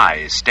wide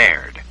eyes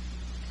stared.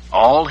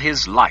 All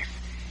his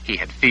life he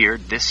had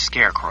feared this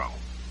scarecrow.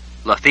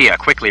 Lethea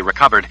quickly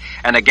recovered,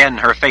 and again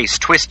her face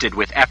twisted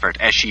with effort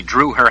as she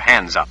drew her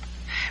hands up.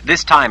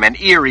 This time an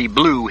eerie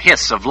blue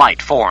hiss of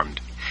light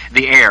formed.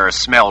 The air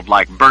smelled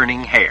like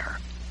burning hair.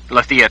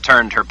 Lethea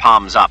turned her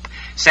palms up,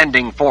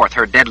 sending forth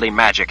her deadly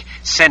magic,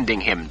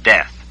 sending him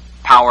death.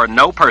 Power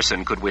no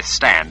person could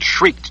withstand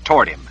shrieked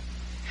toward him.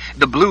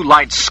 The blue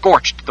light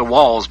scorched the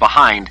walls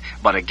behind,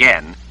 but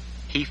again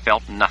he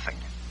felt nothing.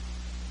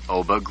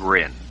 Oba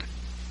grinned.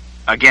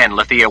 Again,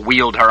 Lethea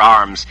wheeled her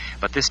arms,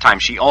 but this time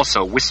she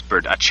also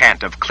whispered a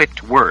chant of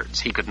clipped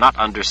words he could not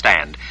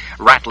understand,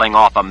 rattling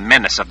off a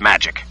menace of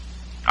magic.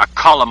 A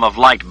column of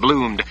light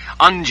bloomed,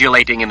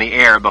 undulating in the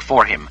air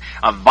before him,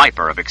 a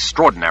viper of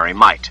extraordinary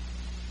might.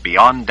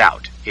 Beyond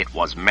doubt, it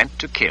was meant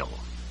to kill.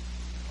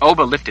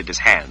 Oba lifted his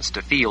hands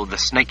to feel the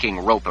snaking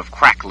rope of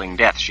crackling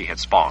death she had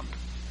spawned.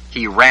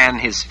 He ran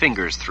his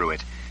fingers through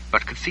it,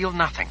 but could feel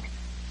nothing.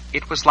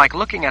 It was like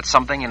looking at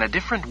something in a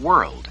different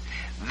world,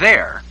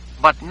 there,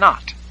 but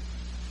not.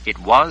 It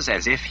was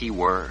as if he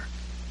were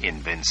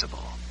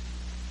invincible.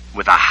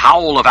 With a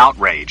howl of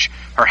outrage,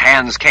 her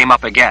hands came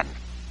up again.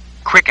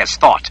 Quick as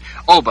thought,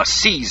 Oba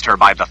seized her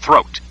by the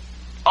throat.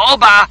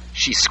 "Oba!"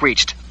 she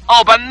screeched.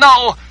 "Oba,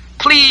 no!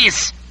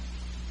 Please!"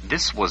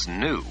 This was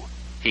new.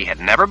 He had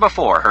never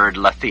before heard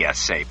Lethea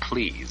say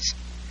please.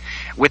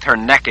 With her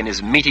neck in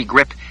his meaty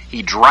grip,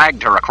 he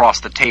dragged her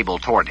across the table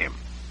toward him.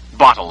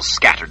 Bottles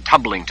scattered,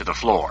 tumbling to the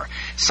floor.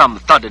 Some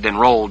thudded and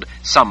rolled,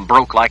 some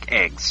broke like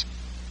eggs.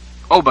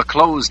 Oba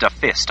closed a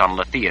fist on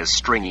Lethea's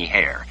stringy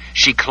hair.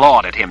 She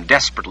clawed at him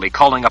desperately,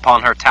 calling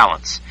upon her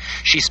talents.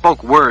 She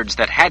spoke words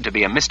that had to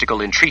be a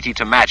mystical entreaty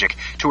to magic,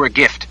 to her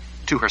gift,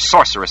 to her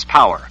sorceress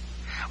power.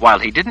 While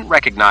he didn't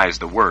recognize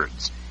the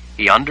words,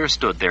 he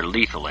understood their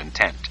lethal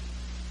intent.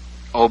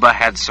 Oba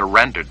had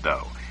surrendered,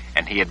 though,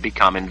 and he had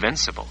become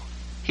invincible.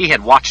 He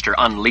had watched her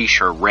unleash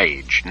her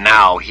rage.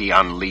 Now he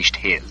unleashed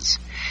his.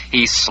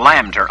 He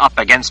slammed her up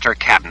against her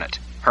cabinet.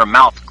 Her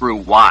mouth grew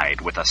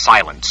wide with a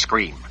silent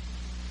scream.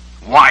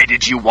 "Why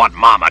did you want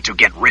Mama to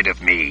get rid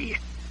of me?"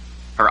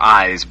 Her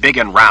eyes, big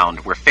and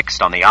round, were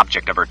fixed on the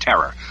object of her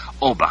terror,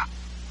 Oba.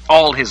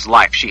 All his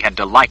life she had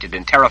delighted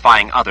in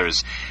terrifying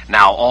others.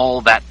 Now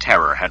all that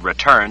terror had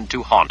returned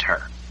to haunt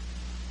her.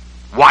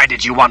 "Why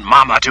did you want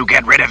Mama to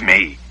get rid of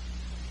me?"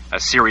 A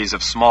series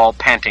of small,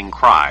 panting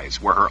cries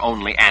were her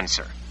only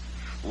answer.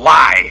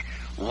 "Why?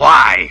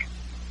 Why?"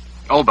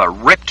 Oba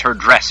ripped her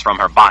dress from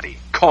her body.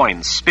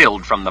 Coins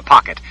spilled from the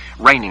pocket,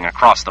 raining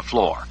across the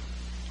floor.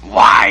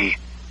 "Why?"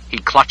 He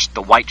clutched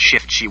the white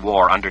shift she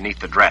wore underneath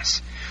the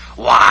dress.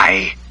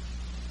 "Why?"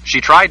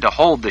 She tried to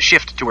hold the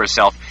shift to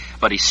herself,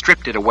 but he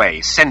stripped it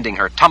away, sending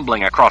her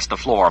tumbling across the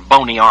floor,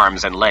 bony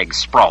arms and legs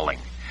sprawling.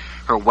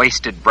 Her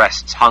wasted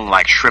breasts hung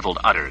like shriveled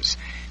udders.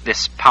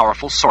 This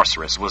powerful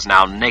sorceress was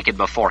now naked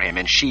before him,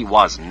 and she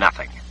was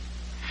nothing.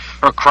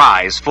 Her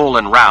cries, full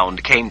and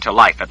round, came to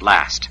life at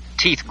last.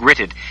 Teeth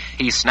gritted,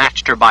 he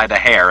snatched her by the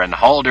hair and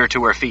hauled her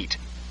to her feet.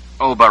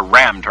 Oba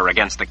rammed her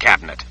against the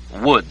cabinet.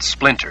 Wood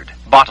splintered.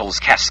 Bottles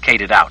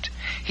cascaded out.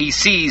 He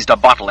seized a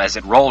bottle as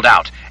it rolled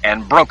out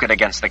and broke it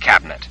against the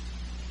cabinet.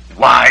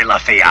 "Why,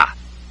 Lethea?"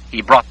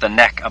 He brought the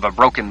neck of a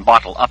broken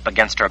bottle up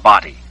against her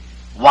body.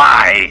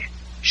 "Why?"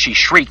 She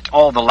shrieked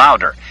all the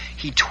louder.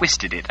 He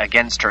twisted it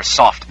against her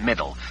soft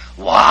middle.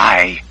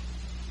 "Why?"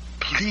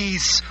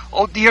 "Please,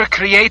 oh dear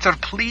Creator,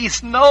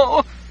 please,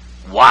 no."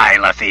 "Why,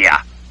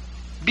 Lethea?"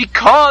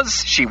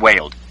 "Because," she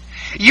wailed,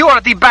 "you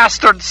are the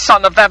bastard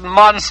son of that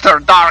monster,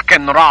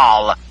 Richard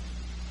Rahl."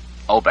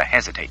 Oba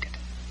hesitated.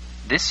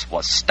 This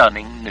was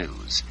stunning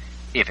news,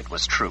 if it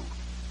was true.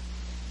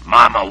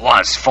 "Mama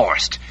was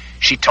forced.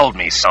 She told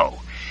me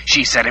so.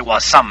 She said it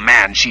was some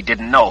man she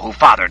didn't know who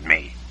fathered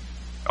me."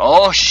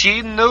 "Oh,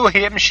 she knew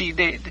him, she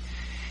did.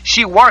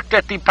 She worked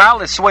at the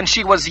palace when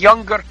she was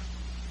younger.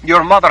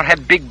 Your mother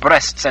had big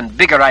breasts and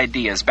bigger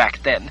ideas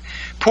back then,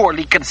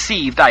 poorly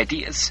conceived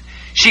ideas.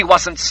 She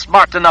wasn't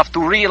smart enough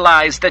to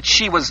realize that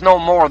she was no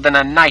more than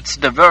a night's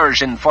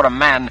diversion for a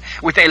man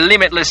with a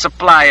limitless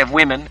supply of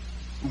women,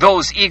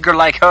 those eager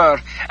like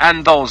her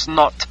and those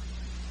not."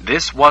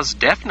 This was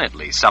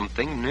definitely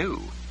something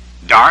new.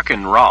 Richard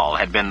Rahl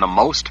had been the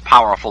most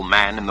powerful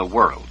man in the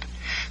world.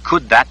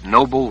 Could that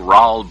noble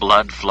Rahl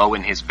blood flow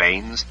in his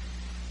veins?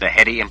 The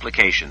heady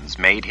implications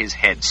made his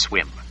head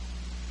swim.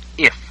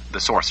 If the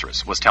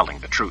sorceress was telling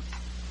the truth.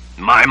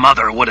 "My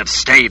mother would have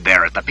stayed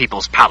there at the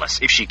People's Palace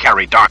if she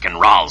carried Richard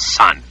Rahl's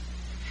son."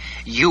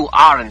 "You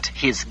aren't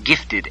his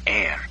gifted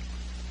heir."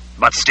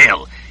 "But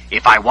still,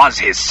 if I was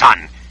his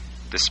son..."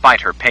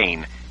 Despite her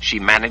pain, she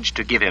managed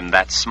to give him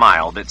that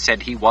smile that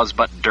said he was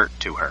but dirt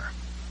to her.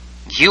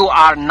 "You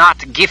are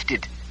not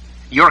gifted.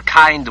 Your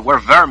kind were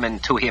vermin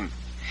to him.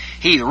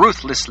 He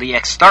ruthlessly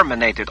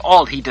exterminated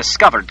all he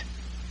discovered.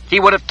 He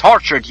would have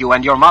tortured you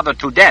and your mother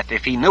to death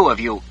if he knew of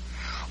you.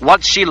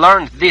 Once she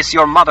learned this,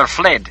 your mother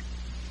fled."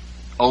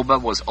 Oba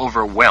was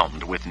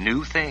overwhelmed with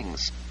new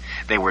things.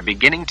 They were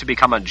beginning to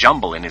become a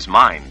jumble in his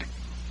mind.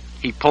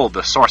 He pulled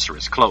the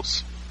sorceress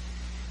close.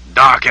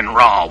 "Richard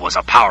Rahl was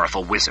a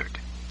powerful wizard.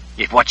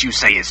 If what you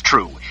say is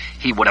true,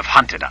 he would have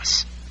hunted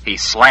us." He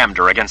slammed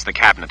her against the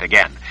cabinet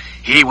again.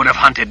 "He would have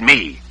hunted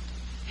me."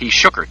 He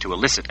shook her to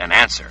elicit an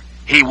answer.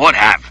 "He would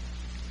have."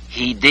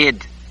 "He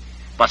did,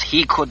 but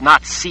he could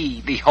not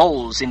see the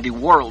holes in the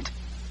world."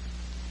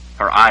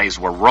 Her eyes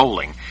were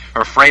rolling.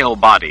 Her frail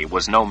body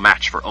was no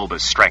match for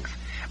Oba's strength.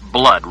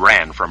 Blood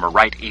ran from her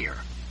right ear.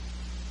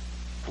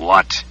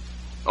 "What?"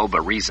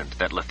 Oba reasoned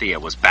that Lethea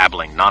was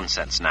babbling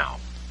nonsense now.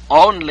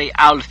 "Only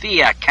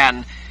Althea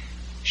can..."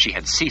 She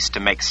had ceased to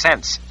make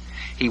sense.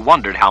 He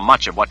wondered how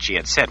much of what she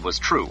had said was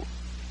true.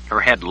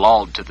 Her head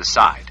lolled to the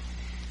side.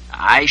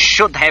 I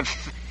should have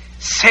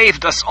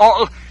saved us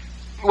all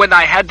when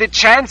I had the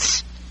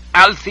chance.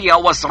 Althea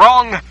was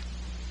wrong.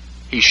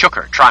 He shook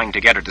her, trying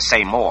to get her to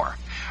say more.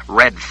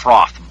 Red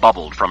froth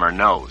bubbled from her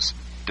nose.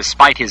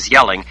 Despite his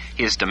yelling,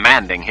 his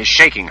demanding, his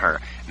shaking her,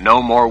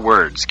 no more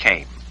words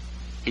came.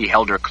 He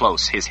held her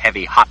close, his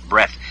heavy, hot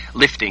breath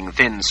lifting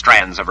thin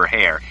strands of her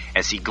hair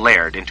as he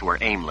glared into her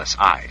aimless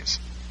eyes.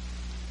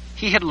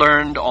 He had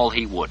learned all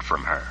he would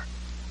from her.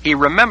 He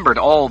remembered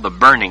all the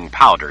burning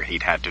powder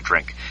he'd had to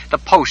drink, the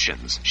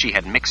potions she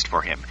had mixed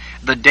for him,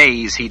 the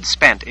days he'd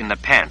spent in the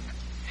pen.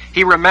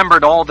 He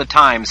remembered all the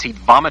times he'd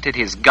vomited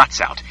his guts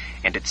out,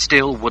 and it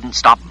still wouldn't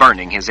stop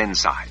burning his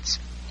insides.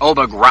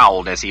 Oba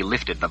growled as he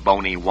lifted the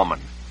bony woman.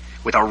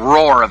 With a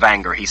roar of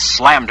anger, he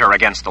slammed her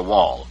against the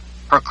wall.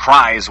 Her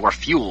cries were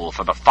fuel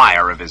for the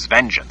fire of his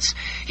vengeance.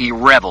 He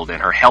reveled in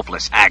her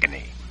helpless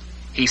agony.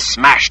 He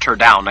smashed her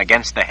down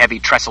against the heavy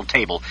trestle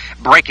table,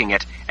 breaking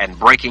it and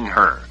breaking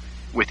her.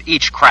 With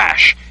each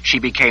crash, she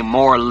became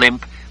more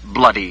limp,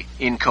 bloody,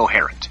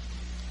 incoherent.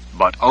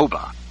 But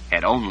Oba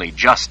had only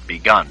just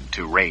begun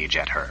to rage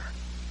at her.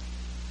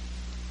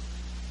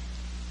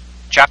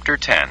 Chapter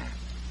 10.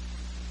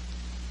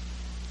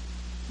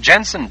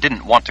 Jennsen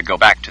didn't want to go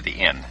back to the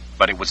inn,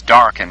 but it was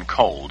dark and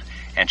cold,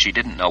 and she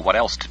didn't know what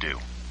else to do.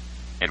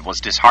 It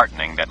was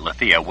disheartening that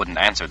Lethea wouldn't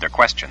answer their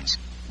questions.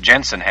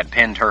 Jennsen had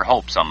pinned her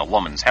hopes on the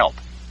woman's help.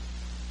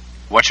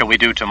 "What shall we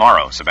do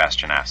tomorrow?"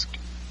 Sebastian asked.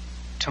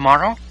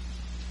 "Tomorrow?"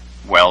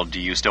 "Well, do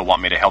you still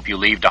want me to help you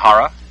leave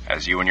Dahara,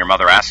 as you and your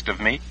mother asked of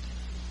me?"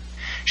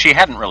 She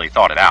hadn't really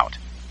thought it out.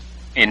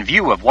 In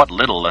view of what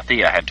little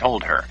Lethea had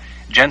told her,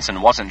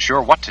 Jennsen wasn't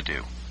sure what to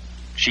do.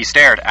 She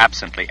stared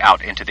absently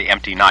out into the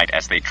empty night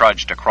as they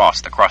trudged across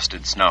the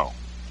crusted snow.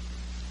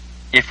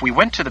 "If we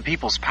went to the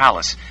People's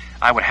Palace,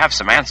 I would have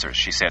some answers,"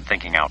 she said,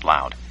 thinking out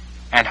loud,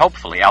 "and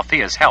hopefully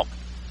Althea's help."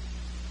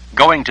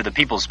 Going to the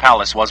People's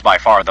Palace was by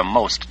far the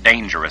most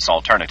dangerous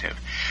alternative,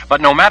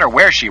 but no matter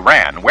where she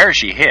ran, where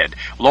she hid,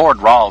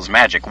 Lord Rahl's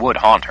magic would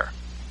haunt her.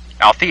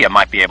 Althea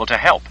might be able to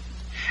help.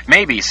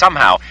 Maybe,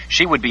 somehow,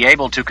 she would be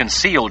able to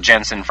conceal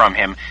Jennsen from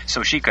him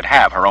so she could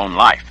have her own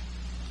life.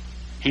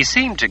 He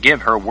seemed to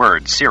give her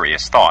words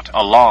serious thought,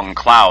 a long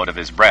cloud of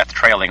his breath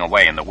trailing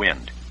away in the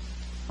wind.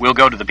 "We'll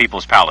go to the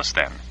People's Palace,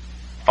 then.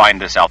 Find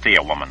this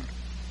Althea woman."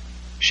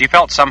 She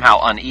felt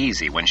somehow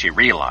uneasy when she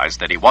realized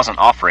that he wasn't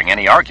offering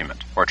any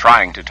argument or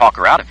trying to talk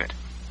her out of it.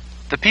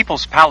 "The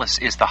People's Palace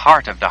is the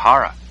heart of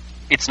Dahara.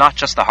 It's not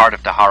just the heart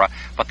of Dahara,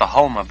 but the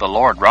home of the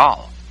Lord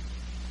Rahl."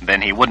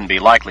 "Then he wouldn't be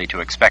likely to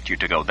expect you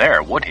to go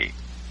there, would he?"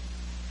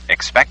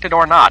 Expected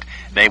or not,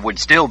 they would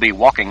still be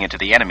walking into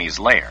the enemy's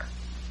lair.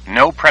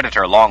 No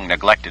predator long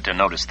neglected to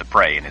notice the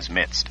prey in his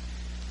midst.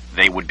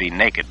 They would be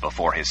naked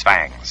before his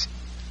fangs.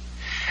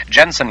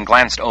 Jennsen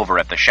glanced over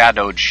at the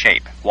shadowed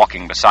shape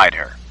walking beside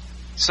her.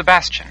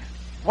 "Sebastian,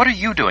 what are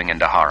you doing in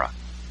Dahara?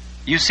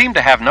 You seem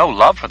to have no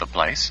love for the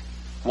place.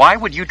 Why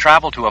would you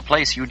travel to a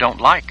place you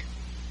don't like?"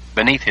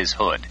 Beneath his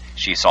hood,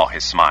 she saw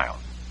his smile.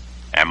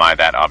 "Am I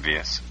that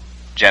obvious?"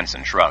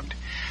 Jennsen shrugged.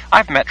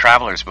 "I've met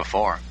travelers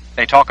before.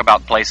 They talk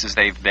about places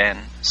they've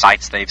been,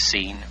 sights they've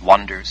seen,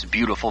 wonders,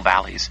 beautiful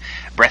valleys,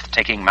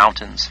 breathtaking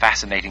mountains,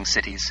 fascinating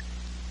cities.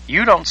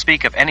 You don't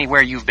speak of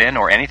anywhere you've been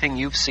or anything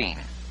you've seen."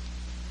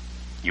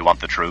 "You want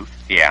the truth?"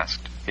 he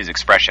asked, his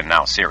expression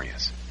now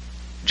serious.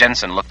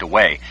 Jennsen looked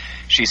away.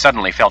 She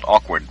suddenly felt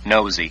awkward,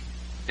 nosy,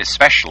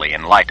 especially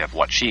in light of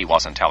what she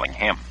wasn't telling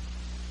him.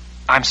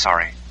 "I'm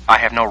sorry. I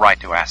have no right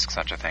to ask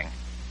such a thing.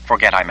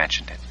 Forget I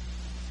mentioned it."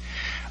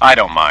 "I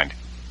don't mind."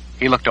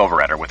 He looked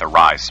over at her with a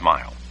wry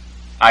smile.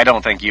 "I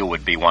don't think you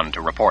would be one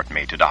to report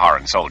me to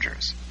Daharan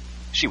soldiers."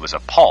 She was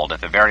appalled at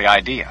the very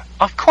idea.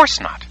 "Of course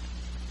not."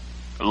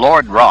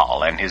 "Lord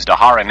Rahl and his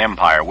Daharan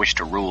Empire wish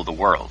to rule the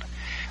world.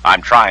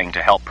 I'm trying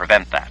to help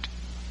prevent that.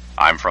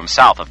 I'm from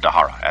south of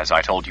Dahara, as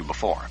I told you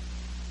before.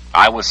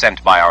 I was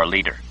sent by our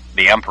leader,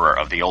 the Emperor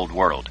of the Old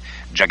World,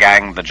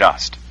 Jagang the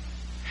Just.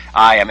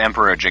 I am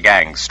Emperor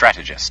Jagang's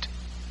strategist."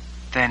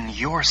 "Then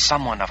you're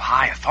someone of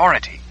high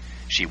authority,"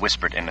 she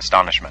whispered in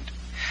astonishment.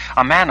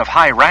 "A man of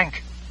high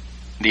rank."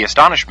 The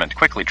astonishment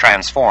quickly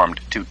transformed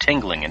to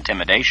tingling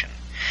intimidation.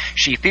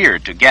 She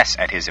feared to guess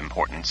at his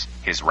importance,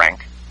 his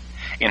rank.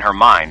 In her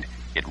mind,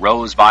 it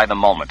rose by the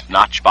moment,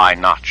 notch by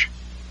notch.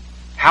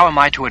 "How am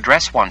I to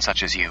address one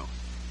such as you?"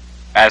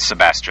 "As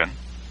Sebastian."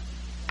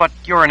 "But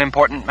you're an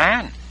important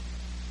man.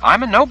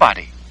 I'm a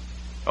nobody."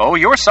 "Oh,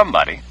 you're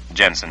somebody,"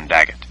 Jennsen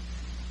Daggett.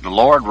 "The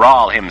Lord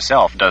Rahl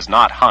himself does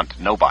not hunt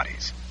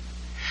nobodies."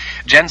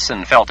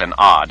 Jennsen felt an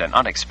odd and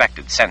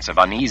unexpected sense of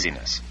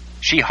uneasiness.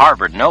 She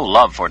harbored no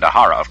love for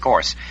Dahara, of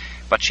course,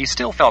 but she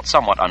still felt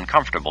somewhat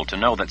uncomfortable to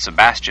know that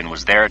Sebastian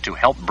was there to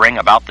help bring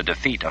about the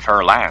defeat of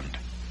her land.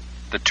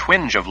 The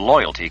twinge of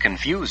loyalty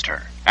confused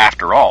her.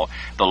 After all,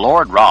 the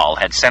Lord Rahl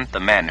had sent the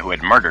men who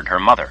had murdered her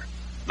mother.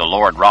 The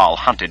Lord Rahl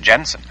hunted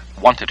Jennsen,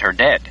 wanted her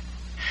dead.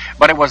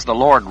 But it was the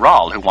Lord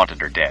Rahl who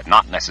wanted her dead,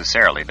 not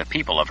necessarily the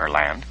people of her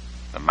land.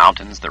 The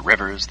mountains, the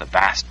rivers, the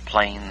vast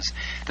plains,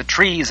 the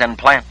trees and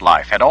plant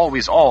life had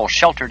always all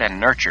sheltered and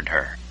nurtured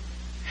her.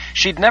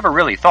 She'd never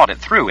really thought it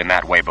through in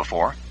that way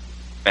before,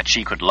 that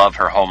she could love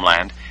her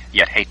homeland,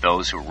 yet hate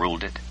those who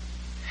ruled it.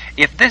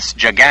 If this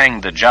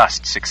Jagang the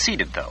Just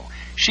succeeded, though,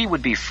 she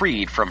would be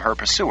freed from her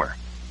pursuer.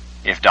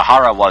 If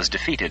Dahara was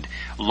defeated,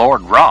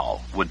 Lord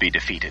Rahl would be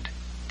defeated.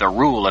 The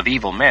rule of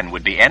evil men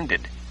would be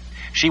ended.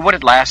 She would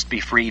at last be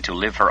free to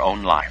live her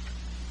own life.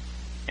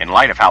 In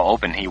light of how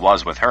open he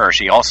was with her,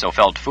 she also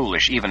felt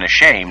foolish, even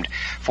ashamed,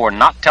 for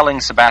not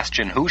telling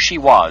Sebastian who she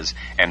was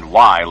and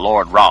why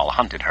Lord Rahl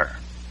hunted her.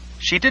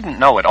 She didn't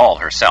know it all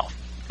herself,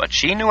 but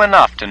she knew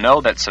enough to know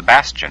that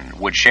Sebastian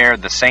would share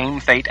the same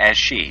fate as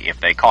she if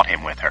they caught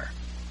him with her.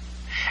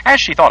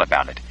 As she thought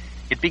about it,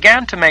 it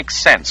began to make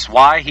sense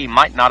why he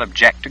might not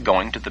object to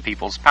going to the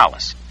people's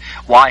palace,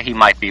 why he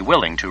might be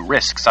willing to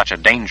risk such a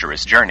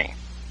dangerous journey.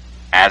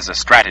 As a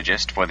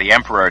strategist for the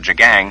Emperor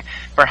Jagang,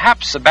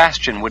 perhaps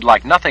Sebastian would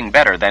like nothing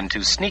better than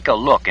to sneak a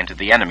look into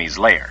the enemy's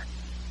lair.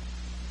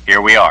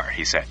 "Here we are,"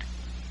 he said.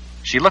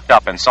 She looked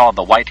up and saw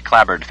the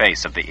white-clabbered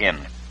face of the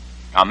inn.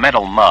 A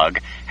metal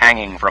mug,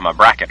 hanging from a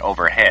bracket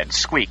overhead,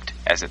 squeaked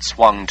as it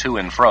swung to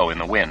and fro in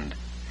the wind.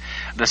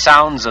 The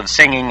sounds of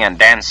singing and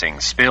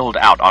dancing spilled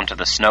out onto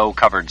the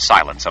snow-covered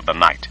silence of the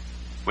night.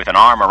 With an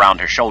arm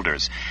around her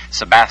shoulders,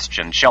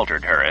 Sebastian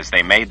sheltered her as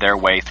they made their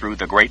way through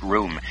the great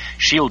room,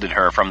 shielded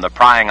her from the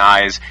prying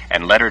eyes,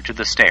 and led her to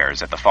the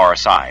stairs at the far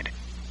side.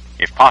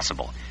 If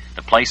possible,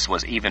 the place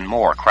was even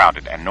more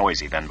crowded and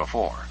noisy than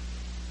before.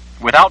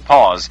 Without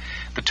pause,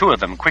 the two of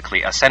them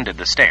quickly ascended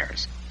the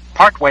stairs.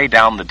 Partway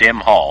down the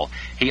dim hall,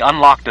 he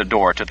unlocked a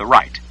door to the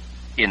right.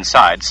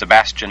 Inside,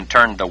 Sebastian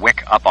turned the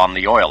wick up on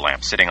the oil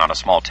lamp sitting on a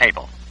small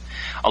table.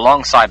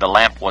 Alongside the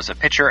lamp was a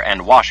pitcher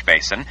and wash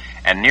basin,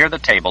 and near the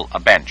table a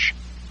bench.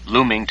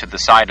 Looming to the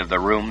side of the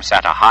room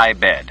sat a high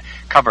bed,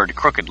 covered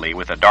crookedly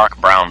with a dark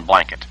brown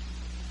blanket.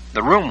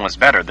 The room was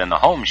better than the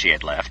home she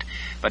had left,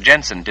 but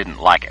Jennsen didn't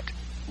like it.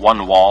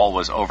 One wall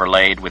was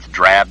overlaid with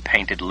drab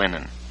painted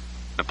linen.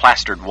 The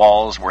plastered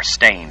walls were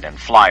stained and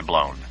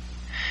fly-blown.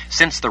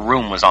 Since the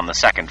room was on the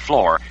second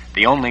floor,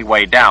 the only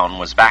way down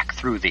was back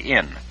through the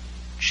inn.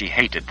 She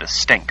hated the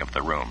stink of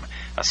the room,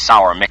 a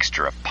sour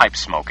mixture of pipe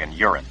smoke and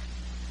urine.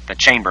 The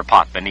chamber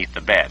pot beneath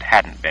the bed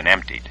hadn't been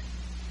emptied.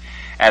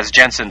 As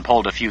Jennsen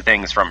pulled a few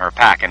things from her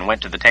pack and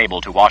went to the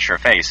table to wash her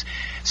face,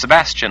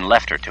 Sebastian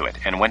left her to it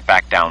and went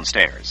back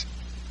downstairs.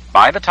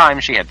 By the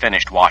time she had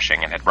finished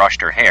washing and had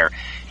brushed her hair,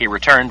 he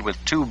returned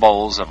with 2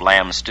 bowls of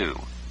lamb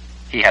stew.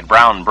 He had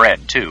brown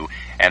bread, too,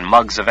 and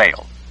mugs of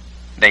ale.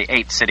 They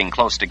ate sitting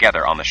close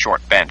together on the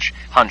short bench,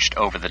 hunched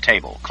over the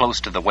table,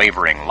 close to the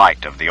wavering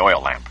light of the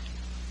oil lamp.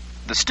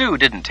 The stew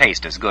didn't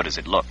taste as good as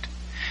it looked.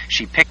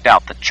 She picked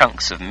out the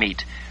chunks of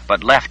meat,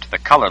 but left the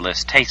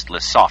colorless,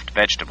 tasteless, soft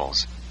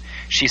vegetables.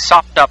 She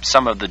sopped up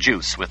some of the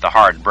juice with the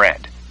hard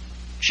bread.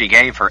 She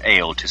gave her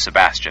ale to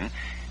Sebastian,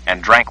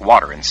 and drank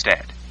water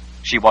instead.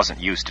 She wasn't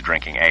used to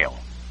drinking ale.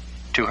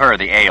 To her,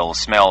 the ale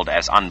smelled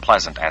as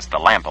unpleasant as the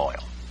lamp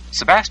oil.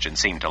 Sebastian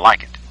seemed to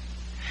like it.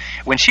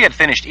 When she had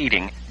finished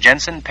eating,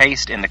 Jennsen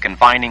paced in the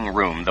confining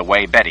room the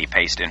way Betty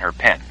paced in her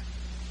pen.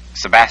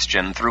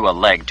 Sebastian threw a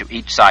leg to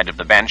each side of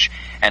the bench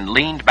and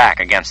leaned back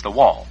against the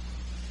wall.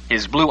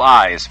 His blue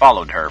eyes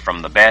followed her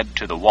from the bed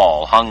to the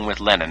wall hung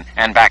with linen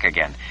and back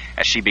again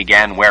as she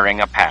began wearing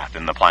a path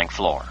in the plank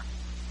floor.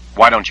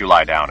 "Why don't you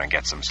lie down and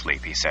get some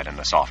sleep?" he said in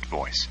a soft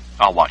voice.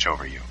 "I'll watch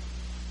over you."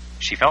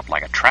 She felt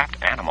like a trapped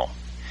animal.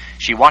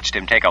 She watched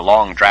him take a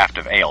long draught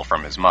of ale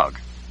from his mug.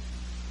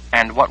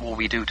 "And what will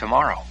we do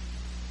tomorrow?"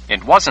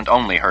 It wasn't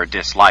only her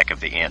dislike of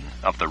the inn,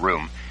 of the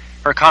room.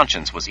 Her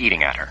conscience was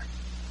eating at her.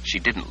 She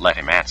didn't let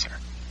him answer.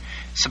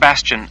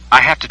 "Sebastian,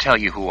 I have to tell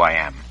you who I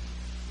am.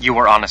 You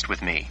were honest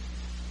with me.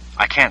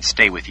 I can't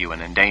stay with you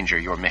and endanger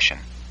your mission.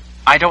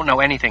 I don't know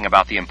anything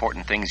about the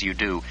important things you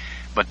do,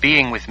 but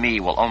being with me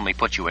will only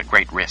put you at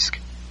great risk.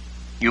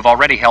 You've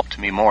already helped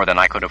me more than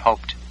I could have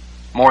hoped,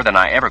 more than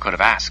I ever could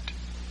have asked."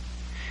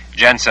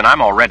 "Jennsen,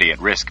 I'm already at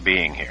risk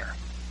being here.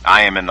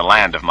 I am in the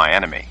land of my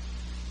enemy."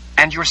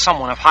 "And you're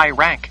someone of high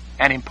rank,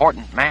 an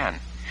important man."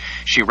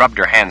 She rubbed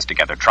her hands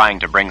together, trying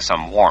to bring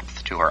some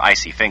warmth to her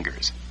icy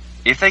fingers.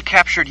 "If they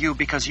captured you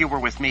because you were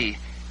with me,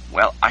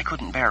 well, I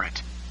couldn't bear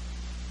it.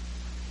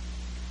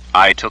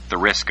 I took the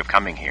risk of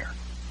coming here.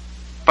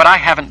 But I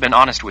haven't been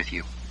honest with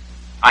you.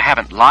 I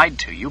haven't lied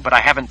to you, but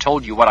I haven't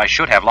told you what I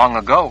should have long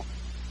ago.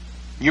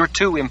 You're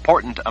too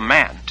important a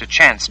man to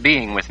chance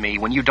being with me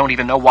when you don't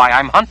even know why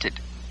I'm hunted,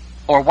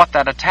 or what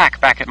that attack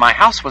back at my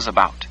house was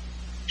about."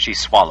 She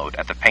swallowed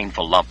at the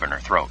painful lump in her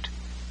throat.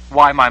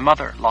 "Why my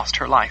mother lost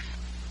her life."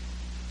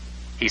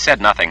 He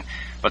said nothing,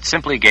 but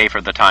simply gave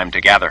her the time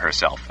to gather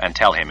herself and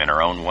tell him in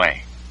her own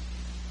way.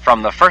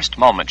 From the first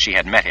moment she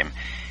had met him,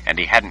 and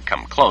he hadn't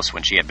come close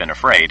when she had been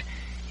afraid,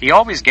 he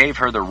always gave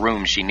her the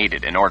room she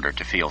needed in order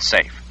to feel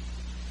safe.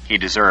 He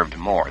deserved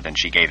more than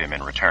she gave him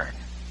in return.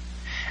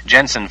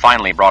 Jennsen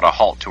finally brought a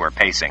halt to her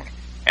pacing,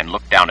 and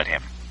looked down at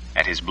him,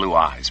 at his blue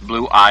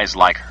eyes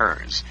like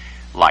hers,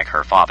 like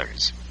her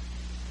father's.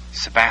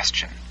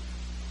 "Sebastian."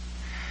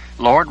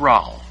 Lord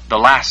Rahl, the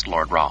last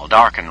Lord Rahl,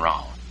 Darken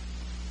Rahl,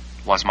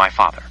 was my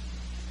father.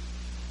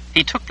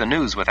 He took the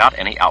news without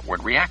any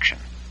outward reaction.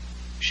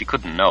 She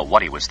couldn't know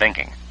what he was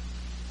thinking.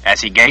 As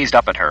he gazed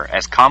up at her,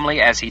 as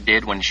calmly as he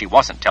did when she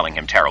wasn't telling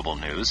him terrible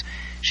news,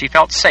 she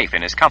felt safe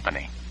in his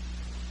company.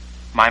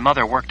 My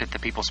mother worked at the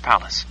People's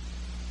Palace.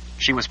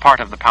 She was part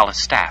of the palace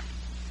staff.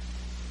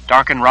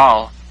 Darken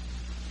Rahl,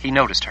 he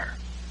noticed her.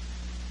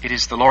 It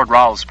is the Lord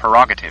Rahl's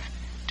prerogative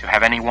to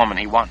have any woman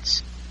he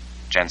wants.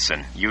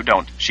 Jennsen, you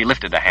don't. She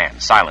lifted a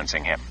hand,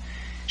 silencing him.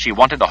 She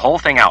wanted the whole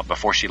thing out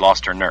before she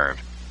lost her nerve.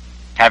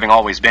 Having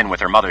always been with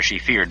her mother, she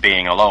feared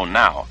being alone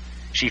now.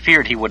 She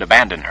feared he would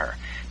abandon her,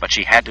 but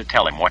she had to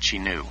tell him what she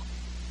knew.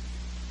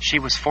 She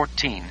was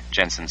 14,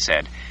 Jennsen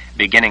said,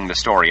 beginning the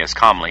story as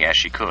calmly as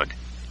she could.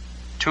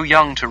 Too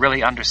young to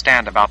really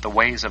understand about the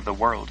ways of the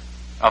world,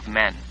 of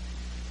men.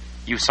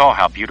 You saw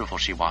how beautiful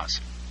she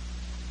was.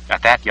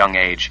 At that young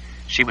age,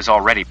 she was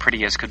already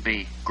pretty as could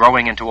be,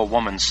 growing into a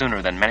woman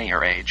sooner than many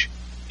her age.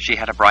 She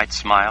had a bright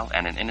smile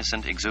and an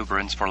innocent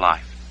exuberance for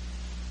life.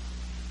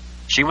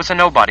 She was a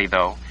nobody,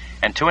 though,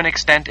 and to an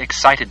extent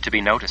excited to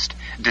be noticed,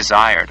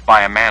 desired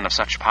by a man of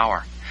such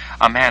power,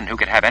 a man who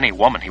could have any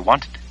woman he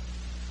wanted.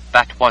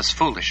 That was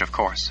foolish, of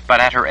course, but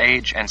at her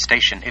age and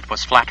station it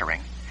was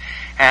flattering,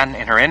 and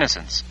in her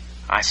innocence,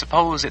 I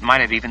suppose it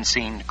might have even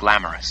seemed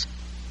glamorous.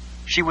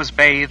 She was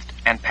bathed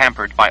and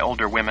pampered by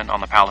older women on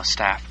the palace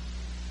staff,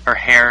 her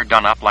hair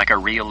done up like a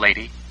real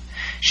lady.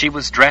 She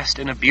was dressed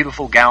in a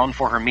beautiful gown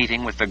for her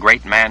meeting with the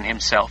great man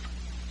himself.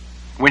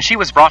 When she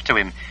was brought to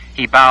him,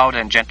 he bowed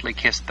and gently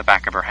kissed the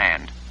back of her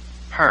hand.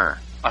 Her,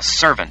 a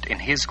servant in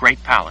his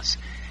great palace,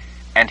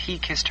 and he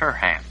kissed her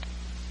hand.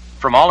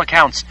 From all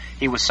accounts,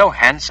 he was so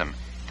handsome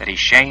that he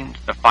shamed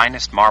the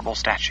finest marble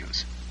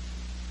statues.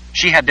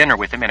 She had dinner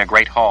with him in a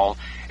great hall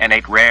and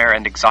ate rare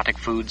and exotic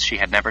foods she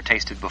had never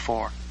tasted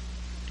before.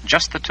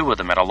 Just the two of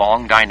them at a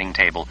long dining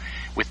table,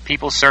 with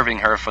people serving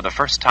her for the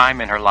first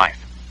time in her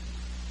life.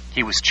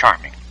 He was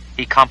charming.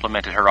 He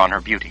complimented her on her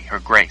beauty, her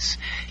grace.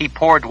 He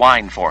poured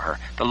wine for her,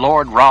 the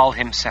Lord Rahl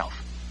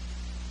himself.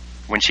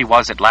 When she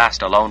was at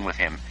last alone with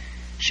him,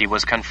 she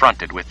was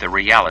confronted with the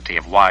reality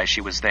of why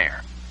she was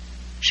there.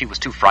 She was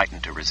too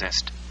frightened to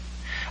resist.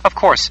 Of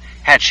course,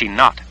 had she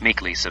not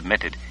meekly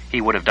submitted,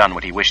 he would have done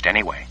what he wished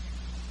anyway.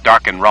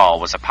 Darken Rahl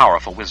was a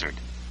powerful wizard.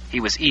 He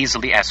was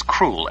easily as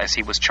cruel as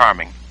he was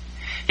charming.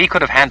 He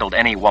could have handled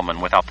any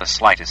woman without the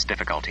slightest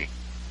difficulty.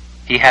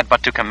 He had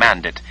but to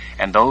command it,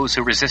 and those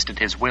who resisted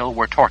his will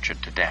were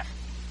tortured to death.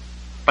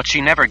 But she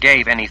never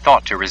gave any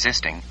thought to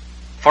resisting.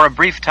 For a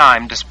brief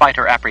time, despite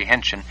her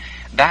apprehension,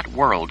 that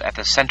world at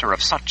the center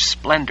of such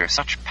splendor,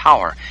 such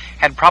power,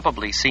 had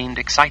probably seemed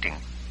exciting.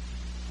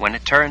 When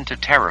it turned to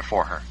terror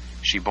for her,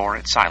 she bore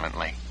it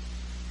silently.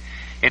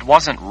 It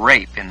wasn't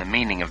rape in the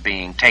meaning of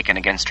being taken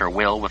against her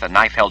will with a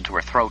knife held to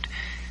her throat,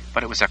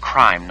 but it was a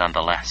crime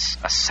nonetheless,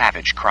 a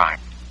savage crime.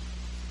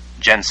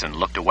 Jennsen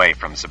looked away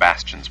from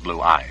Sebastian's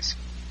blue eyes.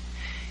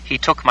 He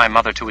took my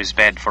mother to his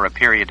bed for a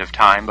period of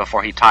time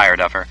before he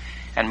tired of her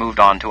and moved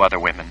on to other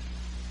women.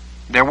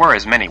 There were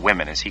as many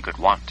women as he could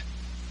want.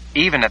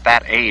 Even at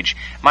that age,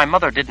 my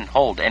mother didn't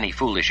hold any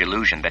foolish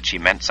illusion that she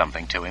meant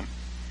something to him.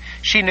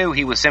 She knew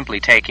he was simply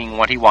taking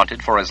what he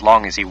wanted for as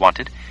long as he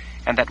wanted,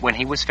 and that when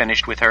he was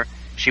finished with her,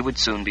 she would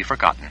soon be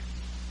forgotten.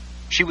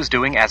 She was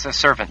doing as a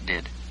servant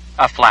did,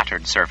 a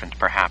flattered servant,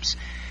 perhaps,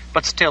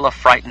 but still a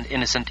frightened,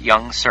 innocent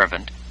young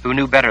servant who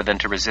knew better than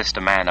to resist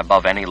a man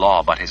above any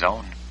law but his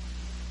own.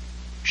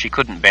 She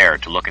couldn't bear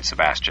to look at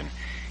Sebastian.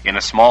 In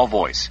a small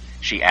voice,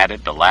 she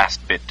added the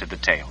last bit to the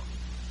tale.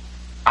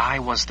 I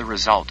was the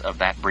result of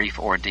that brief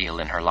ordeal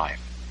in her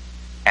life,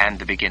 and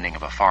the beginning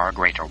of a far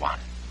greater one.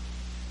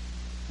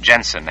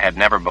 Jennsen had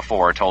never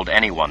before told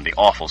anyone the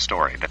awful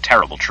story, the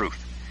terrible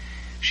truth.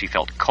 She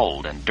felt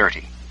cold and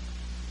dirty.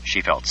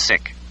 She felt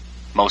sick.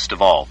 Most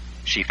of all,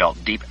 she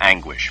felt deep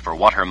anguish for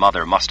what her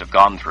mother must have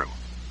gone through,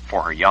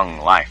 for her young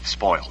life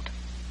spoiled.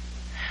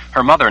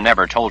 Her mother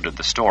never told her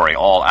the story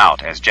all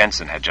out as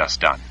Jennsen had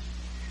just done.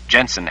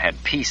 Jennsen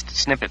had pieced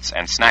snippets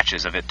and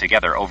snatches of it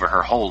together over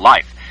her whole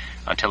life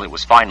until it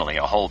was finally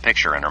a whole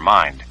picture in her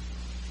mind.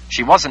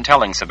 She wasn't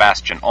telling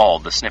Sebastian all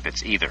the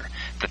snippets either,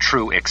 the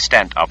true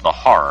extent of the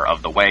horror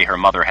of the way her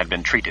mother had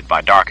been treated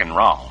by Darken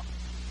Rahl.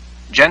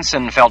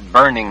 Jennsen felt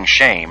burning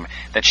shame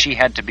that she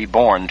had to be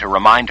born to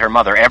remind her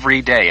mother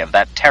every day of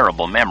that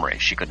terrible memory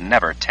she could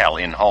never tell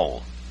in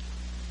whole.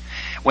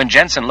 When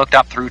Jennsen looked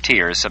up through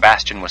tears,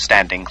 Sebastian was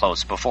standing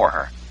close before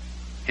her.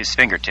 His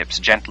fingertips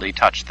gently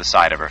touched the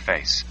side of her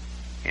face.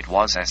 It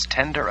was as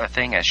tender a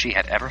thing as she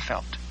had ever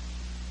felt.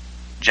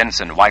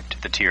 Jennsen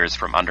wiped the tears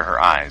from under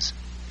her eyes.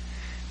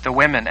 The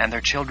women and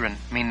their children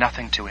mean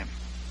nothing to him.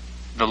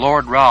 The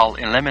Lord Rahl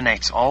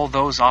eliminates all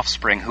those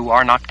offspring who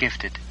are not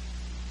gifted.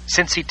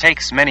 Since he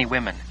takes many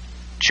women,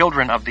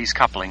 children of these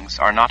couplings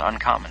are not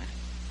uncommon.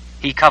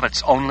 He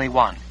covets only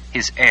one,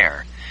 his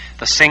heir,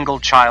 the single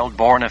child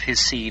born of his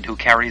seed who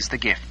carries the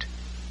gift.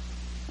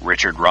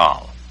 Richard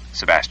Rahl,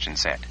 Sebastian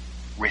said.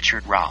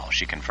 Richard Rahl,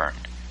 she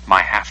confirmed.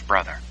 My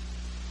half-brother.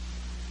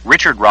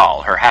 Richard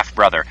Rahl, her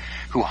half-brother,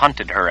 who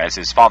hunted her as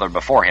his father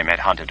before him had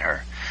hunted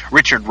her.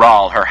 Richard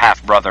Rahl, her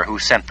half-brother, who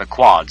sent the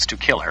quads to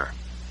kill her.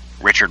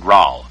 Richard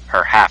Rahl,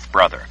 her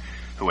half-brother,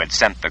 who had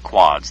sent the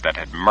quads that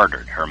had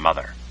murdered her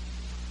mother.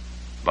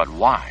 But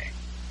why?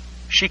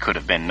 She could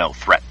have been no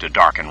threat to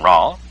Darken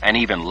Rahl, and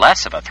even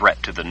less of a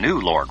threat to the new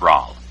Lord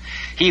Rahl.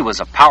 He was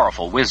a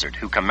powerful wizard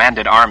who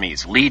commanded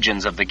armies,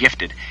 legions of the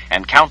gifted,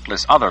 and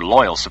countless other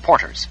loyal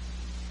supporters.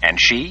 And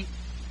she?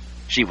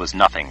 She was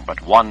nothing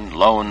but one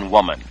lone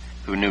woman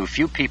who knew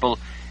few people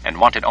and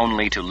wanted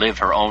only to live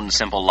her own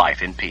simple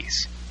life in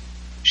peace.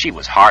 She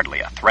was hardly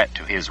a threat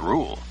to his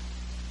rule.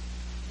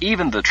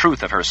 Even the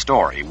truth of her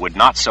story would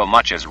not so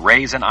much as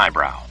raise an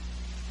eyebrow.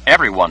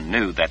 Everyone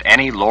knew that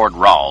any Lord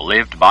Rahl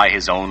lived by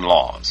his own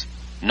laws.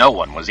 No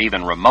one was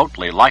even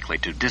remotely likely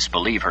to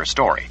disbelieve her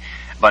story,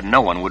 but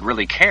no one would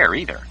really care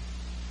either.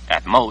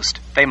 At most,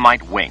 they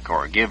might wink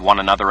or give one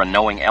another a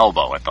knowing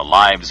elbow at the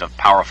lives of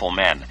powerful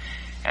men,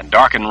 and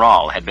Darken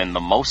Rahl had been the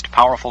most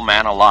powerful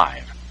man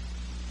alive.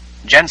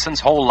 Jensen's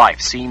whole life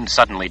seemed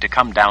suddenly to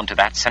come down to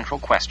that central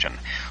question.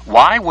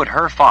 Why would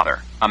her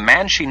father, a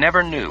man she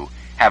never knew,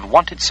 have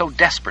wanted so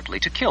desperately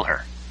to kill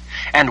her?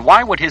 And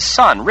why would his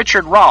son,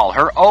 Richard Rahl,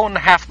 her own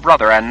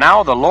half-brother, and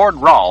now the Lord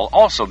Rahl,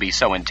 also be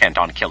so intent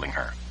on killing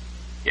her?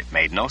 It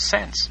made no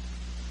sense.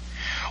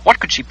 What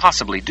could she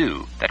possibly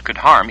do that could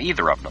harm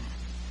either of them?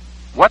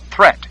 What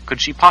threat could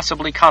she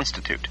possibly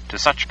constitute to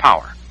such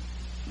power?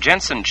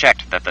 Jensen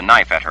checked that the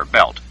knife at her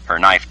belt, her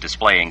knife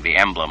displaying the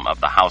emblem of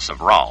the House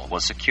of Rahl,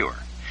 was secure.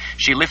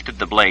 She lifted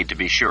the blade to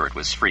be sure it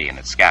was free in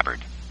its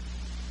scabbard.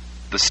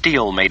 The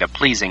steel made a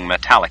pleasing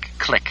metallic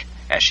click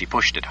as she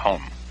pushed it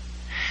home.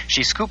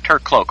 She scooped her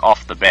cloak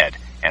off the bed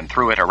and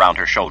threw it around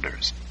her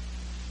shoulders.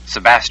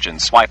 Sebastian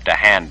swiped a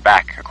hand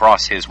back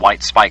across his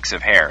white spikes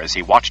of hair as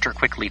he watched her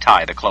quickly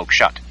tie the cloak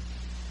shut.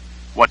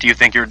 "What do you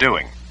think you're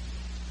doing?"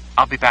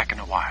 "I'll be back in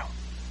a while.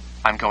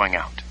 I'm going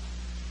out."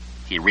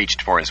 He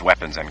reached for his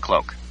weapons and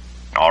cloak.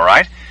 "All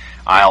right,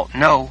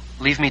 No,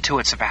 leave me to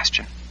it,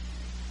 Sebastian.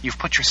 You've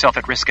put yourself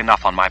at risk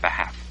enough on my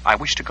behalf. I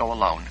wish to go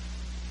alone.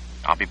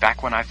 I'll be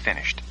back when I've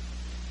finished."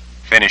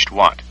 "Finished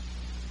what?"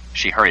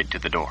 She hurried to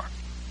the door.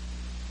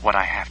 "What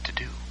I have to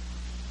do."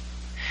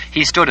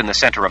 He stood in the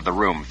center of the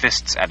room,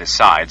 fists at his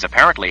sides,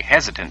 apparently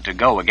hesitant to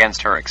go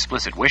against her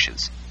explicit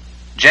wishes.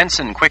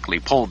 Jensen quickly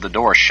pulled the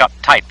door shut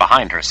tight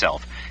behind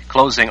herself,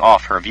 closing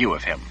off her view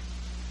of him.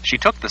 She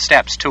took the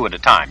steps 2 at a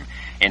time,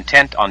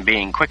 intent on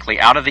being quickly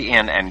out of the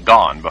inn and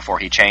gone before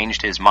he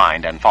changed his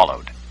mind and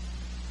followed.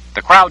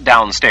 The crowd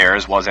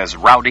downstairs was as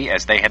rowdy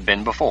as they had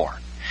been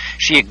before.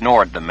 She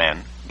ignored the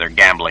men, their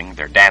gambling,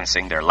 their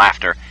dancing, their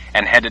laughter,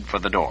 and headed for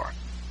the door.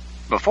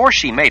 Before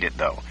she made it,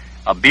 though,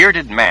 a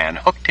bearded man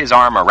hooked his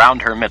arm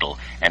around her middle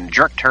and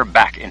jerked her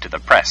back into the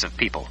press of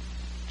people.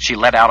 She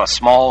let out a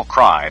small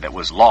cry that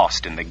was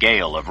lost in the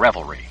gale of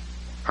revelry.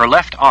 Her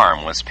left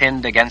arm was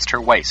pinned against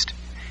her waist.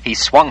 He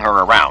swung her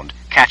around,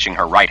 catching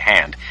her right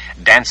hand,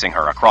 dancing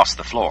her across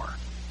the floor.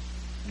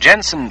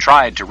 Jensen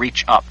tried to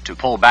reach up to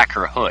pull back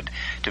her hood,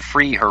 to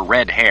free her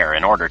red hair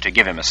in order to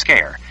give him a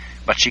scare,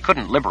 but she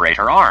couldn't liberate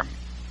her arm.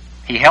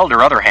 He held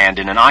her other hand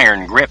in an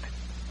iron grip.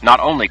 Not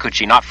only could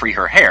she not free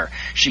her hair,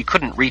 she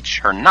couldn't reach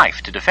her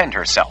knife to defend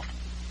herself.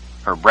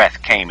 Her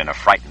breath came in a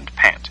frightened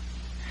pant.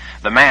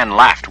 The man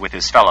laughed with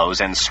his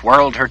fellows and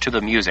swirled her to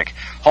the music,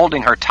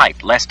 holding her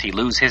tight lest he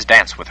lose his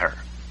dance with her.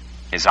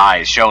 His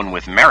eyes shone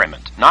with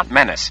merriment, not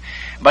menace,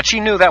 but she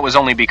knew that was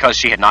only because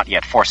she had not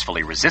yet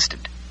forcefully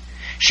resisted.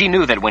 She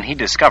knew that when he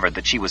discovered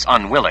that she was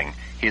unwilling,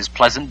 his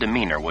pleasant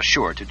demeanor was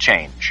sure to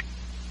change.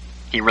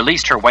 He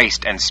released her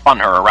waist and spun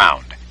her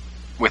around.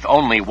 With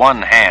only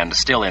one hand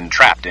still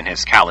entrapped in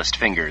his calloused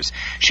fingers,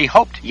 she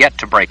hoped yet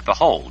to break the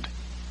hold.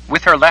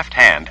 With her left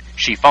hand,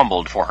 she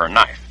fumbled for her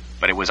knife,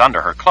 but it was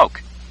under her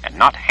cloak, and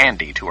not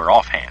handy to her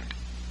offhand.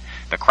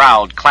 The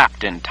crowd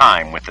clapped in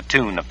time with the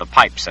tune of the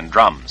pipes and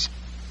drums.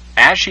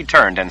 As she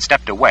turned and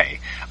stepped away,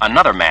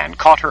 another man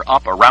caught her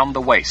up around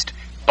the waist,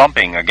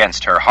 bumping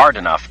against her hard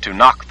enough to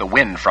knock the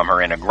wind from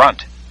her in a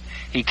grunt.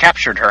 He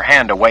captured her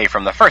hand away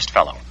from the first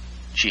fellow.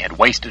 She had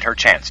wasted her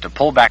chance to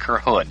pull back her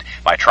hood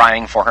by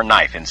trying for her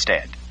knife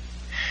instead.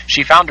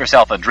 She found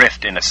herself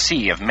adrift in a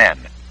sea of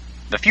men.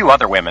 The few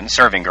other women,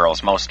 serving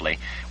girls mostly,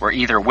 were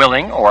either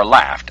willing or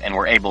laughed and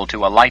were able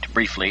to alight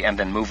briefly and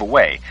then move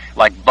away,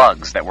 like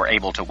bugs that were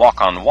able to walk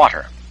on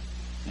water.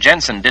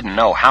 Jensen didn't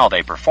know how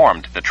they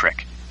performed the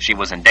trick. She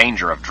was in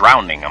danger of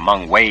drowning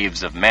among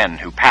waves of men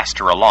who passed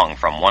her along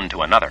from one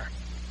to another.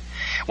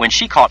 When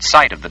she caught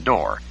sight of the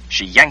door,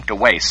 she yanked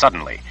away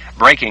suddenly,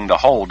 breaking the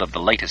hold of the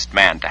latest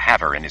man to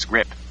have her in his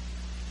grip.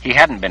 He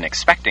hadn't been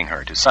expecting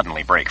her to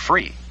suddenly break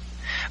free.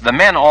 The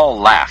men all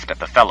laughed at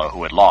the fellow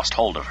who had lost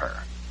hold of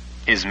her.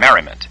 His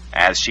merriment,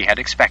 as she had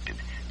expected,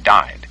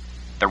 died.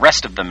 The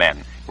rest of the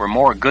men were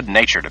more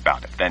good-natured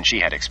about it than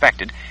she had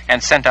expected,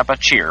 and sent up a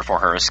cheer for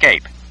her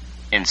escape.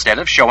 Instead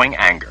of showing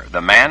anger,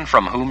 the man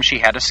from whom she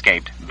had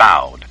escaped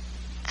bowed.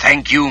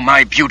 "Thank you,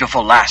 my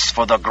beautiful lass,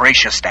 for the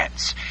gracious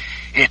dance.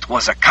 It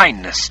was a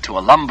kindness to a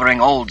lumbering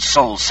old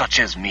soul such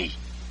as me."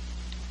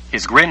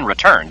 His grin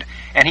returned,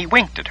 and he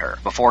winked at her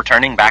before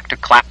turning back to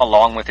clap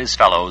along with his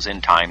fellows in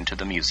time to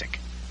the music.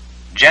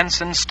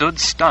 Jennsen stood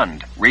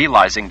stunned,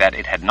 realizing that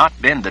it had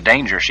not been the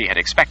danger she had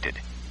expected.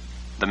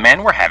 The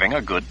men were having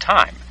a good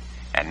time,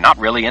 and not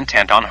really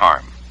intent on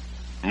harm.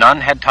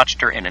 None had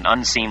touched her in an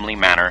unseemly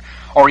manner,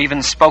 or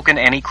even spoken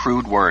any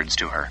crude words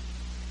to her.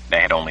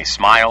 They had only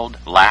smiled,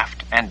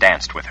 laughed, and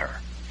danced with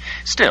her.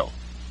 Still,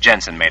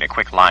 Jennsen made a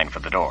quick line for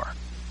the door.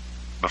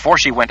 Before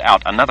she went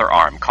out, another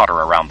arm caught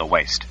her around the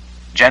waist.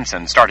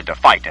 Jennsen started to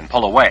fight and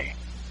pull away.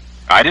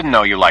 "I didn't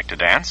know you liked to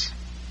dance."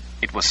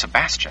 It was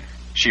Sebastian.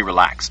 She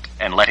relaxed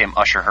and let him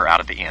usher her out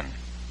of the inn.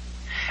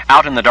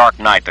 Out in the dark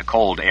night, the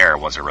cold air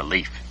was a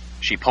relief.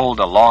 She pulled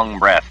a long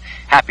breath,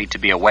 happy to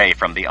be away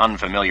from the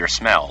unfamiliar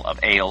smell of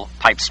ale,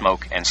 pipe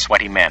smoke, and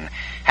sweaty men,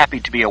 happy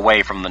to be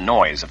away from the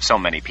noise of so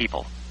many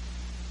people.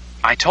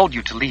 "I told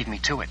you to leave me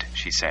to it,"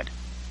 she said.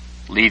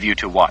 "Leave you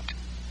to what?"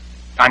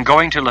 "I'm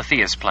going to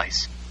Lithia's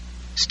place.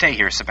 Stay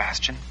here,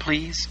 Sebastian,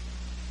 please."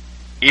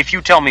 "If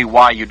you tell me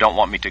why you don't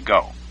want me to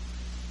go."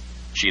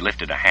 She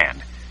lifted a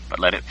hand, but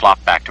let it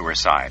flop back to her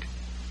side.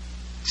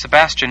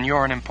 "Sebastian,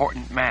 you're an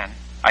important man.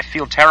 I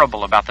feel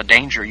terrible about the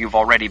danger you've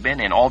already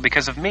been in, all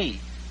because of me.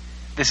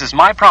 This is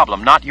my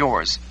problem, not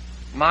yours.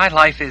 My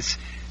life is...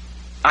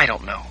 I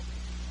don't know.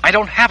 I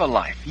don't have a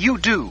life. You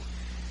do.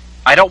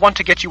 I don't want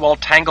to get you all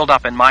tangled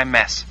up in my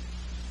mess."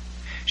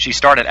 She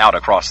started out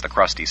across the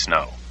crusty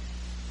snow.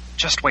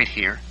 "Just wait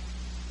here."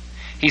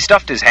 He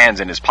stuffed his hands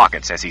in his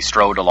pockets as he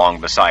strode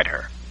along beside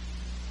her.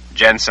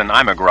 "Jennsen,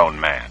 I'm a grown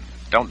man.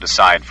 Don't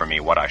decide for me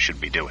what I should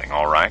be doing,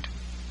 all right?"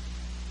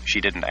 She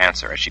didn't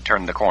answer as she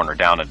turned the corner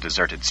down a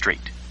deserted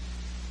street.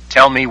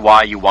 "Tell me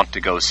why you want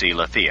to go see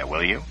Lithia,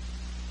 will you?"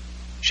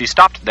 She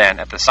stopped then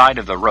at the side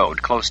of the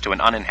road close to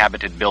an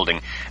uninhabited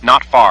building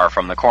not far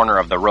from the corner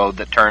of the road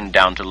that turned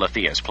down to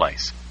Lithia's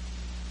place.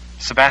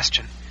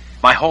 "Sebastian,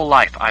 my whole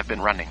life I've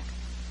been running.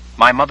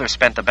 My mother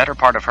spent the better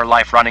part of her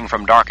life running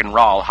from Darken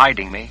Rahl,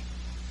 hiding me.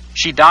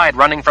 She died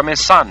running from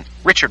his son,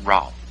 Richard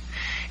Rahl.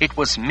 It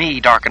was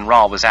me Darken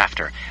Rahl was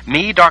after.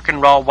 Me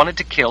Darken Rahl wanted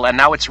to kill, and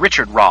now it's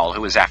Richard Rahl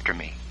who is after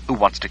me, who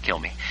wants to kill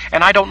me.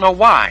 And I don't know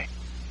why.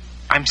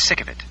 I'm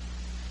sick of it.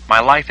 My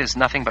life is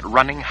nothing but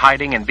running,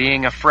 hiding, and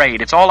being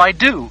afraid. It's all I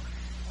do,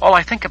 all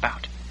I think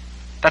about.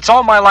 That's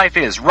all my life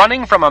is,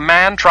 running from a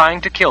man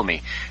trying to kill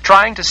me,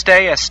 trying to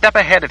stay a step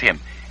ahead of him,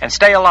 and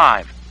stay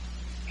alive."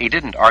 He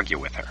didn't argue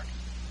with her.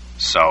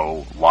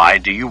 "So, why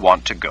do you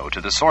want to go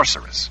to the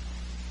sorceress?"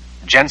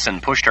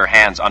 Jennsen pushed her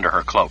hands under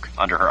her cloak,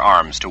 under her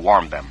arms, to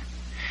warm them.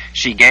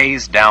 She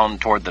gazed down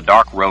toward the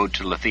dark road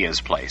to Lithia's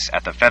place,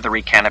 at the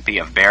feathery canopy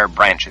of bare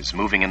branches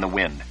moving in the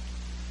wind.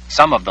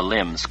 Some of the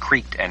limbs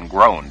creaked and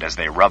groaned as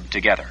they rubbed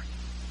together.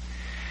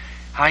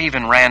 "I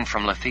even ran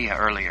from Lithia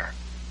earlier.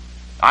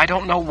 I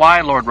don't know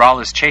why Lord Rahl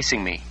is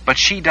chasing me, but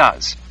she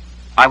does.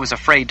 I was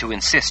afraid to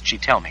insist she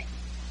tell me.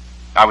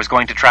 I was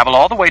going to travel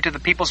all the way to the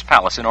People's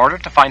Palace in order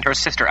to find her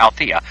sister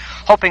Althea,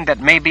 hoping that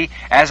maybe,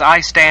 as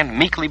I stand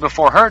meekly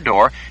before her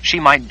door, she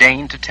might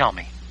deign to tell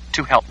me,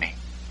 to help me.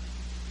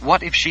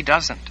 What if she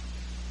doesn't?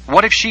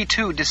 What if she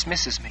too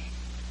dismisses me?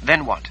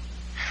 Then what?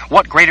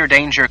 What greater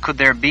danger could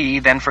there be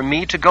than for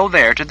me to go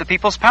there to the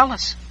People's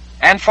Palace?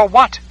 And for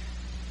what?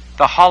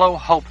 The hollow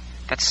hope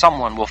that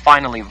someone will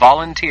finally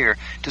volunteer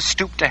to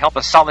stoop to help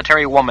a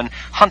solitary woman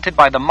hunted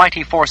by the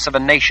mighty force of a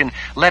nation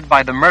led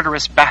by the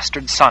murderous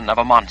bastard son of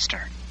a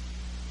monster.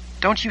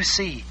 Don't you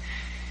see?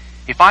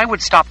 If I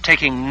would stop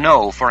taking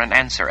no for an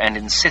answer and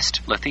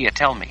insist Lithia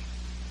tell me,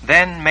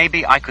 then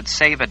maybe I could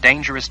save a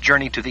dangerous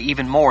journey to the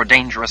even more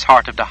dangerous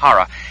heart of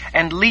Dahara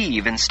and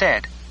leave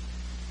instead.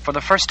 For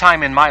the first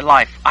time in my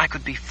life, I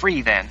could be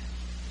free then.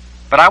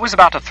 But I was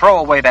about to throw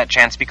away that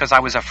chance because I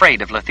was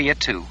afraid of Lithia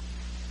too.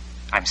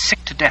 I'm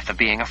sick to death of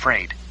being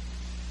afraid."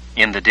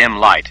 In the dim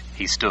light,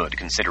 he stood,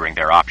 considering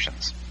their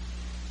options.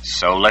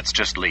 "So let's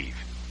just leave.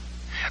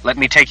 Let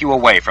me take you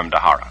away from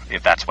Dahara,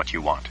 if that's what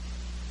you want."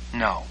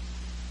 "No.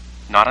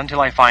 Not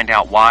until I find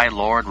out why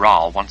Lord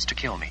Rahl wants to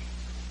kill me."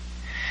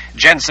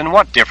 "Jennsen,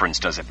 what difference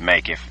does it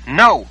make if—"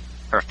 "No!"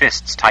 Her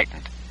fists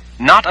tightened.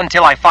 "Not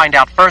until I find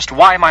out first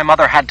why my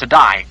mother had to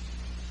die."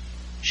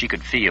 She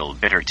could feel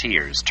bitter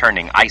tears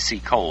turning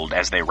icy cold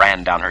as they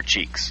ran down her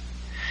cheeks.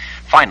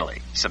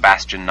 Finally,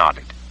 Sebastian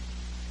nodded.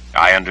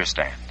 "I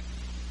understand.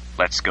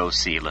 Let's go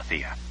see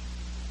Lithia.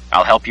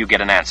 I'll help you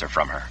get an answer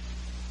from her.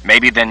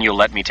 Maybe then you'll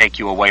let me take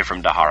you away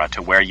from Dahara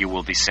to where you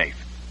will be safe."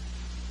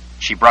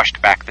 She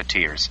brushed back the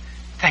tears.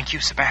 "Thank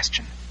you,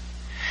 Sebastian.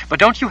 But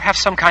don't you have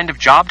some kind of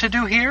job to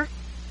do here?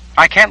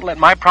 I can't let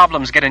my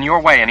problems get in your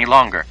way any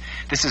longer.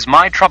 This is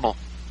my trouble.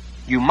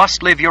 You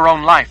must live your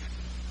own life."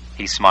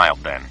 He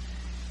smiled then.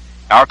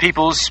 "Our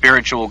people's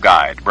spiritual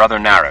guide, Brother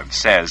Narev,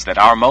 says that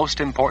our most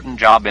important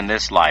job in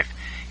this life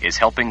is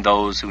helping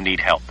those who need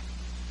help."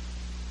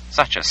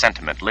 Such a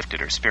sentiment lifted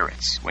her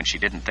spirits when she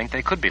didn't think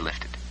they could be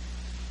lifted.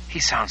 He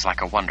sounds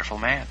like a wonderful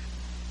man.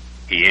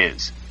 He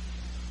is.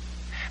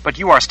 "But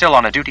you are still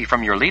on a duty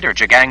from your leader,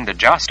 Jagang the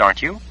Just,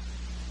 aren't you?"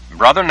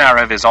 "Brother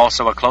Narev is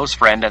also a close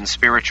friend and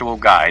spiritual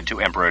guide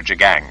to Emperor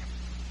Jagang.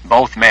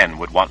 Both men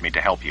would want me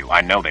to help you.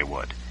 I know they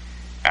would.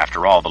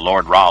 After all, the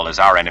Lord Rahl is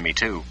our enemy,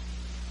 too.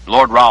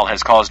 Lord Rahl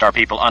has caused our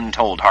people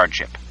untold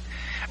hardship.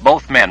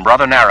 Both men,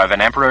 Brother Narav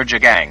and Emperor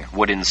Jagang,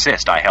 would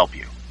insist I help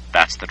you.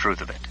 That's the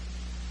truth of it."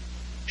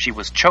 She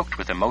was choked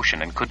with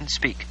emotion and couldn't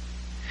speak.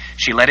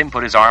 She let him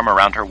put his arm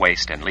around her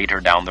waist and lead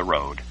her down the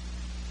road.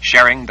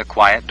 Sharing the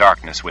quiet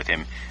darkness with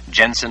him,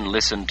 Jennsen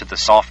listened to the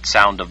soft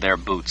sound of their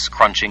boots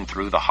crunching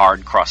through the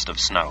hard crust of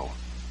snow.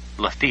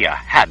 Lethea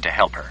had to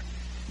help her.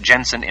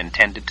 Jennsen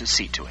intended to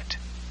see to it.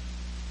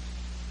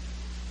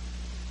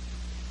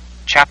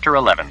 Chapter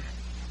 11.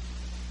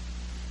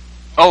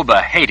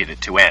 Oba hated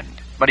it to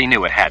end, but he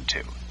knew it had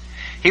to.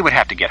 He would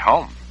have to get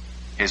home.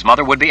 His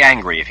mother would be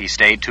angry if he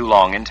stayed too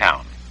long in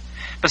town.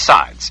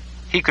 Besides,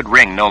 he could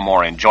wring no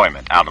more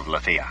enjoyment out of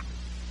Lethea.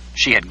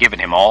 She had given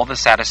him all the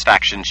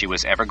satisfaction she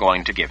was ever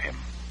going to give him.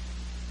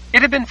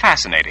 It had been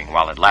fascinating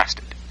while it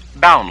lasted,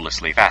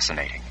 boundlessly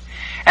fascinating,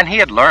 and he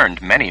had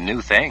learned many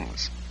new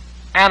things.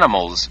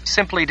 Animals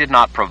simply did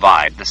not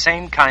provide the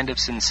same kind of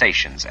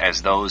sensations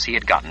as those he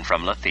had gotten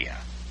from Lethea.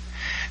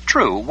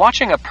 True,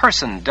 watching a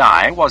person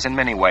die was in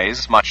many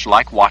ways much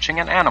like watching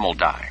an animal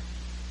die,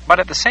 but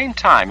at the same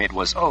time it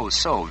was oh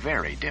so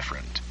very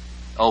different.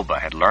 Oba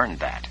had learned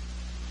that.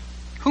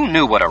 Who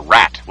knew what a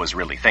rat was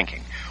really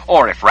thinking,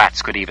 or if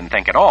rats could even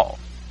think at all?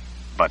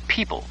 But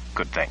people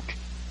could think.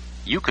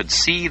 You could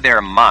see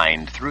their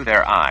mind through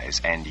their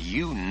eyes, and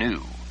you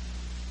knew.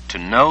 To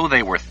know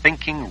they were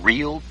thinking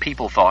real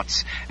people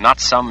thoughts,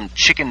 not some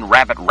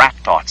chicken-rabbit-rat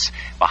thoughts,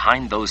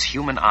 behind those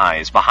human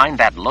eyes, behind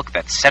that look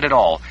that said it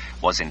all,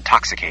 was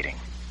intoxicating.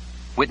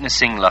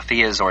 Witnessing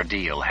Lethea's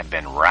ordeal had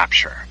been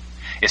rapture,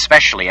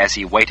 especially as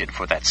he waited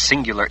for that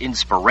singular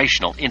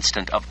inspirational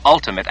instant of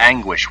ultimate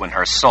anguish when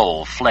her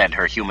soul fled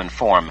her human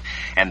form,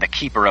 and the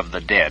keeper of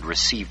the dead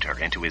received her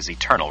into his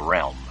eternal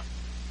realm.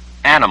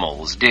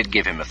 Animals did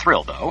give him a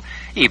thrill, though,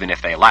 even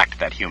if they lacked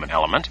that human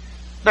element.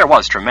 There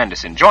was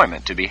tremendous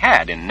enjoyment to be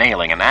had in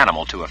nailing an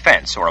animal to a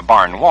fence or a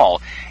barn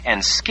wall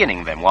and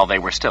skinning them while they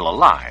were still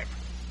alive.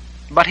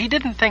 But he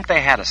didn't think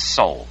they had a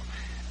soul.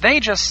 They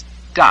just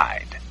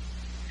died.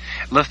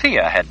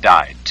 Lethea had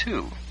died,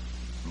 too,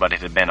 but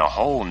it had been a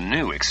whole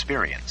new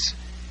experience.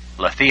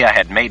 Lethea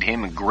had made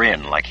him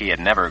grin like he had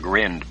never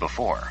grinned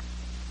before.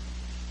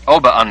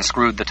 Oba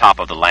unscrewed the top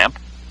of the lamp,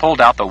 pulled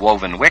out the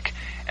woven wick,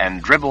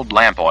 and dribbled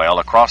lamp oil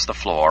across the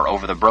floor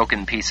over the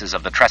broken pieces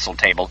of the trestle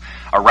table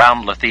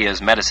around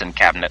Lethea's medicine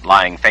cabinet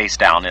lying face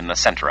down in the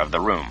center of the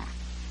room.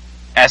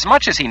 As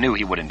much as he knew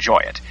he would enjoy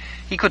it,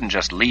 he couldn't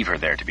just leave her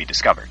there to be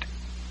discovered.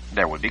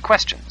 There would be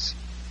questions,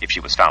 if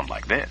she was found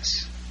like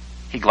this.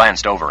 He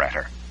glanced over at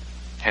her.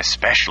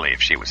 Especially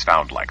if she was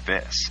found like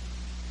this.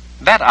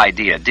 That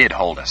idea did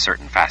hold a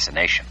certain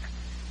fascination.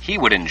 He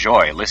would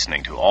enjoy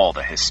listening to all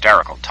the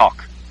hysterical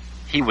talk.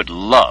 He would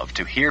love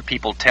to hear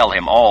people tell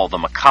him all the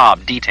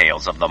macabre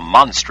details of the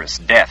monstrous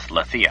death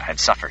Lethea had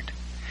suffered.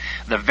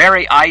 The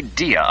very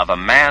idea of a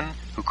man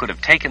who could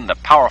have taken the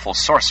powerful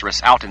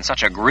sorceress out in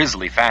such a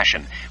grisly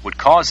fashion would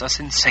cause a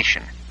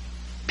sensation.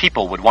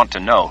 People would want to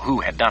know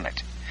who had done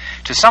it.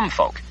 To some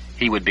folk,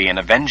 he would be an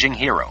avenging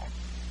hero.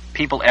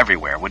 People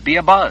everywhere would be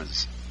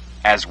abuzz.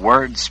 As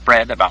word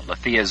spread about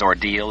Lethea's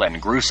ordeal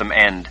and gruesome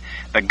end,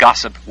 the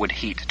gossip would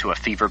heat to a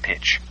fever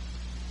pitch.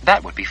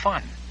 That would be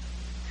fun.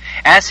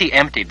 As he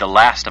emptied the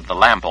last of the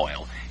lamp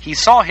oil, he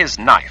saw his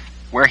knife,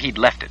 where he'd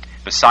left it,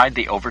 beside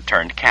the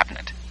overturned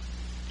cabinet.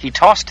 He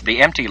tossed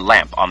the empty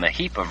lamp on the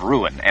heap of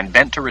ruin and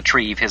bent to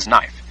retrieve his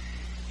knife.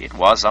 It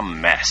was a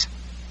mess.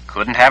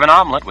 Couldn't have an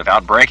omelet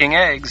without breaking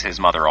eggs, his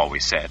mother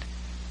always said.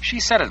 She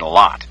said it a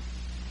lot.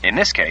 In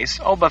this case,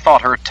 Oba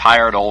thought her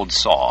tired old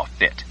saw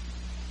fit.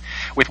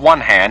 With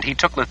one hand, he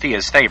took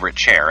Lethea's favorite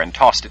chair and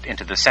tossed it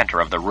into the center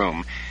of the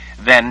room,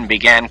 then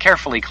began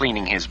carefully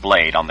cleaning his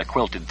blade on the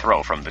quilted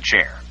throw from the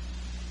chair.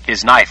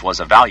 His knife was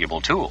a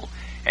valuable tool,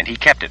 and he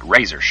kept it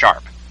razor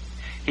sharp.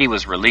 He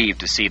was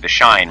relieved to see the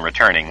shine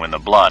returning when the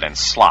blood and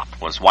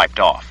slop was wiped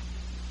off.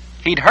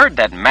 He'd heard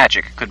that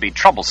magic could be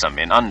troublesome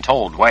in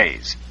untold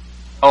ways.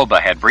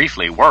 Oba had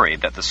briefly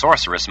worried that the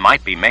sorceress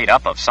might be made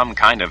up of some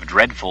kind of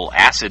dreadful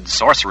acid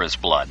sorceress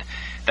blood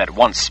that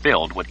once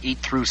spilled would eat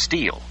through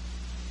steel.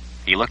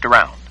 He looked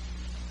around.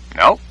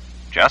 No,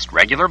 just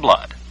regular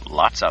blood,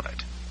 lots of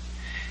it.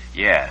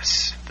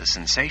 Yes, the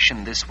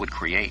sensation this would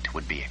create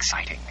would be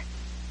exciting.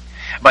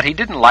 But he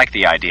didn't like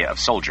the idea of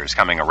soldiers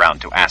coming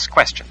around to ask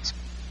questions.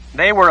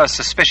 They were a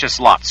suspicious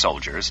lot,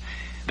 soldiers.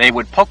 They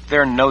would poke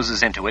their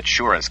noses into it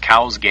sure as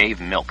cows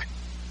gave milk.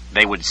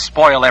 They would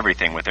spoil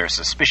everything with their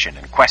suspicion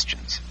and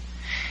questions.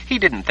 He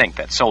didn't think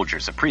that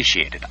soldiers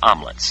appreciated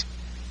omelets.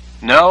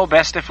 No,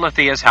 best if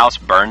Lethea's house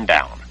burned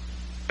down.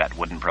 That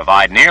wouldn't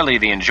provide nearly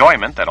the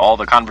enjoyment that all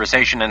the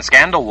conversation and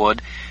scandal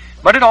would,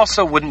 but it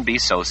also wouldn't be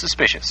so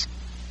suspicious.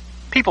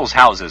 People's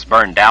houses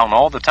burned down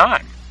all the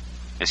time,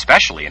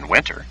 especially in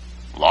winter.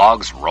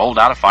 Logs rolled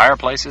out of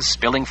fireplaces,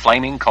 spilling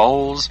flaming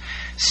coals.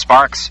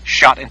 Sparks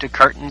shot into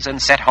curtains and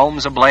set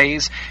homes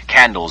ablaze.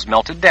 Candles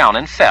melted down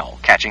and fell,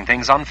 catching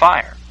things on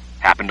fire.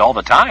 Happened all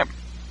the time.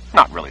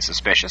 Not really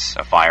suspicious,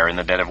 a fire in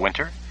the dead of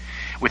winter.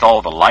 With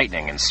all the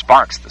lightning and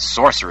sparks the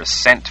sorceress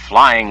sent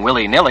flying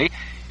willy-nilly,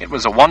 It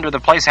was a wonder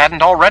the place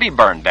hadn't already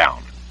burned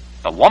down.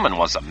 The woman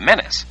was a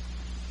menace.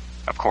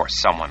 Of course,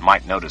 someone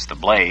might notice the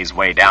blaze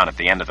way down at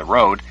the end of the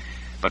road,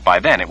 but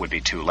by then it would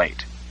be too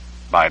late.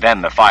 By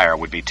then the fire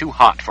would be too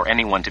hot for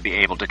anyone to be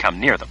able to come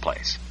near the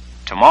place.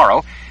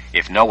 Tomorrow,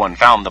 if no one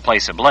found the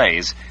place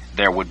ablaze,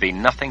 there would be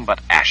nothing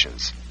but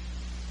ashes.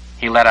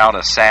 He let out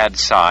a sad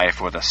sigh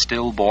for the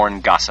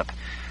stillborn gossip,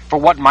 for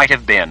what might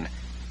have been,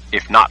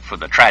 if not for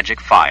the tragic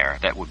fire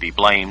that would be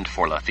blamed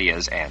for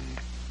Lithia's end.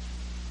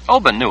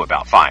 Oba knew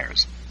about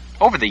fires.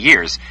 Over the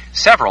years,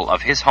 several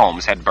of his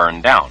homes had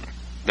burned down.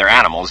 Their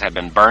animals had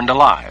been burned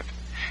alive.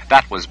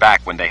 That was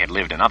back when they had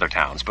lived in other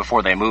towns,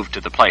 before they moved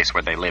to the place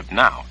where they lived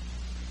now.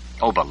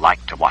 Oba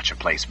liked to watch a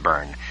place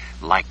burn,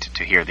 liked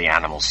to hear the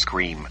animals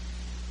scream.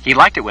 He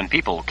liked it when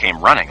people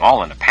came running,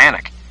 all in a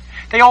panic.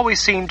 They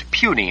always seemed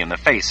puny in the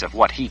face of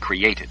what he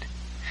created.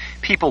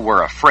 People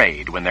were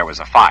afraid when there was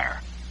a fire.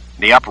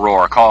 The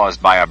uproar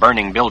caused by a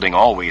burning building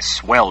always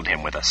swelled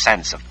him with a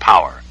sense of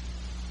power.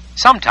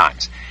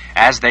 Sometimes,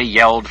 as they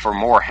yelled for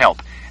more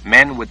help,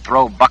 men would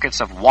throw buckets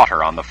of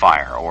water on the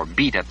fire or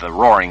beat at the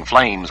roaring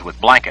flames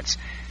with blankets,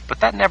 but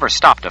that never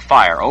stopped a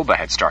fire Oba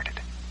had started.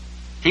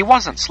 He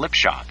wasn't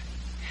slipshod.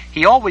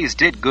 He always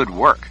did good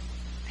work.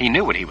 He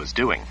knew what he was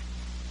doing.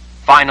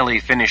 Finally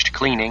finished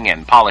cleaning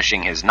and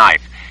polishing his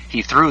knife,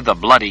 he threw the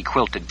bloody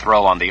quilted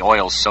throw on the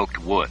oil-soaked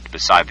wood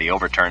beside the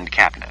overturned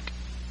cabinet.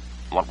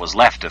 What was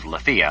left of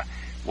Lithia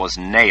was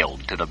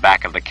nailed to the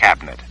back of the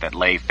cabinet that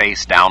lay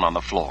face down on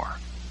the floor.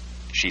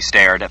 She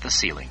stared at the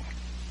ceiling.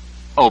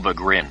 Oba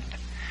grinned.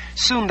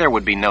 Soon there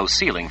would be no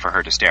ceiling for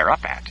her to stare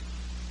up at.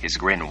 His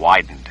grin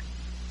widened,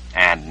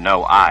 and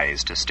no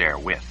eyes to stare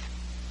with.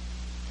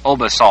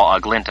 Oba saw a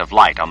glint of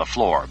light on the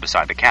floor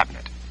beside the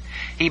cabinet.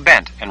 He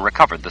bent and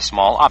recovered the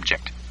small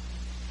object.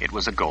 It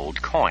was a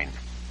gold coin.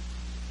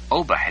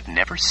 Oba had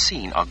never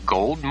seen a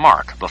gold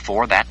mark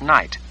before that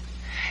night.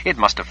 It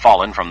must have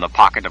fallen from the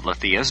pocket of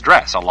Lithia's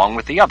dress along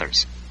with the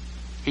others.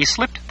 He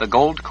slipped the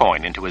gold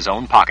coin into his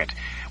own pocket,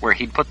 where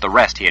he'd put the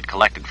rest he had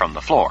collected from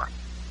the floor.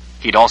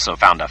 He'd also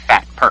found a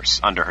fat purse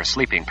under her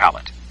sleeping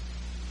pallet.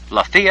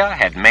 Lithia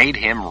had made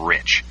him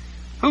rich.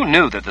 Who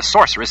knew that the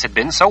sorceress had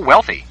been so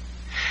wealthy?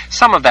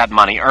 Some of that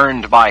money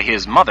earned by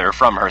his mother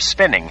from her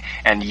spinning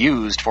and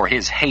used for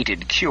his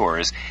hated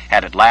cures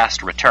had at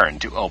last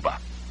returned to Oba.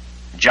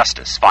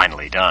 Justice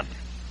finally done.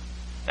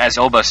 As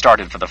Oba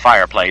started for the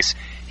fireplace,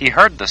 he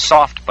heard the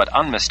soft but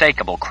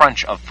unmistakable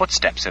crunch of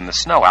footsteps in the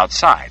snow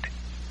outside.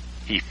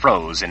 He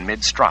froze in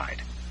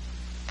mid-stride.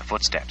 The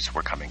footsteps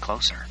were coming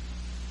closer.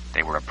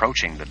 They were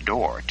approaching the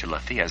door to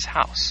Lithia's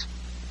house.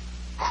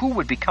 Who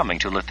would be coming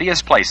to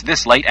Lithia's place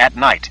this late at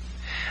night?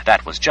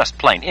 That was just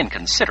plain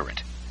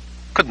inconsiderate.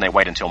 Couldn't they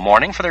wait until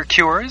morning for their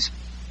cures?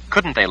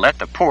 Couldn't they let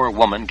the poor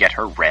woman get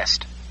her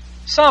rest?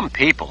 Some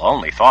people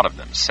only thought of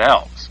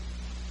themselves.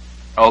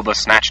 Oba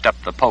snatched up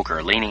the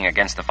poker leaning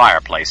against the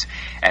fireplace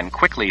and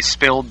quickly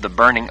spilled the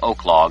burning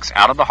oak logs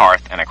out of the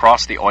hearth and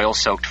across the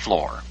oil-soaked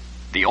floor.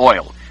 The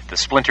oil, the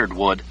splintered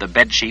wood, the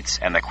bedsheets,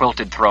 and the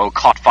quilted throw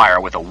caught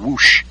fire with a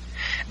whoosh.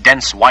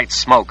 Dense white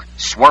smoke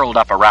swirled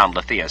up around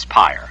Lithia's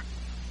pyre.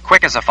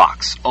 Quick as a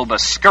fox, Oba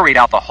scurried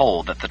out the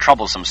hole that the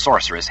troublesome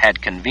sorceress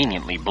had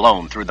conveniently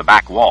blown through the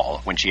back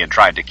wall when she had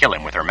tried to kill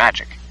him with her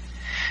magic.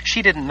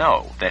 She didn't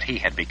know that he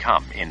had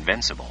become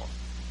invincible.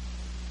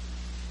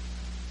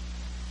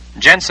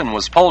 Jennsen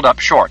was pulled up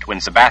short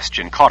when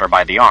Sebastian caught her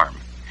by the arm.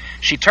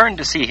 She turned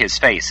to see his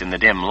face in the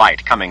dim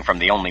light coming from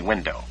the only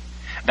window.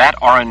 That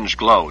orange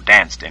glow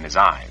danced in his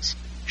eyes.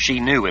 She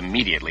knew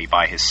immediately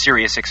by his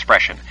serious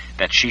expression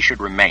that she should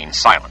remain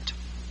silent.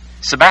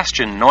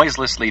 Sebastian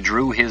noiselessly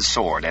drew his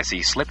sword as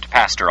he slipped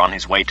past her on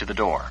his way to the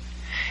door.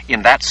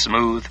 In that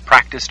smooth,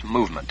 practiced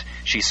movement,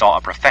 she saw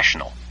a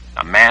professional,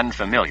 a man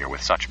familiar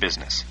with such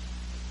business.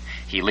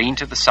 He leaned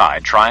to the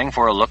side, trying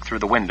for a look through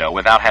the window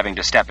without having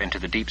to step into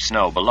the deep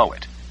snow below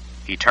it.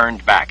 He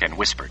turned back and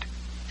whispered,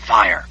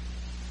 "Fire!"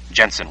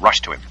 Jennsen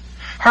rushed to him.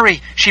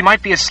 "Hurry! She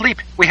might be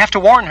asleep! We have to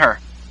warn her!"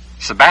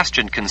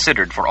 Sebastian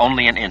considered for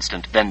only an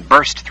instant, then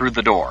burst through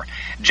the door.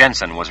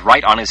 Jennsen was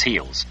right on his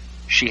heels.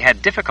 She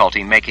had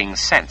difficulty making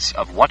sense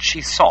of what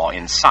she saw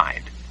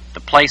inside.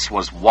 The place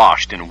was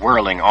washed in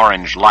whirling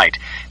orange light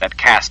that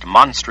cast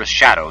monstrous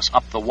shadows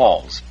up the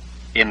walls.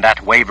 In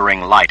that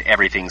wavering light,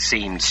 everything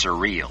seemed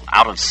surreal,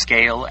 out of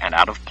scale and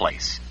out of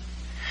place.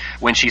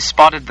 When she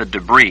spotted the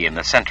debris in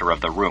the center of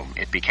the room,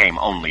 it became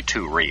only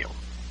too real.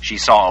 She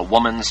saw a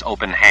woman's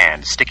open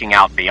hand sticking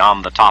out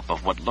beyond the top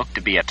of what looked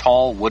to be a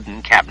tall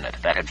wooden cabinet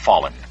that had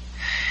fallen.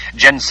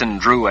 Jennsen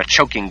drew a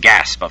choking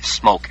gasp of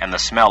smoke and the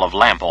smell of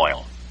lamp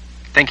oil.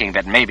 Thinking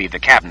that maybe the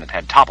cabinet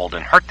had toppled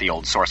and hurt the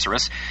old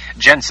sorceress,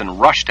 Jennsen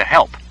rushed to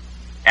help.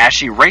 As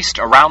she raced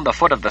around the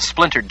foot of the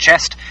splintered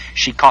chest,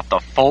 she caught the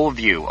full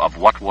view of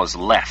what was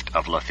left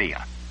of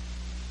Lithia.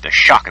 The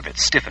shock of it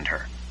stiffened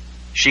her.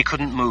 She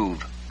couldn't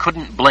move,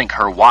 couldn't blink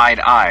her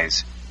wide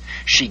eyes.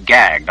 She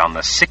gagged on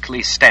the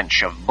sickly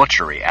stench of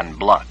butchery and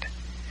blood.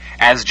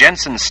 As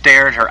Jennsen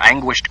stared, her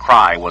anguished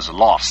cry was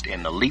lost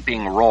in the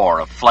leaping roar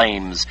of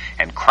flames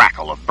and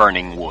crackle of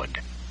burning wood.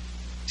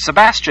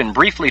 Sebastian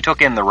briefly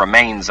took in the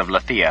remains of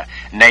Lethea,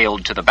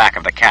 nailed to the back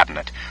of the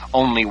cabinet,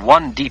 only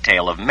one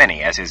detail of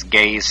many as his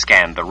gaze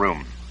scanned the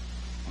room.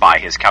 By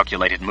his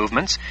calculated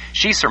movements,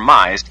 she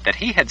surmised that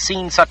he had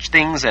seen such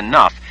things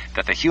enough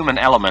that the human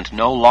element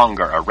no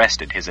longer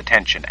arrested his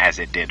attention as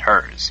it did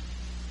hers.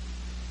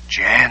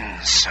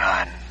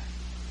 Jennsen.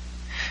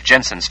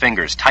 Jensen's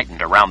fingers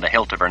tightened around the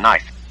hilt of her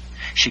knife.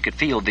 She could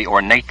feel the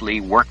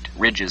ornately worked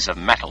ridges of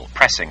metal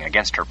pressing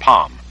against her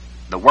palm,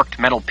 the worked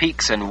metal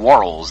peaks and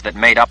whorls that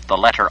made up the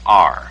letter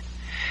R.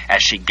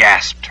 As she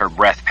gasped her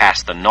breath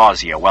past the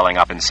nausea welling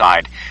up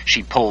inside,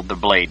 she pulled the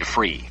blade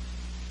free.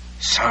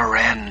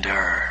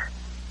 Surrender.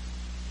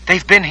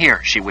 They've been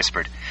here, she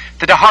whispered.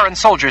 The Daharan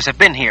soldiers have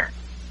been here.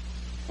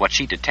 What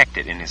she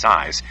detected in his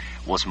eyes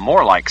was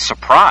more like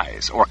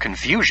surprise or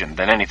confusion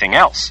than anything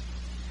else.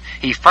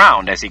 He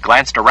frowned as he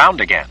glanced around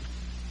again.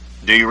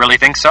 Do you really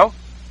think so?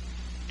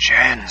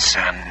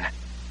 Jennsen.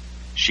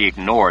 She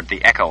ignored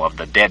the echo of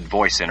the dead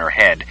voice in her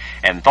head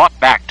and thought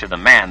back to the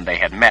man they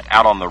had met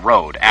out on the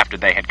road after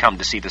they had come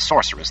to see the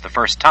sorceress the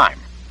first time.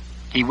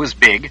 He was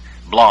big,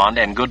 blond,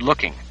 and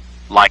good-looking,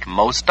 like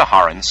most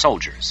Daharan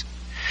soldiers.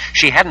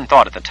 She hadn't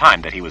thought at the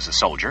time that he was a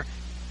soldier.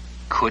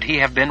 Could he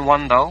have been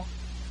one, though?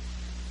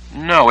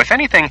 No, if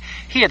anything,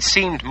 he had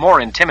seemed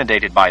more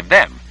intimidated by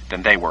them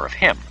than they were of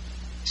him.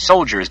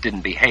 Soldiers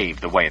didn't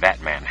behave the way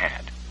that man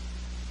had.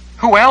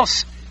 Who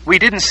else? We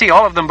didn't see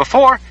all of them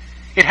before.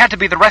 It had to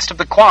be the rest of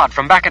the quad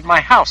from back at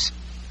my house.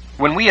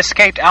 When we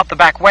escaped out the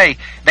back way,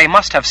 they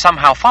must have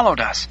somehow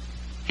followed us.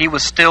 He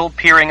was still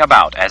peering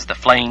about as the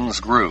flames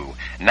grew,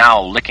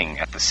 now licking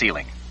at the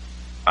ceiling.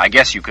 I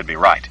guess you could be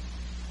right.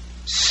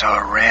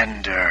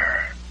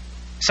 Surrender.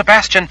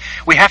 Sebastian,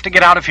 we have to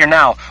get out of here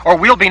now, or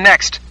we'll be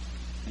next.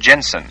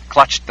 Jennsen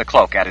clutched the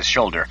cloak at his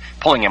shoulder,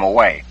 pulling him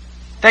away.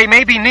 They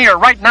may be near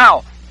right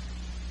now.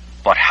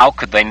 But how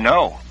could they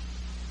know?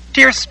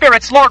 Dear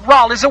spirits, Lord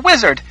Rahl is a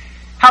wizard.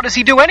 How does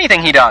he do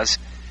anything he does?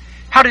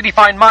 How did he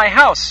find my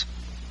house?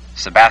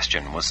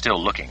 Sebastian was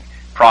still looking,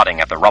 prodding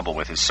at the rubble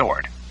with his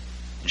sword.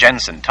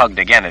 Jennsen tugged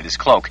again at his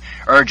cloak,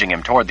 urging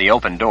him toward the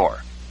open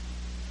door.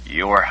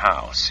 Your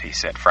house, he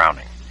said,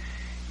 frowning.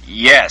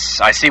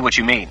 Yes, I see what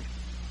you mean.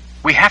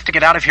 We have to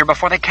get out of here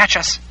before they catch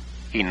us.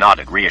 He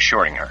nodded,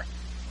 reassuring her.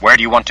 Where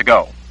do you want to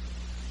go?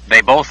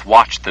 They both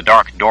watched the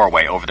dark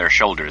doorway over their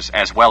shoulders,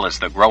 as well as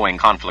the growing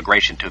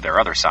conflagration to their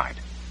other side.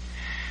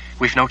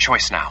 We've no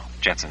choice now,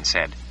 Jennsen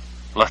said.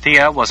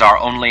 Lethea was our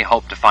only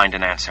hope to find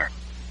an answer.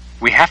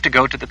 We have to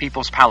go to the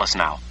People's Palace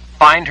now.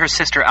 Find her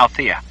sister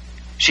Althea.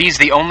 She's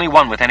the only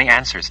one with any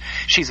answers.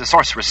 She's a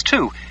sorceress,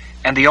 too,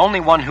 and the only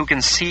one who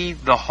can see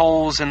the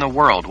holes in the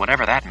world,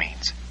 whatever that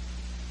means.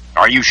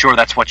 Are you sure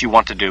that's what you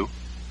want to do?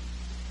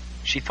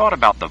 She thought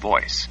about the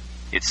voice.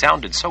 It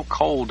sounded so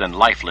cold and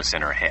lifeless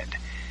in her head.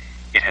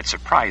 It had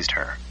surprised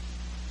her.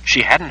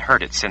 She hadn't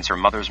heard it since her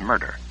mother's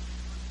murder.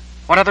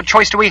 What other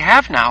choice do we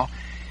have now?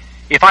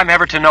 If I'm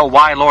ever to know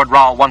why Lord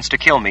Rahl wants to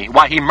kill me,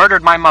 why he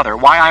murdered my mother,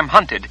 why I'm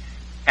hunted,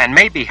 and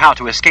maybe how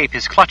to escape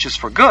his clutches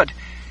for good,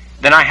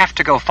 then I have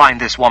to go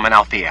find this woman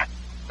Althea.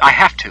 I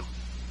have to.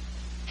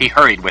 He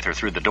hurried with her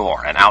through the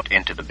door and out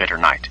into the bitter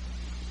night.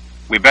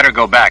 We better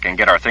go back and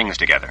get our things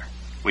together.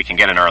 We can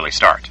get an early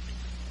start.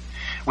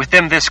 With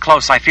them this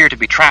close, I fear to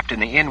be trapped in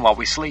the inn while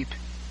we sleep.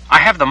 I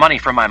have the money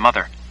from my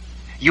mother.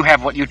 You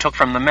have what you took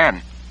from the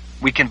men.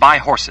 We can buy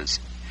horses.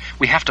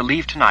 We have to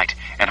leave tonight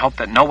and hope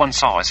that no one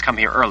saw us come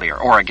here earlier,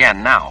 or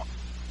again now.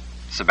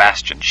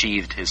 Sebastian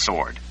sheathed his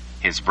sword.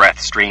 His breath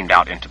streamed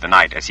out into the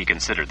night as he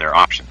considered their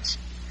options.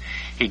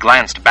 He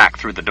glanced back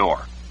through the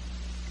door.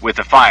 With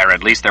the fire,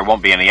 at least there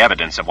won't be any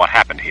evidence of what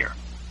happened here.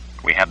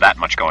 We have that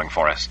much going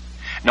for us.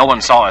 No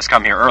one saw us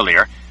come here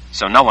earlier,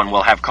 so no one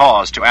will have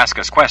cause to ask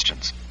us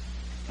questions.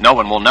 No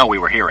one will know we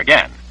were here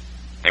again.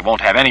 They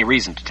won't have any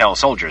reason to tell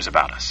soldiers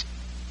about us.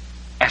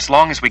 As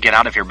long as we get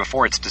out of here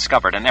before it's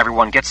discovered and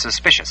everyone gets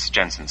suspicious,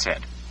 Jennsen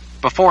said.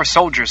 Before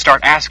soldiers start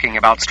asking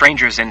about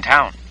strangers in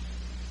town.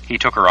 He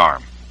took her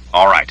arm.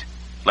 All right,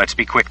 let's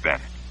be quick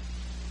then.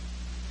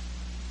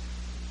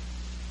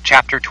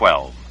 Chapter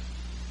 12.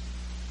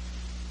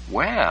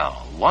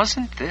 Well,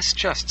 wasn't this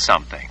just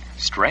something?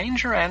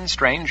 Stranger and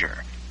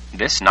stranger.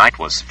 This night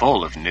was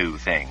full of new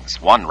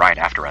things, one right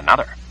after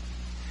another.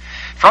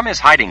 From his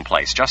hiding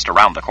place just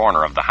around the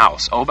corner of the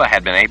house, Oba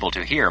had been able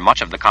to hear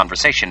much of the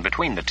conversation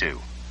between the two.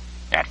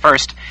 At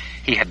first,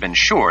 he had been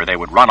sure they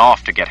would run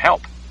off to get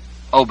help.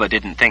 Oba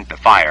didn't think the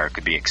fire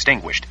could be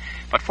extinguished,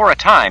 but for a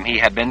time he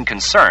had been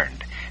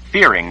concerned,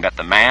 fearing that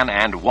the man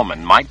and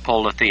woman might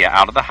pull Lethea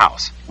out of the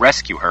house,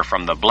 rescue her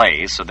from the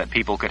blaze so that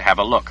people could have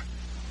a look.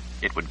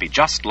 It would be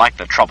just like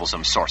the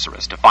troublesome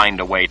sorceress to find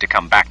a way to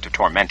come back to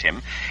torment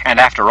him, and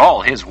after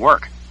all, his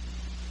work.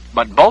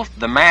 But both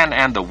the man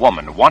and the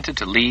woman wanted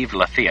to leave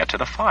Lethea to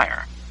the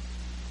fire.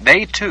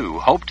 They, too,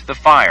 hoped the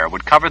fire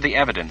would cover the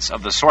evidence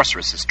of the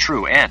sorceress's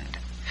true end.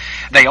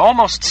 They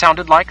almost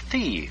sounded like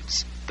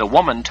thieves, the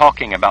woman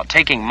talking about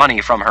taking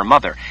money from her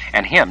mother,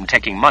 and him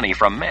taking money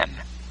from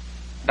men.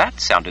 That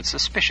sounded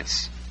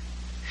suspicious.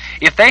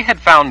 If they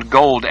had found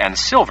gold and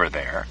silver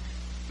there,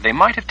 they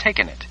might have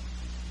taken it.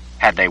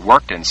 Had they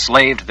worked and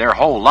slaved their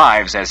whole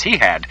lives as he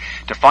had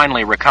to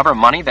finally recover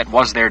money that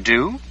was their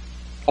due?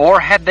 Or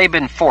had they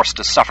been forced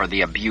to suffer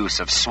the abuse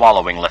of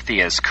swallowing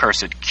Lithia's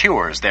cursed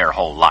cures their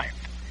whole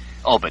life?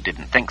 Oba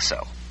didn't think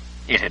so.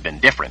 It had been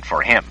different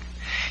for him.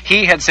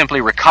 He had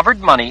simply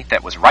recovered money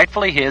that was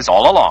rightfully his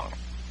all along.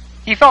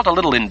 He felt a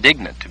little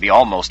indignant to be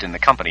almost in the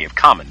company of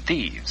common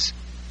thieves.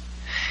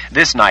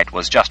 This night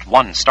was just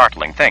one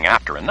startling thing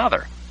after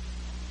another.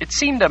 It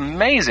seemed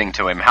amazing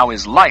to him how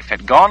his life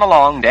had gone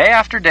along day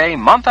after day,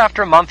 month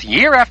after month,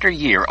 year after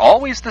year,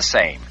 always the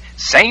same.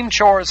 Same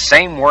chores,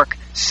 same work,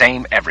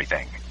 same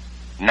everything.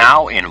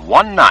 Now, in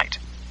one night,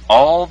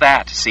 all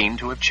that seemed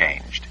to have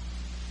changed.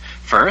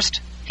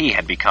 First, he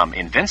had become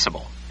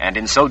invincible, and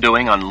in so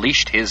doing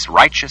unleashed his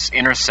righteous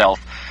inner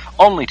self,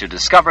 only to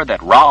discover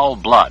that Rahl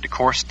blood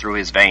coursed through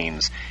his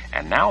veins,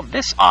 and now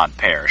this odd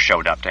pair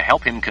showed up to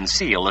help him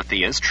conceal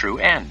Lithia's true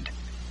end.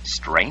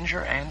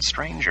 Stranger and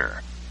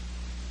stranger.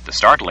 The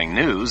startling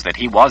news that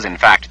he was in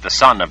fact the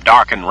son of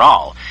Darken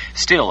Rahl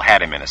still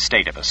had him in a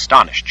state of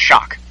astonished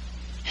shock.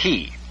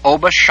 He,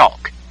 Oba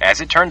Shulk, as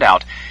it turned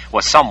out,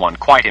 was someone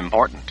quite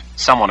important,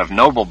 someone of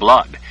noble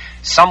blood,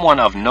 someone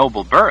of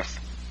noble birth.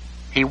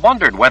 He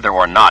wondered whether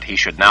or not he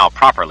should now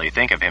properly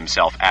think of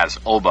himself as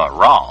Oba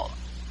Rahl.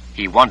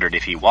 He wondered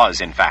if he was,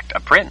 in fact,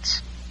 a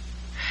prince.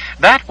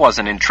 That was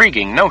an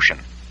intriguing notion.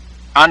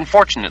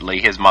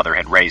 Unfortunately, his mother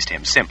had raised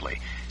him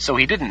simply, so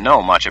he didn't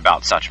know much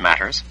about such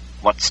matters,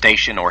 what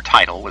station or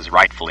title was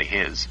rightfully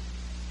his.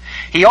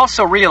 He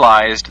also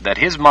realized that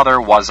his mother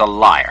was a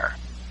liar.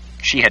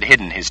 She had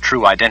hidden his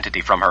true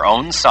identity from her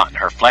own son,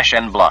 her flesh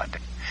and blood,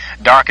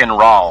 Darken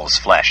Rahl's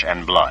flesh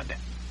and blood.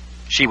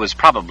 She was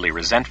probably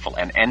resentful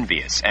and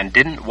envious and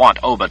didn't want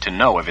Oba to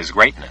know of his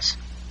greatness.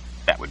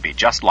 That would be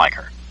just like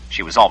her.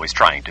 She was always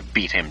trying to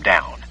beat him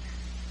down.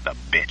 The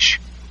bitch.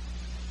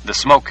 The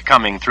smoke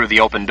coming through the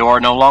open door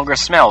no longer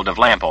smelled of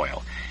lamp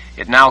oil.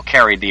 It now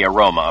carried the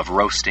aroma of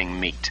roasting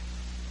meat.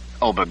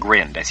 Oba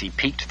grinned as he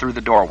peeked through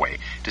the doorway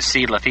to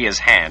see Lithia's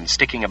hand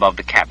sticking above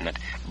the cabinet,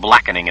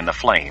 blackening in the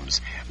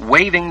flames,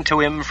 waving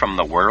to him from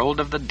the world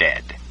of the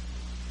dead.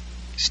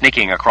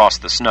 Sneaking across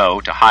the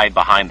snow to hide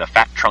behind the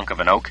fat trunk of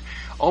an oak,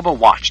 Oba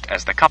watched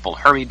as the couple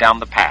hurried down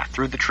the path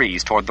through the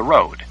trees toward the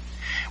road.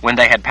 When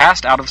they had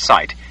passed out of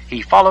sight,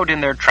 he followed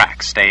in their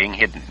tracks, staying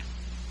hidden.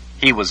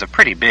 He was a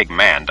pretty big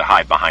man to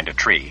hide behind a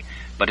tree,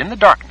 but in the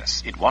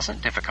darkness it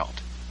wasn't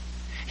difficult.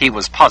 He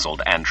was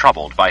puzzled and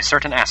troubled by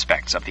certain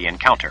aspects of the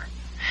encounter.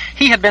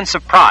 He had been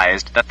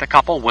surprised that the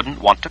couple wouldn't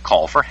want to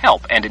call for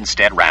help and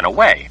instead ran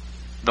away.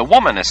 The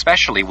woman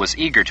especially was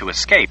eager to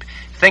escape,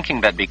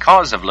 thinking that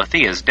because of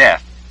Lithia's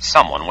death,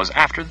 someone was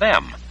after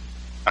them.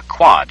 A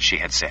quad, she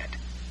had said.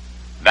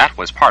 That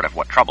was part of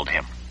what troubled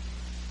him.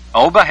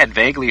 Oba had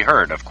vaguely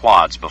heard of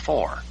quads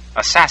before,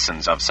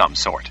 assassins of some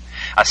sort,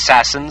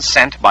 assassins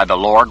sent by the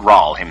Lord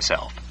Rahl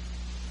himself.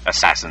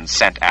 Assassins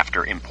sent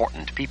after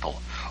important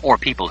people, or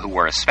people who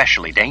were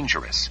especially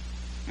dangerous.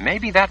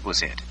 Maybe that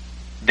was it.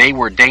 They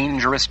were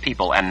dangerous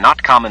people and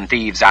not common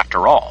thieves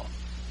after all.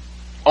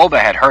 Oba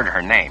had heard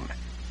her name,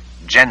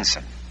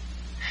 Jennsen.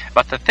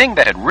 But the thing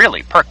that had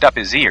really perked up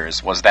his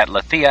ears was that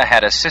Lithia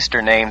had a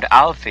sister named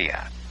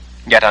Althea,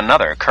 yet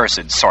another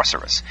cursed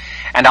sorceress,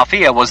 and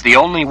Althea was the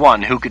only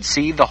one who could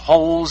see the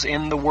holes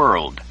in the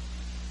world.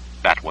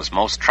 That was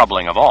most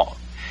troubling of all,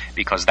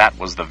 because that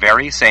was the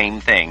very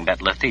same thing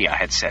that Lithia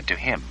had said to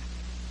him.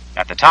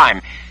 At the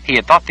time, he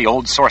had thought the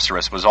old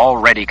sorceress was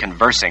already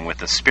conversing with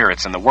the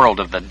spirits in the world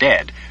of the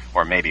dead,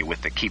 or maybe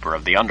with the keeper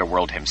of the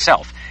underworld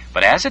himself,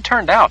 but as it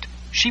turned out,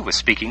 she was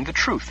speaking the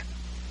truth.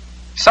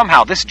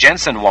 Somehow this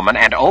Jennsen woman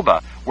and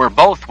Oba were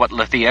both what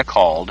Lithia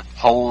called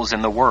holes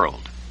in the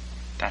world.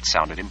 That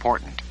sounded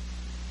important.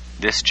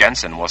 This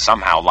Jennsen was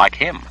somehow like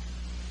him.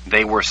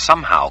 They were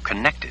somehow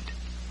connected.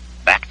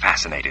 That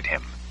fascinated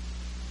him.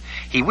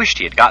 He wished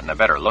he had gotten a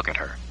better look at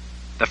her.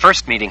 The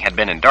first meeting had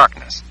been in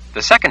darkness.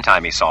 The second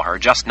time he saw her,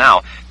 just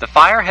now, the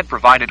fire had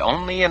provided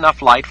only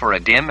enough light for a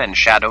dim and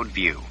shadowed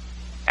view.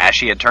 As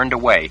she had turned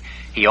away,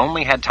 he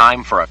only had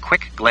time for a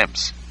quick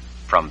glimpse.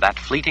 From that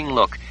fleeting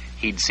look,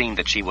 he'd seen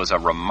that she was a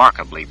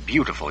remarkably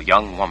beautiful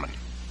young woman.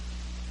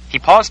 He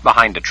paused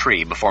behind a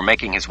tree before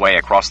making his way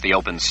across the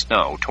open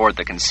snow toward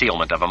the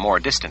concealment of a more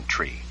distant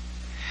tree.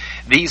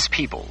 These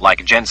people,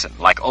 like Jennsen,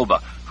 like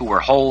Oba, who were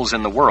holes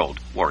in the world,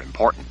 were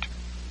important.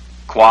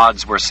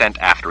 Quads were sent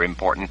after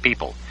important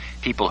people,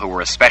 people who were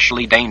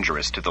especially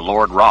dangerous to the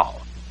Lord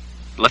Rahl.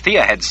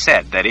 Lithia had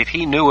said that if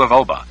he knew of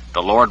Oba,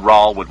 the Lord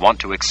Rahl would want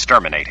to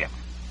exterminate him.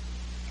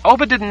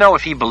 Oba didn't know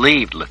if he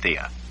believed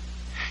Lithia.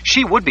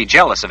 She would be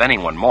jealous of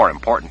anyone more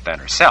important than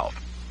herself.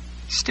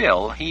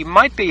 Still, he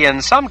might be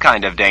in some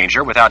kind of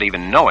danger without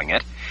even knowing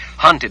it,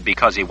 hunted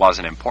because he was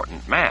an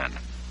important man.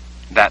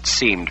 That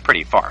seemed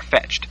pretty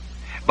far-fetched.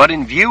 But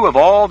in view of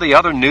all the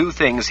other new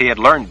things he had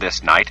learned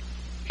this night,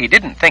 he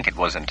didn't think it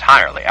was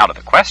entirely out of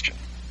the question.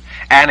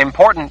 An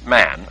important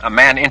man, a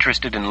man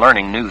interested in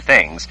learning new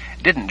things,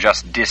 didn't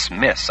just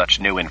dismiss such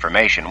new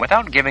information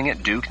without giving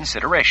it due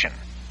consideration.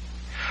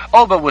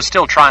 Oba was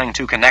still trying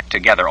to connect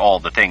together all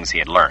the things he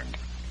had learned.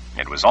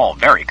 It was all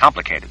very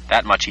complicated,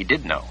 that much he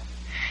did know.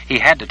 He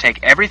had to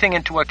take everything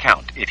into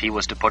account if he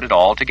was to put it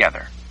all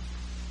together.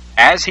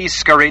 As he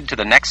scurried to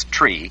the next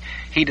tree,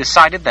 he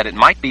decided that it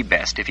might be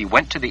best if he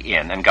went to the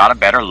inn and got a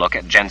better look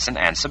at Jennsen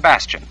and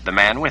Sebastian, the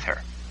man with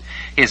her.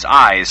 His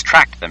eyes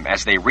tracked them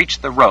as they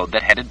reached the road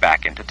that headed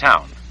back into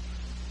town.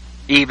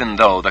 Even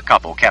though the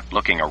couple kept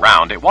looking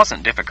around, it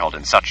wasn't difficult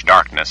in such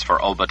darkness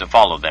for Oba to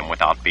follow them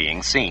without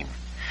being seen.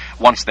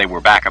 Once they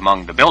were back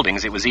among the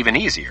buildings, it was even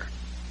easier.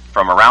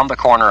 From around the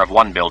corner of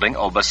one building,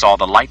 Oba saw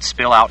the light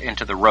spill out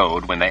into the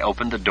road when they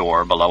opened the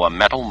door below a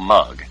metal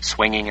mug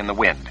swinging in the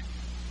wind.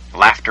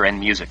 Laughter and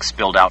music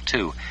spilled out,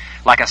 too,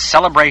 like a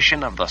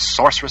celebration of the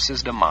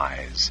sorceress's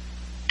demise.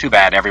 Too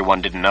bad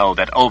everyone didn't know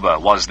that Oba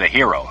was the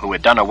hero who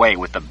had done away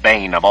with the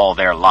bane of all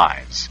their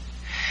lives.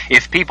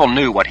 If people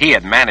knew what he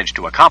had managed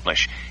to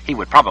accomplish, he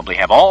would probably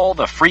have all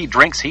the free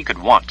drinks he could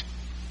want.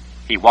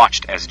 He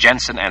watched as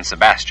Jennsen and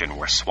Sebastian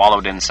were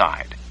swallowed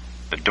inside.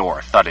 The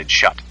door thudded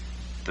shut.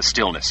 The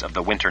stillness of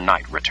the winter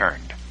night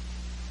returned.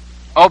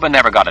 Oba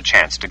never got a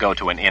chance to go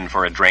to an inn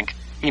for a drink.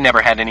 He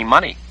never had any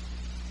money.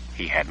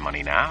 He had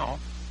money now.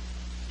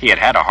 He had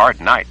had a hard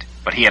night,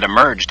 but he had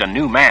emerged a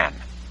new man,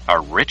 a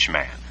rich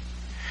man.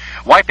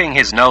 Wiping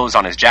his nose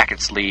on his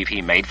jacket sleeve,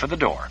 he made for the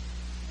door.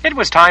 It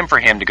was time for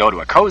him to go to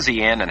a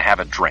cozy inn and have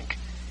a drink.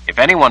 If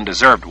anyone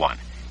deserved one,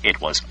 it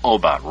was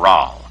Oba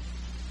Rahl.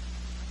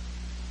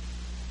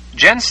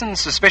 Jennsen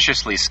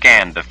suspiciously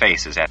scanned the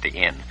faces at the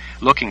inn,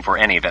 looking for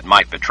any that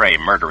might betray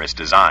murderous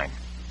design.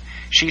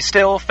 She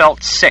still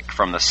felt sick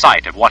from the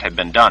sight of what had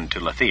been done to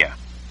Lethea.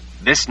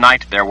 This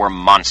night there were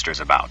monsters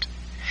about.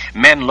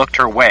 Men looked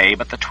her way,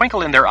 but the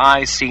twinkle in their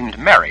eyes seemed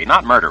merry,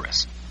 not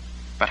murderous.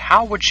 But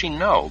how would she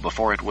know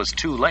before it was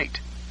too late?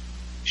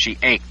 She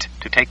ached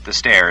to take the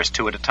stairs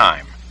 2 at a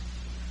time.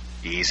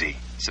 "Easy,"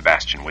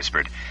 Sebastian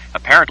whispered,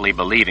 apparently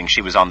believing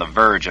she was on the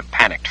verge of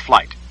panicked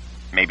flight.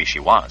 Maybe she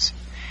was.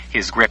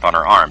 His grip on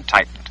her arm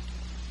tightened.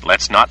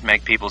 "Let's not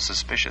make people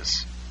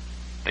suspicious."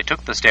 They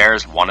took the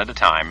stairs 1 at a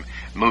time,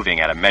 moving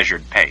at a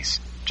measured pace,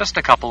 just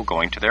a couple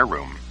going to their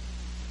room.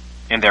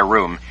 In their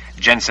room,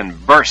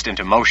 Jennsen burst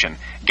into motion,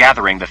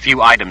 gathering the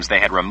few items they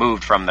had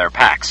removed from their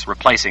packs,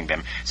 replacing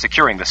them,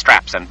 securing the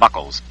straps and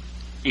buckles.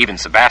 Even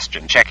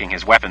Sebastian, checking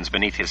his weapons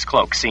beneath his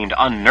cloak, seemed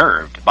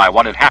unnerved by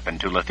what had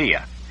happened to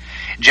Lethea.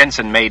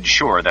 Jennsen made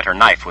sure that her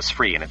knife was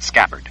free in its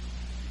scabbard.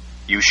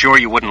 "You sure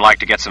you wouldn't like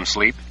to get some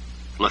sleep?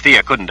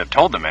 Lethea couldn't have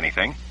told them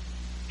anything.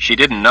 She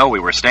didn't know we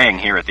were staying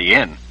here at the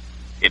inn.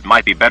 It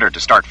might be better to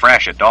start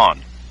fresh at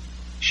dawn."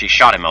 She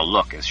shot him a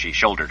look as she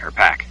shouldered her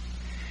pack.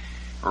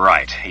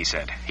 "Right," he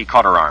said. He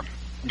caught her arm.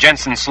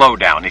 "Jennsen, slow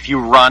down. If you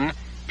run,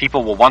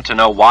 people will want to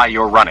know why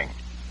you're running."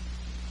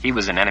 He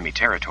was in enemy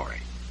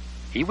territory.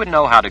 He would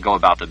know how to go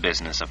about the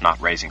business of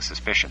not raising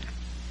suspicion.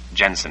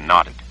 Jennsen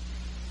nodded.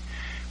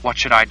 "What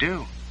should I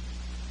do?"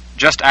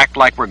 "Just act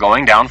like we're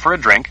going down for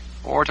a drink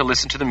or to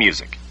listen to the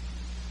music.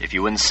 If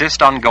you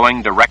insist on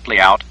going directly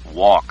out,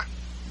 walk.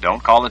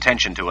 Don't call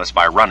attention to us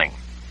by running.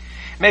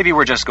 Maybe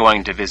we're just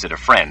going to visit a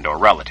friend or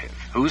relative.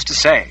 Who's to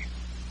say?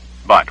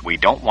 But we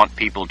don't want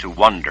people to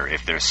wonder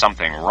if there's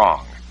something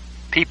wrong.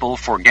 People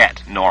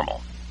forget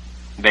normal.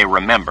 They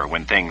remember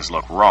when things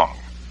look wrong."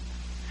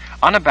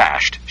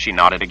 Unabashed, she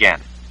nodded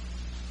again.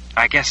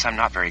 "I guess I'm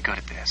not very good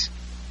at this.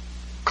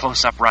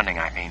 Close-up running,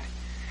 I mean.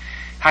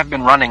 I've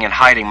been running and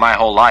hiding my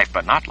whole life,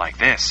 but not like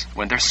this,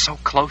 when they're so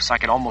close I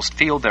can almost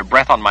feel their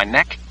breath on my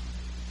neck."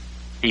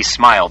 He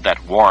smiled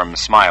that warm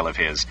smile of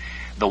his,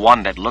 the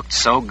one that looked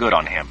so good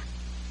on him.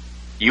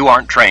 "You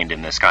aren't trained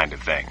in this kind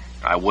of thing.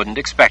 I wouldn't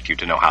expect you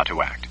to know how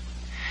to act.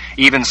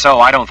 Even so,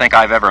 I don't think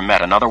I've ever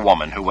met another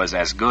woman who was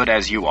as good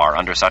as you are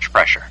under such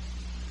pressure.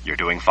 You're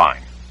doing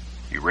fine.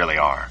 You really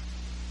are."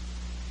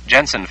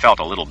 Jennsen felt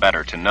a little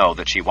better to know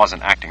that she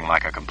wasn't acting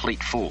like a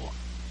complete fool.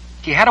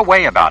 He had a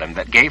way about him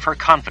that gave her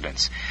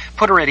confidence,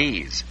 put her at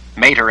ease,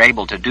 made her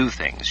able to do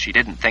things she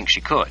didn't think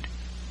she could.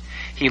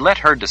 He let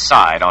her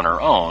decide on her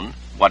own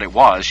what it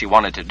was she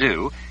wanted to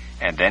do,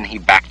 and then he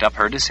backed up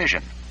her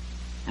decision.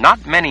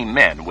 Not many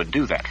men would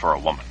do that for a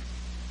woman.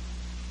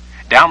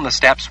 Down the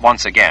steps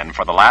once again,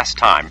 for the last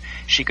time,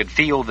 she could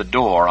feel the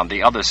door on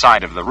the other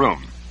side of the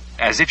room,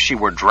 as if she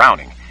were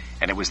drowning,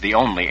 and it was the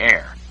only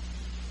air.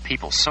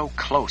 People so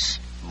close,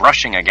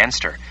 brushing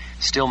against her,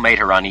 still made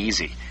her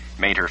uneasy,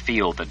 made her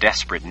feel the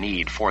desperate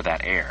need for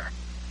that air.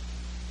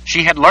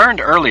 She had learned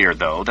earlier,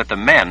 though, that the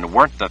men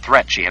weren't the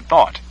threat she had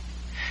thought.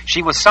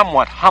 She was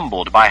somewhat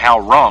humbled by how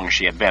wrong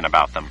she had been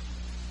about them.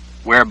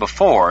 Where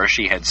before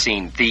she had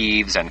seen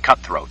thieves and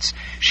cutthroats,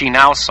 she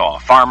now saw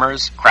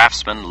farmers,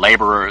 craftsmen,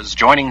 laborers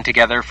joining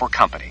together for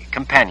company,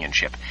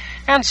 companionship,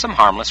 and some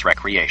harmless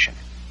recreation.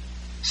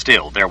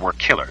 Still, there were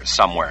killers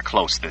somewhere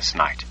close this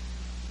night.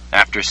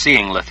 After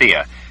seeing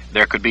Lethea,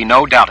 there could be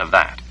no doubt of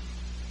that.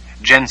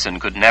 Jennsen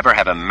could never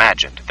have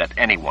imagined that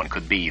anyone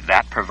could be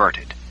that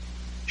perverted.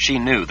 She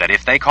knew that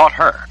if they caught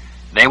her,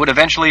 they would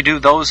eventually do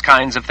those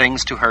kinds of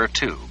things to her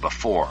too,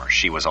 before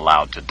she was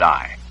allowed to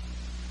die.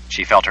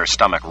 She felt her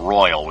stomach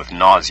roil with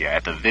nausea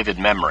at the vivid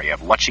memory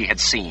of what she had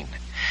seen.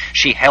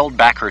 She held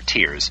back her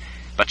tears,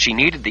 but she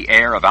needed the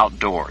air of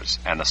outdoors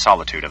and the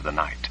solitude of the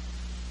night.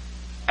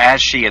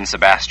 As she and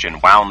Sebastian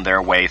wound their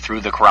way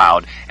through the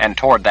crowd and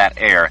toward that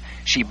air,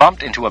 she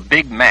bumped into a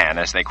big man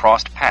as they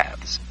crossed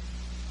paths.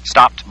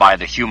 Stopped by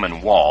the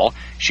human wall,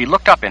 she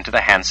looked up into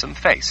the handsome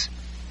face.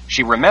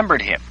 She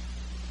remembered him.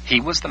 He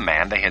was the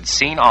man they had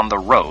seen on the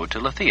road to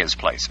Lithia's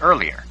place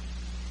earlier.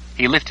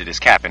 He lifted his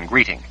cap in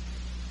greeting.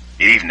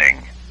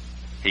 Evening.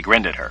 He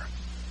grinned at her.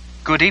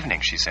 Good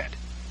evening, she said.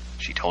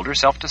 She told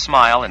herself to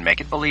smile and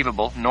make it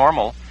believable,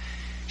 normal.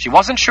 She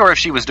wasn't sure if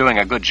she was doing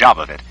a good job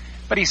of it,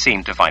 but he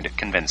seemed to find it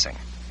convincing.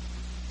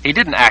 He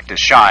didn't act as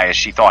shy as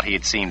she thought he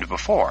had seemed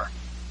before.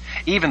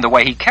 Even the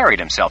way he carried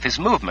himself, his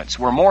movements,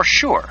 were more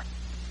sure.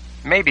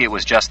 Maybe it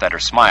was just that her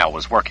smile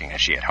was working as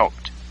she had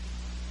hoped.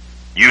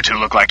 You two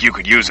look like you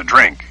could use a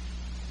drink.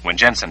 When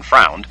Jennsen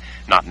frowned,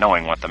 not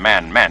knowing what the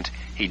man meant,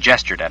 he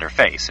gestured at her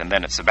face and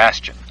then at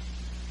Sebastian.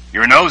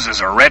 Your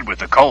noses are red with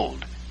the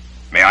cold.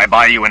 May I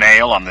buy you an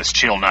ale on this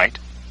chill night?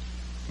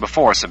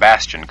 Before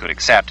Sebastian could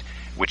accept,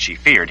 which she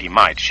feared he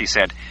might, she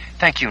said,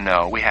 Thank you,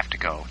 no, we have to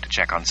go to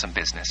check on some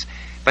business.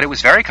 But it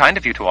was very kind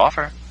of you to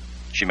offer.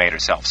 She made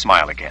herself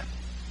smile again.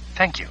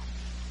 Thank you.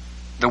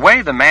 The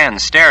way the man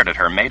stared at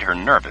her made her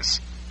nervous.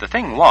 The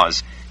thing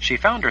was, she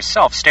found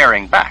herself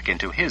staring back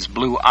into his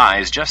blue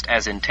eyes just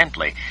as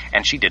intently,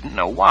 and she didn't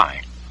know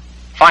why.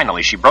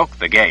 Finally, she broke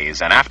the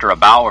gaze, and after a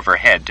bow of her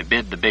head to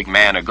bid the big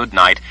man a good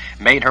night,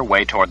 made her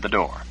way toward the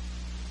door.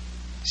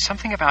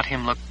 Something about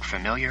him looked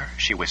familiar,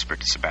 she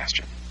whispered to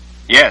Sebastian.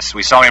 Yes,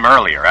 we saw him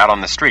earlier, out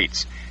on the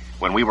streets,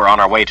 when we were on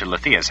our way to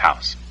Lithia's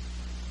house.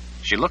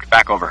 She looked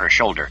back over her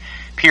shoulder,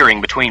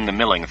 peering between the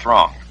milling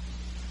throng.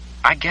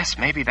 I guess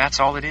maybe that's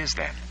all it is,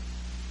 then.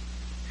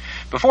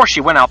 Before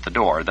she went out the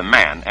door, the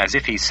man, as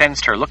if he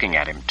sensed her looking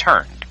at him,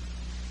 turned.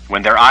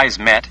 When their eyes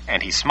met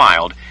and he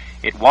smiled,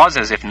 it was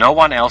as if no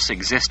one else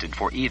existed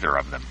for either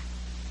of them.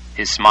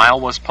 His smile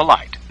was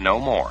polite, no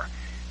more,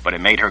 but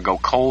it made her go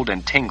cold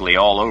and tingly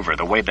all over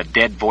the way the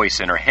dead voice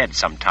in her head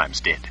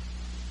sometimes did.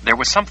 There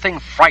was something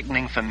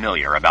frightening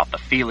familiar about the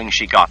feeling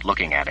she got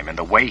looking at him and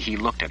the way he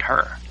looked at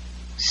her.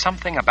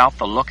 Something about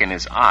the look in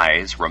his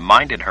eyes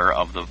reminded her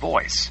of the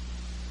voice.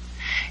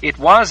 It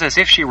was as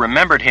if she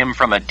remembered him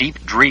from a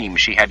deep dream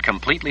she had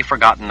completely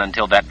forgotten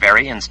until that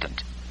very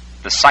instant.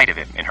 The sight of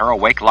him in her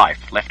awake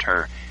life left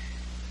her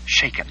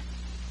shaken.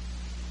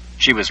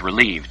 She was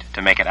relieved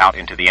to make it out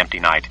into the empty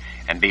night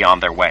and be on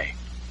their way.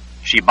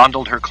 She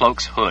bundled her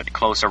cloak's hood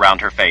close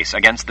around her face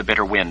against the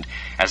bitter wind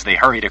as they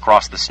hurried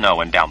across the snow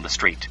and down the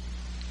street.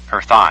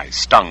 Her thighs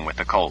stung with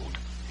the cold.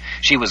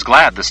 She was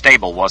glad the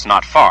stable was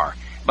not far,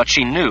 but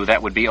she knew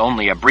that would be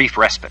only a brief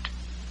respite.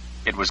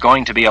 It was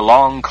going to be a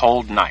long,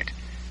 cold night,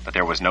 but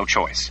there was no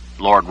choice.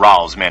 Lord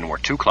Rahl's men were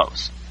too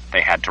close.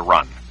 They had to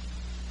run.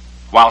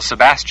 While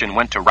Sebastian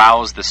went to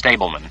rouse the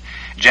stableman,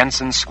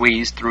 Jennsen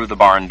squeezed through the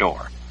barn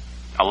door.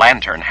 A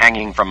lantern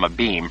hanging from a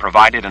beam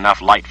provided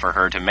enough light for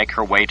her to make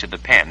her way to the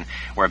pen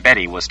where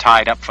Betty was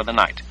tied up for the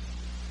night.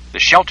 The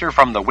shelter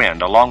from the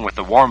wind, along with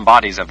the warm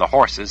bodies of the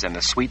horses and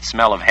the sweet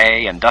smell of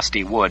hay and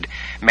dusty wood,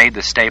 made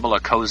the stable a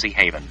cozy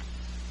haven.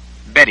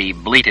 Betty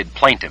bleated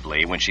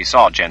plaintively when she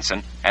saw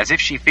Jennsen, as if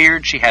she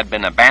feared she had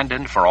been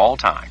abandoned for all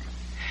time.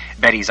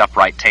 Betty's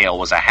upright tail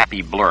was a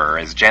happy blur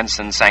as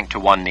Jennsen sank to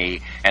one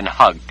knee and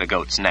hugged the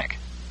goat's neck.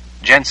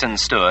 Jennsen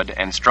stood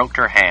and stroked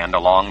her hand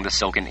along the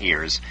silken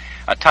ears,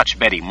 a touch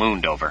Betty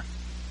mooned over.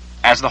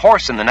 As the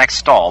horse in the next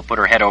stall put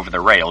her head over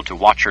the rail to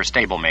watch her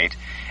stablemate,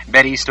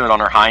 Betty stood on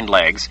her hind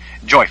legs,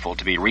 joyful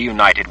to be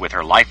reunited with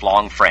her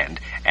lifelong friend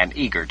and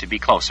eager to be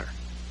closer.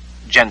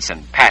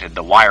 Jennsen patted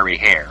the wiry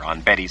hair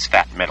on Betty's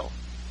fat middle.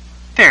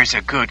 "There's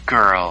a good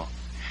girl,"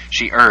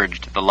 she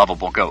urged the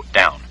lovable goat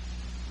down.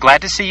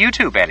 "Glad to see you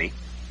too, Betty."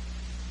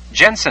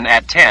 Jennsen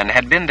at 10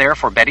 had been there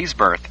for Betty's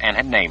birth and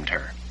had named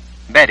her.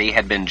 Betty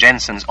had been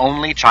Jennsen's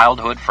only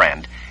childhood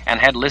friend and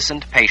had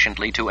listened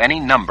patiently to any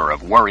number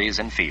of worries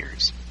and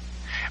fears.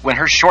 When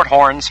her short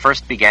horns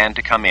first began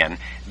to come in,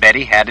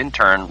 Betty had in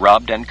turn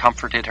rubbed and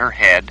comforted her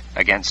head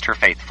against her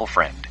faithful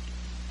friend.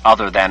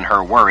 Other than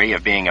her worry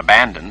of being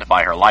abandoned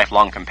by her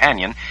lifelong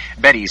companion,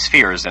 Betty's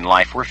fears in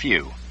life were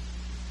few.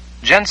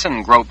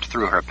 Jennsen groped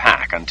through her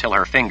pack until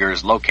her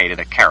fingers located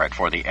a carrot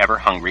for the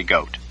ever-hungry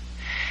goat.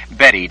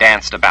 Betty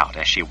danced about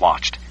as she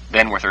watched,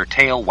 then with her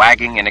tail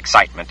wagging in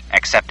excitement,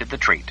 accepted the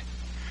treat.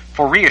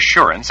 For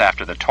reassurance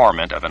after the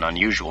torment of an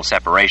unusual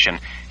separation,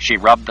 she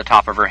rubbed the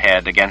top of her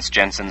head against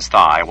Jennsen's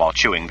thigh while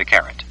chewing the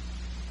carrot.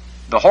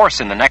 The horse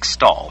in the next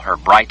stall, her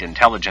bright,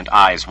 intelligent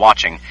eyes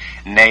watching,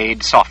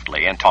 neighed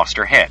softly and tossed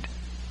her head.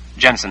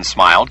 Jennsen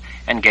smiled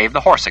and gave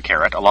the horse a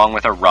carrot along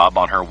with a rub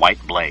on her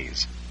white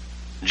blaze.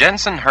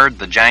 Jennsen heard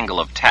the jangle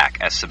of tack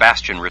as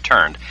Sebastian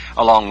returned,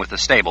 along with the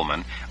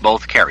stableman,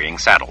 both carrying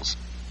saddles.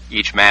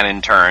 Each man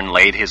in turn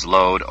laid his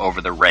load over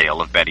the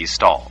rail of Betty's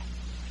stall.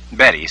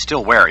 Betty,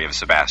 still wary of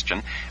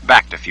Sebastian,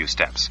 backed a few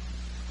steps.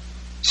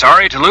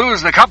 "Sorry to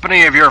lose the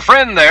company of your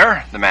friend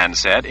there," the man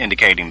said,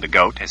 indicating the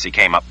goat as he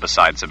came up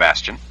beside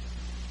Sebastian.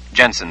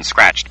 Jennsen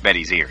scratched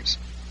Betty's ears.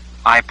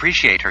 "I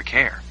appreciate her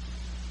care."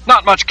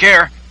 "Not much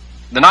care.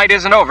 The night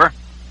isn't over."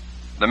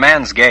 The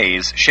man's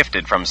gaze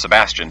shifted from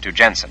Sebastian to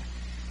Jennsen.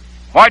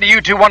 "Why do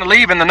you two want to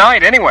leave in the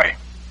night, anyway?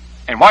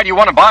 And why do you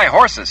want to buy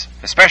horses,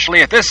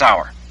 especially at this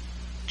hour?"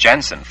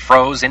 Jennsen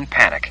froze in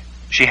panic.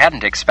 She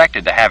hadn't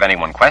expected to have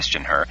anyone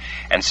question her,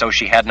 and so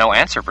she had no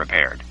answer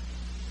prepared.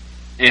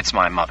 "It's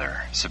my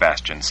mother,"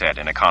 Sebastian said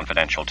in a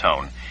confidential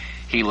tone.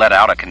 He let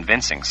out a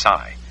convincing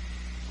sigh.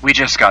 "We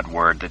just got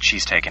word that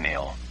she's taken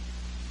ill.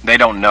 They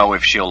don't know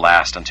if she'll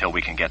last until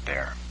we can get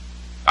there.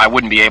 I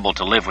wouldn't be able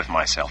to live with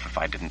myself if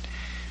I didn't.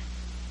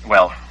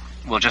 Well,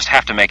 we'll just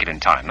have to make it in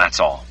time, that's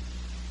all."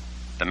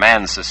 The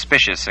man's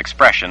suspicious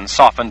expression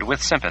softened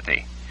with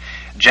sympathy.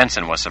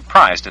 Jennsen was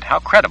surprised at how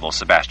credible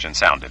Sebastian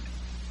sounded.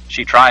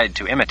 She tried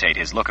to imitate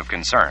his look of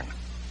concern.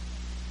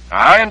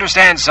 "I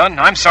understand, son.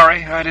 I'm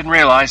sorry. I didn't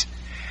realize.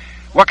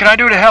 What can I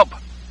do to help?"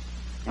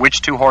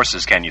 "Which 2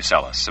 horses can you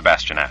sell us?"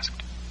 Sebastian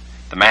asked.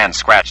 The man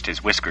scratched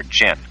his whiskered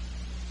chin.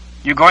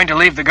 "You going to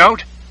leave the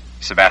goat?"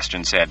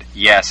 Sebastian said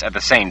yes. At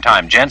the same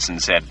time,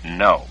 Jennsen said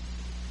no.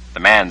 The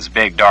man's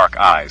big dark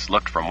eyes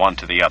looked from one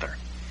to the other.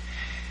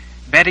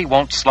 "Betty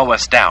won't slow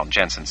us down,"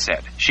 Jennsen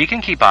said. "She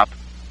can keep up.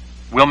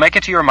 We'll make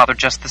it to your mother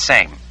just the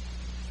same."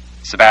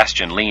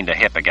 Sebastian leaned a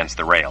hip against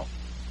the rail.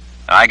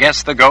 "I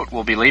guess the goat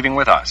will be leaving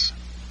with us."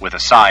 With a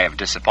sigh of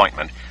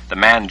disappointment, the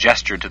man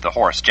gestured to the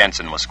horse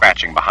Jennsen was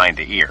scratching behind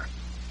the ear.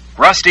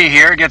 "Rusty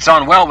here gets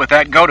on well with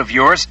that goat of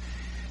yours.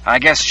 I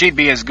guess she'd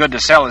be as good to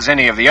sell as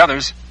any of the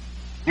others.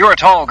 You're a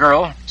tall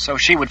girl, so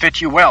she would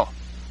fit you well."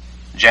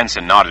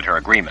 Jennsen nodded her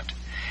agreement.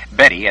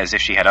 Betty, as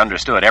if she had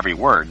understood every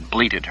word,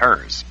 bleated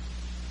hers.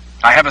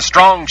 "I have a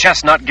strong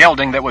chestnut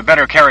gelding that would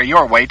better carry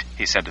your weight,"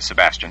 he said to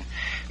Sebastian.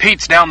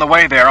 "Pete's down the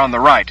way there on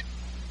the right.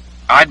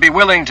 I'd be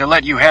willing to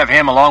let you have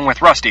him along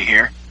with Rusty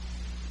here."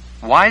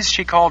 "Why's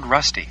she called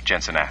Rusty?"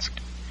 Jennsen asked.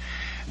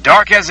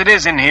 "Dark as it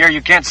is in here,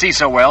 you can't see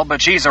so well,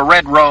 but she's a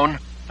red roan,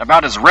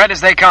 about as red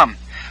as they come,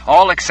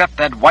 all except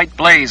that white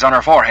blaze on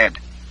her forehead."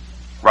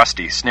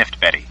 Rusty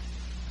sniffed Betty.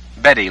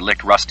 Betty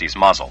licked Rusty's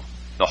muzzle.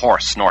 The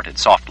horse snorted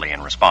softly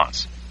in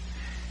response.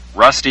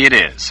 "Rusty it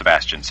is,"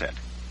 Sebastian said.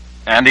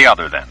 "And the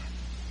other, then?"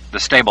 The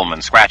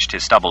stableman scratched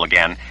his stubble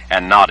again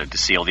and nodded to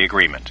seal the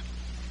agreement.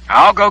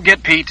 "I'll go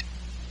get Pete."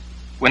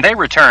 When they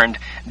returned,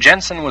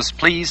 Jennsen was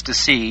pleased to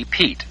see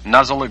Pete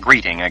nuzzle a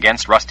greeting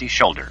against Rusty's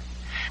shoulder.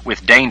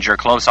 With danger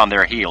close on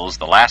their heels,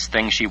 the last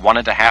thing she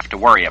wanted to have to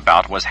worry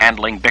about was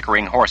handling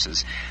bickering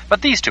horses,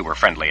 but these two were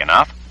friendly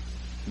enough.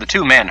 The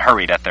 2 men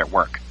hurried at their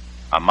work.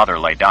 A mother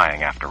lay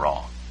dying, after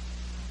all.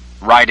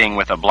 Riding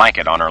with a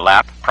blanket on her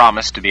lap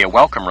promised to be a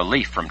welcome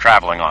relief from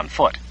traveling on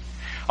foot.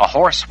 A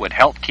horse would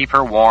help keep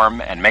her warm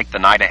and make the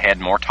night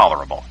ahead more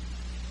tolerable.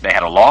 They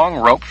had a long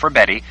rope for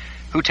Betty,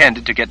 who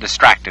tended to get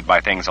distracted by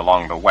things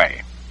along the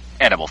way,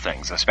 edible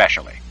things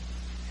especially.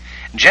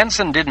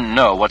 Jennsen didn't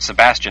know what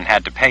Sebastian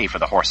had to pay for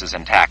the horses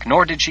and tack,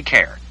 nor did she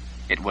care.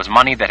 It was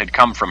money that had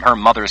come from her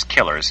mother's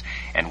killers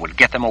and would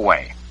get them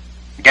away.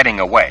 Getting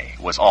away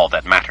was all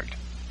that mattered.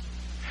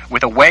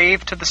 With a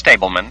wave to the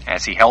stableman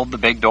as he held the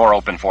big door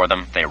open for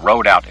them, they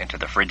rode out into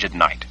the frigid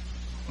night.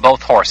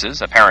 Both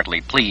horses, apparently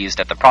pleased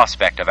at the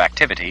prospect of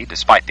activity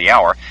despite the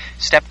hour,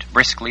 stepped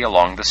briskly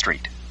along the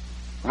street.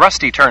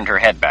 Rusty turned her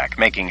head back,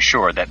 making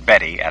sure that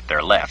Betty, at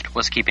their left,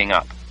 was keeping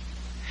up.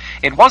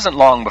 It wasn't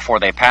long before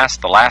they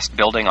passed the last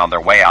building on their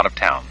way out of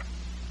town.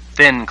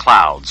 Thin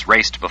clouds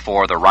raced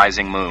before the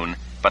rising moon,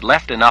 but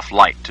left enough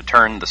light to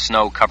turn the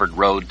snow-covered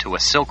road to a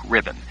silk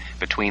ribbon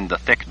between the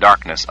thick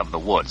darkness of the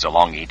woods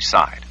along each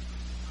side.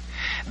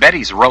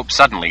 Betty's rope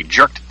suddenly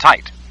jerked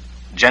tight.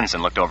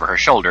 Jennsen looked over her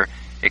shoulder,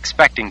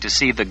 expecting to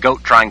see the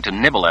goat trying to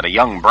nibble at a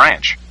young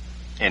branch.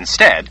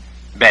 Instead,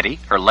 Betty,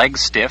 her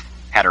legs stiff,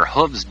 had her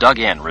hooves dug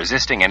in,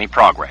 resisting any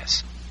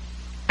progress.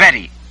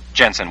 "Betty!"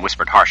 Jennsen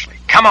whispered harshly.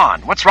 "Come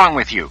on! What's wrong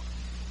with you?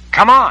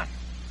 Come on!"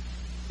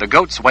 The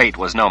goat's weight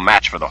was no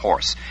match for the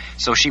horse,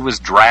 so she was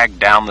dragged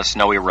down the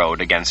snowy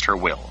road against her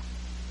will.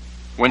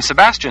 When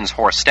Sebastian's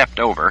horse stepped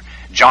over,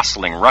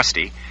 jostling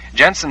Rusty,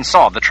 Jennsen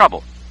saw the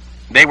trouble.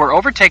 They were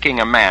overtaking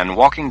a man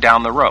walking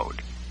down the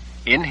road.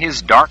 In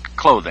his dark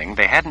clothing,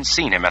 they hadn't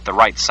seen him at the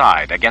right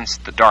side,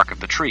 against the dark of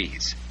the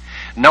trees.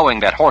 Knowing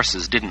that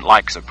horses didn't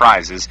like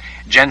surprises,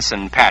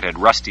 Jennsen patted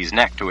Rusty's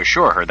neck to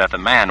assure her that the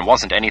man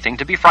wasn't anything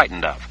to be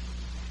frightened of.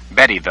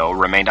 Betty, though,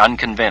 remained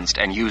unconvinced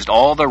and used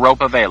all the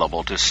rope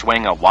available to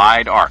swing a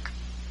wide arc.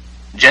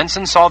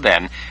 Jennsen saw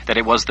then that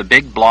it was the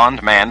big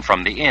blond man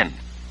from the inn,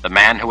 the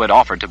man who had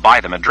offered to buy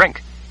them a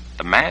drink,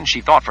 the man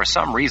she thought for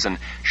some reason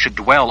should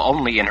dwell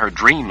only in her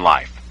dream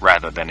life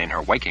rather than in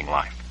her waking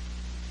life.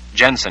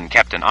 Jennsen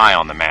kept an eye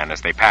on the man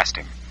as they passed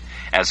him.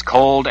 As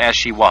cold as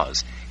she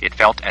was, it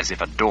felt as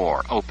if a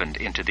door opened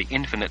into the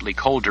infinitely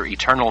colder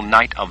eternal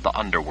night of the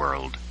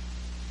underworld.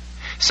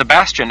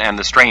 Sebastian and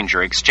the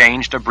stranger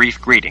exchanged a brief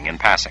greeting in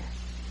passing.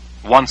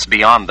 Once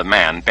beyond the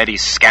man, Betty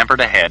scampered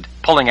ahead,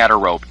 pulling at her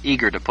rope,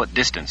 eager to put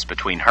distance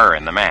between her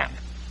and the man.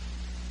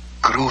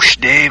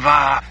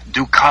 "Krushdeva,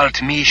 du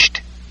kalt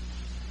mischt."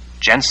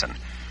 Jennsen,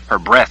 her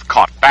breath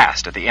caught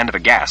fast at the end of a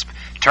gasp,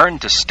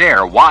 turned to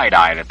stare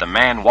wide-eyed at the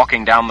man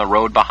walking down the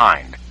road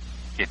behind.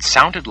 It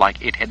sounded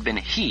like it had been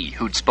he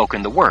who'd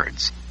spoken the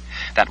words.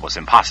 That was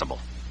impossible.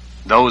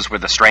 Those were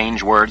the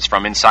strange words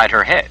from inside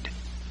her head.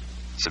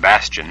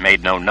 Sebastian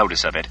made no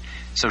notice of it,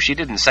 so she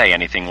didn't say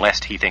anything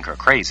lest he think her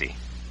crazy.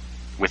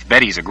 With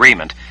Betty's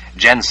agreement,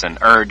 Jennsen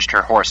urged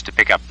her horse to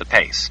pick up the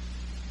pace.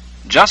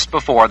 Just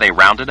before they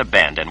rounded a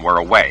bend and were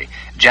away,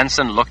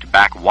 Jennsen looked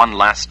back one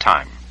last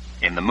time.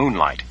 In the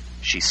moonlight,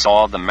 she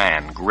saw the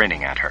man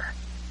grinning at her.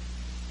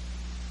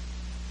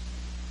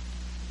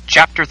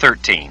 Chapter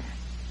 13.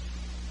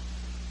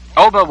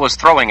 Oba was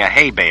throwing a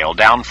hay bale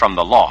down from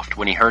the loft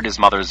when he heard his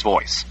mother's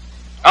voice.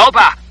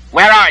 Oba,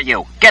 where are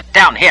you? Get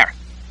down here.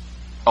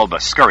 Oba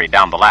scurried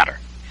down the ladder.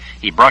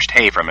 He brushed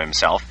hay from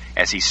himself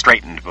as he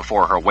straightened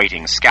before her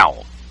waiting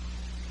scowl.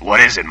 What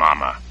is it,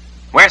 Mama?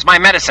 Where's my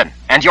medicine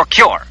and your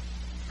cure?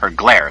 Her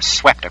glare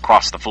swept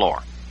across the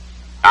floor.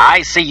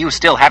 I see you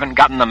still haven't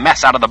gotten the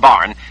mess out of the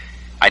barn.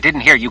 I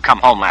didn't hear you come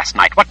home last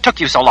night. What took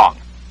you so long?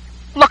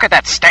 Look at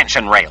that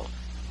stanchion rail.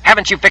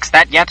 Haven't you fixed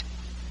that yet?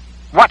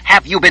 What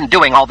have you been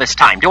doing all this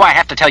time? Do I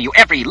have to tell you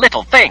every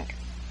little thing?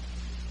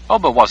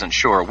 Oba wasn't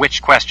sure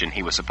which question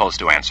he was supposed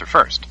to answer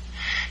first.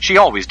 She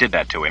always did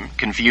that to him,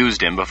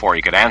 confused him before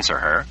he could answer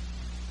her.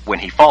 When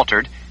he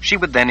faltered, she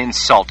would then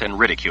insult and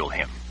ridicule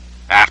him.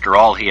 After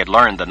all he had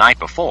learned the night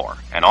before,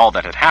 and all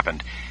that had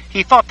happened,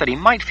 he thought that he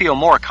might feel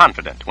more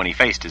confident when he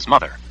faced his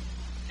mother.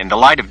 In the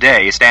light of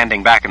day,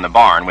 standing back in the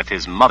barn with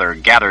his mother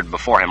gathered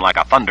before him like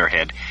a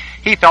thunderhead,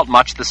 he felt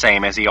much the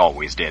same as he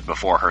always did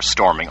before her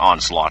storming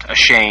onslaught,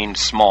 ashamed,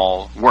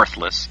 small,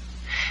 worthless.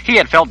 He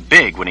had felt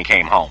big when he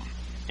came home,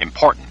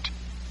 important.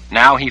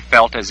 Now he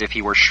felt as if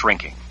he were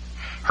shrinking.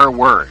 Her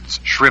words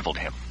shriveled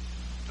him.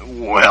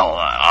 Well,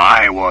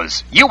 I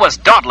was... You was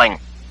dawdling.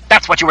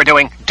 That's what you were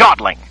doing,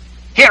 dawdling.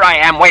 Here I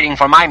am waiting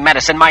for my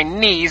medicine, my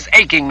knees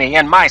aching me,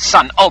 and my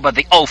son, Oba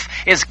the oaf,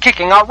 is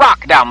kicking a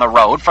rock down the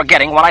road,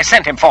 forgetting what I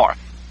sent him for.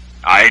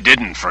 I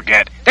didn't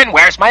forget. Then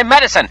where's my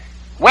medicine?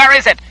 Where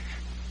is it?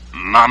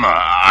 Mama,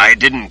 I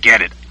didn't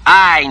get it.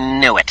 I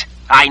knew it.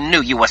 I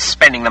knew you was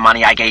spending the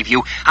money I gave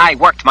you. I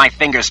worked my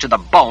fingers to the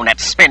bone at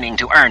spending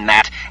to earn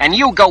that, and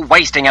you go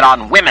wasting it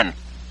on women.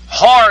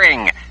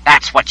 Whoring!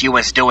 That's what you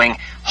was doing.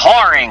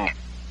 Whoring!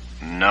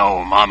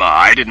 No, Mama,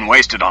 I didn't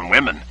waste it on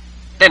women.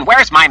 Then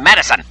where's my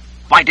medicine?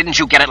 Why didn't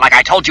you get it like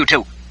I told you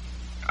to?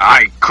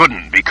 I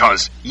couldn't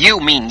because... You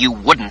mean you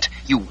wouldn't,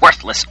 you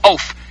worthless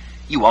oaf.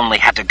 You only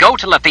had to go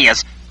to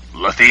Lethea's.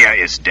 Lethea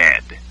is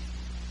dead.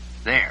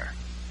 There.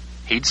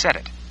 He'd said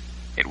it.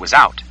 It was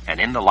out and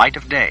in the light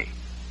of day.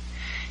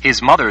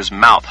 His mother's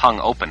mouth hung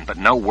open, but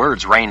no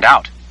words rained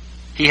out.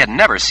 He had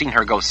never seen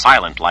her go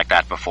silent like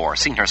that before,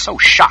 seen her so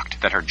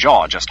shocked that her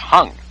jaw just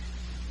hung.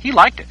 He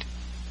liked it.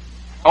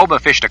 Oba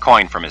fished a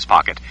coin from his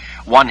pocket,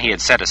 one he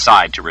had set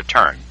aside to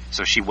return,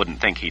 so she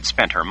wouldn't think he'd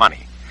spent her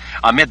money.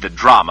 Amid the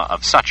drama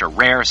of such a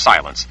rare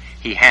silence,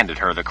 he handed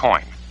her the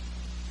coin.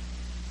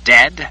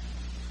 Dead?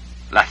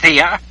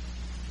 Lethea?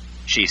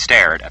 She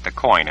stared at the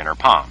coin in her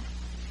palm.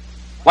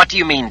 What do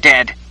you mean,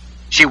 dead?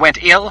 She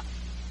went ill?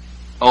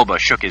 Oba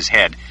shook his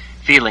head,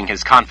 feeling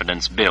his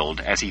confidence build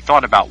as he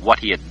thought about what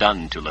he had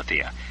done to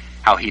Lethea,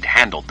 how he'd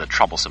handled the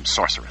troublesome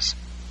sorceress.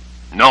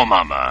 No,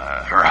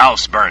 Mama, her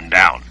house burned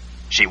down.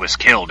 She was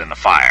killed in the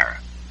fire.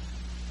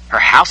 Her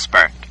house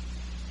burned?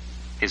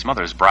 His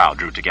mother's brow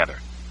drew together.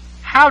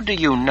 How do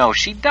you know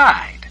she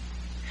died?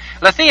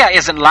 Lethea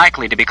isn't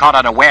likely to be caught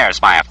unawares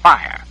by a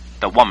fire.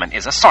 The woman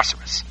is a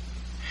sorceress.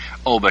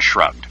 Oba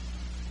shrugged.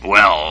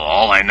 Well,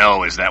 all I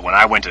know is that when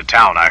I went to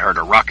town, I heard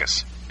a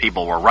ruckus.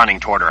 People were running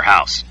toward her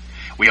house.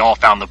 We all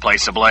found the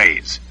place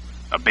ablaze.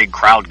 A big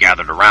crowd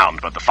gathered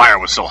around, but the fire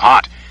was so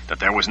hot that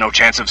there was no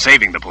chance of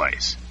saving the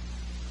place.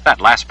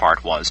 That last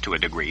part was, to a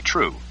degree,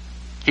 true.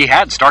 He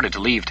had started to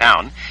leave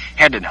town,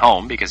 headed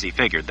home because he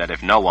figured that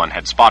if no one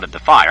had spotted the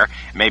fire,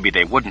 maybe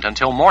they wouldn't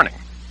until morning.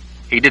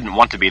 He didn't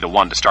want to be the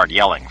one to start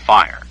yelling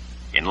fire.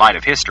 In light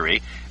of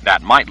history,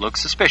 that might look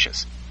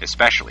suspicious,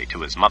 especially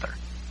to his mother.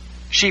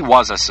 She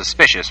was a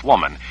suspicious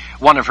woman,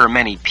 one of her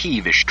many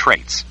peevish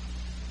traits.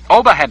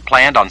 Oba had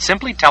planned on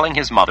simply telling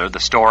his mother the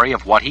story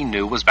of what he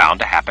knew was bound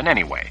to happen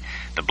anyway,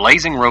 the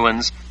blazing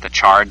ruins, the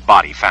charred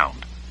body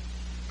found.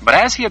 But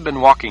as he had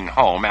been walking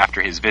home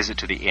after his visit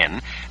to the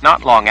inn,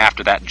 not long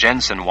after that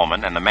Jennsen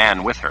woman and the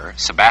man with her,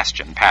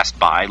 Sebastian, passed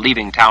by,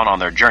 leaving town on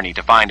their journey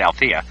to find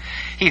Althea,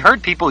 he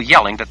heard people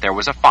yelling that there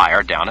was a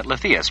fire down at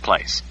Lethea's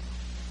place.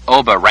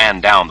 Oba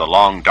ran down the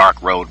long,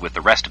 dark road with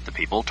the rest of the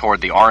people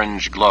toward the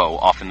orange glow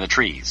off in the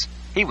trees.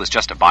 He was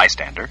just a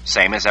bystander,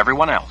 same as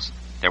everyone else.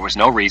 There was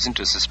no reason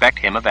to suspect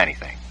him of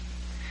anything.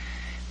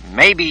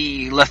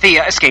 Maybe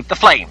Lethea escaped the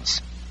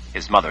flames.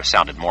 His mother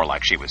sounded more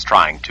like she was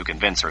trying to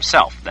convince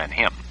herself than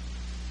him.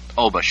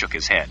 Oba shook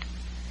his head.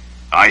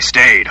 I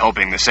stayed,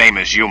 hoping the same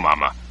as you,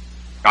 Mama.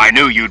 I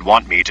knew you'd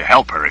want me to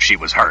help her if she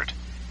was hurt.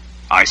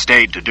 I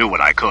stayed to do what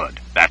I could.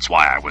 That's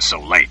why I was so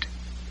late.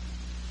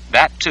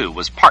 That, too,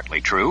 was partly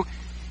true.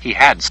 He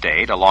had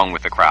stayed, along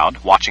with the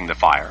crowd, watching the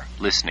fire,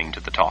 listening to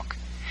the talk.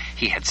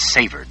 He had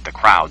savored the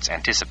crowd's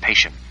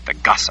anticipation, the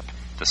gossip,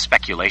 the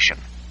speculation.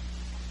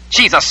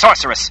 She's a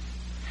sorceress.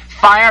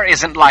 Fire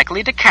isn't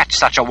likely to catch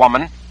such a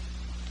woman.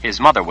 His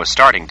mother was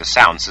starting to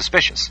sound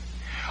suspicious.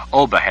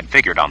 Oba had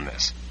figured on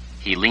this.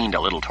 He leaned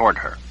a little toward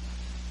her.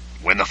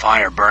 "When the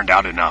fire burned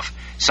out enough,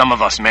 some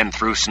of us men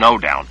threw snow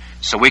down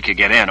so we could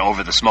get in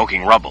over the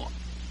smoking rubble.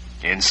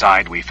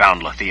 Inside we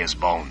found Lithia's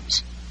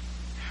bones."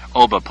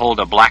 Oba pulled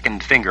a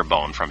blackened finger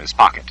bone from his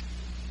pocket.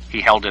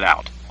 He held it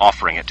out,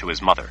 offering it to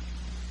his mother.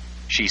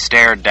 She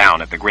stared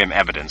down at the grim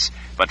evidence,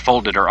 but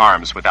folded her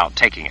arms without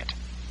taking it.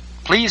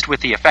 Pleased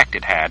with the effect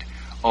it had,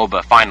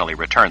 Oba finally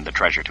returned the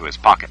treasure to his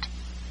pocket.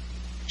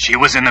 "She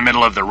was in the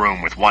middle of the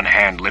room with one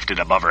hand lifted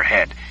above her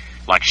head,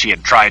 like she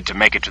had tried to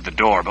make it to the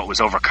door but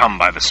was overcome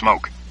by the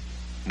smoke.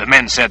 The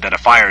men said that a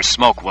fire's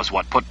smoke was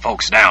what put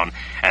folks down,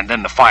 and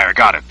then the fire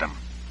got at them.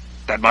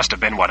 That must have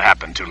been what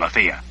happened to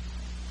Lithia.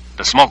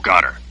 The smoke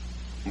got her.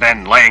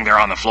 Then, laying there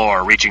on the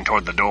floor, reaching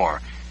toward the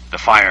door, the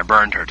fire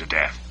burned her to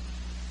death."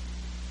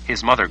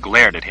 His mother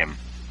glared at him,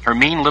 her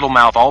mean little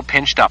mouth all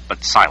pinched up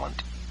but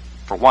silent.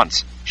 For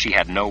once, she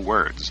had no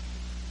words.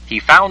 He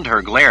found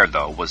her glare,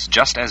 though, was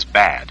just as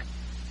bad.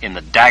 In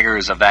the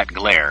daggers of that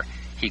glare,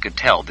 he could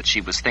tell that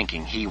she was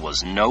thinking he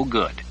was no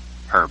good,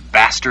 her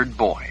bastard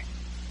boy.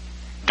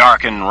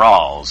 Darken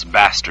Rahl's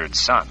bastard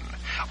son,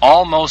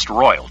 almost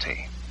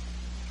royalty.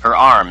 Her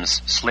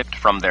arms slipped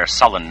from their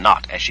sullen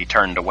knot as she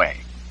turned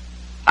away.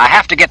 "I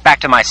have to get back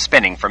to my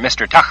spinning for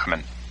Mr.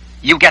 Tuchman.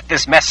 You get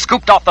this mess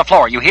scooped off the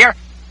floor, you hear?"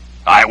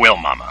 "I will,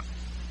 Mama."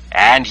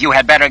 "And you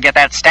had better get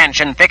that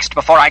stanchion fixed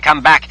before I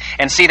come back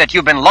and see that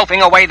you've been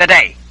loafing away the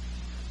day."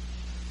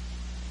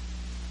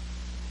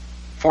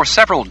 For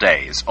several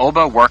days,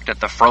 Oba worked at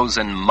the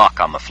frozen muck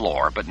on the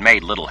floor, but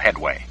made little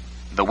headway.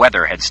 The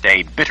weather had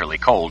stayed bitterly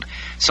cold,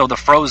 so the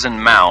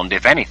frozen mound,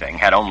 if anything,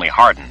 had only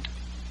hardened.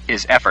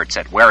 His efforts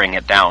at wearing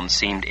it down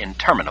seemed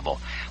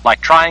interminable, like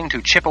trying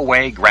to chip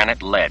away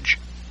granite ledge,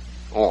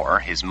 or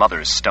his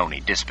mother's stony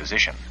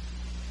disposition.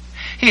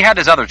 He had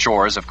his other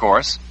chores, of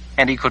course,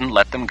 and he couldn't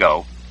let them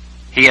go.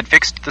 He had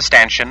fixed the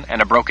stanchion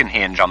and a broken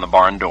hinge on the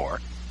barn door.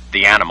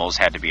 The animals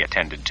had to be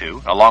attended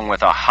to, along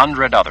with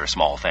 100 other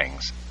small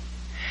things.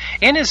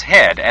 In his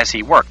head, as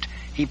he worked,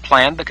 he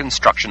planned the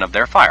construction of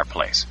their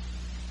fireplace.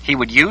 He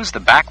would use the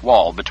back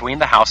wall between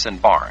the house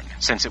and barn,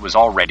 since it was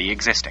already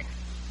existing.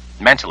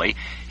 Mentally,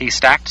 he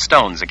stacked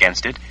stones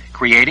against it,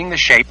 creating the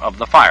shape of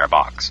the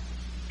firebox.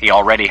 He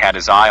already had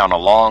his eye on a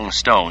long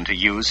stone to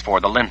use for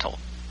the lintel.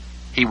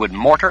 He would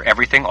mortar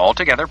everything all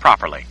together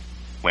properly.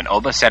 When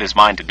Oba set his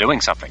mind to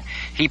doing something,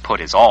 he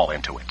put his all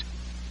into it.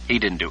 He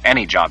didn't do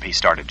any job he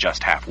started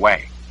just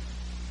halfway.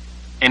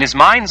 In his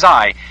mind's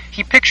eye,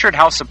 he pictured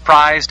how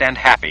surprised and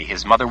happy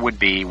his mother would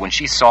be when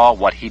she saw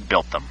what he'd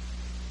built them.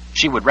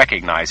 She would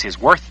recognize his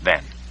worth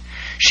then.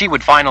 She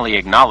would finally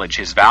acknowledge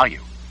his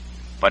value.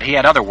 But he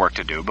had other work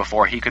to do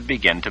before he could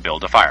begin to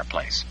build a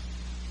fireplace.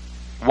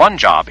 One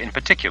job in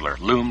particular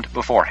loomed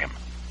before him.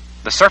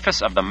 The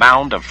surface of the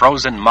mound of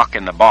frozen muck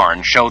in the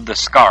barn showed the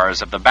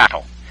scars of the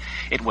battle.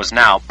 It was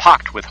now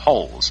pocked with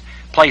holes,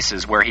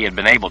 places where he had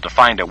been able to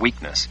find a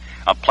weakness,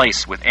 a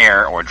place with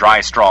air or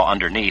dry straw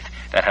underneath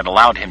that had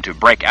allowed him to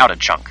break out a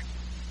chunk.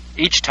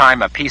 Each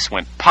time a piece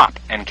went pop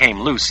and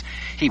came loose,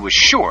 he was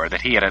sure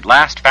that he had at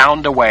last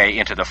found a way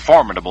into the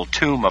formidable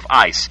tomb of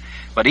ice,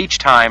 but each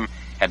time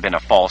had been a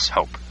false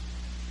hope.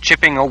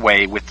 Chipping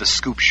away with the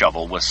scoop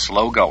shovel was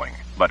slow going,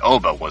 but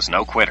Oba was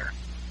no quitter.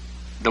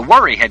 The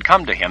worry had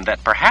come to him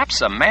that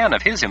perhaps a man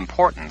of his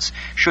importance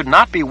should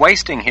not be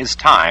wasting his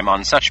time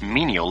on such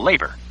menial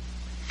labor.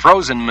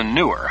 Frozen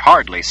manure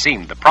hardly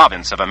seemed the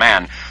province of a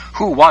man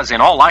who was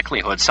in all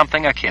likelihood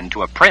something akin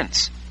to a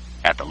prince.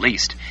 At the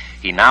least,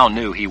 he now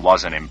knew he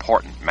was an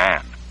important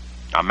man.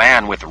 A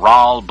man with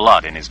Rahl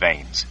blood in his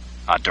veins.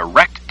 A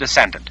direct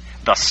descendant,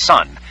 the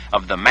son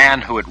of the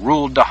man who had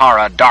ruled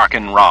Dahara,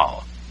 Darken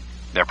Rahl.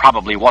 There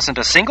probably wasn't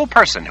a single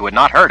person who had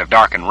not heard of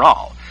Darken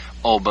Rahl,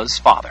 Oba's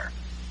father.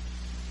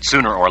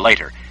 Sooner or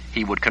later,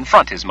 he would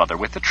confront his mother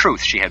with the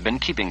truth she had been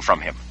keeping from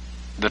him.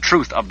 The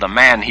truth of the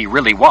man he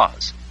really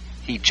was.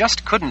 He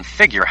just couldn't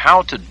figure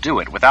how to do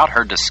it without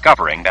her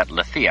discovering that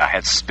Lithia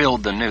had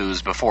spilled the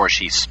news before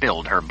she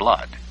spilled her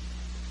blood.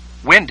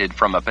 Winded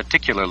from a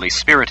particularly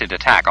spirited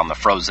attack on the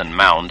frozen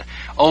mound,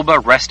 Oba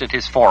rested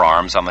his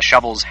forearms on the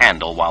shovel's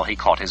handle while he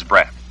caught his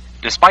breath.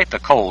 Despite the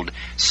cold,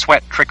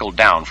 sweat trickled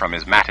down from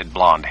his matted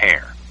blonde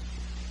hair.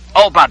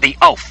 "Oba the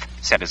oaf,"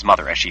 said his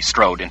mother as she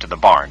strode into the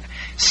barn.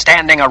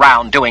 "Standing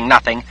around doing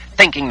nothing,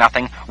 thinking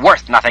nothing,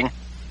 worth nothing.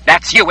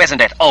 That's you,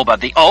 isn't it, Oba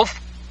the oaf?"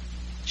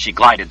 She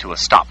glided to a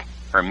stop,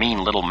 her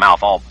mean little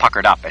mouth all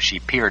puckered up as she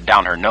peered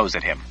down her nose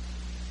at him.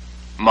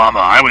 "Mama,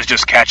 I was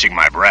just catching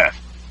my breath."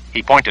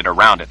 He pointed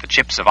around at the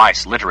chips of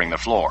ice littering the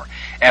floor,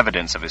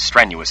 evidence of his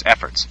strenuous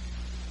efforts.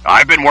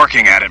 "I've been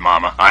working at it,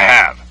 Mama, I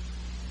have."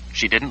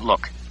 She didn't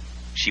look.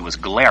 She was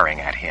glaring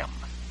at him.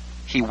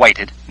 He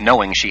waited,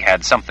 knowing she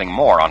had something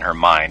more on her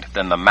mind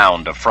than the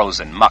mound of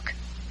frozen muck.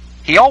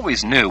 He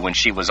always knew when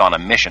she was on a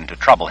mission to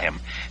trouble him,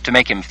 to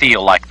make him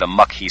feel like the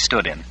muck he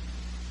stood in.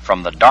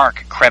 From the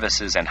dark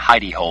crevices and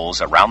hidey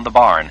holes around the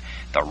barn,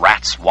 the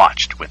rats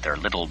watched with their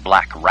little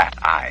black rat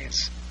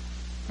eyes.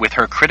 With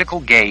her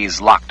critical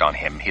gaze locked on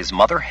him, his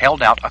mother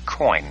held out a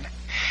coin.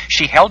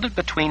 She held it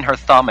between her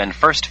thumb and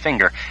first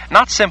finger,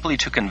 not simply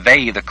to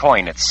convey the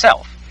coin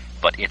itself,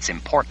 but its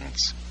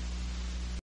importance.